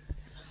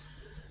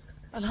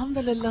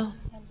 الحمدللہ.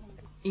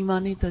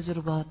 ایمانی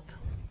تجربات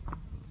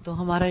تو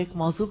ہمارا ایک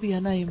موضوع بھی ہے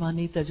نا,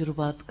 ایمانی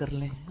تجربات کر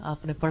لیں.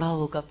 آپ نے پڑھا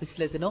ہوگا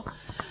پچھلے دنوں.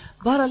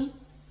 بہرحال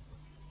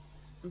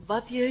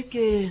بات یہ ہے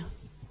کہ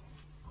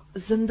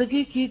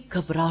زندگی کی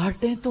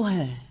گھبراہٹیں تو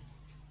ہیں,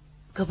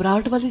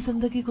 گھبراہٹ والی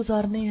زندگی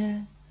گزارنی ہے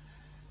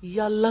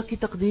یا اللہ کی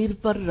تقدیر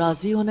پر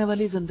راضی ہونے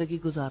والی زندگی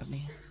گزارنی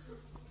ہے؟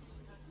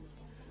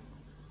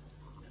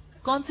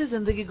 کون سی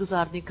زندگی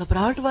گزارنی,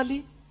 گھبراہٹ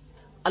والی,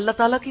 اللہ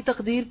تعالیٰ کی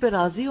تقدیر پہ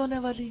راضی ہونے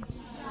والی؟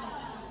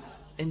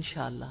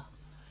 انشاءاللہ.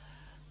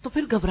 تو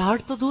پھر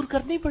گھبراہٹ تو دور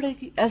کرنی پڑے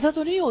گی. ایسا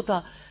تو نہیں ہوتا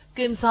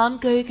کہ انسان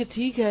کہے کہ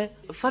ٹھیک ہے,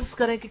 فرض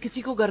کریں کہ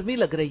کسی کو گرمی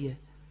لگ رہی ہے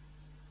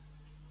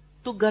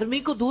تو گرمی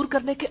کو دور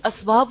کرنے کے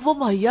اسباب وہ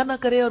مہیا نہ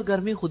کرے اور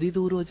گرمی خود ہی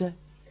دور ہو جائے.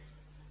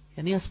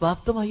 یعنی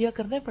اسباب تو مہیا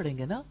کرنے پڑیں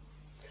گے نا.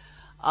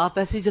 آپ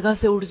ایسی جگہ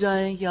سے اٹھ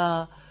جائیں,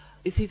 یا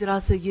اسی طرح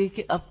سے یہ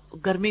کہ اب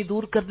گرمی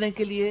دور کرنے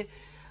کے لیے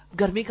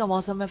گرمی کا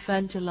موسم ہے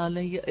فین چلا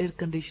لیں یا ایئر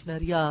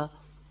کنڈیشنر, یا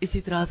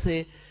اسی طرح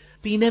سے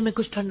پینے میں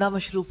کچھ ٹھنڈا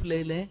مشروب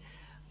لے لیں,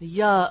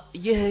 یا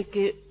یہ ہے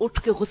کہ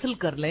اٹھ کے غسل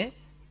کر لیں.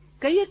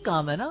 کئی ایک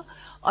کام ہے نا.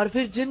 اور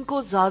پھر جن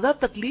کو زیادہ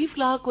تکلیف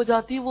لاحق ہو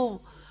جاتی وہ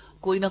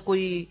کوئی نہ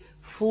کوئی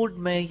فوڈ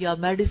میں یا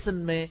میڈیسن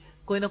میں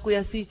کوئی نہ کوئی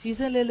ایسی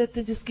چیزیں لے لیتے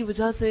ہیں جس کی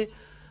وجہ سے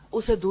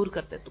اسے دور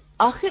کرتے. تو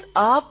آخر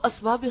آپ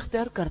اسباب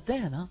اختیار کرتے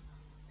ہیں نا.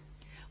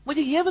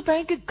 مجھے یہ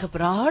بتائیں کہ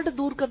گھبراہٹ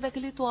دور کرنے کے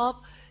لیے تو آپ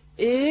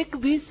ایک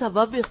بھی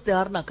سبب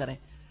اختیار نہ کریں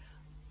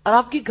اور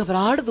آپ کی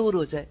گھبراہٹ دور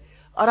ہو جائے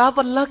اور آپ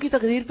اللہ کی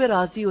تقدیر پہ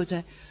راضی ہو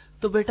جائیں,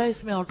 تو بیٹا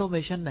اس میں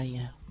آٹومیشن نہیں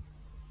ہے,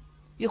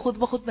 یہ خود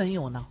بخود نہیں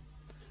ہونا.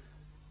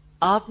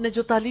 آپ نے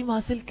جو تعلیم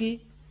حاصل کی,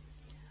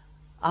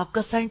 آپ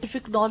کا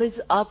سائنٹیفک نالج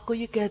آپ کو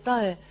یہ کہتا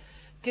ہے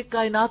کہ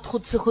کائنات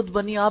خود سے خود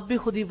بنی, آپ بھی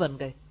خود ہی بن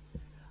گئے,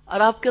 اور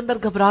آپ کے اندر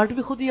گھبراہٹ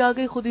بھی خود ہی آ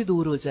گئی, خود ہی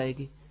دور ہو جائے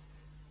گی.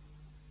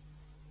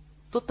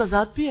 تو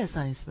تضاد بھی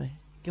ایسا ہے اس میں,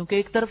 کیونکہ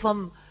ایک طرف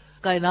ہم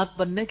کائنات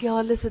بننے کے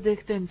حوالے سے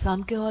دیکھتے ہیں,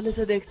 انسان کے حوالے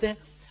سے دیکھتے ہیں,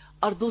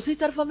 اور دوسری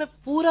طرف ہمیں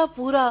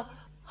پورا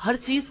ہر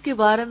چیز کے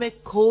بارے میں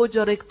کھوج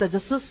اور ایک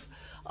تجسس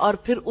اور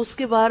پھر اس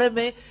کے بارے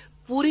میں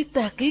پوری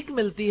تحقیق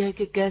ملتی ہے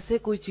کہ کیسے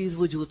کوئی چیز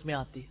وجود میں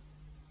آتی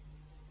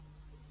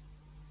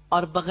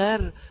اور بغیر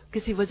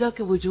کسی وجہ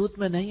کے وجود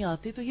میں نہیں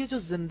آتی. تو یہ جو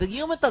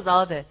زندگیوں میں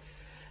تضاد ہے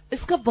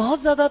اس کا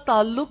بہت زیادہ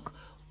تعلق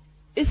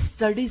اس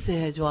سٹڈی سے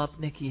ہے جو آپ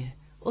نے کی ہے,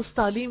 اس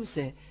تعلیم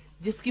سے,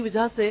 جس کی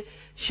وجہ سے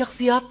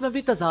شخصیات میں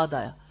بھی تضاد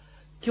آیا,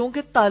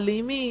 کیونکہ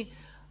تعلیمی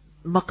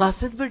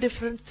مقاصد بھی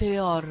ڈیفرنٹ تھے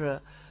اور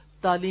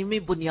تعلیمی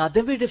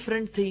بنیادیں بھی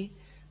ڈیفرنٹ تھی.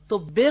 تو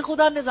بے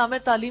خدا نظام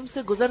تعلیم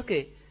سے گزر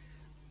کے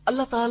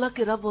اللہ تعالیٰ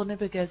کے رب ہونے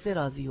پہ کیسے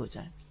راضی ہو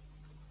جائیں.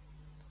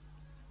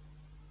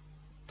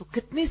 تو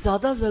کتنی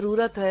زیادہ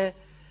ضرورت ہے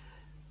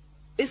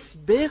اس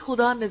بے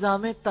خدا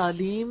نظام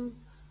تعلیم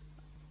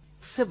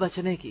سے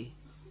بچنے کی,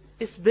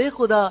 اس بے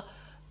خدا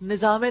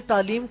نظام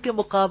تعلیم کے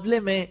مقابلے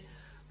میں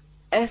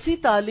ایسی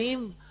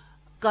تعلیم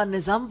کا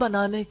نظام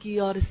بنانے کی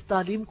اور اس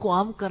تعلیم کو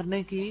عام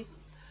کرنے کی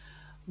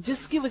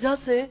جس کی وجہ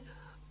سے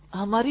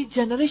ہماری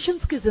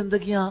جنریشنز کی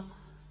زندگیاں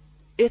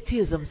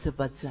ایتھیزم سے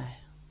بچ جائیں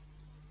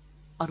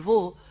اور وہ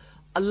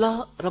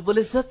اللہ رب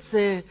العزت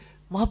سے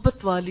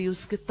محبت والی,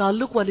 اس کے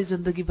تعلق والی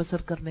زندگی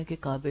بسر کرنے کے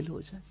قابل ہو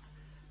جائیں.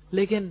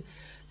 لیکن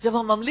جب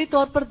ہم عملی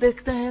طور پر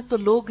دیکھتے ہیں تو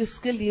لوگ اس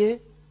کے لیے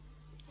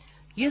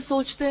یہ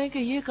سوچتے ہیں کہ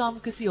یہ کام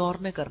کسی اور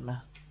نے کرنا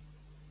ہے.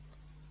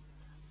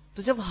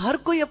 تو جب ہر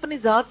کوئی اپنی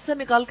ذات سے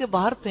نکال کے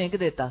باہر پھینک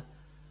دیتا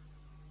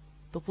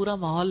تو پورا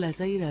ماحول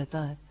ایسا ہی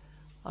رہتا ہے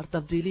اور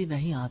تبدیلی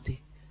نہیں آتی.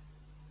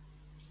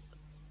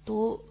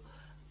 تو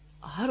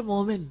ہر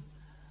مومن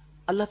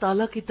اللہ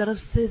تعالیٰ کی طرف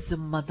سے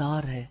ذمہ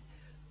دار ہے.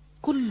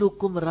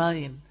 کلکم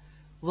رائن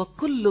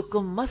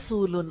وکلکم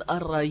مسئول عن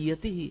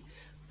رعیتہ,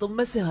 تم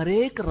میں سے ہر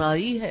ایک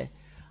رائی ہے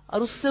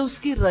اور اس سے اس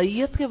کی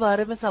رعیت کے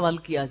بارے میں سوال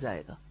کیا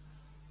جائے گا.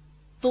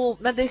 تو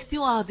میں دیکھتی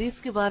ہوں احادیث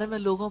کے بارے میں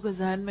لوگوں کے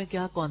ذہن میں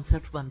کیا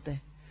کانسیپٹ بنتے ہیں.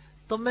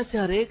 تم میں سے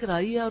ہر ایک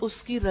رائی ہے اور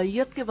اس کی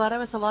رعیت کے بارے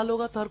میں سوال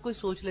ہوگا تو ہر کوئی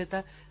سوچ لیتا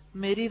ہے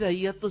میری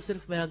رعیت تو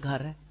صرف میرا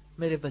گھر ہے,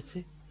 میرے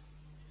بچے.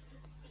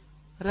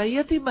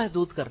 رعیت ہی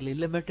محدود کر لی,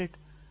 لمیٹڈ.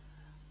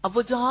 اب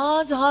وہ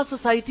جہاں جہاں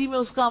سوسائٹی میں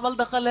اس کا عمل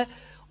دخل ہے,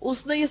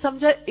 اس نے یہ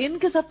سمجھا ان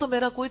کے ساتھ تو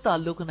میرا کوئی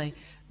تعلق نہیں,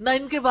 نہ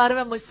ان کے بارے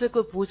میں مجھ سے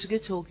کوئی پوچھ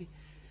گچھ ہوگی.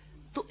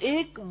 تو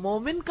ایک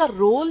مومن کا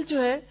رول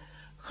جو ہے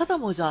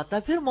ختم ہو جاتا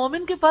ہے. پھر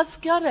مومن کے پاس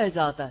کیا رہ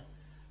جاتا ہے؟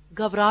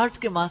 گھبراہٹ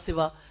کے ماں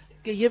سوا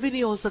کہ یہ بھی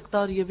نہیں ہو سکتا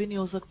اور یہ بھی نہیں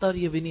ہو سکتا اور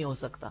یہ بھی نہیں ہو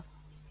سکتا.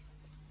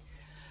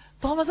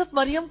 تو ہم حضرت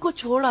مریم کو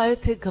چھوڑ آئے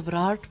تھے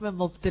گھبراہٹ میں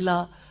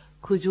مبتلا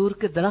کھجور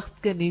کے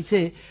درخت کے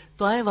نیچے.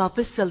 تو آئے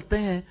واپس چلتے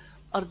ہیں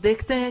اور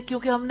دیکھتے ہیں,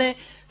 کیونکہ ہم نے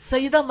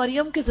سیدہ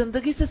مریم کی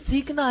زندگی سے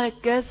سیکھنا ہے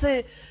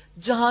کیسے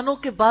جہانوں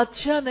کے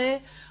بادشاہ نے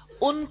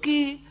ان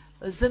کی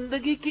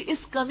زندگی کی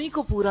اس کمی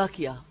کو پورا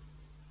کیا,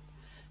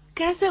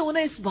 کیسے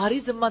انہیں اس بھاری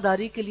ذمہ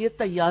داری کے لیے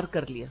تیار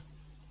کر لیا.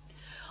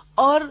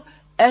 اور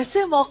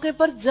ایسے موقع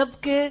پر جب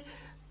کہ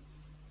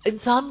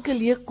انسان کے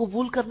لیے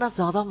قبول کرنا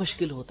زیادہ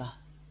مشکل ہوتا.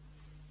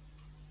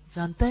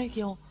 جانتے ہیں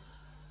کیوں؟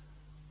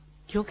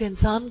 کیونکہ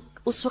انسان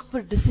اس وقت پر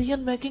ڈیسیژن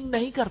میکنگ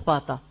نہیں کر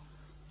پاتا,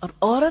 اور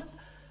عورت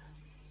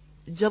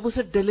جب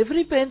اسے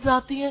ڈیلیوری پینز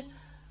آتی ہیں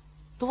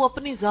تو وہ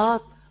اپنی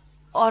ذات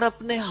اور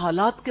اپنے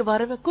حالات کے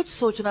بارے میں کچھ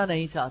سوچنا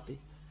نہیں چاہتی.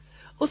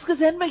 اس کے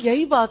ذہن میں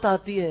یہی بات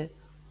آتی ہے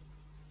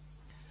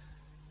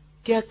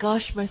کہ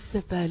کاش میں اس سے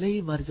پہلے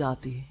ہی مر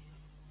جاتی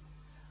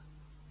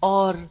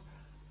اور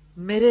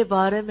میرے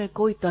بارے میں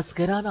کوئی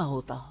تذکرہ نہ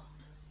ہوتا.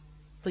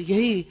 تو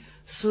یہی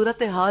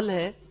صورتحال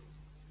ہے.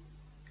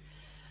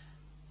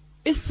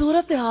 اس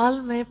صورتحال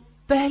میں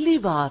پہلی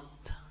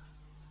بات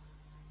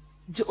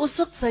جو اس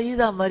وقت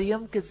سیدہ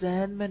مریم کے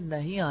ذہن میں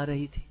نہیں آ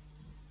رہی تھی,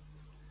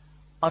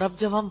 اور اب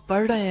جب ہم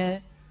پڑھ رہے ہیں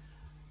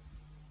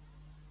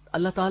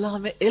اللہ تعالیٰ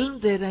ہمیں علم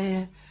دے رہے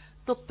ہیں,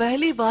 تو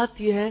پہلی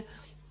بات یہ ہے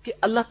کہ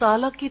اللہ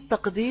تعالیٰ کی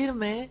تقدیر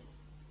میں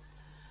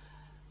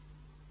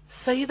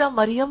سیدہ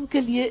مریم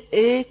کے لیے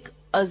ایک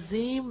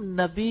عظیم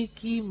نبی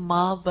کی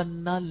ماں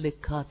بننا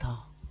لکھا تھا.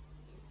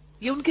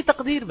 یہ ان کی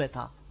تقدیر میں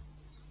تھا.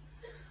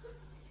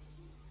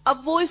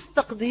 اب وہ اس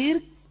تقدیر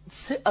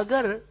سے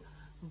اگر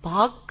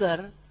بھاگ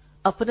کر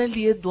اپنے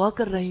لیے دعا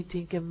کر رہی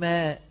تھی کہ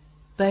میں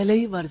پہلے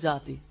ہی مر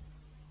جاتی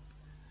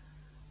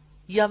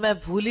یا میں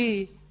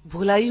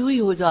بھولائی ہوئی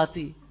ہو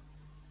جاتی,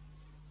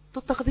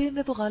 تو تقدیر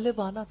نے تو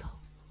غالب آنا تھا.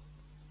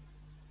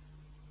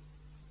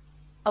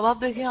 اب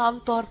آپ دیکھیں عام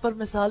طور پر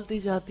مثال دی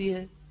جاتی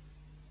ہے,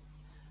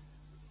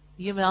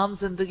 یہ میں عام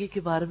زندگی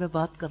کے بارے میں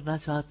بات کرنا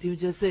چاہتی ہوں.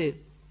 جیسے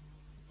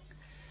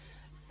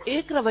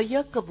ایک رویہ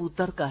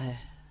کبوتر کا ہے,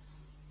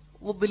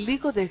 وہ بلی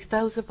کو دیکھتا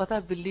ہے, اسے پتا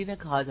ہے بلی نے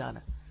کھا جانا,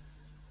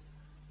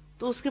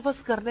 تو اس کے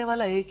پاس کرنے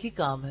والا ایک ہی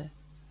کام ہے,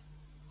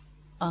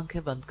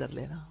 آنکھیں بند کر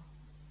لینا.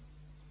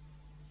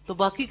 تو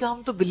باقی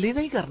کام تو بلی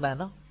نہیں کرنا ہے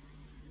نا.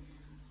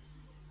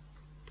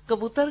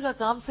 کبوتر کا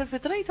کام صرف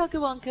اتنا ہی تھا کہ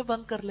وہ آنکھیں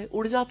بند کر لے,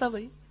 اڑ جاتا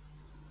بھائی.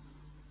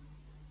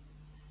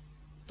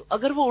 تو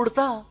اگر وہ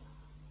اڑتا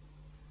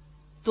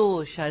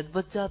تو شاید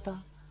بچ جاتا,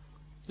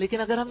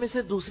 لیکن اگر ہم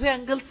اسے دوسرے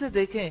اینگل سے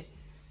دیکھیں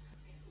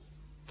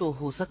تو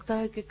ہو سکتا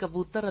ہے کہ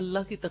کبوتر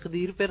اللہ کی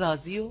تقدیر پہ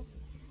راضی ہو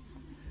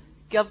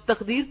کہ اب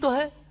تقدیر تو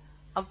ہے,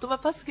 اب تو میں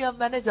پھنس گیا, اب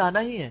میں نے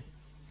جانا ہی ہے.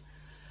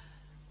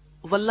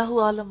 واللہ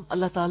عالم,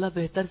 اللہ تعالیٰ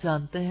بہتر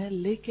جانتے ہیں.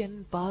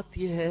 لیکن بات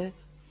یہ ہے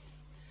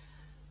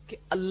کہ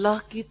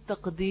اللہ کی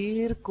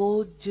تقدیر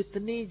کو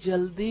جتنی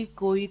جلدی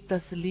کوئی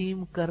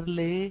تسلیم کر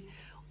لے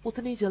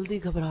اتنی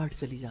جلدی گھبراہٹ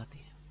چلی جاتی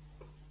ہے,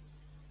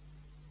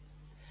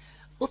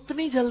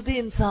 اتنی جلدی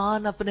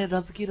انسان اپنے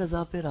رب کی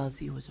رضا پہ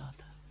راضی ہو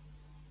جاتا ہے.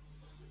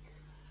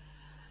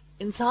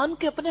 انسان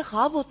کے اپنے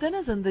خواب ہوتے ہیں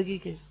نا زندگی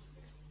کے,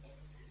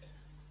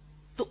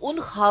 تو ان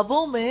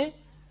خوابوں میں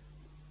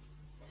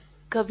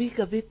کبھی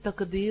کبھی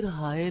تقدیر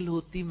حائل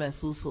ہوتی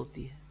محسوس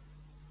ہوتی ہے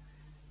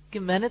کہ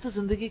میں نے تو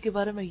زندگی کے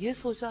بارے میں یہ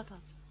سوچا تھا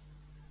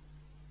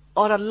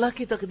اور اللہ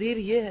کی تقدیر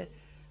یہ ہے.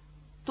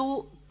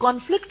 تو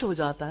کانفلکٹ ہو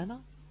جاتا ہے نا,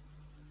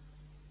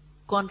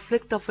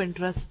 کانفلکٹ آف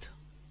انٹرسٹ.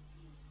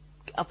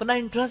 اپنا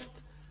انٹرسٹ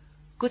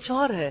کچھ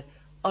اور ہے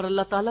اور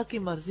اللہ تعالیٰ کی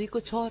مرضی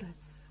کچھ اور ہے.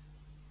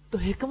 تو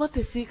حکمت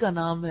اسی کا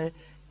نام ہے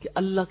کہ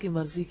اللہ کی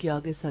مرضی کے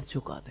آگے سر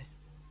جھکا دیں.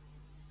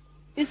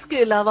 اس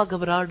کے علاوہ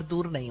گھبراہٹ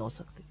دور نہیں ہو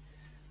سکتی.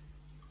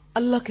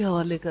 اللہ کے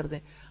حوالے کر دیں.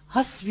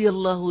 حسبی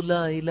اللہ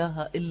لا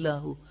الہ الا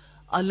ہو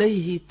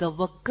علیہ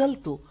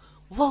توکلت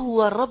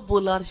وہو رب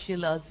العرش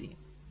العظیم.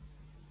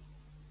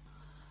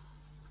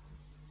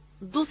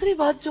 دوسری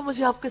بات جو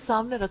مجھے آپ کے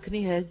سامنے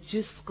رکھنی ہے,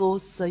 جس کو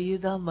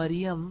سیدہ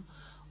مریم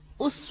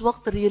اس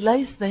وقت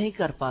ریئلائز نہیں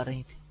کر پا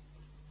رہی تھی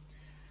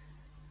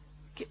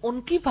کہ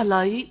ان کی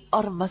بھلائی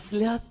اور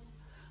مصلحت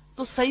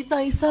تو سیدنا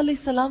عیسیٰ علیہ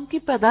السلام کی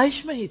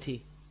پیدائش میں ہی تھی.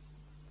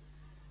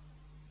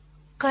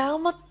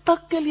 قیامت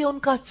تک کے لیے ان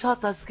کا اچھا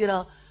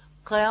تذکرہ,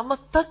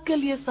 قیامت تک کے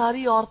لیے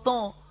ساری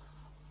عورتوں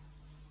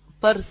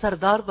پر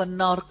سردار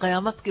بننا اور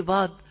قیامت کے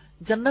بعد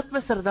جنت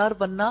میں سردار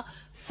بننا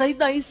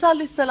سیدنا عیسیٰ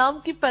علیہ السلام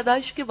کی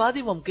پیدائش کے بعد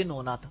ہی ممکن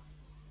ہونا تھا.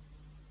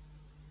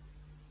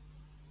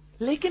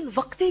 لیکن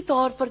وقتی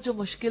طور پر جو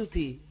مشکل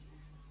تھی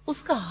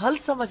اس کا حل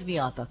سمجھ نہیں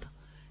آتا تھا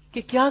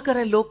کہ کیا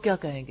کریں، لوگ کیا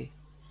کہیں گے،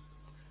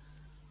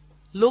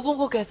 لوگوں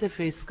کو کیسے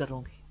فیس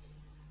کروں گی،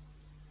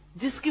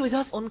 جس کی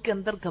وجہ سے ان کے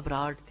اندر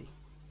گھبراہٹ تھی.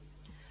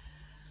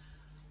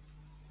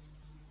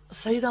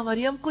 سیدہ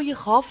مریم کو یہ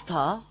خوف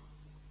تھا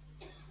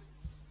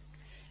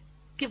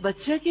کہ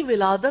بچے کی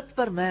ولادت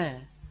پر میں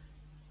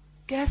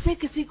کیسے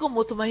کسی کو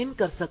مطمئن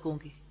کر سکوں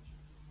گی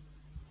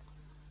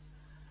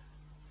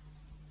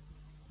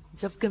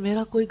جبکہ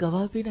میرا کوئی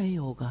گواہ بھی نہیں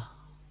ہوگا.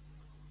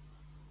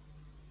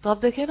 تو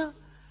آپ دیکھیں نا،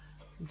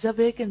 جب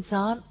ایک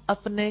انسان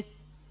اپنے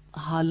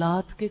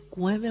حالات کے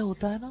کنویں میں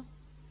ہوتا ہے نا،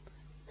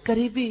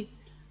 قریبی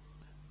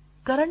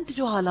کرنٹ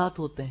جو حالات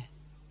ہوتے ہیں،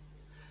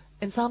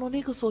 انسان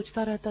انہیں کو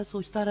سوچتا رہتا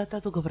ہے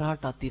تو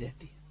گھبراہٹ آتی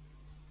رہتی ہے.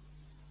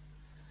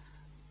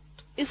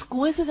 اس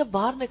کنویں سے جب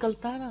باہر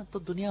نکلتا ہے نا تو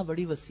دنیا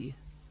بڑی وسیع ہے،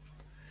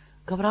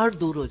 گھبراہٹ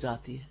دور ہو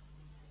جاتی ہے.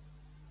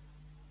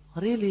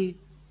 ریلی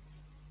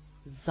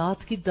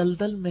ذات کی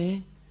دلدل میں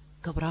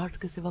گھبراہٹ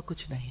کے سوا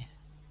کچھ نہیں ہے.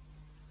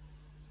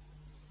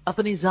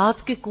 اپنی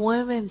ذات کے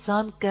کنویں میں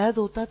انسان قید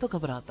ہوتا ہے تو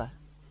گھبراتا ہے،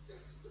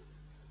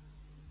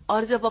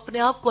 اور جب اپنے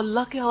آپ کو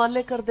اللہ کے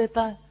حوالے کر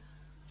دیتا ہے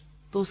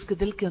تو اس کے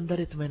دل کے اندر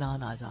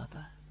اطمینان آ جاتا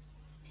ہے.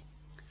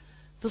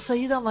 تو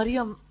سیدہ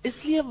مریم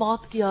اس لیے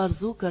موت کی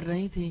آرزو کر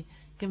رہی تھی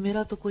کہ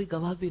میرا تو کوئی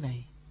گواہ بھی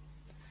نہیں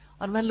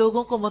اور میں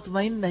لوگوں کو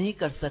مطمئن نہیں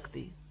کر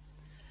سکتی.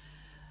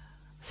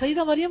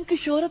 سیدہ مریم کی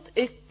شہرت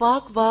ایک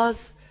پاک باز،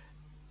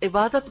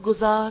 عبادت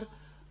گزار،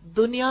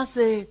 دنیا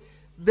سے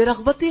بے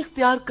رغبتی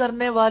اختیار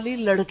کرنے والی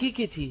لڑکی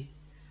کی تھی.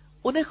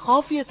 انہیں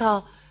خوف یہ تھا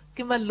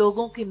کہ میں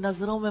لوگوں کی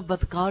نظروں میں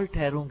بدکار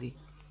ٹھہروں گی،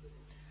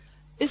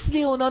 اس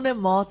لیے انہوں نے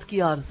موت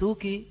کی آرزو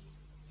کی.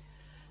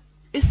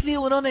 اس لیے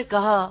انہوں نے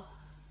کہا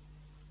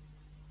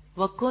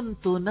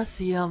وَكُنْتُ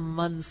نَسْيًا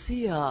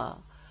مَنْسِيًا،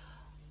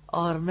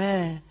 اور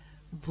میں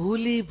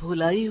بھولی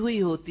بھلائی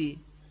ہوئی ہوتی.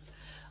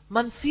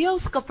 منسیہ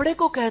اس کپڑے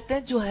کو کہتے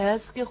ہیں جو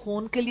حیض کے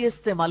خون کے لیے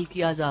استعمال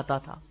کیا جاتا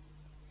تھا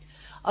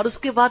اور اس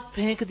کے بعد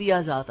پھینک دیا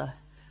جاتا ہے،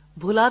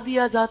 بھلا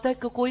دیا جاتا ہے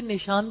کہ کوئی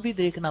نشان بھی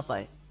دیکھ نہ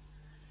پائے.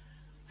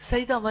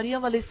 سیدہ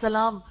مریم علیہ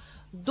السلام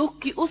دکھ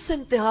کی اس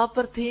انتہا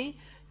پر تھی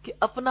کہ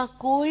اپنا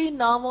کوئی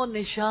نام و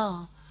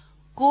نشان،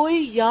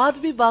 کوئی یاد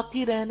بھی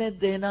باقی رہنے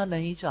دینا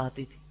نہیں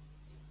چاہتی تھی.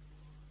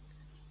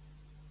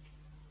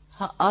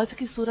 ہاں، آج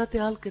کی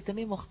صورتحال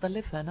کتنی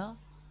مختلف ہے نا.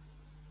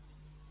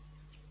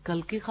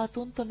 کل کی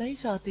خاتون تو نہیں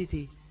چاہتی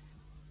تھی،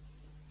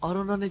 اور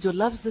انہوں نے جو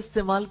لفظ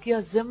استعمال کیا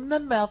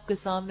ضمناً میں آپ کے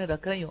سامنے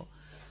رکھ رہی ہوں،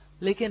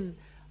 لیکن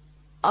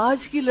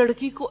آج کی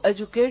لڑکی کو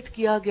ایجوکیٹ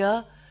کیا گیا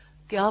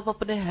کہ آپ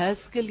اپنے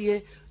حیض کے لیے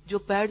جو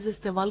پیڈز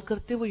استعمال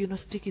کرتے وہ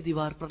یونیورسٹی کی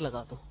دیوار پر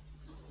لگا دو.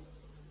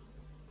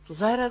 تو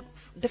ظاہر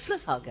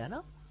ڈفرنس آ گیا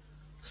نا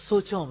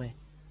سوچوں میں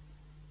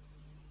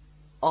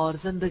اور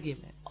زندگی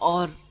میں،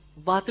 اور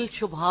باطل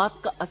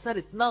شبہات کا اثر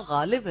اتنا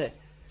غالب ہے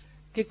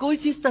کہ کوئی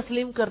چیز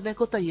تسلیم کرنے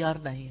کو تیار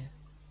نہیں ہے.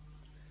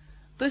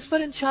 تو اس پر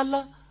انشاءاللہ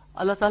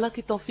اللہ تعالیٰ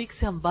کی توفیق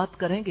سے ہم بات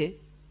کریں گے.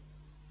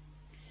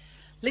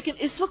 لیکن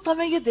اس وقت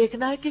ہمیں یہ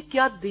دیکھنا ہے کہ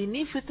کیا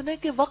دینی فتنے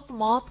کے وقت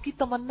موت کی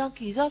تمنا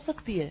کی جا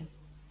سکتی ہے،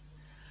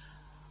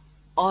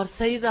 اور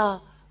سیدہ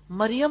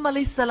مریم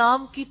علیہ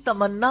السلام کی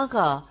تمنا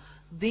کا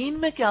دین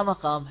میں کیا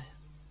مقام ہے.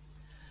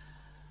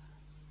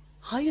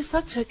 ہاں، یہ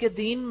سچ ہے کہ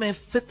دین میں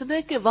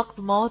فتنے کے وقت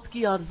موت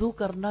کی آرزو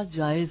کرنا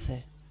جائز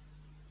ہے،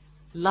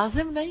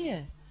 لازم نہیں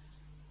ہے،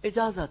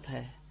 اجازت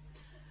ہے.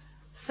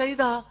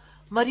 سیدہ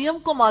مریم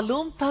کو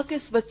معلوم تھا کہ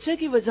اس بچے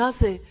کی وجہ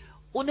سے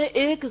انہیں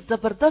ایک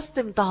زبردست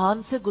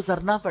امتحان سے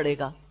گزرنا پڑے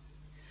گا،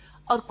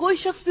 اور کوئی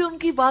شخص بھی ان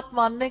کی بات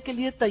ماننے کے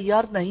لیے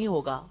تیار نہیں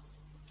ہوگا.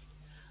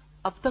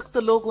 اب تک تو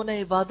لوگ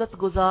انہیں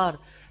عبادت گزار،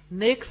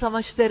 نیک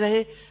سمجھتے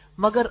رہے،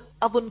 مگر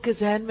اب ان کے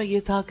ذہن میں یہ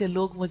تھا کہ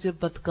لوگ مجھے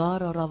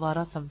بدکار اور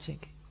آوارہ سمجھیں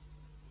گے.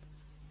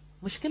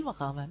 مشکل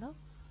مقام ہے نا،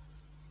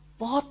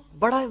 بہت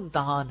بڑا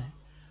امتحان ہے،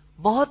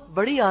 بہت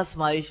بڑی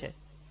آزمائش ہے.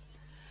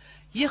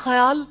 یہ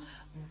خیال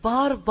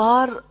بار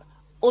بار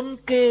ان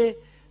کے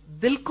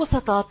دل کو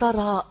ستاتا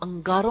رہا،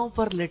 انگاروں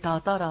پر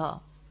لٹاتا رہا.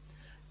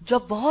 جب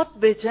بہت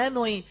بے چین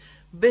ہوئی،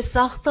 بے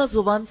ساختہ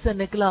زبان سے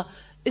نکلا،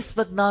 اس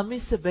بدنامی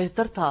سے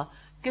بہتر تھا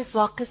کہ اس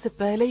واقعے سے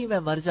پہلے ہی میں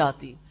مر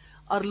جاتی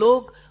اور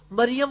لوگ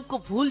مریم کو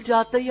بھول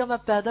جاتے یا میں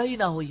پیدا ہی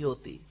نہ ہوئی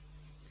ہوتی.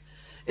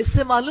 اس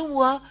سے معلوم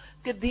ہوا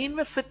کہ دین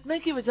میں فتنے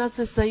کی وجہ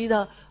سے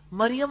سیدہ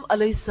مریم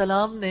علیہ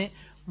السلام نے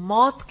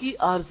موت کی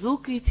آرزو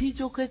کی تھی،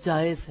 جو کہ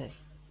جائز ہے.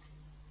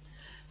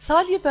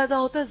 سوال یہ پیدا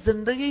ہوتا ہے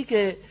زندگی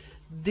کے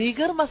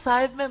دیگر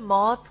مصائب میں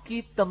موت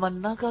کی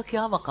تمنا کا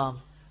کیا مقام.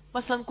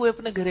 مثلا کوئی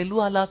اپنے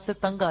گھریلو حالات سے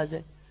تنگ آ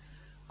جائے،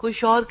 کوئی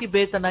شوہر کی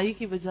بے تنائی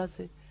کی وجہ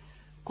سے،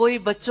 کوئی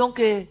بچوں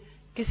کے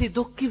کسی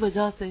دکھ کی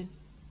وجہ سے.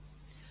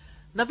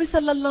 نبی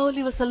صلی اللہ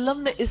علیہ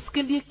وسلم نے اس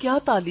کے لیے کیا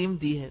تعلیم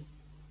دی ہے.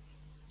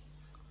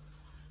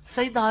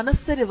 سیدنا انس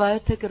سے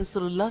روایت ہے کہ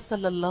رسول اللہ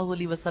صلی اللہ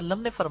علیہ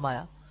وسلم نے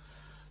فرمایا،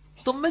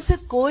 تم میں سے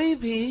کوئی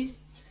بھی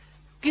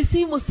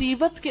کسی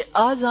مصیبت کے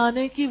آ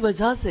جانے کی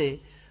وجہ سے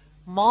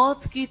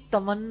موت کی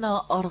تمنا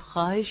اور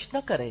خواہش نہ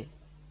کرے،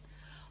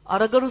 اور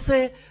اگر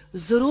اسے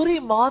ضروری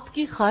موت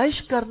کی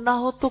خواہش کرنا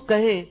ہو تو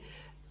کہے،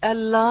 اے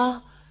اللہ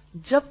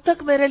جب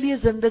تک میرے لیے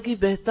زندگی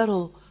بہتر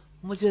ہو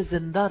مجھے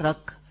زندہ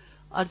رکھ،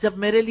 اور جب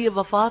میرے لیے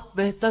وفات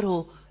بہتر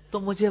ہو تو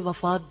مجھے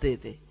وفات دے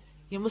دے.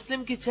 یہ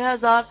مسلم کی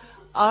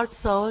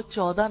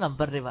 6814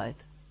 نمبر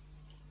روایت.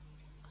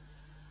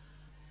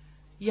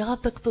 یہاں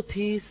تک تو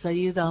تھی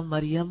سیدہ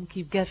مریم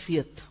کی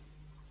کیفیت،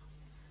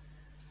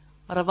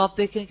 اور اب آپ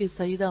دیکھیں کہ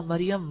سیدہ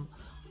مریم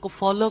کو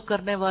فالو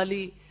کرنے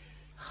والی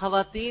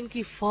خواتین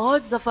کی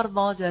فوج ظفر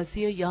موج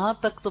ایسی ہے، یہاں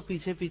تک تو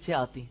پیچھے پیچھے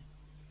آتی ہیں،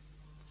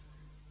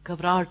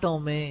 گھبراہٹوں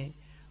میں،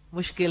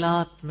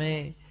 مشکلات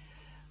میں،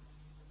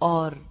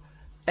 اور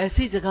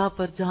ایسی جگہ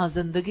پر جہاں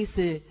زندگی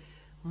سے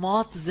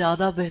موت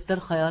زیادہ بہتر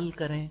خیال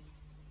کریں.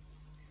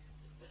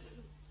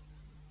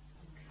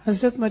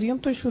 حضرت مریم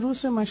تو شروع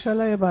سے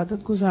ماشاءاللہ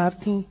عبادت گزار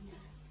تھیں.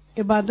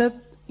 عبادت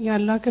یا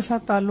اللہ کے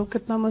ساتھ تعلق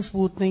کتنا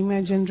مضبوط نہیں،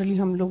 میں جنرلی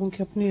ہم لوگوں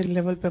کے اپنے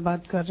لیول پہ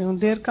بات کر رہی ہوں.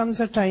 دیر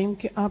کمز اے ٹائم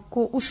کہ آپ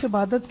کو اس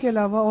عبادت کے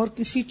علاوہ اور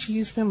کسی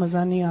چیز میں مزہ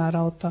نہیں آ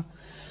رہا ہوتا،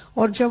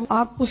 اور جب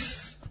آپ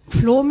اس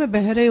فلو میں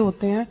بہ رہے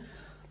ہوتے ہیں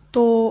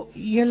تو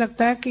یہ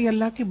لگتا ہے کہ یہ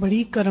اللہ کی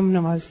بڑی کرم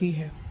نوازی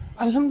ہے.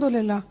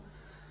 الحمدللہ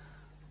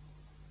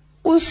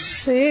اس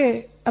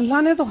سے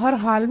اللہ نے تو ہر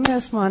حال میں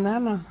آزمانا ہے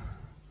نا.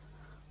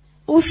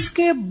 اس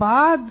کے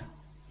بعد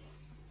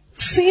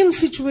same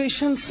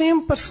situation, same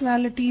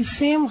personality,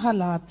 same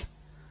حالات،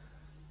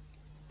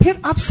 پھر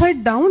اپ سائڈ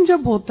ڈاؤن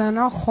جب ہوتا ہے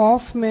نا،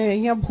 خوف میں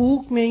یا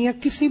بھوک میں یا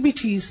کسی بھی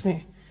چیز میں،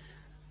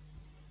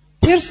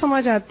 پھر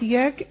سمجھ آتی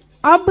ہے کہ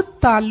اب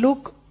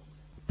تعلق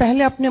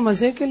پہلے اپنے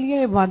مزے کے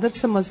لیے عبادت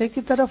سے مزے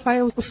کی طرف آئے،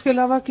 اس کے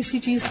علاوہ کسی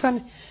چیز کا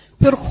نہیں.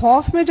 پھر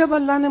خوف میں جب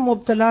اللہ نے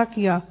مبتلا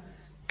کیا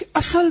کہ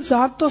اصل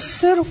ذات تو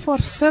صرف اور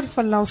صرف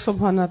اللہ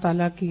سبحانہ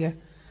تعالیٰ کی ہے،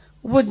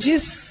 وہ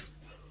جس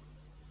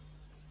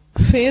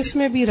فیس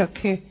میں بھی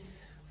رکھے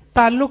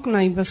تعلق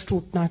نہیں بس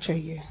ٹوٹنا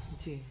چاہیے.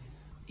 جی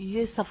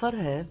یہ سفر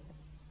ہے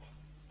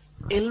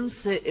علم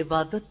سے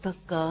عبادت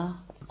تک کا،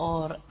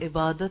 اور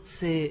عبادت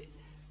سے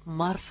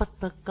معرفت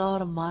تک کا،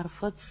 اور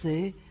معرفت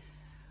سے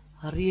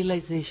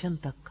ریئلائزیشن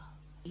تک کا.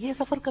 یہ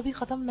سفر کبھی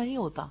ختم نہیں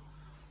ہوتا.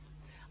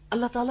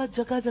 اللہ تعالیٰ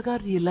جگہ جگہ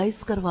ریئلائز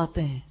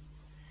کرواتے ہیں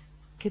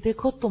کہ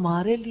دیکھو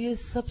تمہارے لیے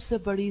سب سے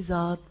بڑی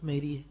ذات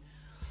میری ہے.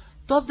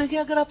 تو اب دیکھیں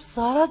اگر آپ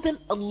سارا دن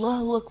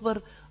اللہ اکبر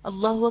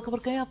اللہ اکبر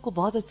کہیں آپ کو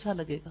بہت اچھا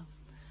لگے گا،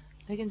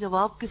 لیکن جب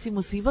آپ کسی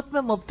مصیبت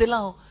میں مبتلا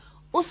ہو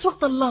اس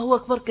وقت اللہ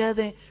اکبر کہہ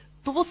دیں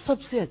تو وہ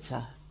سب سے اچھا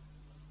ہے.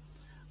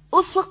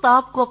 اس وقت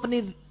آپ کو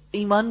اپنی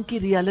ایمان کی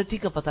ریالٹی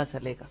کا پتہ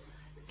چلے گا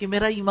کہ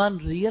میرا ایمان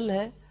ریئل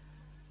ہے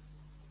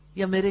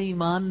یا میرے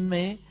ایمان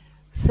میں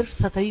صرف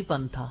سطحی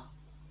پن تھا.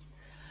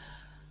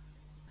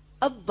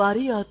 اب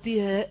باری آتی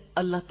ہے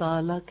اللہ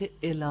تعالی کے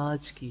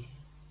علاج کی.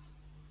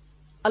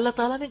 اللہ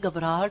تعالیٰ نے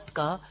گھبراہٹ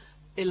کا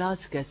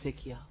علاج کیسے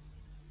کیا؟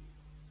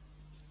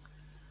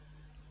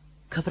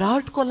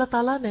 گھبراہٹ کو اللہ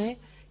تعالیٰ نے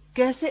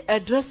کیسے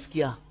ایڈریس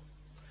کیا،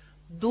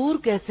 دور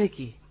کیسے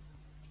کی؟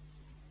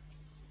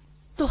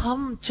 تو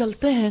ہم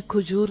چلتے ہیں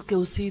کھجور کے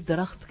اسی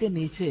درخت کے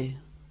نیچے،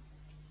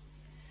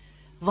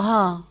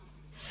 وہاں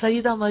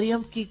سیدہ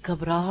مریم کی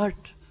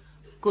گھبراہٹ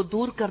کو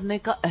دور کرنے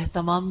کا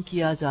اہتمام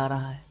کیا جا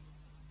رہا ہے.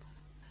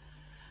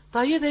 تو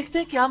آئیے دیکھتے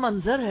ہیں کیا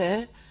منظر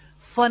ہے.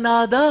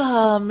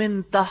 فناداها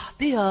من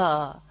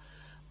تحتها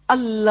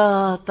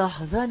اللہ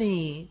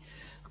تحزنی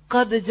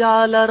قد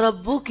جعل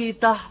ربکی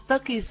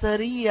تحتکی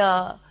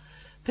سریا.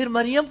 پھر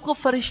مریم کو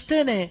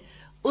فرشتے نے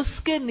اس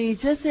کے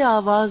نیچے سے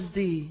آواز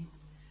دی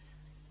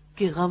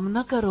کہ غم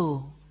نہ کرو،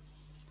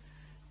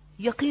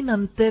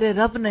 یقیناً تیرے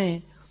رب نے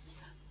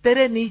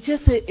تیرے نیچے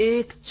سے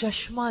ایک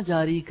چشمہ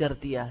جاری کر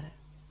دیا ہے.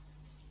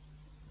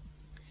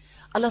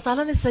 اللہ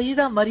تعالیٰ نے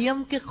سیدہ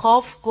مریم کے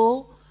خوف کو،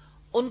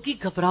 ان کی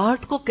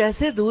گھبراہٹ کو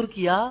کیسے دور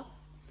کیا؟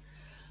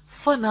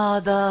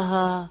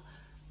 فناداها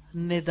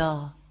ندا.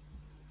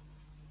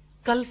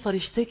 کل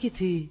فرشتے کی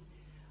تھی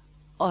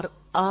اور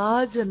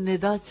آج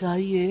ندا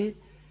چاہیے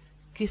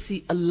کسی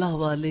اللہ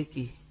والے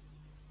کی،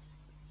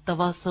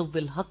 تواصو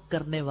بالحق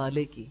کرنے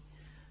والے کی،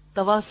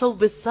 تواصو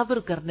بالصبر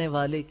کرنے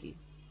والے کی.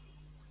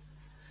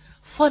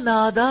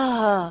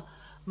 فناداها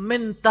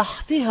من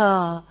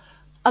تحتها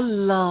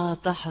اللہ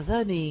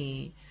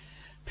تحزنی.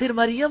 پھر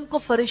مریم کو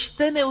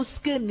فرشتے نے اس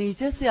کے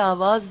نیچے سے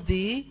آواز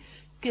دی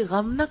کہ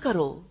غم نہ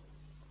کرو.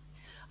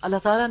 اللہ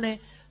تعالیٰ نے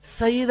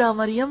سیدہ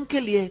مریم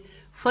کے لیے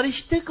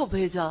فرشتے کو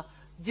بھیجا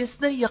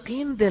جس نے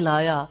یقین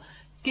دلایا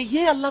کہ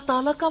یہ اللہ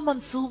تعالیٰ کا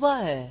منصوبہ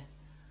ہے،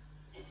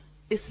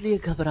 اس لیے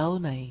گھبراؤ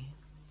نہیں،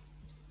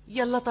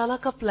 یہ اللہ تعالیٰ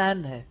کا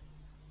پلان ہے،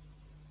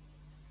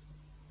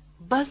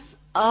 بس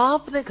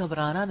آپ نے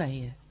گھبرانا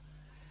نہیں ہے.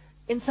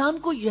 انسان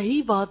کو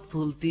یہی بات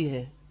بھولتی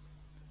ہے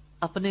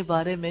اپنے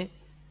بارے میں.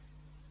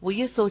 وہ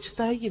یہ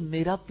سوچتا ہے یہ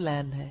میرا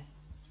پلان ہے.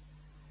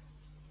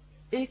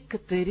 ایک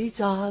تیری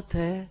چاہت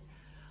ہے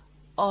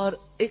اور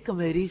ایک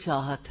میری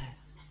چاہت ہے.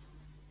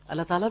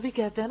 اللہ تعالیٰ بھی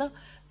کہتے ہیں نا،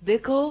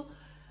 دیکھو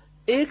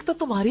ایک تو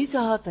تمہاری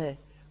چاہت ہے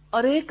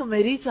اور ایک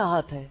میری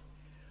چاہت ہے،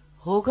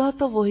 ہوگا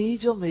تو وہی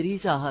جو میری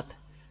چاہت ہے.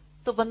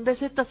 تو بندے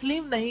سے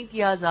تسلیم نہیں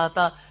کیا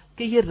جاتا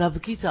کہ یہ رب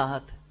کی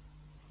چاہت ہے.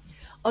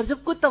 اور جب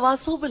کوئی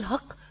تواصو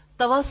بالحق،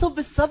 تواصو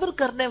بالصبر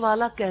کرنے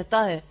والا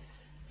کہتا ہے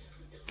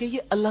کہ یہ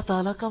اللہ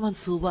تعالیٰ کا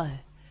منصوبہ ہے،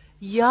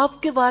 یہ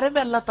آپ کے بارے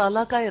میں اللہ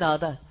تعالیٰ کا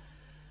ارادہ ہے.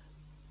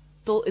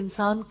 تو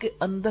انسان کے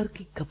اندر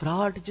کی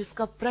گھبراہٹ جس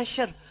کا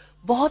پریشر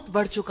بہت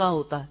بڑھ چکا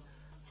ہوتا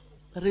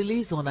ہے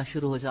ریلیز ہونا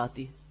شروع ہو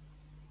جاتی ہے.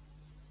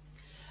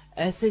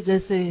 ایسے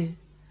جیسے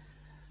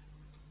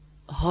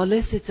ہولے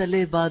سے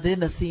چلے باد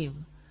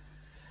نسیم،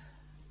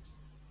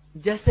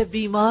 جیسے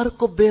بیمار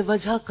کو بے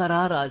وجہ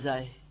قرار آ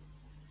جائے.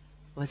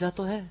 وجہ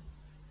تو ہے،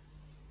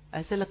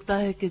 ایسے لگتا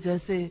ہے کہ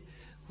جیسے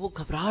وہ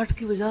گھبراہٹ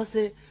کی وجہ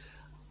سے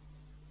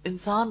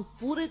انسان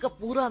پورے کا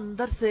پورا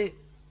اندر سے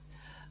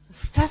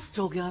سٹریسڈ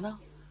ہو گیا نا،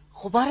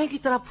 غبارے کی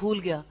طرح پھول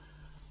گیا.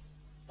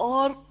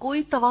 اور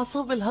کوئی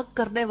تواصل بالحق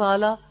کرنے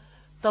والا،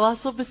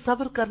 تواصل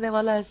بالصبر کرنے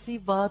والا ایسی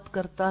بات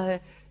کرتا ہے،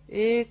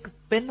 ایک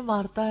پن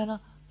مارتا ہے نا،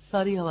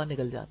 ساری ہوا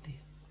نکل جاتی ہے،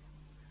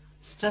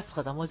 سٹریس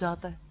ختم ہو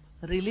جاتا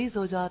ہے، ریلیز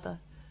ہو جاتا ہے.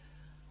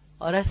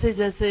 اور ایسے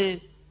جیسے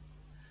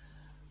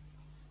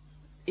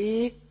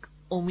ایک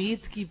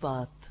امید کی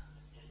بات،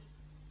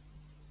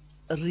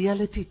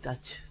 ریئلٹی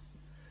ٹچ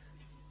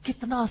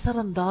کتنا اثر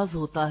انداز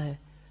ہوتا ہے.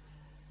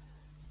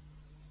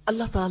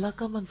 اللہ تعالیٰ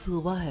کا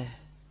منصوبہ ہے،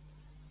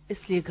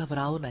 اس لیے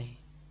گھبراؤ نہیں.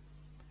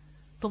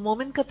 تو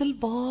مومن کا دل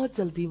بہت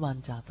جلدی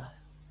مان جاتا ہے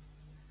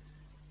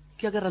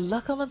کہ اگر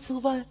اللہ کا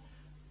منصوبہ ہے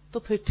تو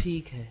پھر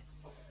ٹھیک ہے.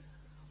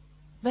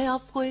 میں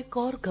آپ کو ایک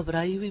اور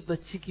گھبرائی ہوئی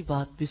بچی کی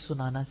بات بھی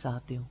سنانا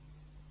چاہتی ہوں.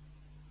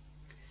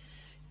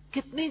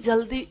 کتنی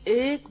جلدی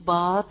ایک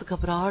بات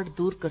گھبراہٹ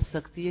دور کر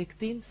سکتی ہے. ایک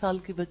 3 سال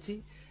کی بچی،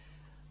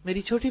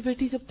 میری چھوٹی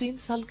بیٹی جب 3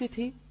 سال کی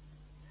تھی،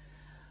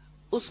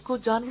 اس کو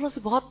جانوروں سے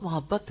بہت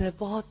محبت ہے،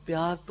 بہت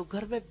پیار. تو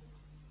گھر میں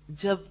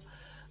جب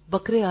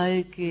بکرے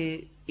آئے کہ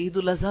عید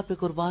الاضحیٰ پہ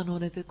قربان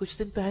ہونے تھے، کچھ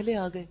دن پہلے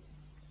آ گئے،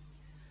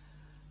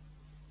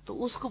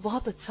 تو اس کو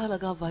بہت اچھا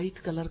لگا وائٹ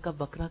کلر کا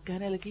بکرا.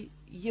 کہنے لگی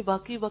یہ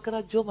باقی بکرا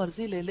جو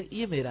مرضی لے لے،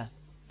 یہ میرا ہے.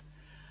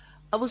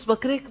 اب اس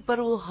بکرے پر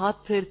وہ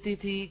ہاتھ پھیرتی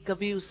تھی،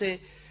 کبھی اسے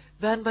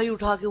بہن بھائی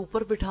اٹھا کے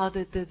اوپر بٹھا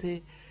دیتے تھے.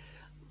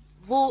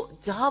 وہ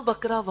جہاں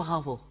بکرا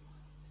وہاں وہ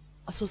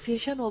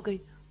ایسوسیشن ہو گئی.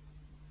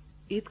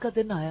 عید کا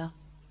دن آیا،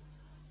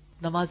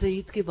 نماز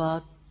عید کے بعد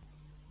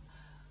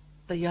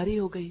تیاری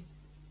ہو گئی.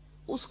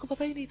 اس کو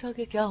پتہ ہی نہیں تھا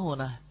کہ کیا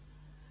ہونا ہے.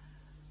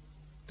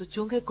 تو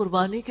چونکہ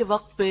قربانی کے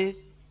وقت پہ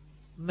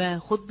میں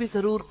خود بھی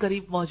ضرور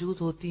قریب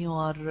موجود ہوتی ہوں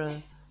اور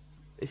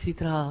اسی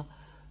طرح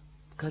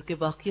گھر کے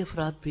باقی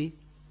افراد بھی،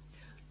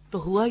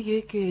 تو ہوا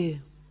یہ کہ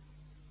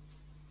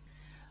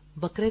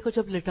بکرے کو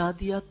جب لٹا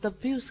دیا تب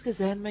بھی اس کے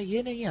ذہن میں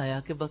یہ نہیں آیا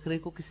کہ بکرے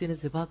کو کسی نے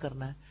ذبح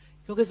کرنا ہے،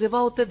 کیونکہ ذبح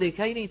ہوتے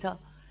دیکھا ہی نہیں تھا.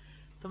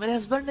 تو میرے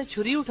ہسبینڈ نے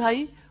چھری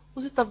اٹھائی،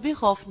 اسے تب بھی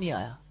خوف نہیں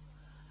آیا.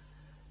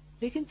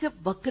 لیکن جب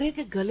بکرے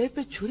کے گلے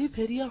پہ چھری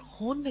پھیری اور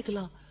خون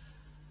نکلا،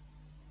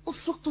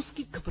 اس وقت اس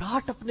کی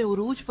گھبراہٹ اپنے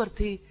عروج پر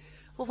تھی.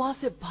 وہ وہاں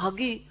سے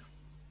بھاگی،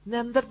 میں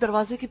اندر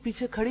دروازے کے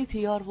پیچھے کھڑی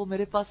تھی اور وہ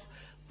میرے پاس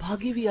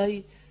بھاگی بھی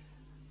آئی.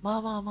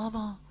 ماما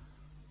ماما،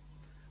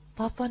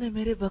 پاپا نے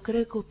میرے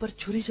بکرے کو اوپر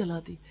چھری چلا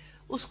دی،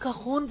 اس کا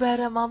خون بہ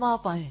رہا ہے، ماما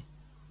آپ آئیں.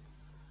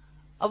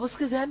 اب اس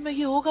کے ذہن میں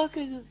یہ ہوگا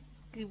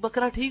کہ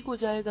بکرا ٹھیک ہو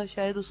جائے گا،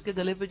 شاید اس کے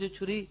گلے پہ جو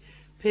چھری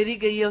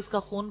پھیری گئی ہے اس کا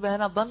خون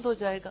بہنا بند ہو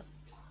جائے گا.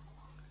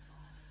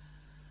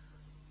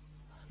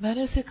 میں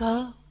نے اسے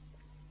کہا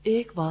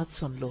ایک بات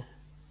سن لو.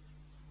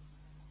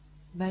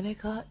 میں نے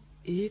کہا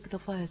ایک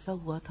دفعہ ایسا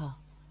ہوا تھا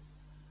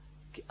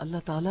کہ اللہ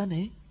تعالیٰ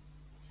نے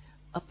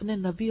اپنے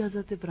نبی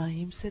حضرت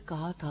ابراہیم سے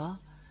کہا تھا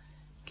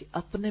کہ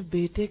اپنے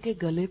بیٹے کے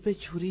گلے پہ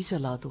چھری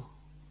چلا دو.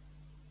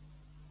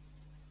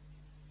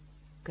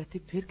 کہتی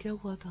پھر کیا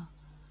ہوا تھا؟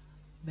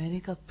 میں نے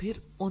کہا پھر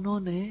انہوں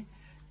نے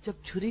جب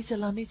چھری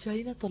چلانی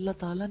چاہیے نا تو اللہ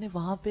تعالیٰ نے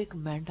وہاں پہ ایک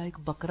مینڈا، ایک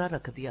بکرا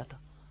رکھ دیا تھا.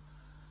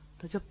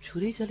 تو جب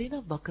چھری چلی نا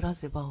بکرا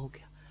ذبح ہو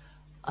گیا.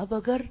 اب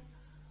اگر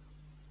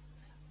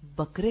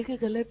بکرے کے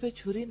گلے پہ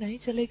چھری نہیں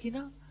چلے گی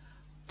نا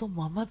تو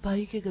محمد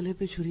بھائی کے گلے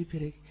پہ چھری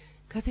پھرے گی.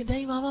 کہتی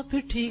نہیں ماما پھر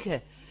ٹھیک ہے،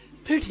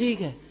 پھر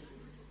ٹھیک ہے.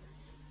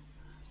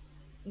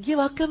 یہ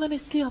واقعہ میں نے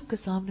اس لیے آپ کے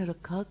سامنے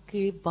رکھا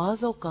کہ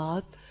بعض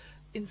اوقات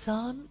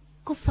انسان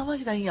کو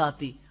سمجھ نہیں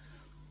آتی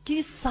کہ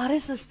اس سارے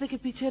سلسلے کے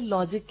پیچھے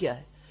لاجک کیا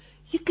ہے،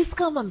 یہ کس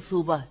کا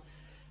منصوبہ ہے.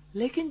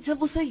 لیکن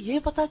جب اسے یہ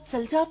پتا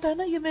چل جاتا ہے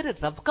نا یہ میرے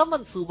رب کا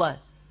منصوبہ ہے،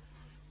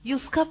 یہ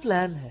اس کا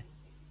پلان ہے،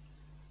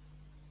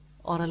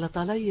 اور اللہ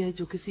تعالیٰ یہ ہے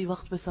جو کسی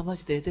وقت پہ سمجھ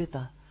دے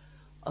دیتا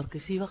اور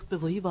کسی وقت پہ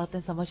وہی باتیں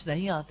سمجھ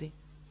نہیں آتی.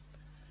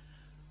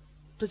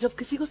 تو جب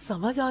کسی کو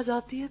سمجھ آ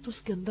جاتی ہے تو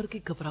اس کے اندر کی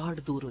گھبراہٹ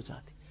دور ہو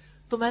جاتی.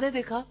 تو میں نے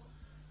دیکھا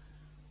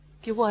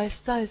کہ وہ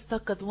آہستہ آہستہ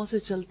قدموں سے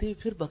چلتی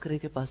پھر بکرے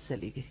کے پاس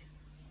چلی گئی.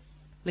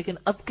 لیکن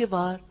اب کے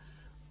بار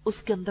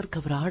اس کے اندر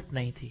گھبراہٹ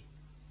نہیں تھی،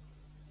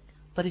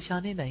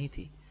 پریشانی نہیں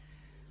تھی.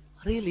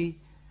 ریلی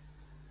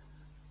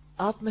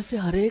آپ میں سے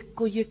ہر ایک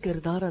کو یہ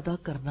کردار ادا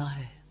کرنا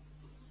ہے.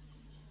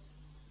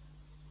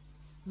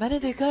 میں نے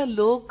دیکھا ہے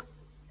لوگ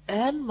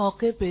عین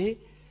موقع پہ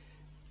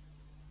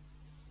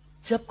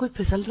جب کوئی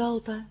پھسل رہا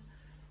ہوتا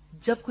ہے،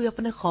 جب کوئی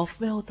اپنے خوف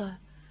میں ہوتا ہے،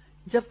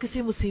 جب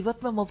کسی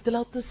مصیبت میں مبتلا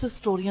ہوتا ہے، اس سے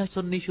سٹوریاں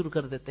سننی شروع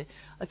کر دیتے.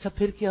 اچھا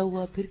پھر کیا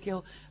ہوا، پھر کیا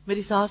ہوا،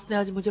 میری ساس نے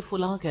آج مجھے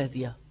فلاں کہہ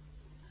دیا.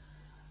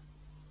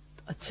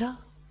 اچھا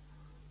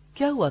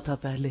کیا ہوا تھا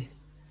پہلے،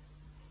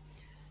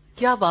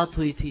 کیا بات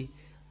ہوئی تھی؟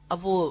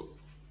 اب وہ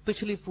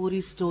پچھلی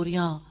پوری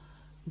سٹوریاں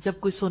जब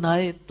कोई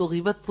सुनाए तो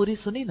गीबत पूरी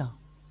सुनी ना,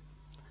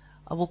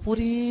 अब वो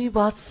पूरी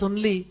बात सुन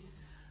ली,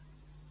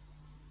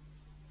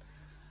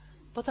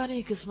 पता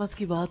नहीं किस्मत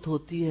की बात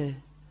होती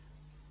है,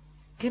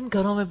 किन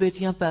घरों में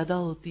बेटियां पैदा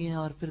होती हैं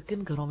और फिर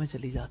किन घरों में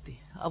चली जाती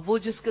हैं। अब वो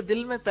जिसके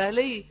दिल में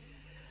पहले ही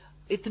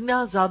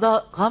इतना ज्यादा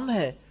गम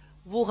है,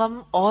 वो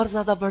गम और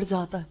ज्यादा बढ़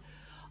जाता है,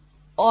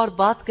 और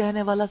बात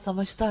कहने वाला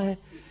समझता है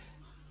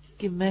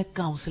कि मैं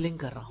काउंसलिंग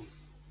कर रहा हूं।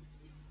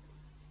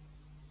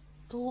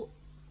 तो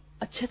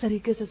अच्छे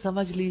तरीके से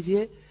समझ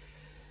लीजिए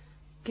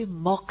कि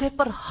मौके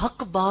पर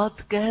हक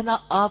बात कहना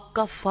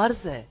आपका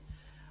फर्ज है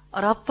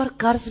और आप पर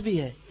कर्ज भी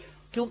है,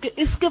 क्योंकि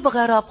इसके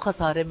बगैर आप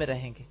खसारे में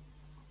रहेंगे।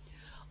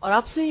 और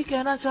आपसे ये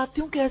कहना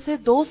चाहती हूं कि ऐसे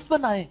दोस्त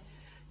बनाएं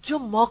जो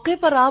मौके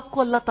पर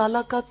आपको अल्लाह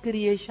ताला का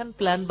क्रिएशन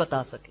प्लान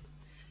बता सके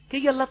कि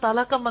ये अल्लाह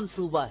ताला का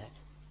मंसूबा है।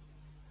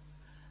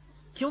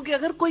 क्योंकि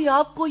अगर कोई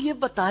आपको ये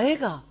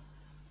बताएगा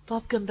तो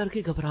आपके अंदर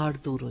की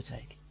घबराहट दूर हो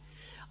जाएगी,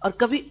 और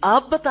कभी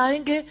आप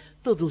बताएंगे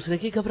तो दूसरे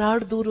की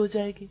घबराहट दूर हो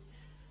जाएगी।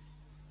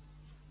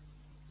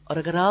 और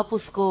अगर आप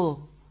उसको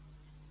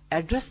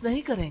एड्रेस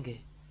नहीं करेंगे,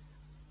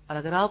 और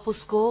अगर आप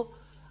उसको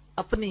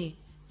अपनी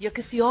या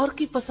किसी और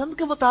की पसंद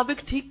के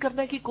मुताबिक ठीक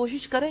करने की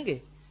कोशिश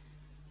करेंगे,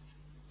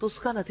 तो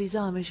उसका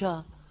नतीजा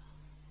हमेशा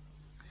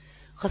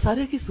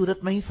खसारे की सूरत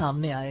में ही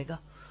सामने आएगा।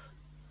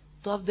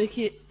 तो आप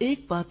देखिए,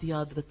 एक बात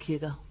याद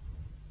रखिएगा,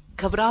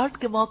 घबराहट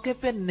के मौके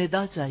पे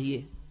निदा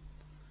चाहिए,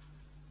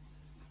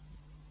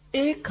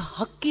 एक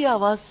हक की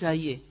आवाज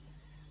चाहिए,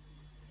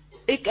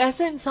 एक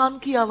ऐसे इंसान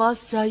की आवाज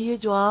चाहिए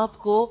जो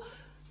आपको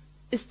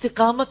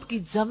इस्तिकामत की,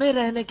 जमे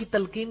रहने की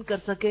तलकीन कर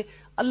सके।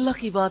 अल्लाह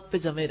की बात पे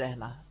जमे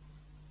रहना है,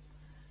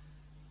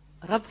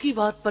 रब की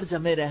बात पर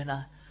जमे रहना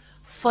है।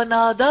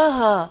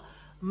 फनादाहा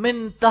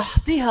मिन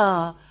तहतिहा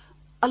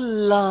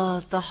अल्लाह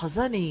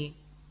तहज़नी,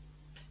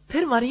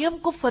 फिर मरियम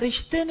को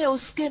फरिश्ते ने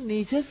उसके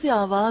नीचे से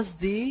आवाज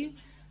दी,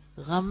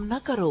 गम न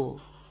करो।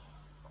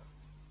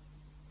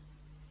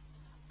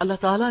 अल्लाह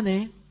ताला ने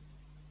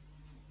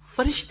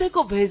फरिश्ते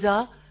को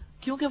भेजा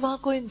क्योंकि वहां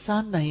कोई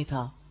इंसान नहीं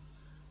था।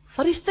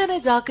 फरिश्ते ने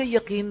जाके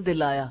यकीन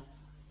दिलाया।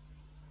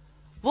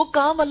 वो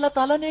काम अल्लाह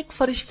ताला ने एक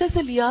फरिश्ते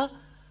से लिया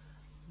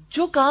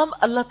जो काम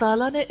अल्लाह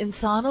ताला ने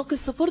इंसानों के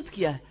सुपुर्द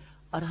किया है।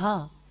 और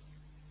हां,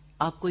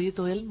 आपको ये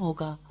तो इल्म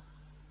होगा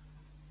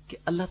कि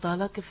अल्लाह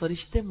ताला के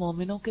फरिश्ते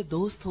मोमिनों के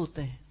दोस्त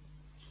होते हैं,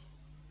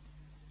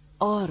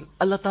 और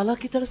अल्लाह ताला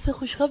की तरफ से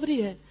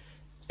खुशखबरी है,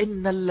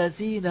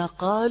 इन्नल्लज़ीना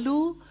क़ालू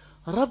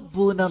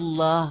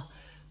रब्बुनल्लाह,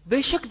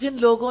 बेशक जिन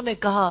लोगों ने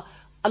कहा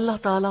अल्लाह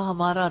ताला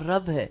हमारा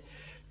रब है,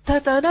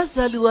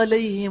 ततनज़्ज़लु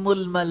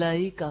अलैहिमुल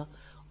मलाइका,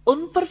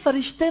 उन पर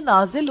फरिश्ते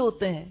नाजिल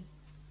होते हैं।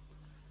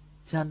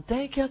 जानते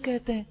हैं क्या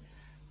कहते हैं?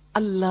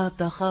 अल्लाह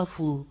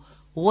तखाफू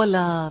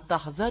वला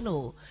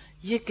तहज़नु,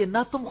 ये कि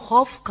ना तुम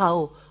खौफ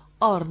खाओ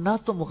और ना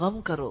तुम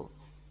गम करो,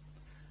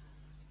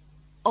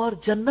 और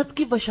जन्नत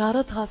की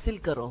बशारत हासिल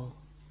करो।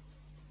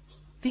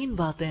 तीन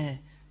बातें हैं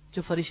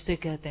जो फरिश्ते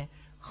कहते हैं,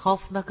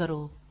 खौफ ना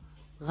करो,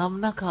 गम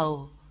ना खाओ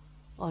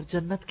और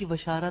जन्नत की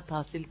बशारत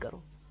हासिल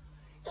करो।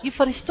 ये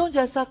फरिश्तों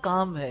जैसा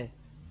काम है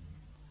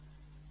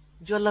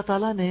जो अल्लाह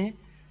ताला ने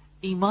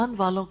ईमान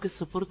वालों के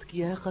सुपुर्द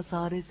किया है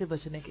खसारे से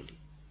बचने के लिए।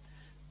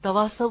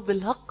 तवासव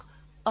बिल हक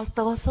और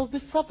तवासव बिल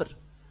सब्र।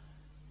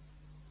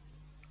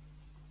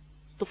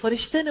 तो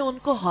फरिश्ते ने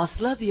उनको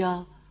हौसला दिया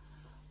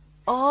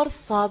और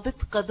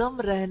साबित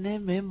कदम रहने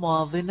में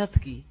मुआविनत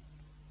की।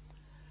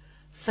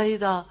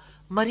 सईदा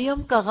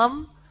मरियम का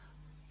गम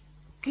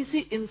किसी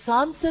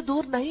इंसान से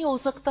दूर नहीं हो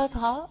सकता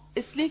था,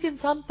 इसलिए कि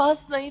इंसान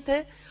पास नहीं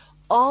थे,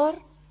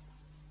 और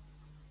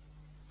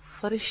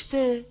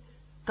फरिश्ते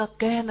का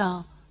कहना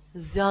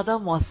ज्यादा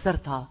मुअस्सर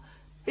था,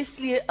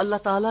 इसलिए अल्लाह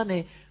ताला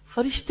ने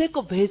फरिश्ते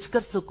को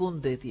भेजकर सुकून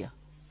दे दिया।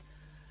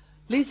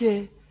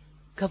 लीजिए,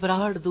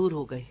 घबराहट दूर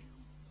हो गई।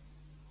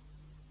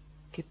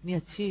 कितनी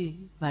अच्छी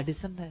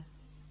मेडिसिन है।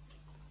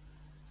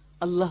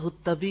 अल्लाह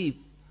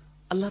तबीब,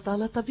 अल्लाह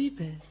ताला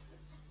तबीब है।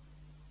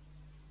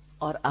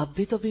 और आप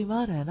भी तो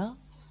बीमार है ना,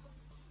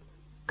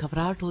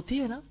 घबराहट होती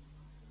है ना,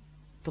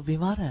 तो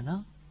बीमार है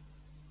ना,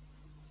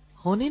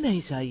 होनी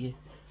नहीं चाहिए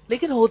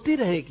लेकिन होती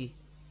रहेगी।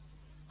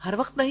 हर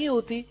वक्त नहीं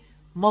होती,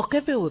 मौके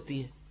पे होती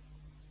है।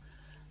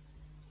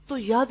 तो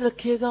याद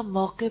रखिएगा,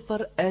 मौके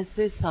पर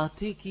ऐसे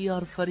साथी की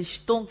और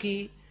फरिश्तों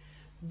की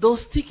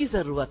दोस्ती की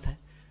जरूरत है,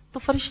 तो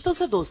फरिश्तों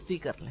से दोस्ती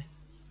कर लें।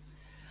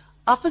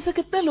 आप में से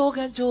कितने लोग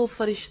हैं जो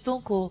फरिश्तों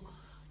को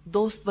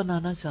दोस्त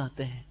बनाना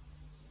चाहते हैं?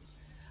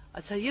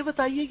 अच्छा, ये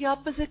बताइए कि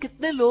आप में से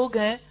कितने लोग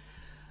हैं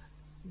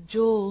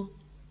जो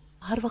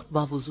हर वक्त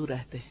बावुजू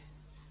रहते हैं,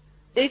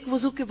 एक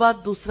वजू के बाद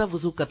दूसरा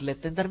वजू कर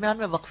लेते हैं, दरमियान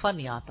में वक्फा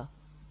नहीं आता।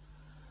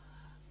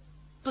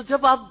 तो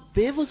जब आप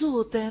बेवजू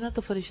होते हैं ना,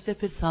 तो फरिश्ते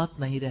फिर साथ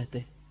नहीं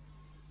रहते।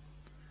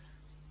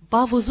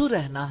 बावुजू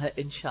रहना है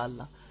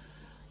इंशाअल्लाह।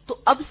 तो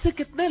अब से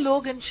कितने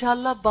लोग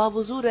इंशाअल्लाह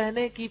बावुजू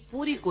रहने की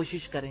पूरी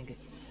कोशिश करेंगे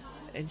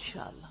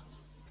इंशाअल्लाह?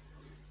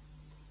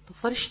 तो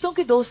फरिश्तों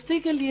की दोस्ती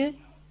के लिए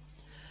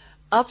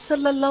आप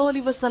सल्लल्लाहु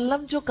अलैहि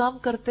वसल्लम जो काम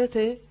करते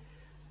थे,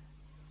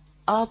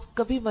 आप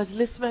कभी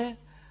मजलिस में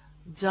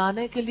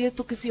जाने के लिए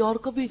तो किसी और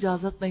को भी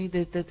इजाजत नहीं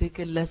देते थे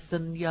कि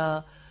लेसन या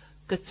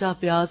कच्चा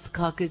प्याज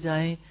खा के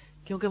जाएं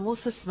क्योंकि मुंह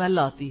से स्मेल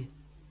आती है।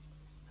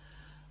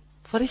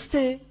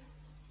 फरिश्ते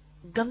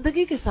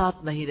गंदगी के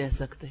साथ नहीं रह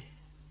सकते।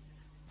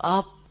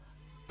 आप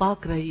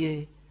पाक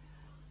रहिए,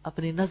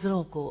 अपनी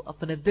नजरों को,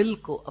 अपने दिल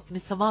को, अपनी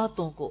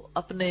समातों को,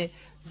 अपने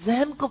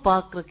जहन को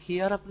पाक रखिए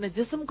और अपने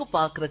जिस्म को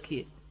पाक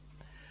रखिए।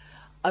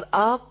 और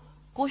आप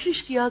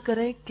कोशिश किया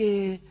करें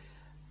कि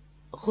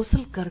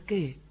गुस्ल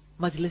करके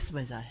मजलिस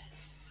में जाएं,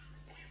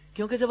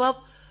 क्योंकि जब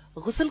आप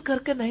गुस्ल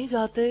करके नहीं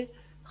जाते,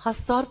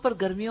 खासतौर पर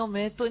गर्मियों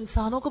में, तो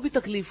इंसानों को भी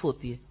तकलीफ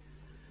होती है,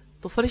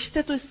 तो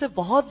फरिश्ते तो इससे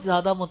बहुत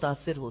ज्यादा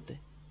मुतासिर होते।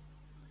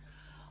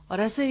 और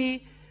ऐसे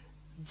ही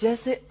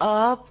जैसे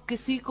आप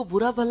किसी को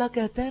बुरा भला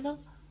कहते हैं ना,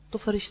 तो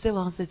फरिश्ते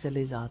वहां से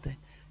चले जाते हैं।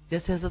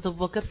 जैसे हज़रत अबू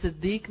बकर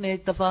सिद्दीक ने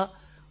एक दफा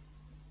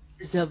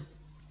जब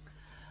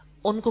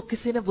उनको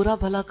किसी ने बुरा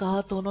भला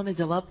कहा तो उन्होंने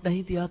जवाब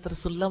नहीं दिया, तो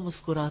रसूलुल्लाह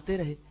मुस्कुराते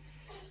रहे।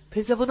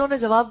 फिर जब उन्होंने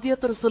जवाब दिया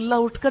तो रसूलुल्लाह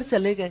उठकर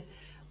चले गए।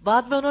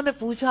 बाद में उन्होंने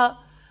पूछा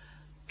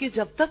कि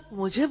जब तक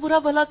मुझे बुरा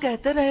भला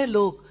कहते रहे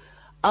लोग,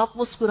 आप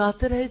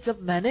मुस्कुराते रहे, जब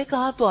मैंने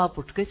कहा तो आप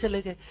उठ के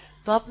चले गए।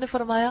 तो आपने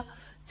फरमाया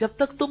जब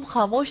तक तुम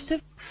खामोश थे,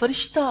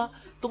 फरिश्ता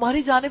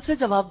तुम्हारी जानिब से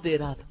जवाब दे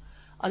रहा था,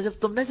 और जब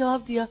तुमने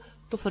जवाब दिया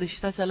तो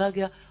फरिश्ता चला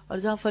गया। और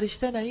जहां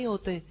फरिश्ते नहीं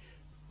होते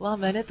वहां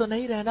मैंने तो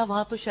नहीं रहना,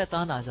 वहां तो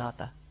शैतान आ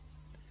जाता है।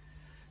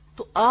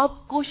 तो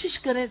आप कोशिश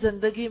करें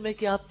जिंदगी में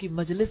कि आपकी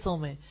मजलिसों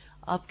में,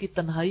 आपकी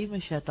तन्हाई में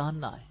शैतान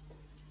ना आए,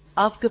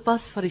 आपके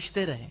पास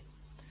फरिश्ते रहें।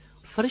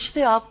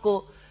 फरिश्ते आपको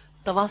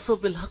तवासो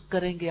बिल हक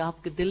करेंगे,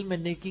 आपके दिल में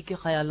नेकी के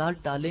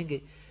ख्यालात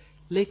डालेंगे,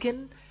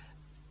 लेकिन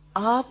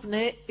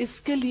आपने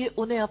इसके लिए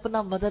उन्हें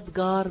अपना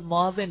मददगार,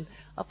 मुआविन,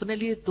 अपने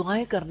लिए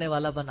दुआएं करने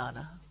वाला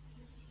बनाना।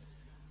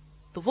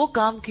 तो वो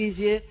काम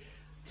कीजिए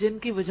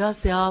जिनकी वजह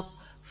से आप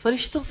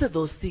फरिश्तों से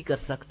दोस्ती कर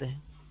सकते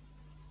हैं।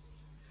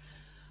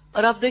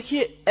 और आप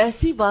देखिए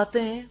ऐसी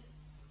बातें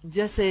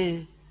जैसे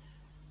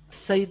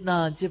सईदना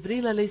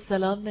जिब्रील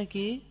अलैहिस्सलाम ने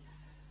की,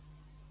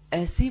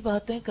 ऐसी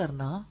बातें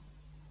करना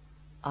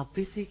आप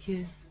भी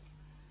सीखिए।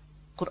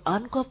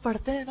 कुरान को आप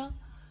पढ़ते हैं ना,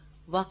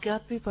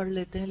 वाकयात भी पढ़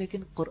लेते हैं,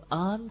 लेकिन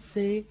कुरान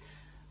से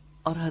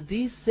और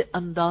हदीस से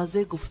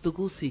अंदाजे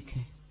गुफ्तगू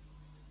सीखें।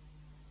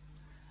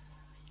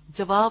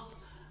 जब आप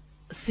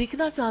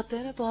सीखना चाहते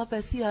हैं ना, तो आप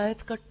ऐसी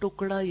आयत का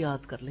टुकड़ा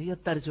याद कर लें या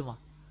तर्जुमा,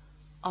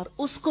 और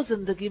उसको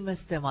जिंदगी में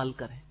इस्तेमाल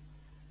करें।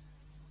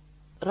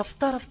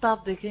 रफ्ता रफ्ता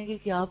आप देखेंगे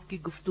कि आपकी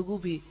गुफ्तगू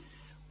भी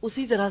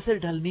उसी तरह से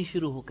ढलनी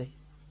शुरू हो गई।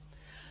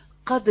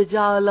 कद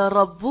जाला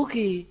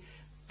रब्बुकी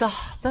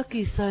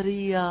तहतकी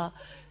सरिया,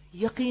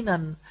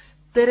 यकीनन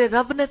तेरे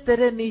रब ने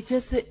तेरे नीचे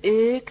से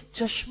एक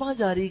चश्मा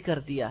जारी कर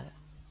दिया है।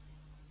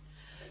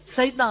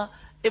 सईदना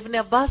इब्न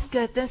अब्बास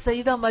कहते हैं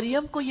सईदा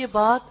मरियम को ये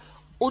बात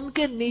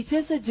उनके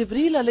नीचे से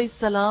जिब्रील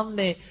अलैहिस्सलाम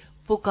ने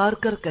पुकार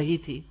कर कही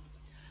थी।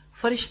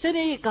 फरिश्ते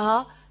ने ये कहा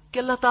कि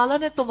अल्लाह ताला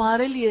ने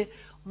तुम्हारे लिए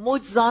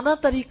मुजजाना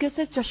तरीके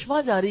से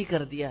चश्मा जारी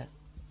कर दिया है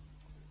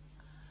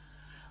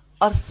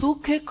और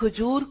सूखे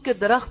खजूर के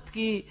दरख्त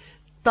की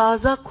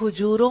ताजा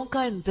खजूरों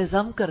का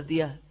इंतजाम कर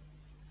दिया है।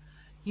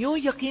 यूं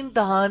यकीन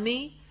दहानी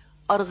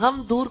और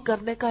गम दूर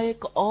करने का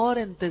एक और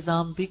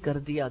इंतजाम भी कर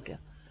दिया गया।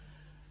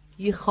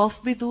 ये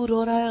खौफ भी दूर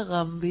हो रहा है,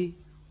 गम भी,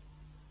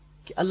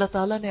 कि अल्लाह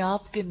ताला ने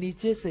आपके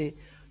नीचे से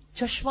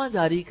चश्मा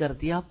जारी कर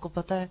दिया। आपको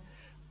पता है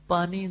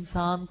पानी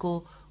इंसान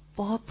को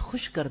बहुत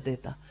खुश कर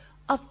देता।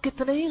 आप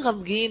कितने ही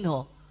गमगीन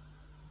हो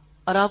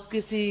और आप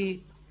किसी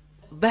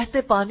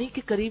बहते पानी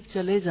के करीब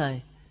चले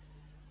जाएं,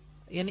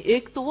 यानी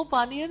एक तो वो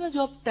पानी है ना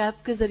जो आप टैप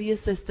के जरिए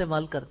से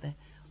इस्तेमाल करते हैं,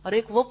 और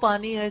एक वो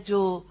पानी है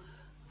जो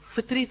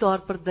फितरी तौर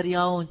पर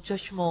दरियाओं,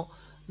 चश्मों,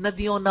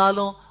 नदियों,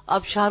 नालों,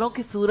 आबशारों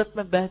की सूरत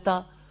में बहता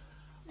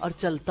और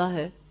चलता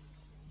है।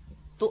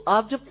 तो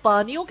आप जब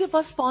पानियों के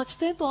पास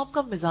पहुंचते हैं तो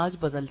आपका मिजाज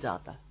बदल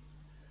जाता है,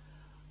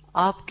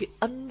 आपके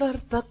अंदर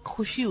तक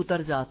खुशी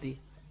उतर जाती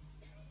है।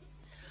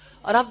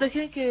 और आप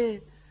देखें कि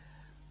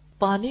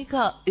पानी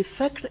का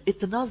इफेक्ट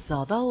इतना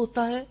ज्यादा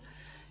होता है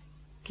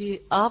कि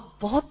आप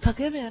बहुत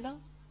थके हुए हैं ना,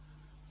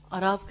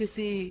 और आप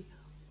किसी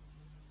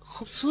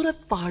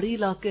खूबसूरत पहाड़ी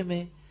इलाके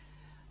में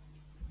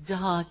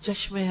जहां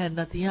चश्मे हैं,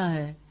 नदियां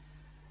हैं,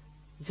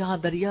 जहां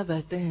दरिया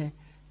बहते हैं,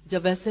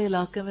 जब ऐसे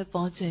इलाके में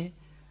पहुंचे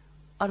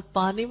और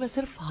पानी में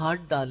सिर्फ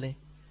हाथ डालें,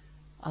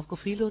 आपको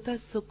फील होता है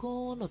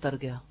सुकून उतर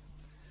गया।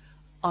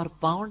 और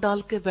पांव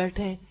डाल के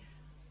बैठे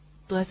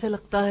तो ऐसे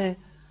लगता है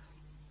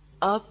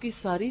आपकी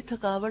सारी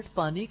थकावट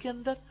पानी के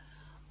अंदर,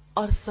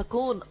 और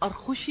सुकून और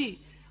खुशी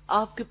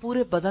आपके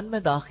पूरे बदन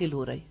में दाखिल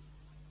हो रही।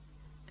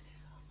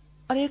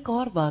 और एक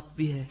और बात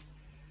भी है,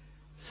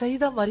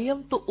 सईदा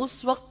मरियम तो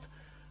उस वक्त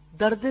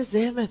दर्द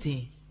ज़ेह में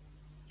थी,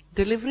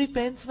 डिलीवरी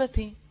पेन्स में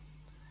थी।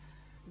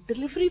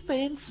 डिलीवरी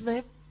पेन्स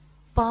में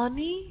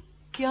पानी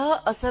क्या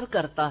असर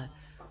करता है,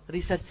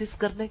 रिसर्चेस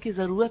करने की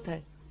जरूरत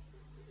है।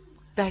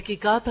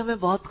 तहकीकात हमें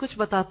बहुत कुछ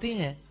बताती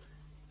हैं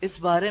इस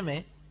बारे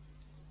में।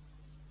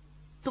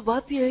 तो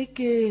बात यह है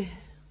कि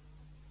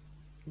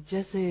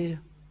जैसे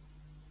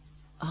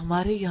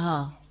हमारे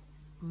यहाँ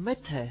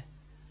मिथ है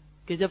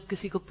कि जब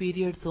किसी को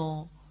पीरियड्स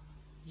हो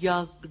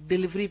या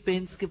डिलीवरी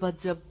पेन्स के बाद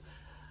जब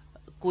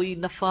कोई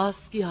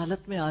नफास की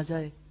हालत में आ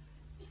जाए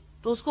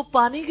تو اس کو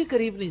پانی کے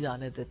قریب نہیں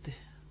جانے دیتے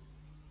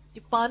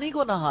کہ پانی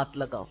کو نہ ہاتھ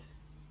لگاؤ،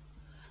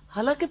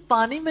 حالانکہ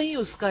پانی میں ہی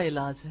اس کا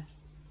علاج ہے.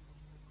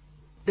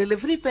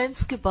 ڈیلیوری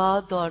پینس کے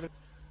بعد اور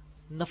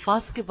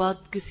نفاس کے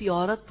بعد کسی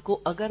عورت کو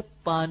اگر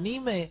پانی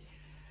میں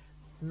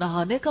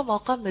نہانے کا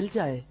موقع مل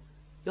جائے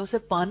یا اسے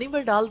پانی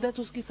میں ڈال دیں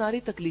تو اس کی ساری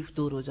تکلیف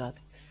دور ہو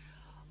جاتی.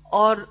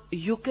 اور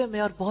یو کے میں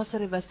اور بہت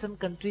سارے ویسٹرن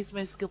کنٹریز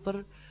میں اس کے اوپر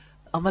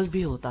عمل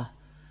بھی ہوتا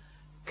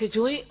کہ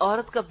جو ہی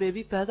عورت کا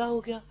بیبی پیدا ہو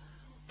گیا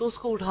تو اس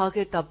کو اٹھا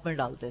کے ٹب میں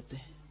ڈال دیتے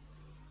ہیں.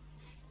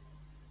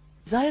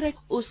 ظاہر ہے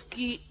اس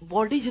کی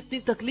باڈی جتنی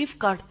تکلیف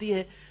کاٹتی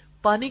ہے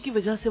پانی کی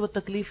وجہ سے وہ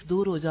تکلیف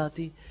دور ہو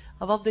جاتی.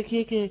 اب آپ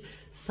دیکھیے کہ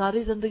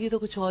ساری زندگی تو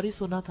کچھ اور ہی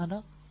سنا تھا نا،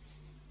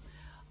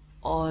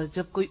 اور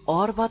جب کوئی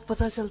اور بات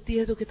پتہ چلتی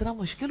ہے تو کتنا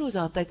مشکل ہو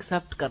جاتا ہے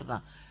ایکسپٹ کرنا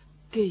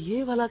کہ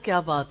یہ والا کیا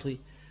بات ہوئی.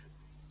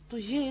 تو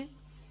یہ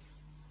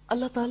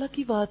اللہ تعالیٰ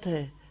کی بات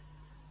ہے.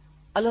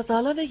 اللہ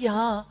تعالیٰ نے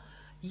یہاں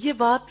یہ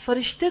بات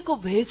فرشتے کو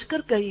بھیج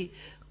کر کہی،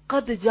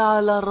 قد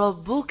جعل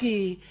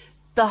ربکی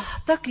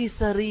تحتکی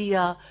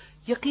سریا،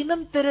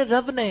 یقیناً تیرے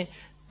رب نے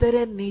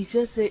تیرے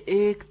نیچے سے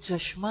ایک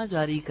چشمہ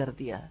جاری کر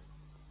دیا ہے.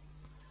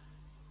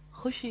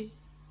 خوشی،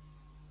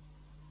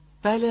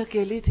 پہلے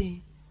اکیلی تھی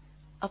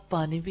اب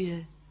پانی بھی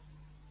ہے،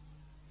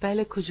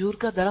 پہلے کھجور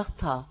کا درخت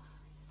تھا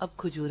اب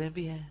کھجوریں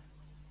بھی ہیں.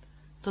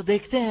 تو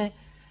دیکھتے ہیں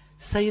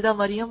سیدہ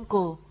مریم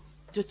کو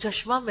جو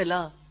چشمہ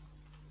ملا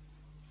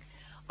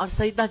اور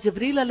سیدنا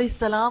جبریل علیہ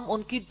السلام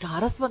ان کی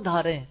ڈھارس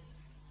بندھا رہے ہیں،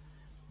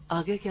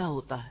 آگے کیا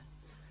ہوتا ہے.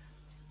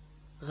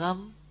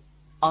 غم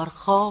اور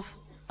خوف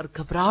اور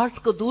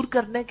گھبراہٹ کو دور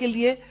کرنے کے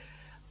لیے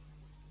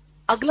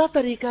اگلا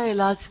طریقہ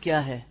علاج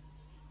کیا ہے؟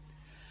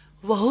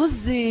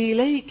 وَهُزِّي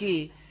إِلَيْكِ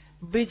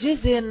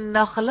بِجِذِعِ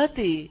النَّخْلَةِ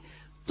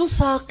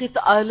تُسَاقِطْ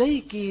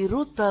عَلَيْكِ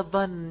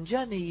رُطَبًا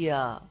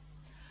جَنِيًّا،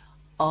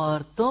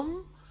 اور تم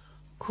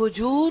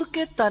کھجور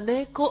کے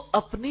تنے کو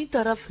اپنی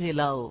طرف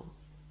ہلاؤ،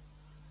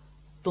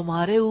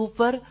 تمہارے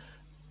اوپر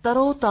تر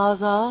و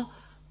تازہ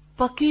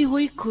پکی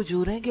ہوئی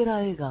کھجوریں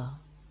گرائے گا.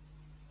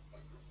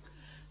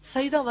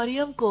 سیدہ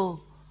مریم کو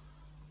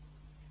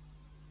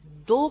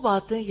دو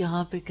باتیں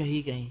یہاں پہ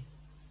کہی گئیں،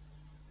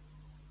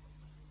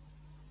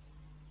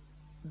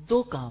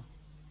 دو کام،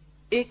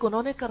 ایک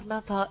انہوں نے کرنا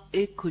تھا،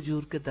 ایک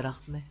کھجور کے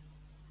درخت نے.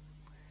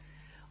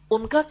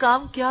 ان کا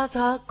کام کیا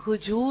تھا؟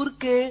 کھجور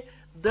کے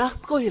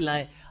درخت کو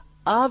ہلائیں.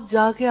 آپ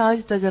جا کے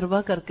آج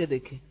تجربہ کر کے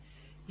دیکھیں،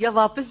 یا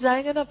واپس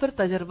جائیں گے نا پھر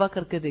تجربہ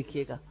کر کے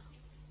دیکھیے گا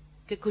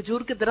کہ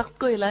کھجور کے درخت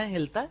کو ہلائیں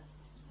ہلتا ہے.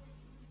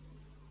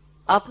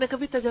 آپ نے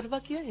کبھی تجربہ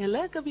کیا؟ ہلا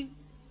ہے کبھی؟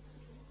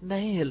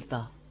 نہیں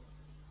ہلتا.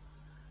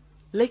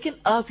 لیکن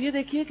آپ یہ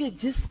دیکھیے کہ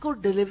جس کو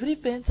ڈیلیوری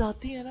پینس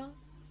آتی ہے نا،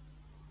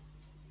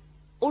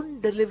 ان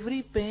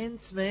ڈیلیوری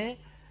پینس میں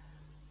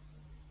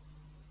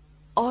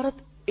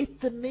عورت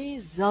اتنی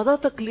زیادہ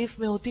تکلیف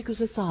میں ہوتی کہ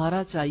اسے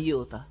سہارا چاہیے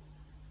ہوتا.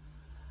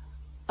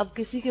 اب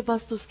کسی کے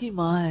پاس تو اس کی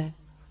ماں ہے،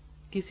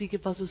 کسی کے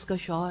پاس اس کا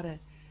شوہر ہے،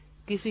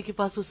 کسی کے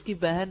پاس اس کی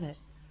بہن ہے.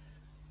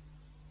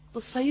 تو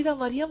سیدہ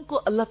مریم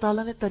کو اللہ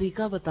تعالیٰ نے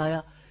طریقہ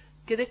بتایا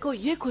کہ دیکھو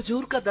یہ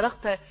کھجور کا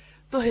درخت ہے،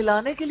 تو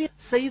ہلانے کے لیے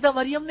سیدہ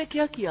مریم نے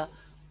کیا کیا؟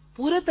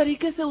 پورے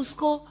طریقے سے اس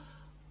کو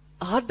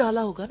ہاتھ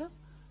ڈالا ہوگا نا.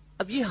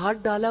 اب یہ ہاتھ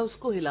ڈالا، اس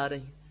کو ہلا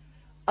رہی.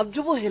 اب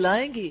جو وہ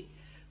ہلائیں گی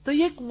تو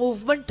یہ ایک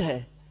موومنٹ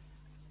ہے.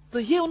 تو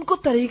یہ ان کو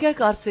طریقہ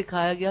کار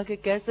سکھایا گیا کہ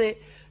کیسے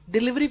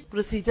ڈیلیوری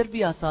پروسیجر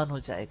بھی آسان ہو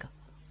جائے گا،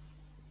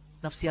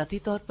 نفسیاتی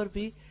طور پر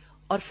بھی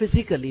اور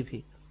فزیکلی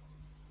بھی.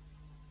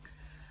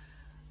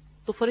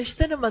 تو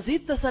فرشتے نے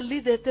مزید تسلی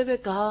دیتے ہوئے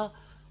کہا،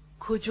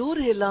 کھجور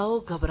ہلاؤ،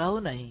 گھبراؤ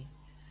نہیں.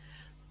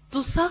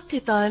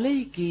 تُسَاقِطْ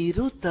عَلَيْكِ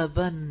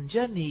رُطَبًا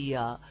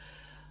جَنِيًّا،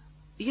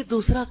 یہ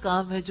دوسرا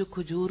کام ہے جو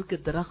کھجور کے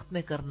درخت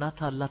نے کرنا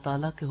تھا اللہ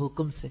تعالیٰ کے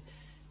حکم سے،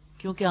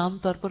 کیونکہ عام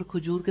طور پر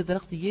کھجور کے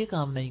درخت یہ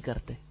کام نہیں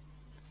کرتے.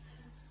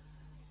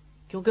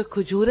 کیونکہ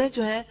کھجوریں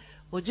جو ہیں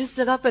وہ جس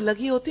جگہ پہ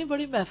لگی ہوتی ہیں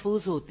بڑی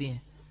محفوظ ہوتی ہیں.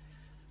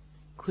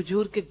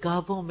 کھجور کے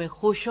گابوں میں،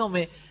 خوشوں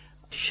میں،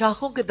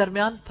 شاخوں کے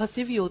درمیان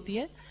پھنسی ہوئی ہوتی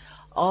ہیں،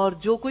 اور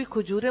جو کوئی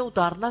کھجوریں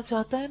اتارنا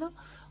چاہتا ہے نا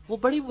وہ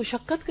بڑی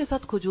مشقت کے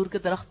ساتھ کھجور کے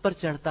درخت پر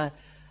چڑھتا ہے،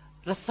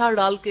 رسا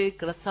ڈال کے،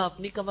 ایک رسا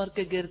اپنی کمر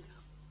کے گرد.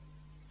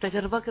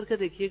 تجربہ کر کے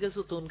دیکھیے گا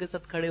ستون کے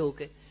ساتھ کھڑے ہو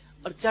کے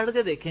اور چڑھ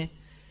کے دیکھیں.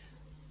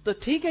 تو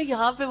ٹھیک ہے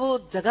یہاں پہ وہ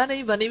جگہ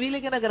نہیں بنی ہوئی،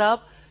 لیکن اگر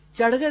آپ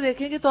چڑھ کے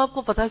دیکھیں گے تو آپ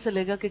کو پتا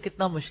چلے گا کہ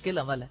کتنا مشکل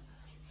عمل ہے.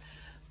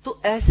 تو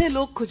ایسے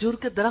لوگ کھجور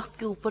کے درخت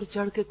کے اوپر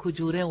چڑھ کے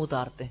کھجوریں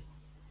اتارتے ہیں.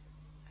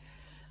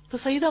 تو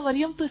سیدہ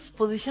مریم تو اس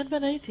پوزیشن میں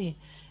نہیں تھی،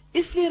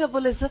 اس لیے رب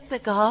العزت نے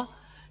کہا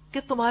کہ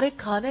تمہارے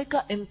کھانے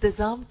کا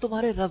انتظام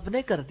تمہارے رب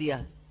نے کر دیا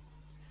ہے.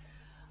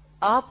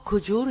 آپ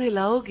کھجور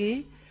ہلاؤ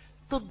گی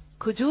تو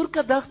کھجور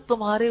کا درخت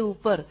تمہارے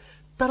اوپر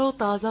تر و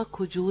تازہ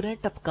کھجوریں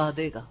ٹپکا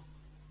دے گا.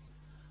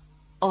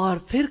 اور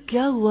پھر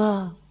کیا ہوا؟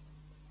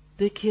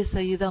 دیکھیے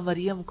سیدہ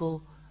مریم کو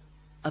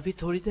ابھی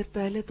تھوڑی دیر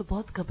پہلے تو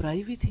بہت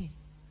گھبرائی ہوئی تھی،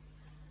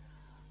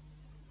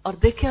 اور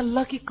دیکھیں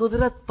اللہ کی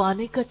قدرت،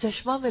 پانی کا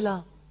چشمہ ملا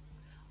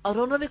اور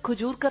انہوں نے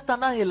کھجور کا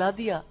تنا ہلا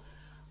دیا،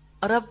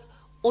 اور اب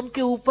ان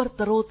کے اوپر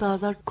تر و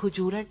تازہ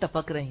کھجوریں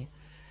ٹپک رہی ہیں.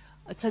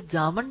 اچھا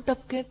جامن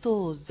ٹپکے تو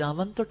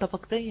جامن تو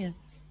ٹپکتے ہی ہیں،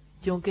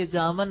 کیونکہ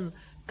جامن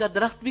کا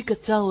درخت بھی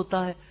کچا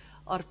ہوتا ہے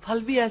اور پھل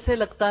بھی ایسے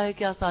لگتا ہے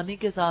کہ آسانی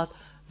کے ساتھ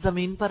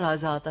زمین پر آ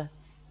جاتا ہے.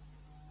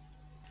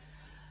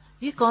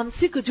 یہ کون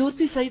سی کھجور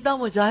تھی؟ سیدہ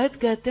مجاہد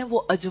کہتے ہیں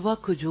وہ اجوا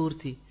کھجور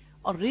تھی.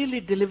 اور ریئلی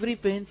ڈیلیوری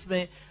پینس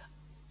میں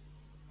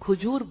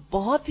کھجور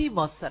بہت ہی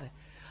مؤثر ہے.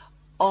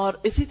 اور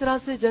اسی طرح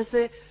سے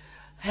جیسے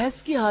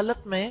حیض کی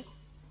حالت میں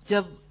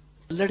جب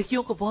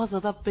لڑکیوں کو بہت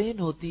زیادہ پین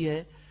ہوتی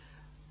ہے،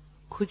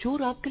 کھجور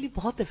آپ کے لیے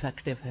بہت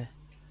افیکٹو ہے.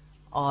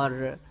 اور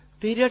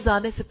پیریڈز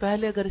آنے سے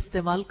پہلے اگر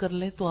استعمال کر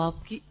لیں تو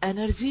آپ کی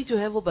انرجی جو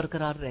ہے وہ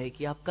برقرار رہے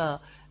گی، آپ کا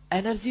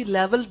انرجی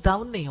لیول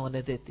ڈاؤن نہیں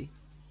ہونے دیتی.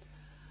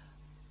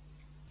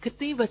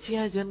 کتنی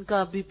بچیاں ہیں جن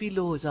کا بی پی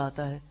لو ہو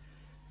جاتا ہے،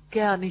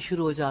 کیا آنی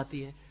شروع ہو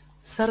جاتی ہے،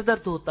 سر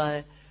درد ہوتا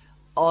ہے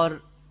اور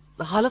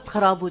حالت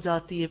خراب ہو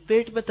جاتی ہے،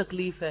 پیٹ میں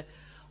تکلیف ہے.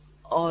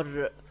 اور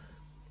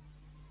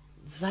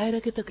ظاہر ہے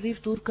کہ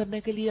تکلیف دور کرنے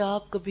کے لیے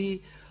آپ کبھی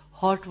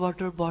ہاٹ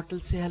واٹر باٹل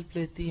سے ہیلپ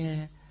لیتی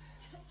ہیں،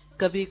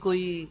 کبھی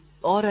کوئی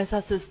اور ایسا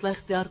سلسلہ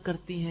اختیار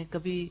کرتی ہیں،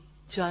 کبھی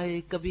چائے،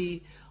 کبھی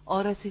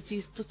اور ایسی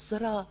چیز. تو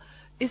ذرا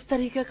اس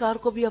طریقہ کار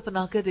کو بھی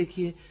اپنا کے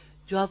دیکھیے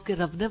جو آپ کے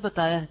رب نے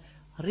بتایا ہے.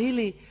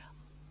 ریئلی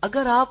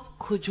اگر آپ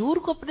کھجور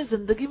کو اپنی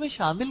زندگی میں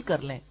شامل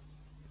کر لیں،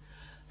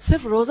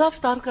 صرف روزہ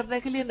افطار کرنے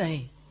کے لیے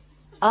نہیں،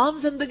 عام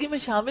زندگی میں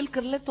شامل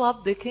کر لیں، تو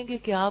آپ دیکھیں گے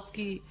کہ آپ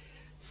کی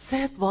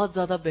صحت بہت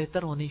زیادہ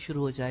بہتر ہونی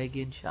شروع ہو جائے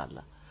گی انشاءاللہ.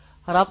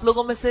 اور آپ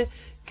لوگوں میں سے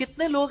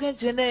کتنے لوگ ہیں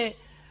جنہیں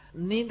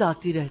نیند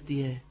آتی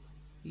رہتی ہے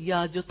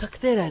یا جو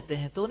تھکتے رہتے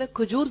ہیں، تو انہیں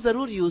کھجور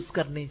ضرور یوز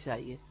کرنی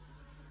چاہیے،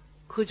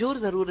 کھجور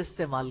ضرور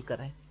استعمال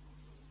کریں.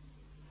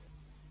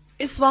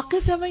 اس واقعے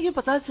سے ہمیں یہ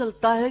پتا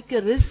چلتا ہے کہ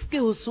رزق کے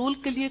حصول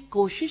کے لیے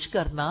کوشش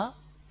کرنا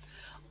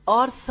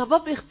اور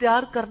سبب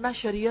اختیار کرنا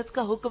شریعت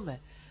کا حکم ہے.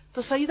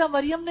 تو سیدہ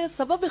مریم نے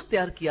سبب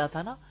اختیار کیا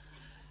تھا نا،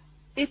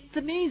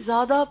 اتنی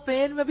زیادہ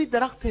پین میں بھی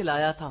درخت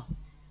ہلایا تھا،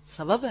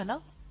 سبب ہے نا.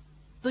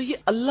 تو یہ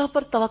اللہ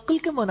پر توکل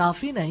کے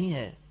منافی نہیں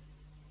ہے.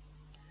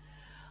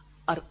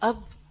 اور اب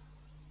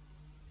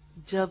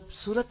جب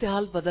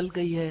صورتحال بدل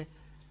گئی ہے،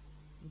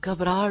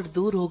 گھبراہٹ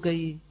دور ہو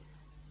گئی،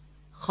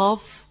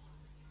 خوف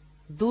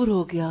دور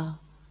ہو گیا،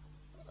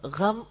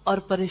 غم اور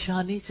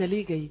پریشانی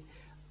چلی گئی،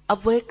 اب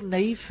وہ ایک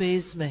نئی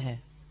فیز میں ہے،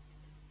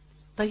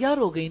 تیار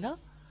ہو گئی نا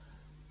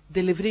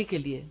ڈیلیوری کے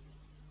لیے.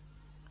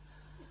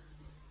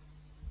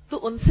 تو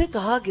ان سے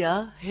کہا گیا،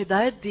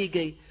 ہدایت دی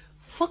گئی،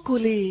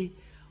 فَكُلِي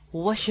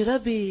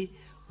وَاشْرَبِي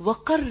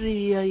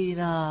وَقَرِّي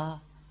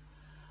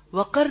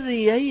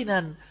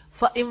عَيْنًا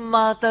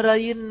فَإِمَّا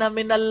تَرَيِنَّ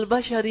مِنَ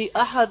الْبَشَرِ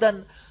أَحَدًا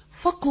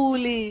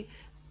فَقُولِي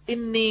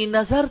إِنِّي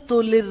نَذَرْتُ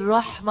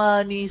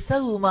لِلرَّحْمَنِ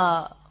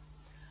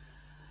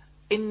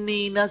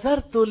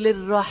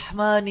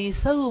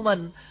صَوْمًا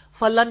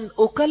فَلَنْ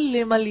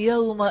أُكَلِّمَ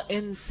الْيَوْمَ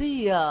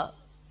إِنسِيًّا.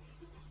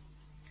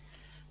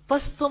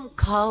 بس تم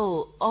کھاؤ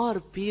اور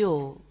پیو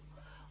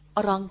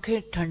اور آنکھیں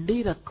ٹھنڈی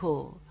رکھو.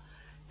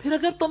 پھر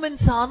اگر تم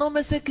انسانوں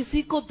میں سے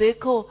کسی کو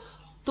دیکھو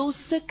تو اس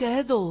سے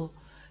کہہ دو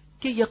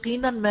کہ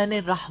یقیناً میں نے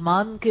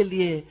رحمان کے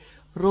لیے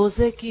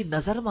روزے کی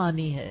نظر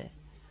مانی ہے.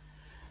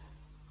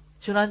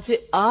 چنانچہ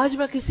آج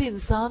میں کسی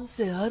انسان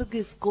سے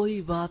ہرگز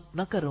کوئی بات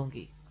نہ کروں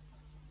گی.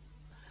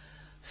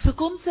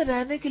 سکون سے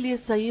رہنے کے لیے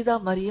سیدہ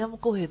مریم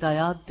کو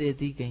ہدایات دے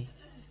دی گئی.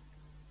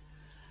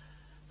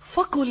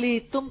 فَكُلِي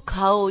تم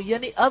کھاؤ،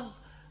 یعنی اب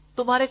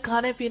تمہارے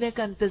کھانے پینے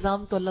کا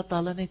انتظام تو اللہ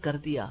تعالیٰ نے کر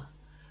دیا.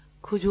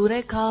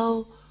 کھجوریں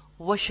کھاؤ،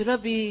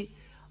 وَاشْرَبِي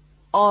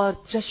اور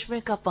چشمے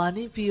کا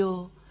پانی پیو،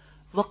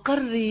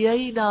 وَقَرِّي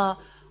عَيْنًا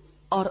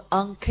اور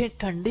آنکھیں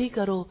ٹھنڈی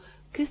کرو.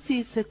 کس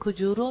چیز سے؟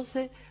 کھجوروں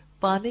سے،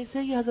 پانی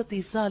سے، یا حضرت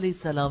عیسیٰ علیہ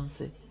السلام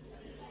سے؟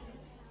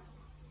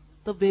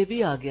 تو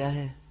بیبی آ گیا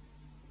ہے.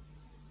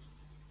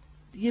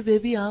 یہ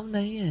بیبی عام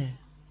نہیں ہے،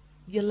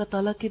 یہ اللہ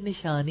تعالیٰ کی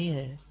نشانی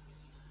ہے.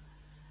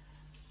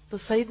 تو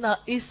سیدنا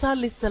عیسیٰ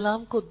علیہ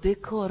السلام کو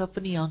دیکھو اور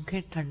اپنی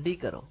آنکھیں ٹھنڈی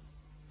کرو.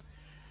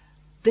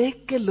 دیکھ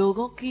کے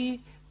لوگوں کی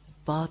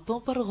باتوں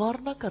پر غور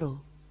نہ کرو،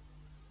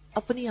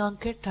 اپنی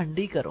آنکھیں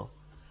ٹھنڈی کرو،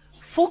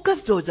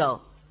 فوکسڈ ہو جاؤ.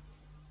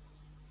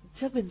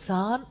 جب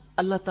انسان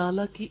اللہ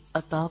تعالیٰ کی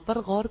عطا پر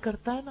غور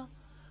کرتا ہے نا،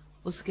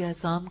 اس کے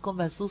احسان کو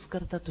محسوس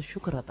کرتا ہے تو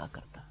شکر ادا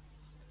کرتا ہے.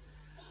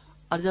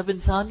 اور جب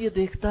انسان یہ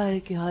دیکھتا ہے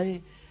کہ ہائے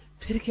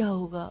پھر کیا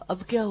ہوگا،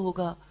 اب کیا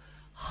ہوگا،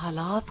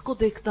 حالات کو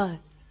دیکھتا ہے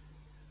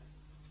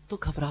تو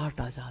گھبراہٹ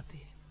آ جاتی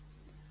ہے.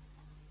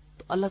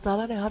 تو اللہ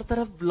تعالیٰ نے ہر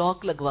طرف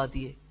بلاک لگوا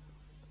دیے.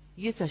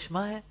 یہ چشمہ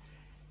ہے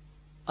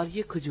اور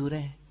یہ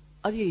کھجوریں ہیں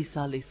اور یہ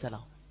عیسیٰ علیہ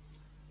السلام.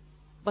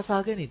 بس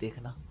آگے نہیں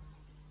دیکھنا.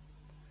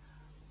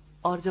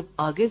 اور جب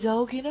آگے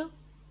جاؤ گی نا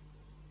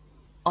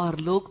اور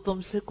لوگ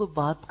تم سے کوئی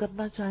بات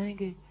کرنا چاہیں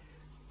گے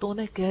تو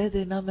انہیں کہہ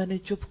دینا میں نے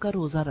چپ کر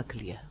روزہ رکھ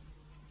لیا.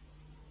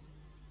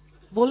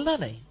 بولنا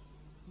نہیں،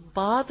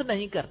 بات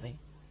نہیں کرنی.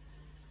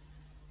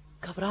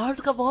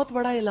 گھبراہٹ کا بہت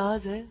بڑا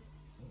علاج ہے.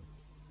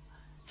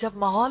 جب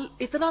ماحول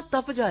اتنا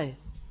تپ جائے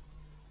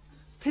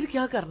پھر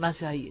کیا کرنا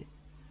چاہیے؟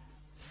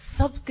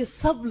 سب کے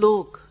سب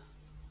لوگ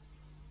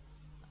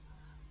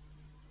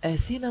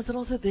ایسی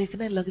نظروں سے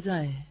دیکھنے لگ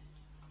جائیں،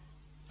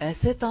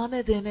 ایسے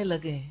تانے دینے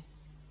لگے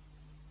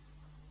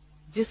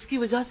جس کی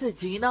وجہ سے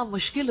جینا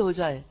مشکل ہو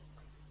جائے،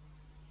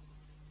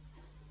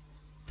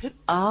 پھر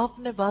آپ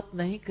نے بات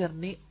نہیں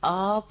کرنی،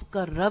 آپ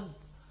کا رب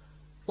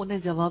انہیں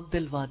جواب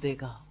دلوا دے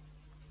گا.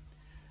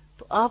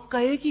 تو آپ کا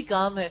ایک ہی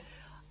کام ہے،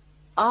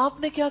 آپ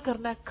نے کیا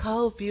کرنا ہے،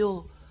 کھاؤ پیو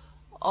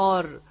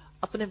اور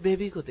اپنے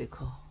بیبی کو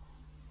دیکھو.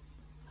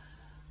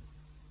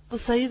 تو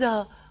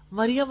سیدہ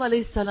مریم علیہ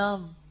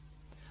السلام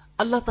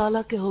اللہ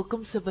تعالیٰ کے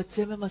حکم سے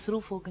بچے میں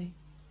مصروف ہو گئی،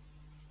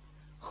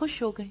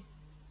 خوش ہو گئی،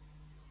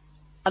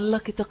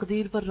 اللہ کی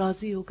تقدیر پر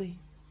راضی ہو گئی.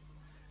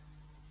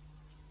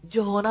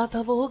 جو ہونا تھا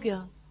وہ ہو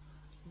گیا،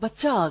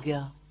 بچہ آ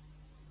گیا،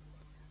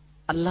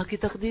 اللہ کی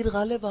تقدیر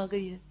غالب آ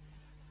گئی ہے.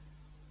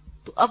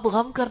 تو اب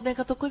غم کرنے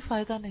کا تو کوئی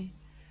فائدہ نہیں،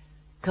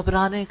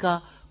 گھبرانے کا،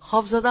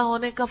 خوفزدہ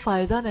ہونے کا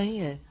فائدہ نہیں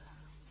ہے.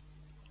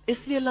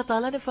 اس لیے اللہ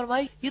تعالیٰ نے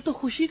فرمائی یہ تو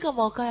خوشی کا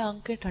موقع ہے،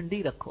 آنکھیں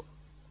ٹھنڈی رکھو.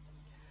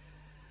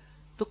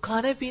 تو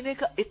کھانے پینے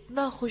کا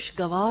اتنا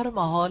خوشگوار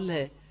ماحول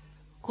ہے،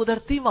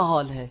 قدرتی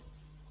ماحول ہے،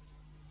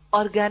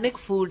 آرگینک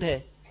فوڈ ہے،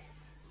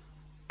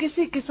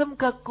 کسی قسم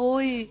کا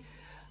کوئی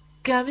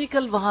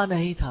کیمیکل وہاں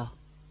نہیں تھا،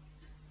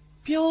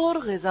 پیور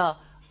غذا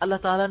اللہ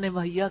تعالیٰ نے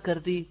مہیا کر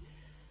دی.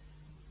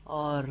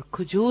 اور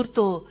کھجور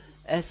تو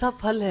ایسا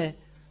پھل ہے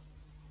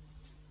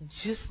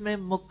جس میں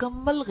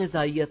مکمل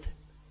غذائیت ہے،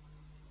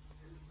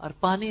 اور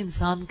پانی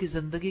انسان کی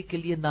زندگی کے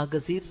لیے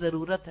ناگزیر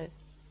ضرورت ہے.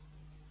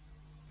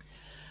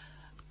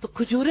 تو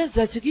کھجوریں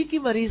زچگی کی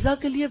مریضہ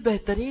کے لیے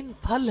بہترین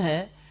پھل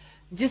ہے،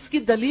 جس کی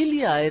دلیل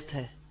یہ آیت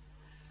ہے.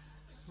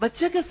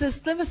 بچے کے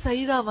سلسلے میں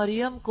سیدہ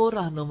مریم کو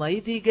رہنمائی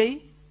دی گئی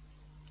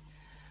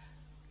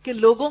کہ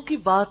لوگوں کی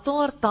باتوں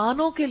اور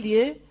تانوں کے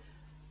لیے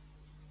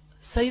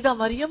سیدہ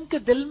مریم کے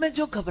دل میں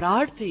جو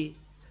گھبراہٹ تھی،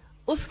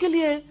 اس کے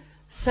لیے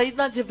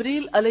سیدنا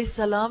جبریل علیہ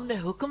السلام نے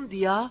حکم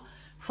دیا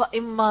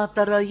فَإِمَّا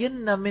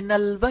تَرَيِنَّ مِنَ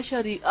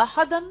الْبَشَرِ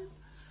أَحَدًا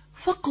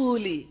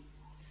فَقُولِي،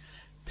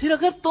 پھر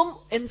اگر تم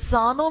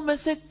انسانوں میں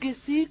سے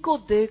کسی کو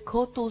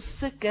دیکھو تو اس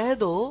سے کہہ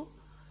دو.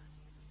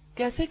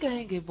 کیسے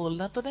کہیں گے؟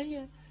 بولنا تو نہیں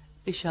ہے،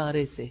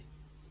 اشارے سے.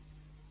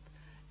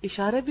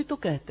 اشارے بھی تو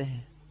کہتے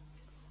ہیں.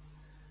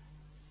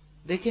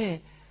 دیکھیں،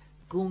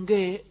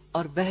 گونگے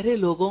اور بہرے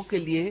لوگوں کے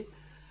لیے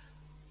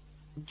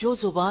جو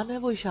زبان ہے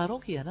وہ اشاروں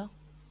کی ہے نا،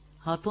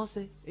 ہاتھوں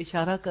سے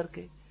اشارہ کر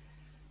کے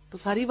تو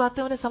ساری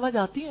باتیں انہیں سمجھ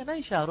آتی ہیں نا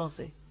اشاروں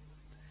سے.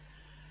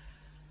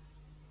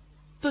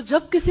 تو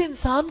جب کسی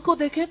انسان کو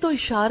دیکھیں تو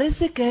اشارے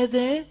سے کہہ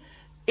دیں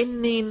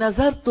انی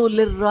نظرت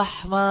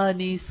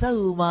للرحمن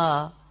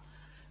صوما،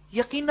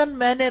 یقیناً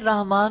میں نے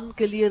رحمان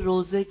کے لیے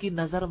روزے کی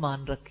نظر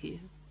مان رکھی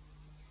ہے.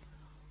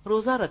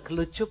 روزہ رکھ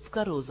لو، چپ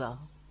کا روزہ،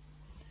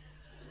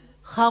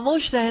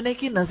 خاموش رہنے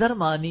کی نظر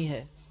مانی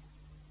ہے.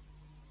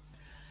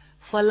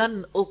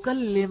 فلن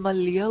اکلم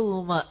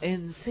اليوم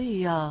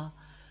انسیا،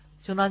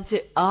 چنانچہ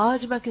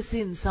آج میں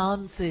کسی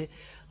انسان سے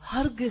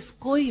ہرگز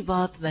کوئی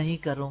بات نہیں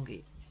کروں گی،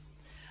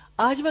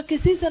 آج میں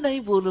کسی سے نہیں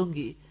بولوں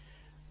گی.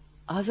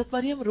 حضرت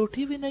مریم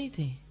روٹھی بھی نہیں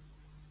تھی،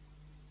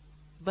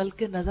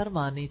 بلکہ نظر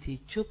مانی تھی،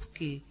 چپ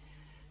کی.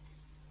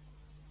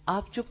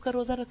 آپ چپ کا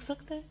روزہ رکھ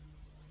سکتے ہیں؟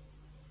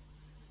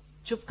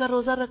 چپ کا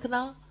روزہ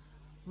رکھنا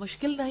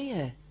مشکل نہیں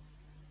ہے،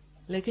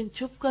 لیکن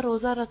چپ کا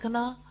روزہ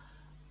رکھنا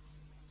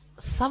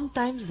سم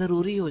ٹائم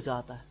ضروری ہو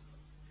جاتا ہے.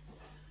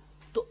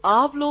 تو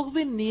آپ لوگ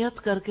بھی نیت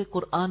کر کے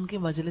قرآن کی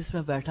مجلس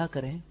میں بیٹھا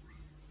کریں،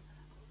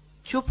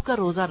 چپ کا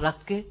روزہ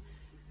رکھ کے،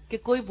 کہ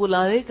کوئی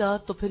بلائے گا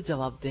تو پھر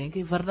جواب دیں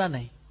گے، ورنہ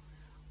نہیں.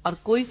 اور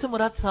کوئی سے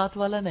مراد ساتھ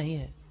والا نہیں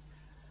ہے.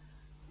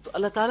 تو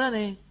اللہ تعالیٰ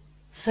نے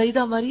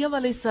سیدہ مریم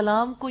علیہ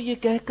السلام کو یہ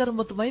کہہ کر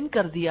مطمئن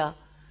کر دیا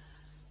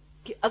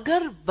کہ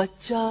اگر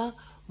بچہ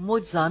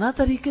معجزانہ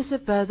طریقے سے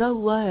پیدا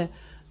ہوا ہے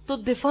تو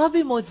دفاع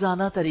بھی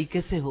معجزانہ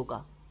طریقے سے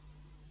ہوگا.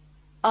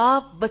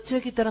 آپ بچے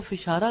کی طرف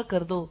اشارہ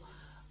کر دو،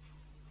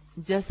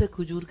 جیسے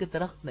کھجور کے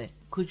درخت نے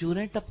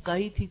کھجوریں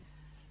ٹپکائی تھی،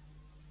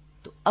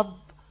 تو اب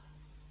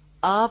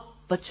آپ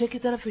بچے کی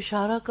طرف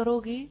اشارہ کرو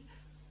گی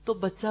تو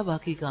بچہ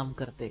باقی کام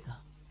کر دے گا.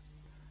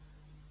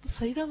 تو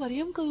سیدہ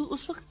مریم کا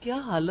اس وقت کیا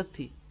حالت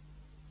تھی؟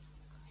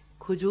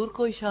 کھجور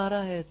کو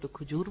اشارہ ہے تو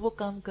کھجور وہ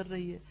کام کر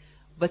رہی ہے،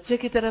 بچے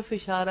کی طرف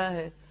اشارہ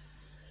ہے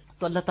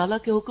تو اللہ تعالیٰ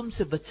کے حکم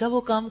سے بچہ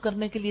وہ کام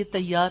کرنے کے لیے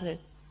تیار ہے.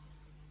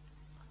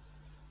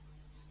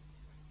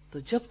 تو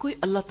جب کوئی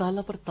اللہ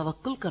تعالیٰ پر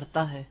توکل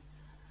کرتا ہے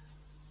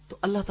تو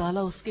اللہ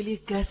تعالیٰ اس کے لیے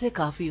کیسے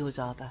کافی ہو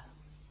جاتا ہے،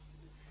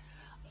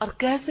 اور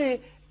کیسے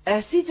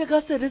ایسی جگہ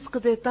سے رزق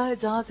دیتا ہے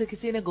جہاں سے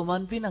کسی نے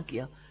گمان بھی نہ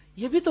کیا.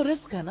 یہ بھی تو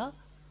رزق ہے نا،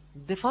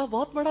 دفاع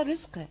بہت بڑا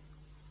رزق ہے.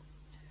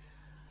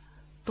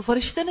 تو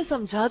فرشتے نے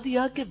سمجھا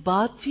دیا کہ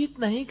بات چیت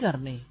نہیں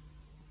کرنی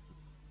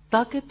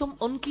تاکہ تم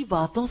ان کی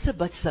باتوں سے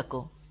بچ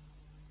سکو.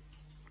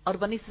 اور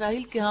بنی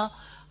اسرائیل کے ہاں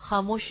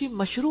خاموشی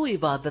مشروع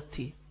عبادت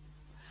تھی.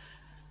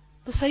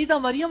 تو سیدہ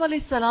مریم علیہ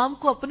السلام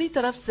کو اپنی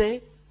طرف سے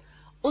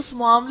اس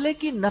معاملے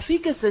کی نفی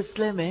کے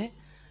سلسلے میں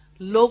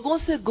لوگوں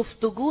سے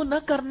گفتگو نہ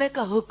کرنے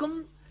کا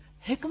حکم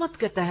حکمت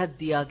کے تحت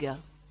دیا گیا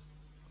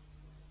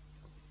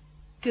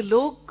کہ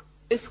لوگ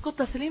اس کو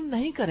تسلیم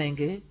نہیں کریں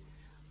گے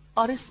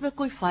اور اس میں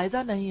کوئی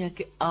فائدہ نہیں ہے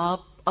کہ آپ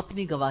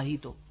اپنی گواہی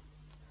دو.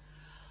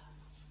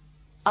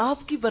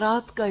 آپ کی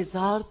برات کا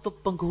اظہار تو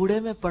پنگھوڑے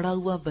میں پڑا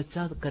ہوا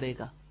بچہ کرے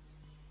گا.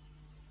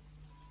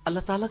 اللہ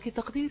تعالیٰ کی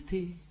تقدیر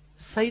تھی،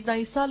 سیدنا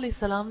عیسیٰ علیہ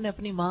السلام نے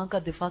اپنی ماں کا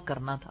دفاع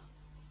کرنا تھا،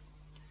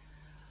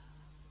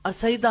 اور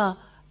سیدنا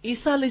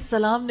عیسیٰ علیہ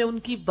السلام نے ان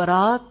کی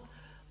برات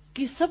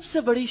کی سب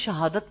سے بڑی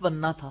شہادت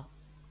بننا تھا،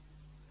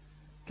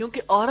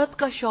 کیونکہ عورت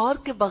کا شوہر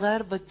کے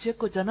بغیر بچے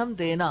کو جنم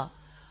دینا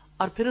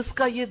اور پھر اس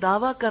کا یہ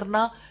دعویٰ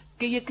کرنا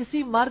کہ یہ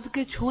کسی مرد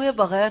کے چھوئے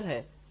بغیر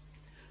ہے،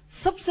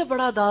 سب سے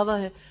بڑا دعویٰ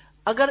ہے۔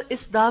 اگر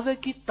اس دعوے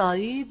کی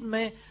تائید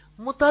میں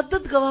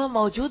متعدد گواہ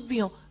موجود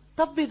بھی ہوں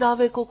تب بھی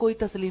دعوے کو کوئی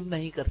تسلیم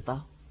نہیں کرتا،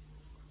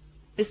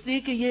 اس لیے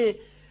کہ یہ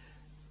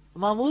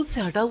معمول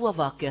سے ہٹا ہوا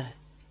واقعہ ہے۔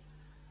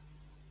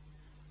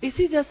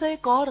 اسی جیسا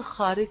ایک اور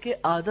خارق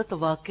عادت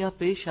واقعہ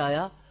پیش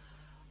آیا،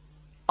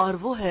 اور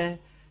وہ ہے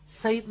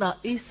سیدنا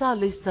عیسیٰ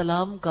علیہ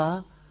السلام کا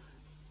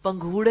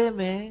پنگھوڑے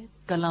میں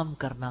کلام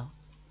کرنا۔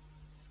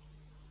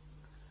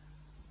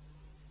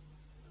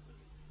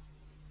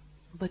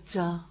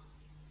 بچہ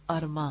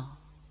اور ماں،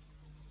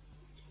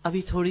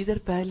 ابھی تھوڑی دیر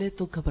پہلے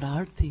تو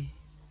گھبراہٹ تھی،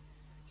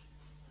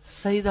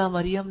 سیدہ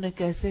مریم نے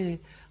کیسے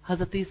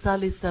حضرت عیسیٰ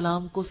علیہ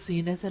السلام کو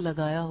سینے سے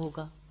لگایا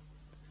ہوگا،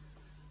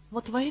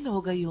 مطمئن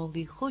ہو گئی ہوں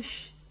گی، خوش،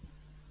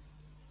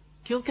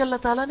 کیونکہ اللہ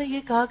تعالیٰ نے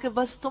یہ کہا کہ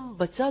بس تم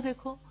بچہ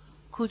دیکھو،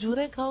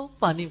 کھجوریں کھاؤ،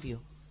 پانی پیو،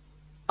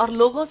 اور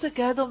لوگوں سے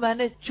کہہ دو میں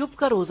نے چپ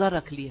کر روزہ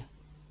رکھ لیا۔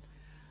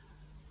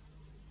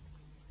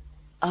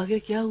 آگے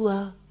کیا ہوا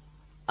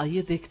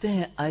آئیے دیکھتے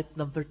ہیں آیت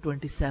نمبر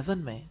 27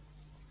 میں،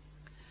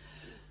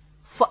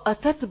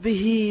 فَأَتَتْ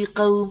بِهِ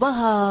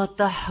قَوْمَهَا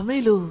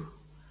تَحْمِلُهُ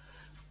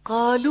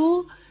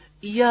قَالُوا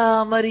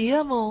يَا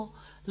مَرْيَمُ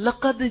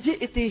لَقَدْ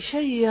جِئْتِ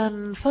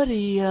شَيْئًا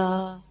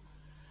فَرِيًّا،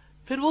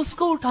 پھر وہ اس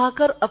کو اٹھا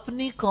کر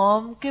اپنی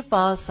قوم کے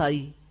پاس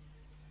آئی۔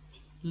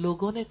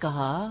 لوگوں نے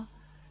کہا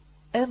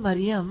اے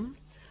مریم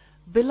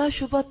بلا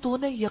شبہ تو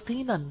نے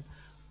یقیناً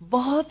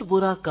بہت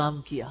برا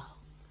کام کیا۔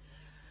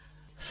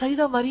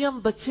 سیدہ مریم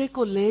بچے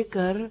کو لے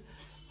کر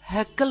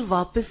ہیکل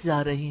واپس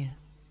جا رہی ہیں۔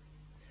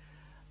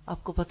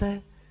 آپ کو پتا ہے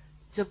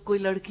جب کوئی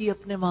لڑکی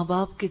اپنے ماں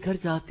باپ کے گھر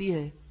جاتی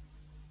ہے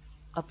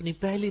اپنی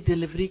پہلی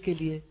ڈیلیوری کے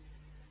لیے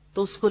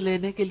تو اس کو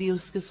لینے کے لیے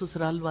اس کے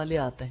سسرال والے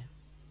آتے ہیں،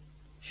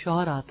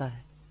 شوہر آتا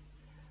ہے،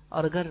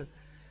 اور اگر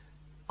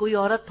کوئی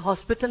عورت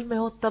ہاسپٹل میں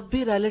ہو تب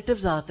بھی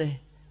ریلیٹیوز آتے ہیں،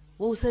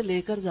 وہ اسے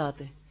لے کر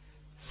جاتے ہیں۔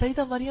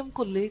 سیدہ مریم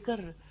کو لے کر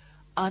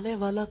آنے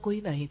والا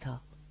کوئی نہیں تھا،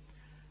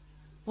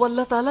 وہ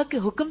اللہ تعالیٰ کے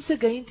حکم سے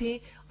گئی تھی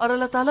اور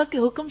اللہ تعالیٰ کے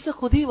حکم سے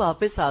خود ہی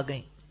واپس آ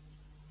گئیں۔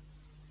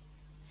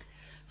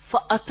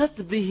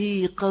 فَأَتَتْ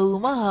بِهِ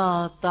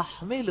قَوْمَهَا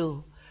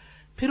تَحْمِلُهُ،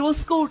 پھر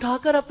اس کو اٹھا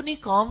کر اپنی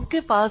قوم کے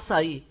پاس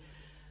آئی۔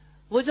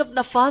 وہ جب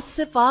نفاس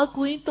سے پاک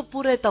ہوئی تو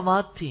پورے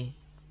اعتماد تھی۔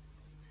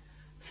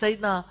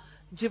 سیدنا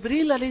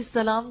جبریل علیہ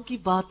السلام کی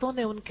باتوں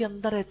نے ان کے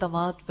اندر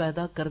اعتماد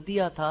پیدا کر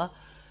دیا تھا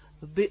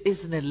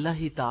بِإِذْنِ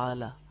اللَّهِ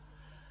تعالی،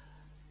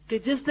 کہ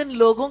جس دن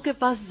لوگوں کے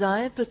پاس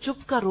جائیں تو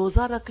چپ کا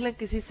روزہ رکھ لیں،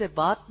 کسی سے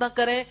بات نہ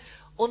کریں،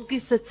 ان کی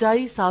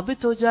سچائی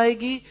ثابت ہو جائے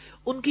گی،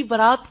 ان کی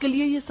برات کے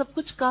لیے یہ سب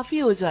کچھ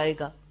کافی ہو جائے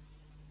گا۔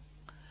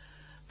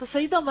 تو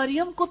سیدہ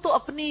مریم کو تو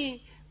اپنی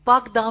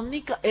پاک دامنی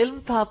کا علم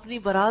تھا، اپنی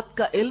برات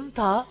کا علم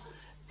تھا،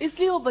 اس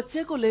لیے وہ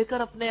بچے کو لے کر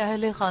اپنے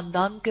اہل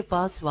خاندان کے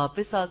پاس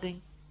واپس آ گئیں۔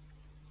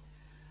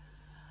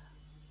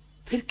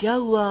 پھر کیا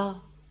ہوا؟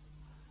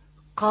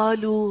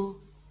 قالو،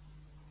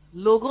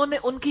 لوگوں نے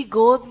ان کی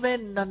گود میں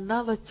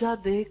ننھا بچہ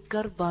دیکھ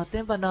کر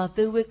باتیں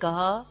بناتے ہوئے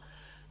کہا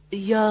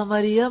یا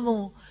مریم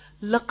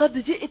لقد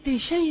جئتی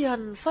شیئا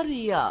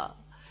فریا،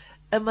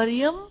 اے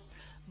مریم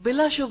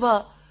بلا شبہ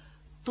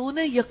تو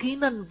نے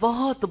یقیناً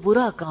بہت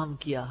برا کام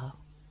کیا۔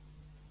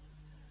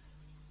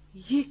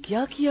 یہ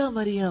کیا کیا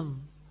مریم؟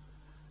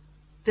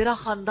 تیرا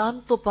خاندان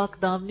تو پاک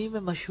دامنی میں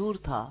مشہور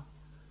تھا،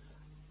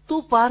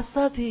 تو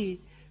پارسا تھی،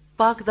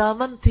 پاک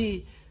دامن تھی،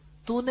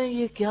 تو نے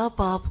یہ کیا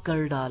پاپ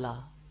کر ڈالا؟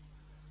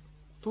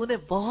 تو نے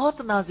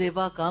بہت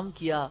نازیبا کام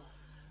کیا۔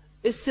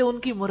 اس سے ان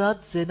کی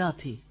مراد زنا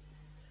تھی،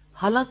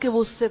 حالانکہ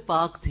وہ اس سے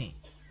پاک تھیں۔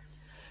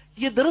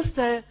 یہ درست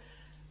ہے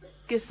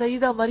کہ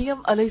سیدہ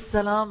مریم علیہ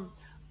السلام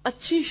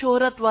اچھی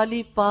شہرت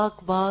والی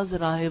پاک باز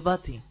راہبہ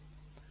تھیں۔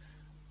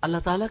 اللہ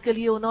تعالیٰ کے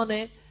لیے انہوں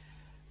نے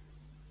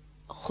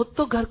خود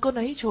تو گھر کو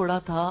نہیں چھوڑا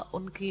تھا،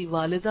 ان کی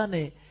والدہ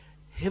نے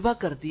ہبہ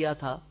کر دیا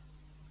تھا،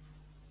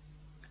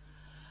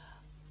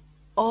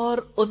 اور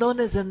انہوں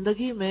نے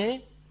زندگی میں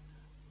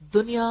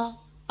دنیا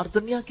اور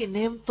دنیا کی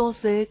نعمتوں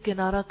سے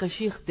کنارہ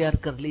کشی اختیار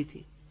کر لی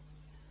تھی۔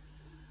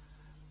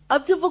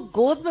 اب جب وہ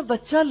گود میں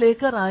بچہ لے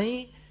کر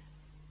آئیں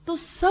تو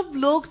سب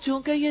لوگ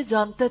چونکہ یہ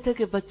جانتے تھے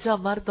کہ بچہ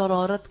مرد اور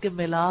عورت کے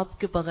ملاپ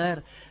کے بغیر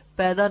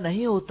پیدا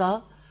نہیں ہوتا،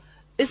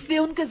 اس لیے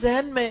ان کے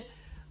ذہن میں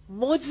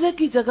معجزے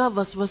کی جگہ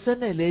وسوسے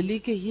نے لے لی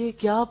کہ یہ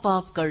کیا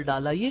پاپ کر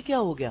ڈالا، یہ کیا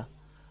ہو گیا،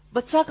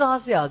 بچہ کہاں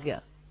سے آ گیا۔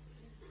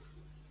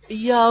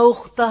 یا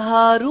اخت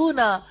ہارون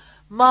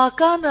ما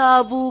کان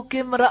ابوک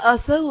امرأ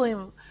سوء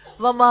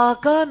وما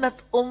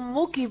کانت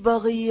امک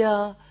بغیہ،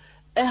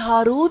 اے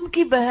ہارون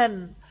کی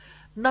بہن،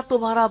 نہ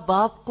تمہارا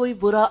باپ کوئی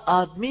برا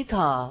آدمی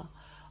تھا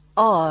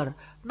اور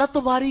نہ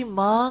تمہاری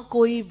ماں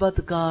کوئی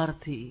بدکار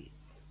تھی۔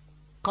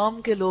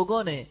 قوم کے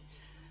لوگوں نے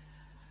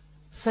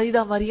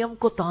سیدہ مریم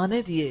کو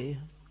تانے دیے،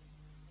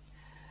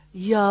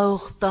 یا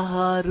اخت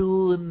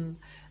ہارون،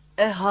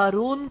 اے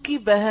ہارون کی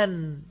بہن.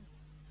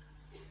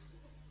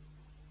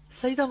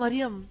 سیدہ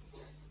مریم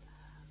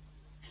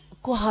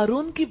کو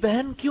ہارون کی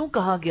بہن کیوں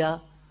کہا گیا؟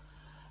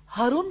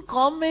 ہارون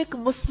قوم میں ایک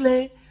مصلح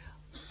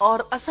اور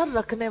اثر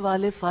رکھنے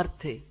والے فرد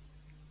تھے.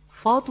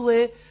 فوت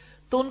ہوئے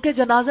تو ان کے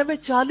جنازے میں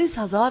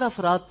 40,000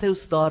 افراد تھے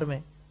اس دور میں،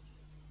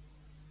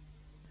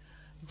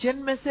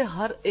 جن میں سے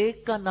ہر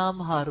ایک کا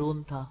نام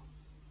ہارون تھا.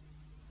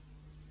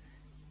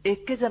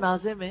 ایک کے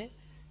جنازے میں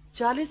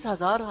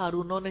 40,000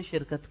 ہارونوں نے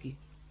شرکت کی.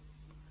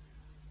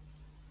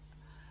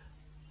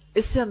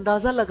 اس سے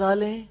اندازہ لگا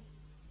لیں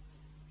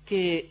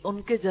کہ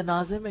ان کے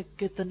جنازے میں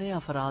کتنے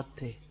افراد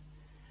تھے.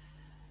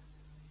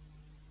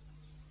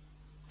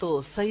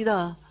 تو سیدہ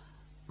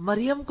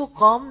مریم کو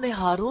قوم نے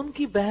ہارون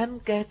کی بہن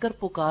کہہ کر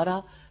پکارا.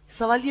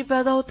 سوال یہ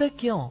پیدا ہوتا ہے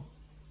کیوں؟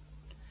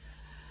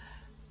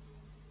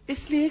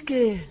 اس لیے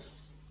کہ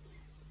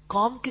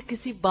قوم کے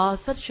کسی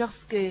بااثر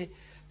شخص کے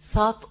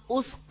ساتھ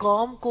اس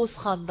قوم کو، اس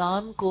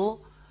خاندان کو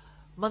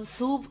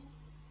منسوب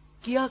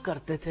کیا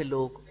کرتے تھے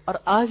لوگ، اور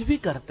آج بھی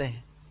کرتے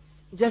ہیں.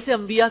 جیسے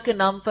انبیاء کے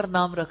نام پر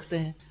نام رکھتے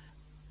ہیں،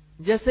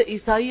 جیسے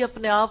عیسائی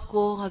اپنے آپ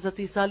کو حضرت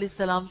عیسیٰ علیہ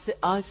السلام سے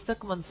آج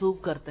تک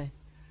منسوب کرتے ہیں.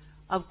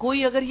 اب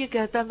کوئی اگر یہ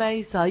کہتا ہے میں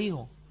عیسائی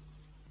ہوں،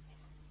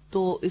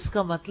 تو اس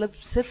کا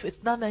مطلب صرف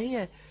اتنا نہیں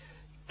ہے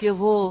کہ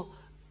وہ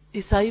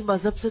عیسائی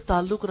مذہب سے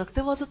تعلق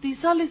رکھتے ہیں، وہ حضرت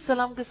عیسیٰ علیہ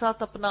السلام کے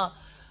ساتھ اپنا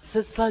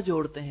سلسلہ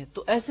جوڑتے ہیں.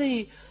 تو ایسے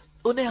ہی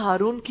انہیں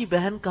ہارون کی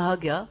بہن کہا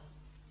گیا.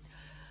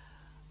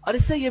 اور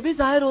اس سے یہ بھی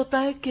ظاہر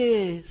ہوتا ہے کہ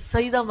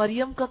سیدہ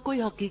مریم کا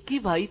کوئی حقیقی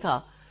بھائی تھا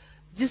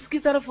جس کی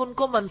طرف ان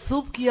کو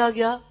منسوب کیا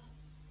گیا،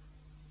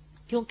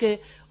 کیونکہ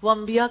وہ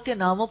انبیاء کے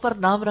ناموں پر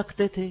نام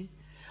رکھتے تھے.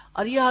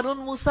 اور یہ ہارون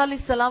موسیٰ علیہ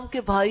السلام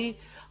کے بھائی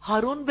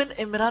ہارون بن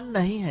عمران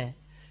نہیں ہے،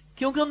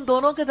 کیونکہ ان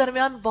دونوں کے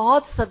درمیان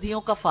بہت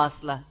صدیوں کا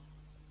فاصلہ ہے.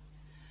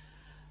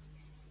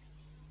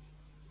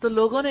 تو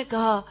لوگوں نے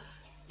کہا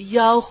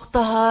یا اخت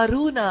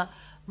ہارون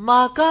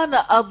ما کان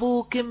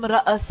ابوک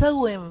امرأ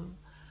سوء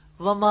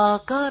وما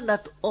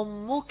کانت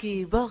امک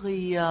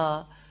بغیا.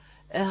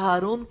 اے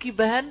ہارون کی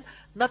بہن،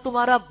 نہ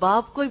تمہارا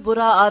باپ کوئی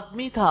برا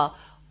آدمی تھا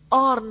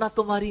اور نہ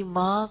تمہاری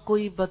ماں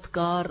کوئی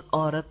بدکار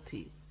عورت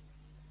تھی.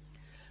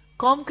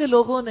 قوم کے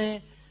لوگوں نے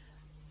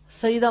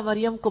سیدہ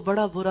مریم کو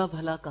بڑا برا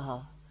بھلا کہا.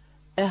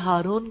 اے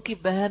ہارون کی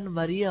بہن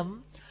مریم،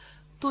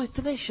 تو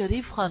اتنے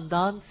شریف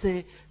خاندان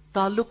سے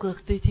تعلق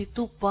رکھتی تھی،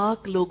 تو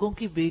پاک لوگوں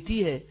کی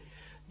بیٹی ہے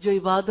جو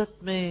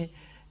عبادت میں،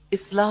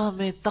 اصلاح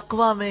میں،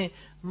 تقوی میں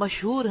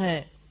مشہور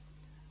ہیں.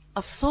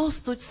 افسوس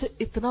تجھ سے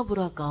اتنا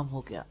برا کام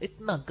ہو گیا،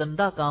 اتنا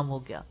گندا کام ہو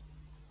گیا.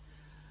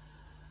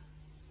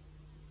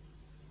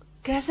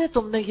 کیسے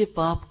تم نے یہ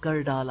پاپ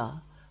کر ڈالا؟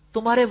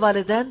 تمہارے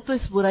والدین تو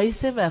اس برائی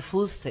سے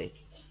محفوظ تھے.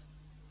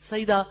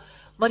 سیدہ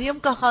مریم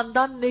کا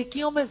خاندان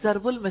نیکیوں میں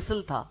ضرب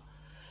المثل تھا.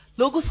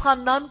 لوگ اس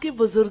خاندان کی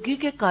بزرگی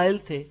کے قائل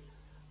تھے.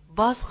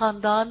 بعض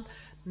خاندان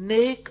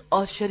نیک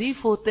اور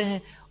شریف ہوتے ہیں،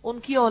 ان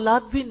کی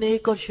اولاد بھی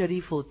نیک اور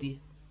شریف ہوتی ہے.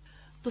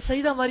 تو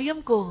سیدہ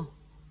مریم کو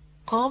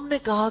قوم نے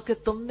کہا کہ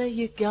تم نے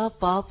یہ کیا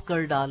پاپ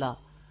کر ڈالا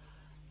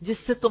جس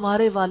سے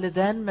تمہارے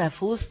والدین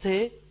محفوظ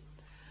تھے؟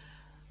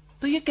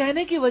 تو یہ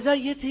کہنے کی وجہ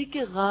یہ تھی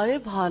کہ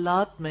غائب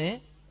حالات میں،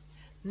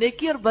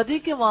 نیکی اور بدی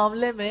کے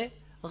معاملے میں،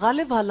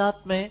 غالب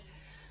حالات میں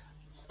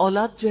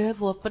اولاد جو ہے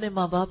وہ اپنے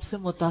ماں باپ سے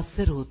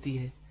متاثر ہوتی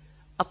ہے،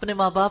 اپنے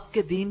ماں باپ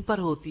کے دین پر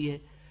ہوتی ہے.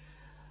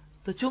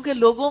 تو چونکہ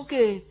لوگوں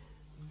کے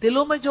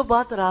دلوں میں جو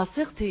بات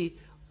راسخ تھی،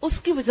 اس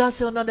کی وجہ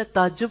سے انہوں نے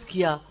تعجب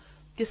کیا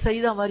کہ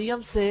سیدہ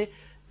مریم سے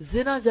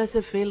زنا جیسے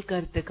فعل کا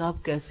ارتکاب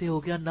کیسے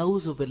ہو گیا،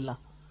 نعوذ باللہ.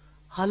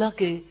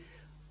 حالانکہ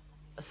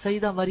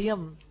سیدہ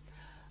مریم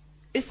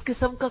اس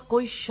قسم کا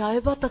کوئی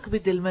شائبہ تک بھی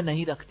دل میں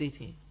نہیں رکھتی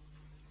تھی.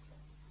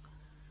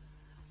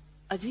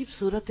 عجیب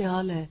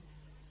صورتحال ہے.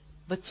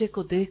 بچے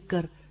کو دیکھ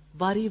کر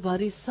باری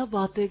باری سب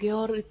آتے گئے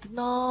اور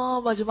اتنا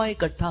مجمع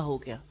اکٹھا ہو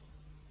گیا،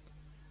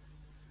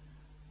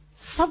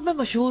 سب میں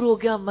مشہور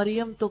ہو گیا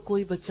مریم تو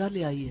کوئی بچہ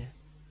لے آئی ہے،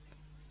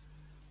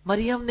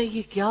 مریم نے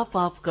یہ کیا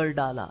پاپ کر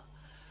ڈالا.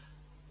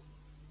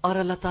 اور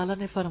اللہ تعالیٰ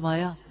نے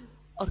فرمایا،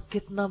 اور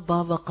کتنا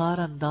باوقار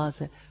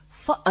انداز ہے،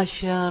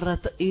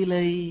 فَأَشَارَتْ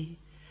إِلَيْهِ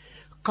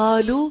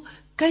قَالُوا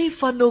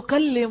كَيْفَ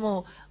نُكَلِّمُ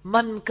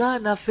مَنْ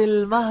كَانَ فِي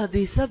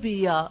الْمَهْدِ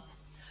صَبِيًّا.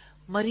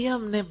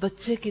 مریم نے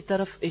بچے کی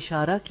طرف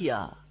اشارہ کیا.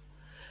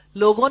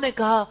 لوگوں نے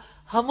کہا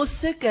ہم اس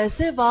سے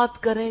کیسے بات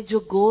کریں جو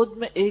گود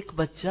میں ایک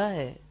بچہ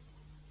ہے.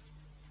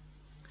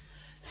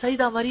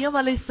 سیدہ مریم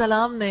علیہ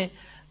السلام نے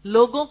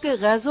لوگوں کے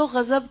غیظ و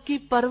غضب کی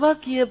پرواہ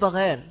کیے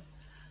بغیر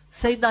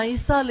سیدنا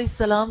عیسیٰ علیہ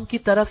السلام کی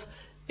طرف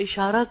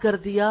اشارہ کر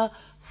دیا.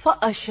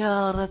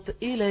 فَأَشَارَتْ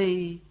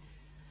إِلَيْهِ.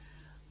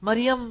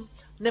 مریم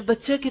نے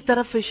بچے کی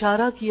طرف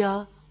اشارہ کیا.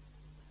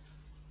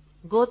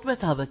 گود میں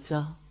تھا بچہ.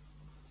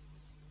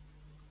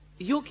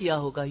 یوں کیا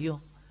ہوگا، یوں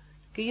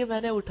کہ یہ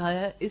میں نے اٹھایا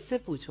ہے، اس سے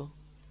پوچھو.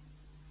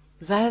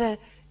 ظاہر ہے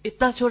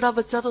اتنا چھوٹا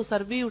بچہ تو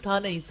سر بھی اٹھا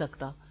نہیں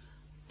سکتا،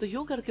 تو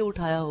یوں کر کے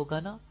اٹھایا ہوگا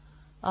نا.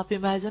 آپ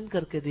امیجن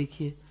کر کے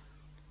دیکھیے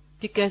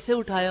کہ کیسے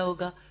اٹھایا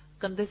ہوگا.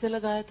 کندھے سے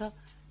لگایا تھا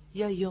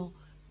یا یوں،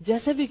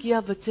 جیسے بھی کیا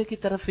بچے کی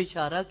طرف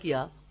اشارہ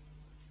کیا.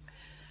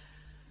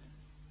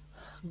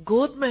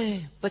 گود میں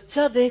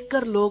بچہ دیکھ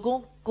کر لوگوں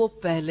کو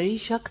पहले ही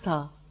शक था,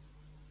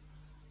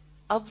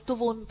 अब तो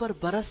वो उन पर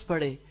बरस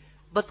पड़े,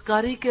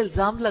 बदकारी के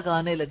इल्जाम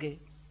लगाने लगे।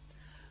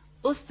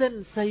 उस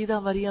दिन सईदा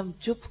मरियम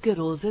चुप के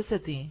रोजे से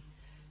थीं,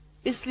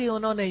 इसलिए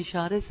उन्होंने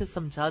इशारे से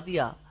समझा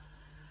दिया।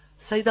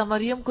 सईदा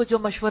मरियम को जो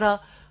मशवरा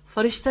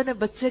फरिश्ते ने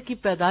बच्चे की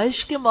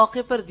पैदाइश के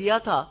मौके पर दिया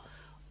था,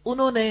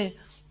 उन्होंने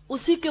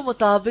उसी के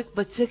मुताबिक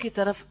बच्चे की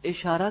तरफ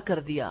इशारा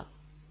कर दिया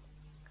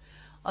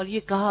और ये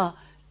कहा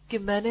कि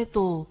मैंने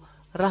तो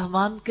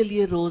रहमान के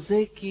लिए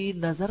रोजे की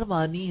नजर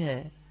मानी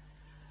है।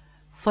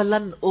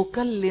 फलन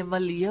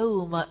उकल्लिमल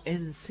यौमा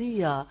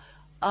इंसिया,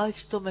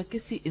 आज तो मैं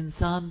किसी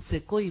इंसान से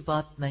कोई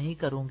बात नहीं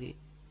करूंगी।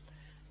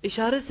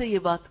 इशारे से ये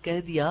बात कह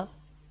दिया।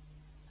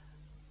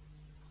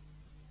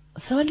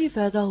 सवाल ये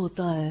पैदा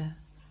होता है,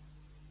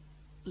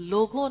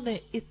 लोगों ने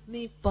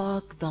इतनी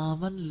पाक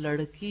दामन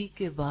लड़की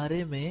के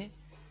बारे में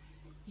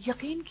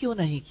यकीन क्यों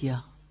नहीं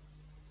किया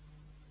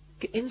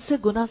कि इनसे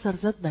गुनाह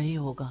सरजद नहीं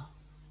होगा।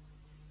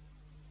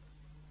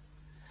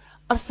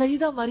 और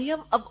सईदा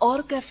मरियम अब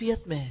और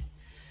कैफियत में है,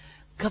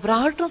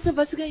 घबराहटों से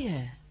बच गई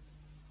हैं,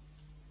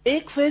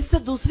 एक फेज से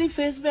दूसरी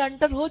फेज में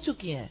एंटर हो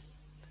चुकी हैं।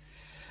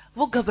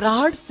 वो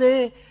घबराहट से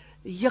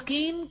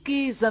यकीन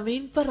की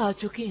जमीन पर आ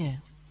चुकी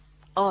हैं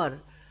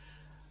और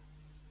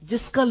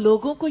जिसका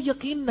लोगों को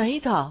यकीन नहीं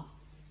था,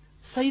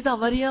 सईदा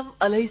मरियम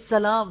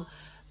अलैहिस्सलाम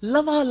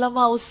लम्हा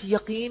लम्हा उस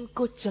यकीन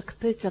को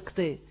चखते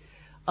चखते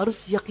और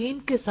उस यकीन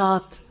के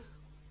साथ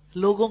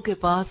लोगों के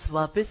पास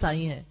वापस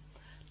आई हैं,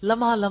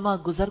 लम्हा लम्हा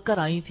गुजर कर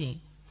आई थीं।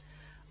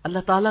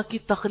 अल्लाह ताला की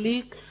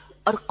तख्लीक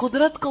और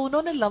कुदरत को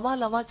उन्होंने लम्हा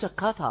लम्हा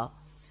चखा था,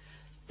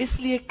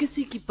 इसलिए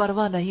किसी की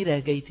परवाह नहीं रह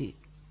गई थी।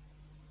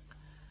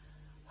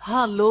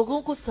 हाँ,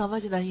 लोगों को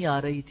समझ नहीं आ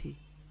रही थी।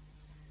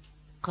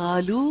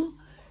 कालू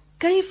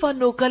कैफ़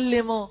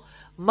नुकल्लिमु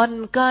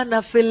मन कान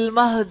फिल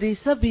महदी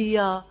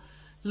सबिया,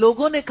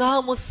 लोगों ने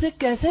कहा मुझसे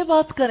कैसे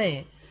बात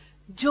करें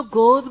जो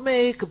गोद में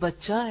एक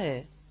बच्चा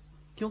है,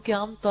 क्योंकि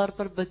आमतौर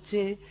पर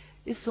बच्चे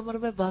इस उम्र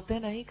में बातें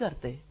नहीं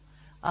करते।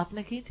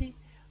 आपने की थी?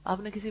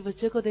 आपने किसी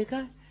बच्चे को देखा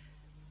है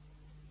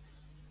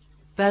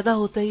पैदा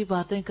होते ही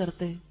बातें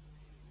करते?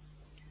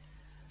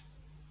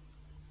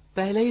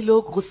 पहले ही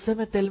लोग गुस्से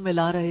में तिल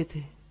मिला रहे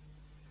थे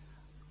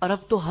और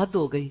अब तो हद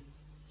हो गई।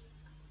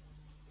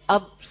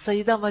 अब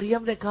सईदा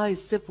मरियम ने कहा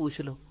इससे पूछ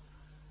लो।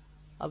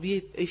 अब ये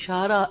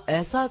इशारा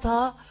ऐसा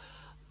था,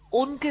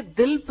 उनके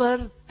दिल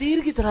पर तीर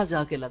की तरह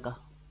जाके लगा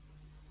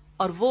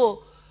और वो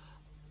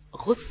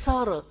गुस्सा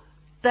और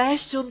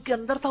तैश जो उनके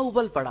अंदर था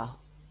उबल पड़ा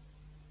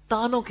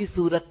तानों की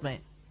सूरत में।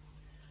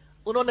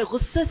 उन्होंने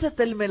गुस्से से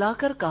तिल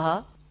मिलाकर कहा,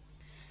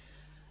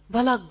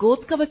 भला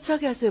गोद का बच्चा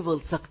कैसे बोल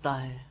सकता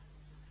है?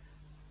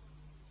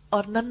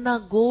 और नन्ना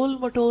गोल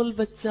मटोल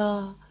बच्चा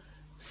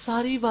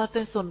सारी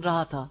बातें सुन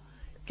रहा था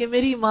कि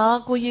मेरी मां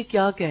को ये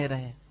क्या कह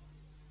रहे हैं।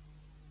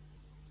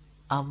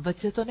 आम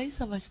बच्चे तो नहीं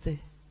समझते,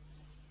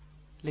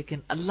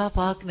 लेकिन अल्लाह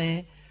पाक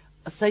ने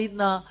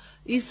सईदना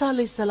ईसा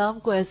अलैहिस्सलाम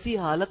को ऐसी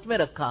हालत में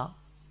रखा।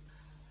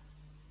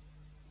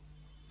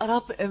 और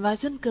आप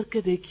इमेजिन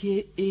करके देखिए,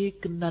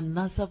 एक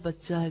नन्ना सा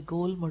बच्चा है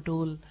गोल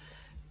मटोल,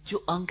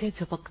 जो आंखें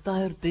झपकता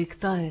है और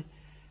देखता है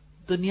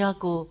दुनिया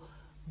को।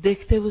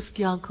 देखते हुए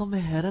उसकी आंखों में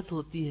हैरत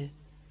होती है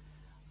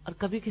और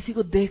कभी किसी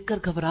को देखकर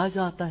घबरा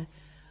जाता है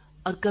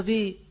और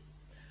कभी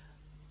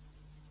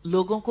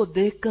लोगों को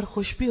देखकर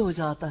खुश भी हो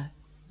जाता है,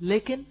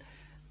 लेकिन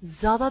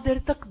ज्यादा देर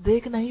तक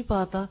देख नहीं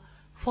पाता,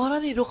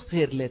 फौरन ही रुख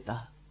फेर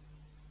लेता।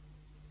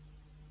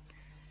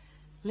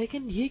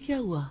 लेकिन ये क्या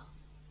हुआ?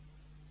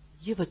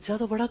 ये बच्चा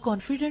तो बड़ा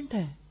कॉन्फिडेंट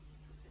है।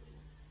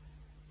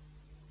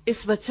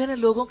 इस बच्चे ने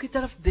लोगों की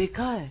तरफ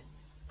देखा है।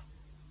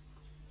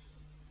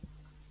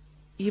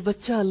 ये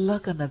बच्चा अल्लाह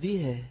का नबी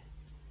है।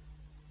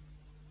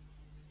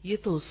 ये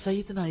तो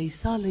सईदना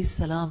ईसा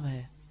अलैहिस्सलाम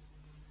है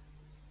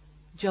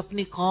जो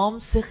अपनी कौम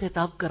से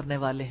खिताब करने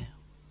वाले हैं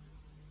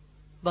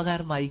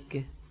बगैर माइक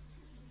के,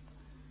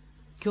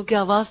 क्योंकि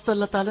आवाज तो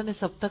अल्लाह ताला ने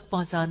सब तक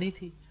पहुंचानी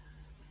थी।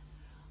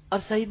 और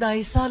सईदना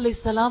ईसा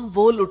अलैहिस्सलाम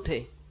बोल उठे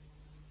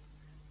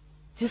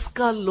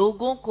जिसका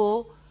लोगों को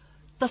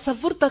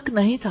तसव्वुर तक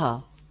नहीं था।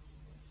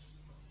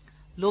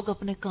 लोग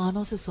अपने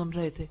कानों से सुन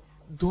रहे थे,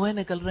 धुएं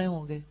निकल रहे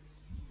होंगे,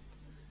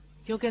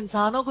 क्योंकि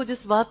इंसानों को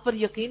जिस बात पर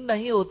यकीन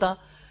नहीं होता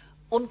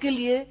उनके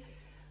लिए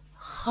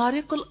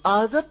खारिकुल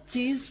आदत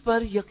चीज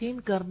पर यकीन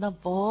करना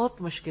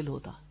बहुत मुश्किल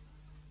होता।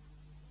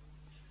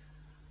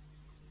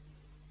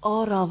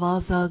 और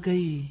आवाज आ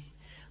गई,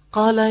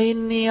 क़ाला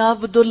इन्नी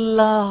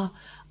अब्दुल्लाह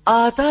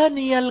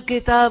आतानी अल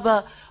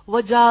किताबा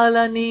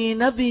वजालनी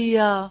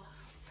नबिया।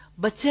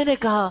 बच्चे ने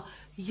कहा,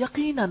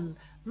 यकीनन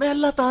मैं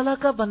अल्लाह ताला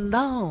का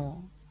बंदा हूं,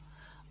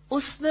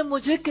 उसने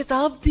मुझे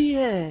किताब दी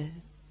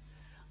है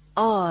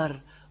और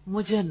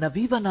मुझे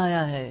नबी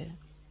बनाया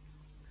है।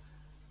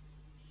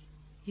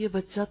 ये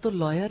बच्चा तो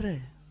लॉयर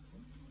है,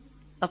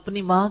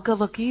 अपनी मां का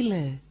वकील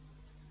है।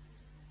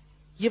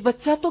 ये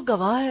बच्चा तो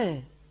गवाह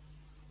है,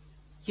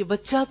 ये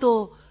बच्चा तो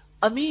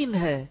अमीन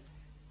है,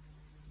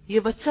 ये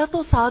बच्चा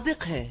तो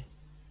सादिक है,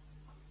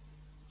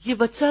 ये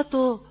बच्चा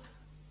तो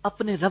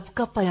अपने रब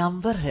का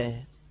पयाम्बर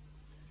है।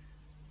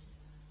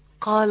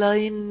 क़ाला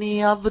इन्नी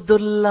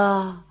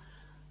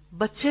अब्दुल्लाह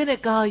بچے نے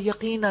کہا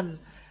یقیناً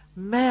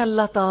میں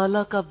اللہ تعالی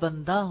کا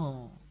بندہ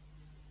ہوں.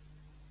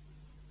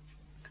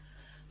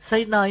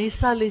 سیدنا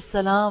عیسیٰ علیہ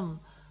السلام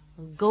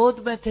گود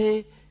میں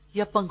تھے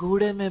یا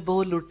پنگھوڑے میں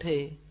بول اٹھے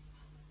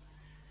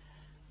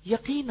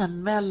یقیناً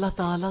میں اللہ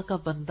تعالی کا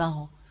بندہ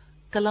ہوں.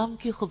 کلام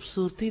کی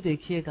خوبصورتی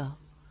دیکھیے گا.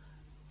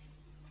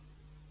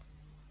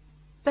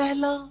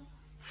 پہلا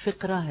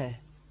فقرہ ہے.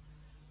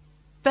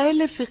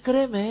 پہلے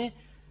فقرے میں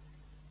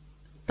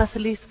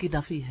تثلیث کی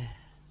نفی ہے,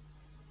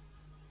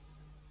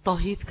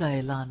 توحید کا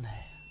اعلان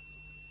ہے.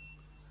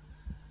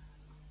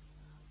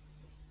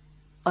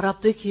 اور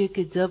آپ دیکھیے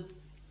کہ جب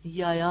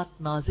یہ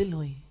آیات نازل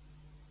ہوئی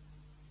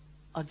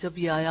اور جب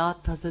یہ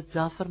آیات حضرت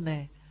جعفر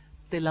نے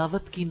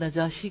تلاوت کی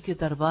نجاشی کے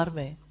دربار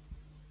میں,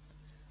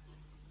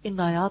 ان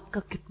آیات کا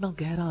کتنا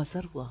گہرا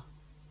اثر ہوا.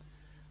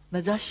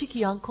 نجاشی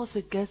کی آنکھوں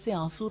سے کیسے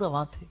آنسو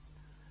رواں تھے,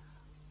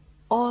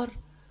 اور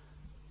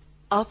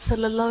آپ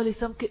صلی اللہ علیہ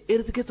وسلم کے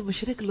ارد گرد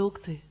مشرک لوگ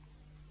تھے,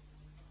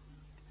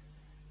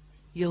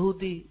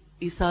 یہودی,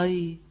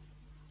 عیسائی,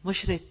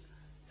 مشرک,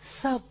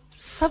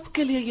 سب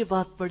کے لیے یہ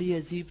بات بڑی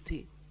عجیب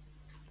تھی.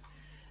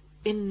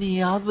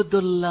 انی عبد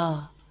اللہ.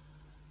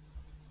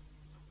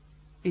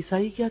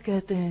 عیسائی کیا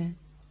کہتے ہیں؟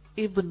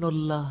 ابن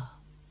اللہ.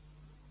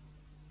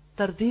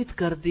 تردید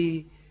کر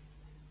دی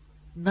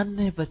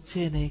ننھے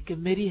بچے نے کہ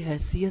میری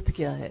حیثیت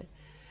کیا ہے.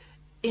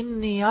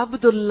 انی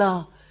عبد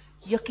اللہ,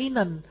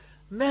 یقیناً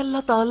میں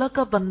اللہ تعالی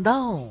کا بندہ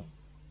ہوں.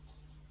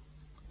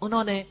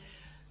 انہوں نے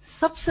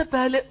سب سے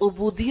پہلے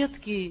عبودیت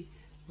کی,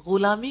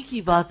 غلامی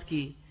کی بات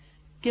کی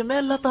کہ میں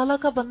اللہ تعالی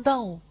کا بندہ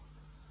ہوں,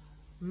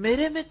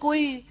 میرے میں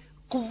کوئی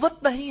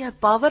قوت نہیں ہے,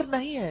 پاور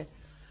نہیں ہے.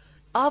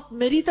 آپ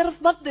میری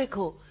طرف مت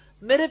دیکھو,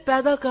 میرے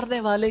پیدا کرنے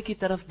والے کی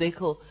طرف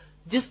دیکھو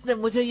جس نے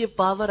مجھے یہ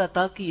پاور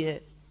عطا کی ہے.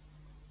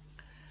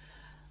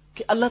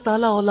 کہ اللہ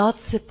تعالیٰ اولاد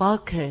سے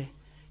پاک ہے,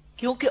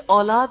 کیونکہ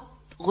اولاد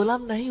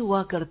غلام نہیں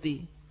ہوا کرتی.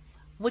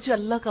 مجھے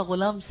اللہ کا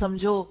غلام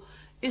سمجھو,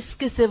 اس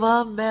کے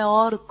سوا میں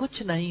اور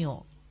کچھ نہیں ہوں.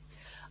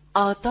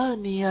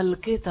 آتانی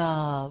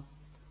الکتاب,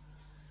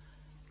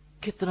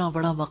 کتنا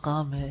بڑا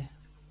مقام ہے.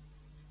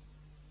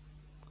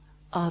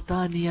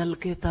 آتانی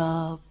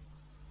الکتاب,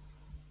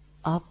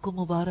 آپ کو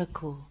مبارک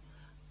ہو.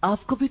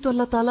 آپ کو بھی تو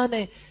اللہ تعالیٰ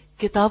نے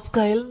کتاب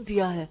کا علم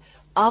دیا ہے,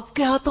 آپ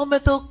کے ہاتھوں میں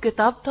تو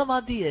کتاب تھما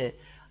دی ہے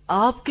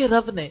آپ کے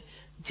رب نے.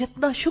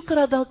 جتنا شکر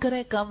ادا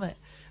کریں کم ہے.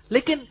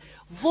 لیکن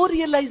وہ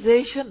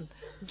ریئلائزیشن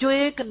جو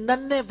ایک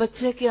ننھے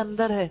بچے کے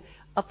اندر ہے,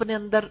 اپنے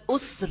اندر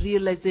اس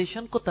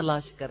ریئلائزیشن کو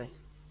تلاش کریں.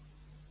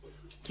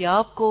 کیا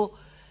آپ کو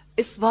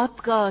اس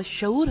بات کا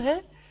شعور ہے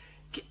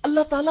کہ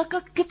اللہ تعالیٰ کا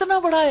کتنا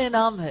بڑا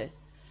انعام ہے؟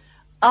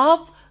 آپ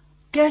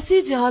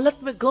کیسی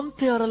جہالت میں گم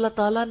تھے اور اللہ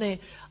تعالیٰ نے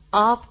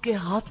آپ کے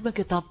ہاتھ میں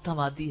کتاب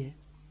تھما دی ہے,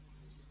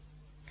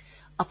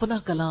 اپنا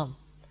کلام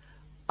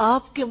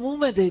آپ کے منہ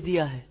میں دے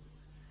دیا ہے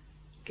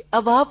کہ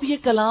اب آپ یہ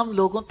کلام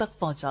لوگوں تک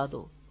پہنچا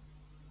دو.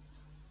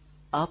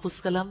 آپ اس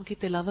کلام کی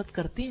تلاوت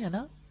کرتی ہیں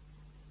نا,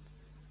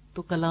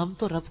 تو کلام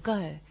تو رب کا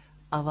ہے,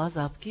 آواز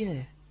آپ کی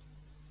ہے.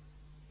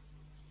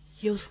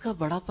 یہ اس کا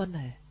بڑا پن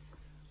ہے,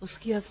 اس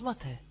کی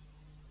عظمت ہے.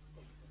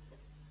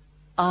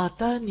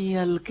 آتانی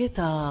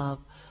الکتاب,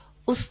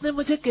 اس نے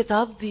مجھے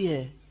کتاب دی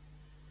ہے.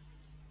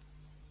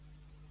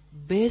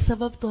 بے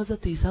سبب تو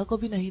حضرت عیسیٰ کو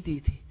بھی نہیں دی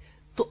تھی,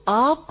 تو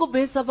آپ کو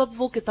بے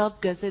سبب وہ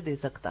کتاب کیسے دے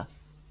سکتا؟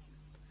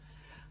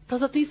 تو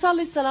حضرت عیسیٰ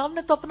علیہ السلام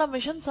نے تو اپنا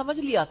مشن سمجھ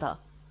لیا تھا.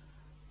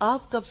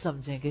 آپ کب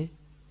سمجھیں گے؟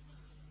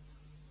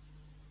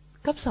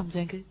 کب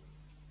سمجھیں گے؟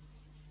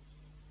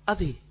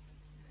 ابھی,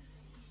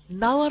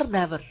 ناؤ اور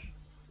نیور.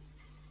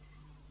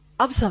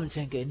 اب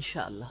سمجھیں گے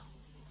انشاءاللہ,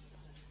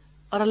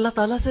 اور اللہ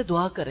تعالیٰ سے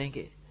دعا کریں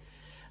گے.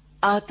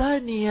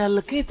 آتانی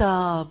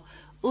الکتاب,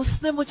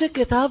 اس نے مجھے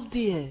کتاب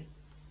دی ہے.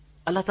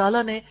 اللہ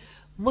تعالیٰ نے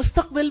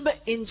مستقبل میں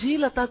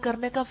انجیل عطا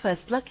کرنے کا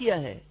فیصلہ کیا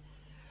ہے.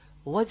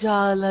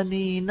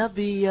 وجعلنی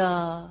نبیا,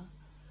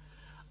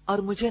 اور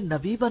مجھے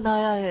نبی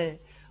بنایا ہے,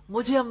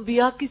 مجھے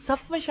انبیاء کی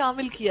صف میں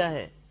شامل کیا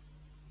ہے.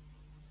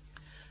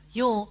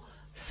 یوں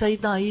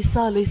سیدنا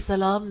عیسیٰ علیہ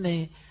السلام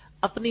نے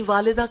اپنی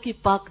والدہ کی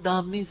پاک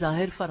دامنی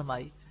ظاہر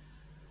فرمائی.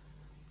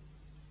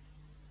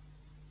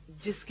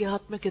 جس کے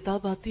ہاتھ میں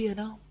کتاب آتی ہے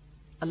نا,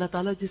 اللہ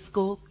تعالیٰ جس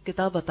کو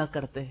کتاب عطا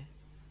کرتے ہیں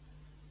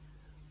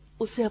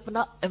اسے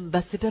اپنا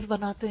ایمبیسیڈر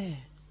بناتے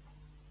ہیں,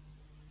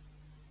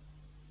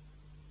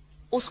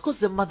 اس کو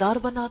ذمہ دار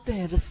بناتے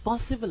ہیں,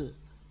 رسپانسبل.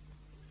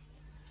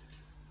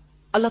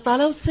 اللہ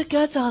تعالیٰ اس سے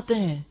کیا چاہتے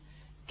ہیں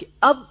کہ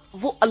اب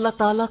وہ اللہ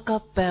تعالیٰ کا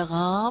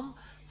پیغام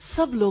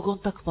سب لوگوں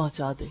تک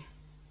پہنچا دے.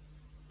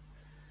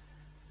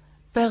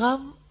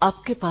 پیغام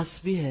آپ کے پاس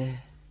بھی ہے,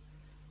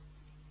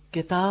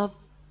 کتاب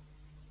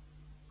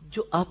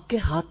جو آپ کے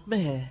ہاتھ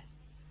میں ہے,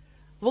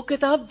 وہ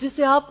کتاب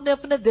جسے آپ نے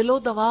اپنے دل و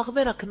دماغ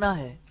میں رکھنا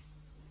ہے,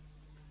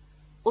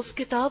 اس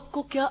کتاب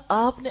کو کیا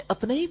آپ نے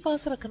اپنے ہی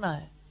پاس رکھنا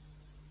ہے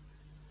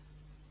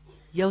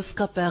یا اس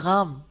کا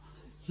پیغام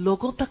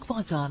لوگوں تک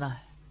پہنچانا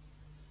ہے؟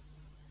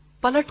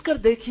 پلٹ کر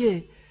دیکھیے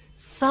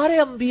سارے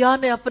انبیاء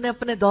نے اپنے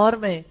اپنے دور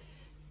میں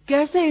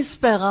کیسے اس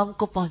پیغام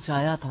کو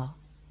پہنچایا تھا.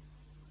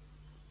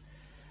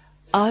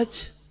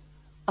 آج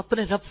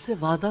اپنے رب سے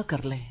وعدہ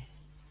کر لیں,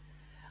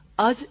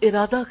 आज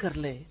इरादा कर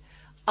लें,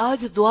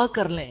 आज दुआ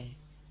कर लें,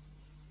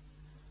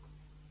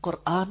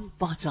 कुरान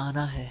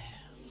पहुंचाना है,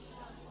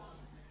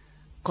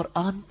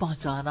 कुरान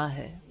पहुंचाना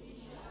है।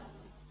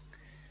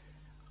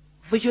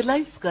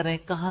 विजुलाइज करें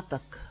कहां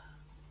तक,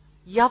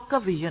 ये आपका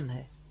विजन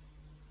है।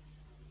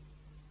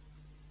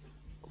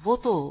 वो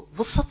तो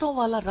वुसअतों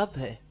वाला रब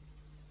है।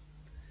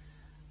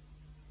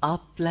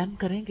 आप प्लान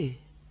करेंगे,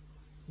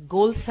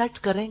 गोल सेट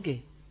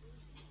करेंगे,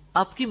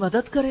 आपकी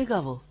मदद करेगा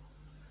वो,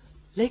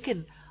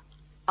 लेकिन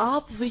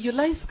आप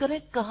विजुलाइज करें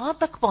कहां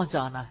तक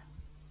पहुंचाना है,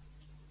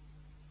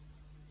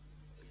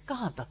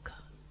 कहां तक।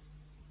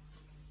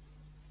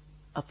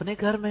 अपने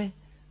घर में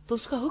तो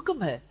उसका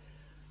हुक्म है,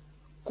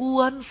 कू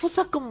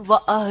अनफुसकुम व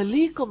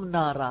अहलीकुम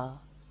नारा,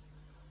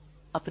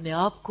 अपने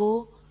आप को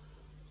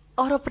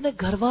और अपने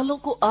घर वालों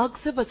को आग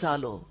से बचा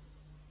लो।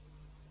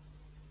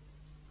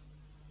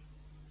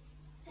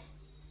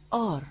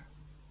 और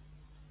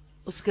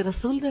उसके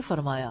रसूल ने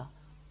फरमाया,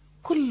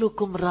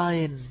 कुल्लुकुम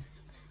राइन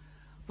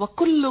व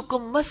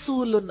कुल्लुकुम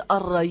मसूलुन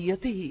अर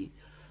रइयतिही,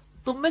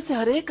 तुम में से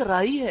हर एक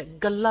राई है,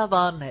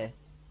 गल्लाबान है।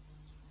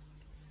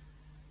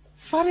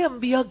 सारे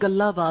अंबिया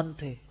गल्लाबान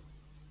थे,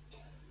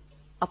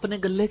 अपने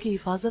गल्ले की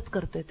हिफाजत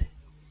करते थे।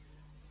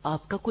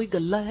 आपका कोई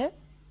गल्ला है?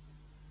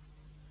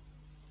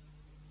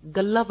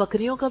 गल्ला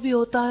बकरियों का भी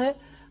होता है।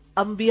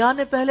 अंबिया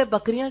ने पहले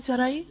बकरियां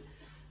चराई,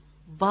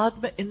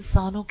 बाद में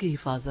इंसानों की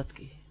हिफाजत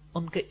की,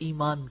 उनके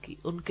ईमान की,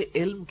 उनके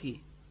इल्म की।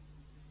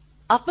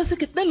 आप में से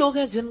कितने लोग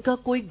हैं जिनका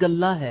कोई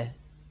गल्ला है?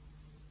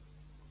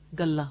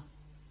 गल्ला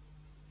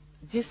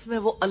जिसमें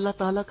वो अल्लाह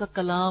ताला का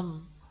कलाम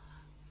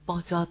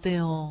पहुंचाते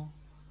हो,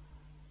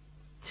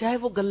 चाहे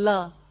वो गल्ला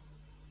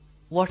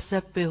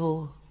व्हाट्सएप पे हो,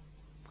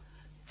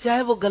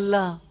 चाहे वो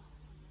गल्ला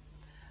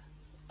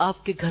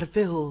आपके घर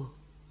पे हो,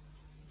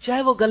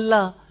 चाहे वो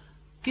गल्ला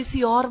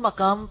किसी और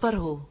मकाम पर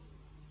हो।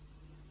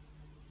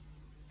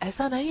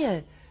 ऐसा नहीं है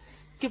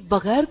कि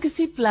बगैर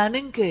किसी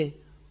प्लानिंग के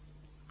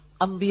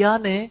अंबिया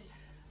ने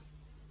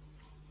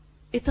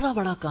इतना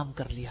बड़ा काम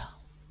कर लिया।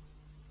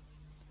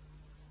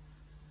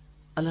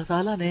 अल्लाह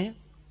ताला ने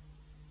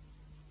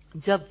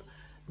जब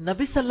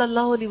नबी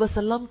सल्लल्लाहु अलैहि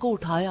वसल्लम को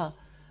उठाया,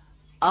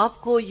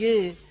 आपको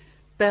ये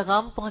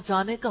पैगाम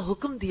पहुंचाने का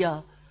हुक्म दिया,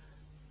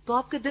 तो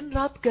आपके दिन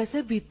रात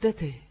कैसे बीतते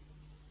थे?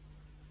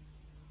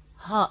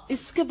 हाँ,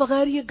 इसके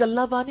बगैर ये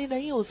गल्लाबानी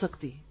नहीं हो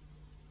सकती।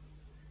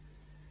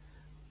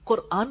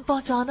 कुरान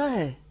पहुंचाना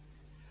है,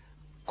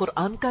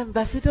 कुरान का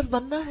एम्बेसडर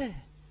बनना है,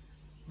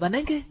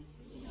 बनेंगे।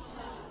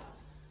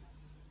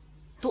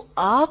 तो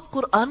आप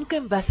कुरान के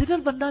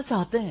एम्बेसडर बनना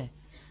चाहते हैं,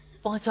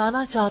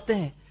 पहुंचाना चाहते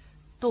हैं,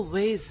 तो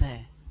वेज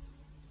हैं,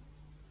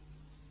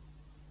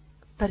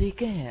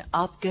 तरीके हैं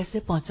आप कैसे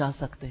पहुंचा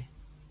सकते हैं।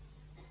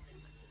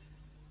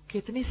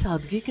 कितनी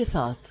सादगी के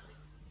साथ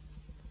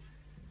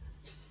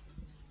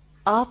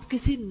आप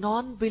किसी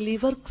नॉन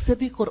बिलीवर से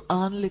भी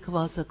कुरान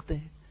लिखवा सकते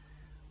हैं,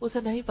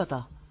 उसे नहीं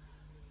पता।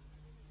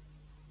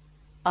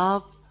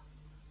 आप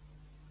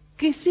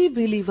किसी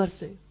बिलीवर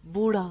से,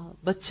 बूढ़ा,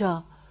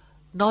 बच्चा,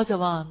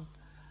 नौजवान,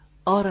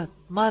 औरत,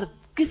 मर्द,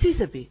 किसी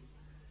से भी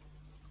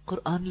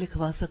कुरान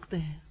लिखवा सकते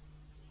हैं।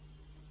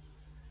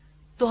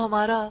 तो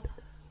हमारा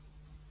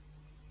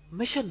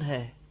मिशन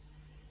है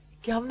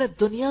कि हमने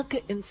दुनिया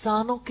के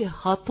इंसानों के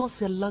हाथों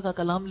से अल्लाह का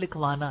कलाम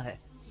लिखवाना है,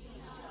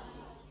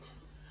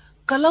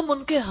 कलम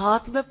उनके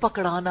हाथ में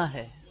पकड़ाना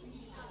है।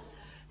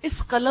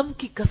 इस कलम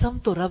की कसम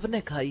तो रब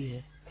ने खाई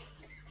है,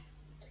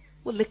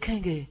 वो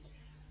लिखेंगे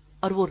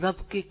और वो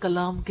रब के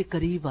कलाम के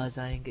करीब आ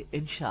जाएंगे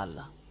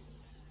इंशाअल्लाह।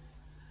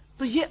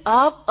 तो ये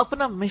आप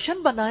अपना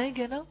मिशन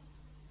बनाएंगे ना,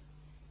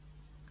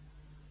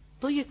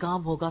 तो ये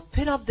काम होगा।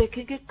 फिर आप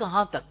देखेंगे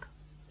कहां तक।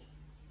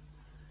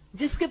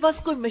 जिसके पास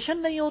कोई मिशन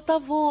नहीं होता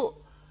वो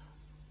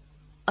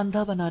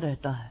अंधा बना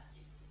रहता है,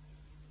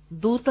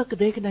 दूर तक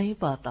देख नहीं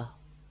पाता।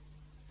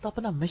 तो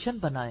अपना मिशन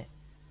बनाएं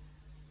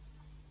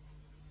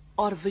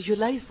और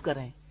विजुलाइज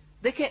करें।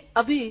 देखें,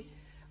 अभी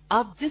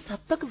आप जिस हद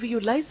तक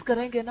विजुलाइज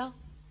करेंगे ना,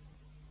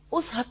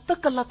 उस हद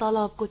तक अल्लाह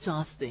ताला आपको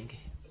चांस देंगे।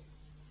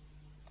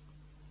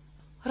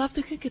 और आप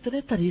देखें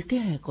कितने तरीके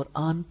हैं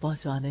कुरान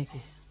पहुंचाने के।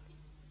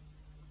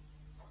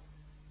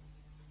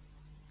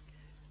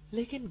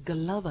 लेकिन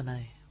गल्ला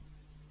बनाएं,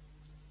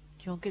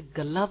 क्योंकि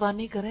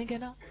गल्लाबानी करेंगे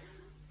ना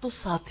तो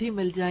साथी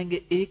मिल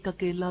जाएंगे, एक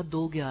अकेला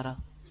 2 11।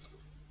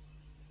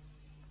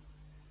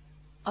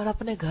 और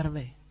अपने घर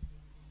में,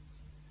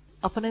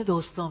 अपने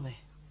दोस्तों में,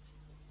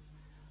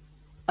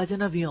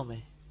 अजनबियों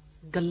में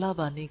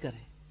गल्लाबानी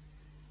करें।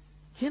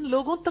 जिन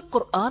लोगों तक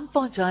कुरान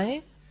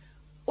पहुंचाएं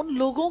उन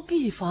लोगों की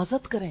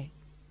हिफाजत करें,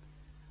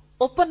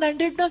 ओपन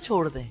एंडेड ना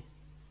छोड़ दें।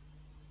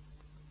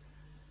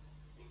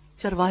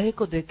 चरवाहे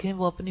को देखें,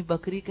 वो अपनी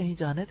बकरी कहीं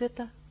जाने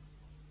देता है?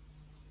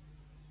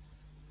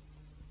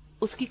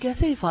 उसकी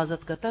कैसे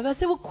हिफाजत करता है?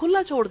 वैसे वो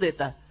खुला छोड़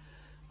देता है,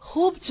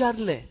 खूब चर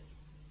ले,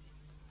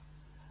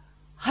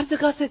 हर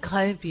जगह से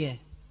खाएं पिएं।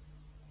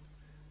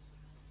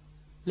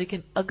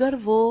 लेकिन अगर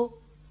वो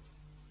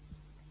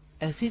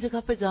ऐसी जगह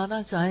पे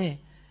जाना चाहें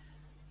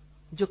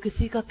जो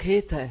किसी का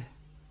खेत है,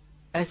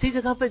 ऐसी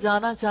जगह पे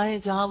जाना चाहें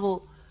जहां वो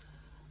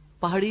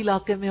पहाड़ी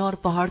इलाके में और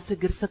पहाड़ से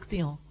गिर सकती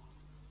हो,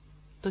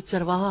 تو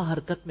چرواہا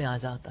حرکت میں آ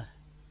جاتا ہے،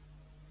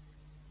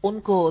 ان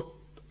کو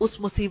اس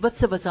مصیبت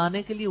سے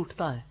بچانے کے لیے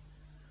اٹھتا ہے.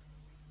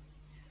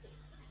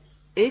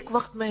 ایک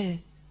وقت میں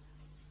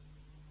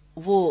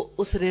وہ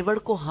اس ریوڑ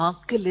کو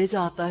ہانک کے لے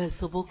جاتا ہے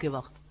صبح کے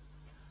وقت،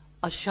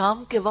 اور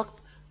شام کے وقت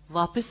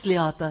واپس لے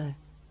آتا ہے.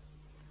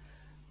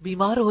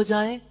 بیمار ہو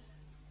جائیں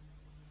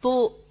تو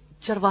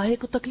چرواہے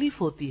کو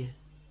تکلیف ہوتی ہے،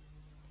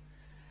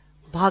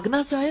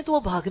 بھاگنا چاہے تو وہ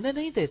بھاگنے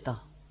نہیں دیتا.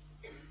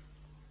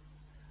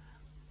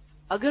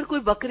 اگر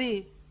کوئی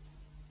بکری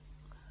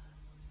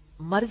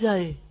مر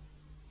جائے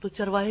تو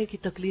چرواہے کی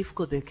تکلیف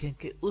کو دیکھیں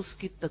کہ اس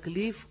کی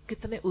تکلیف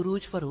کتنے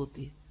عروج پر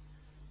ہوتی ہے.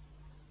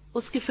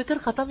 اس کی فکر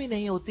ختم ہی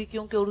نہیں ہوتی،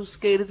 کیونکہ اس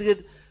کے ارد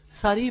گرد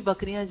ساری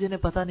بکریاں جنہیں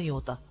پتہ نہیں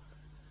ہوتا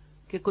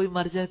کہ کوئی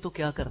مر جائے تو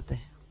کیا کرتے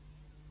ہیں،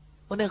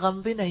 انہیں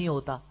غم بھی نہیں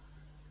ہوتا،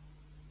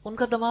 ان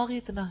کا دماغ ہی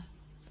اتنا ہے.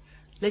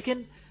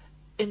 لیکن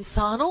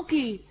انسانوں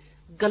کی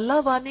گلہ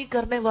بانی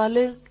کرنے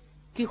والے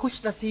کی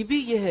خوش نصیبی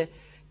یہ ہے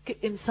کہ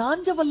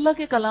انسان جب اللہ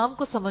کے کلام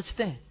کو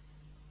سمجھتے ہیں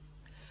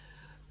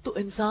تو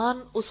انسان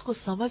اس کو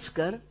سمجھ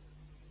کر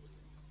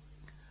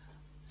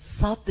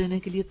ساتھ دینے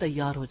کے لیے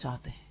تیار ہو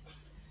جاتے ہیں.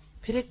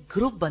 پھر ایک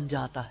گروپ بن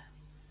جاتا ہے،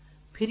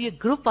 پھر یہ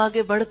گروپ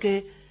آگے بڑھ کے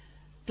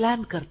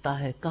پلان کرتا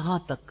ہے کہاں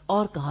تک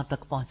اور کہاں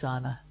تک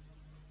پہنچانا ہے.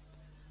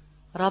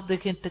 اور آپ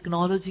دیکھیں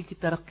ٹیکنالوجی کی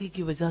ترقی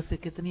کی وجہ سے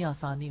کتنی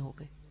آسانی ہو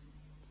گئی.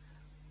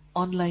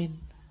 آن لائن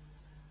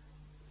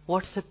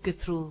واٹس ایپ کے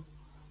تھرو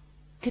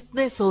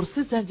کتنے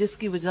سورسز ہیں جس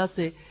کی وجہ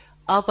سے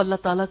آپ اللہ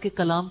تعالیٰ کے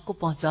کلام کو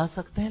پہنچا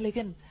سکتے ہیں.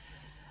 لیکن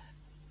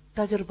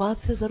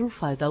تجربات سے ضرور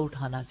فائدہ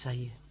اٹھانا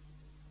چاہیے،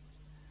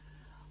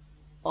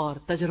 اور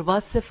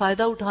تجربات سے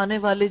فائدہ اٹھانے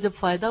والے جب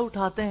فائدہ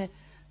اٹھاتے ہیں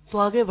تو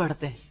آگے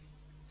بڑھتے ہیں.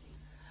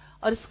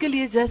 اور اس کے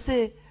لیے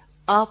جیسے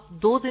آپ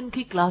 2 دن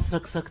کی کلاس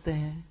رکھ سکتے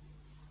ہیں،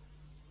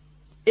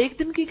 1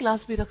 دن کی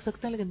کلاس بھی رکھ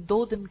سکتے ہیں، لیکن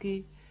 2 دن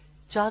کی،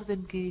 4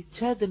 دن کی،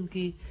 6 دن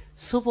کی،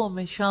 صبح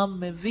میں، شام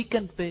میں،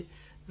 ویکنڈ پہ،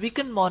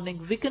 ویکنڈ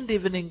مارننگ، ویکنڈ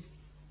ایوننگ،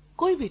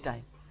 کوئی بھی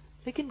ٹائم،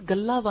 لیکن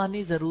گلہ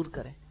بانی ضرور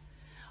کریں.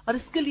 اور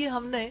اس کے لیے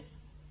ہم نے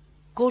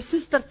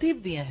کورسز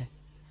ترتیب دیے ہیں،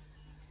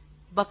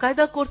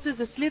 باقاعدہ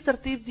کورسز اس لیے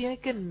ترتیب دیے ہیں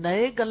کہ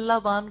نئے گلہ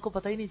بان کو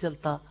پتہ ہی نہیں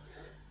چلتا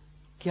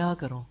کیا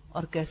کروں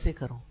اور کیسے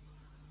کروں،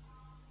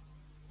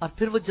 اور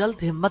پھر وہ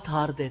جلد ہمت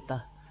ہار دیتا،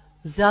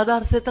 زیادہ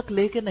عرصے تک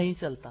لے کے نہیں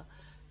چلتا.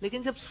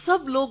 لیکن جب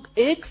سب لوگ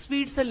ایک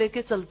سپیڈ سے لے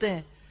کے چلتے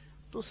ہیں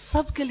تو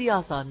سب کے لیے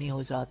آسانی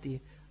ہو جاتی ہے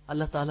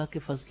اللہ تعالیٰ کے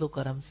فضل و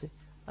کرم سے،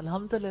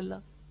 الحمدللہ.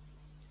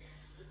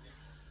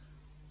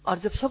 اور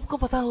جب سب کو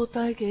پتا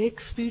ہوتا ہے کہ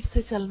ایک سپیڈ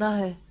سے چلنا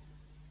ہے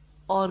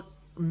اور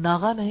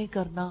ناغہ نہیں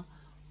کرنا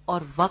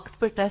اور وقت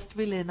پہ ٹیسٹ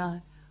بھی لینا ہے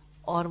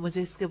اور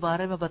مجھے اس کے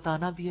بارے میں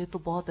بتانا بھی ہے، تو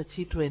بہت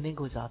اچھی ٹریننگ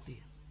ہو جاتی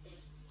ہے.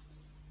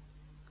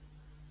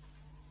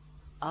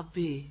 آپ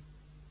بھی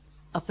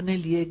اپنے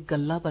لیے ایک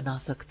گلہ بنا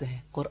سکتے ہیں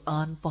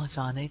قرآن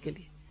پہنچانے کے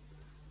لیے.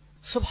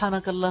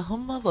 سبحانک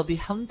اللہم و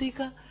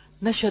بحمدک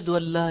نشہد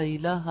ان لا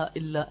الہ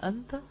الا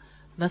انت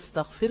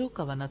نستغفرک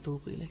و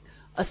نتوب الیک.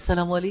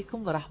 السلام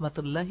علیکم ورحمۃ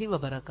اللہ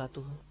وبرکاتہ.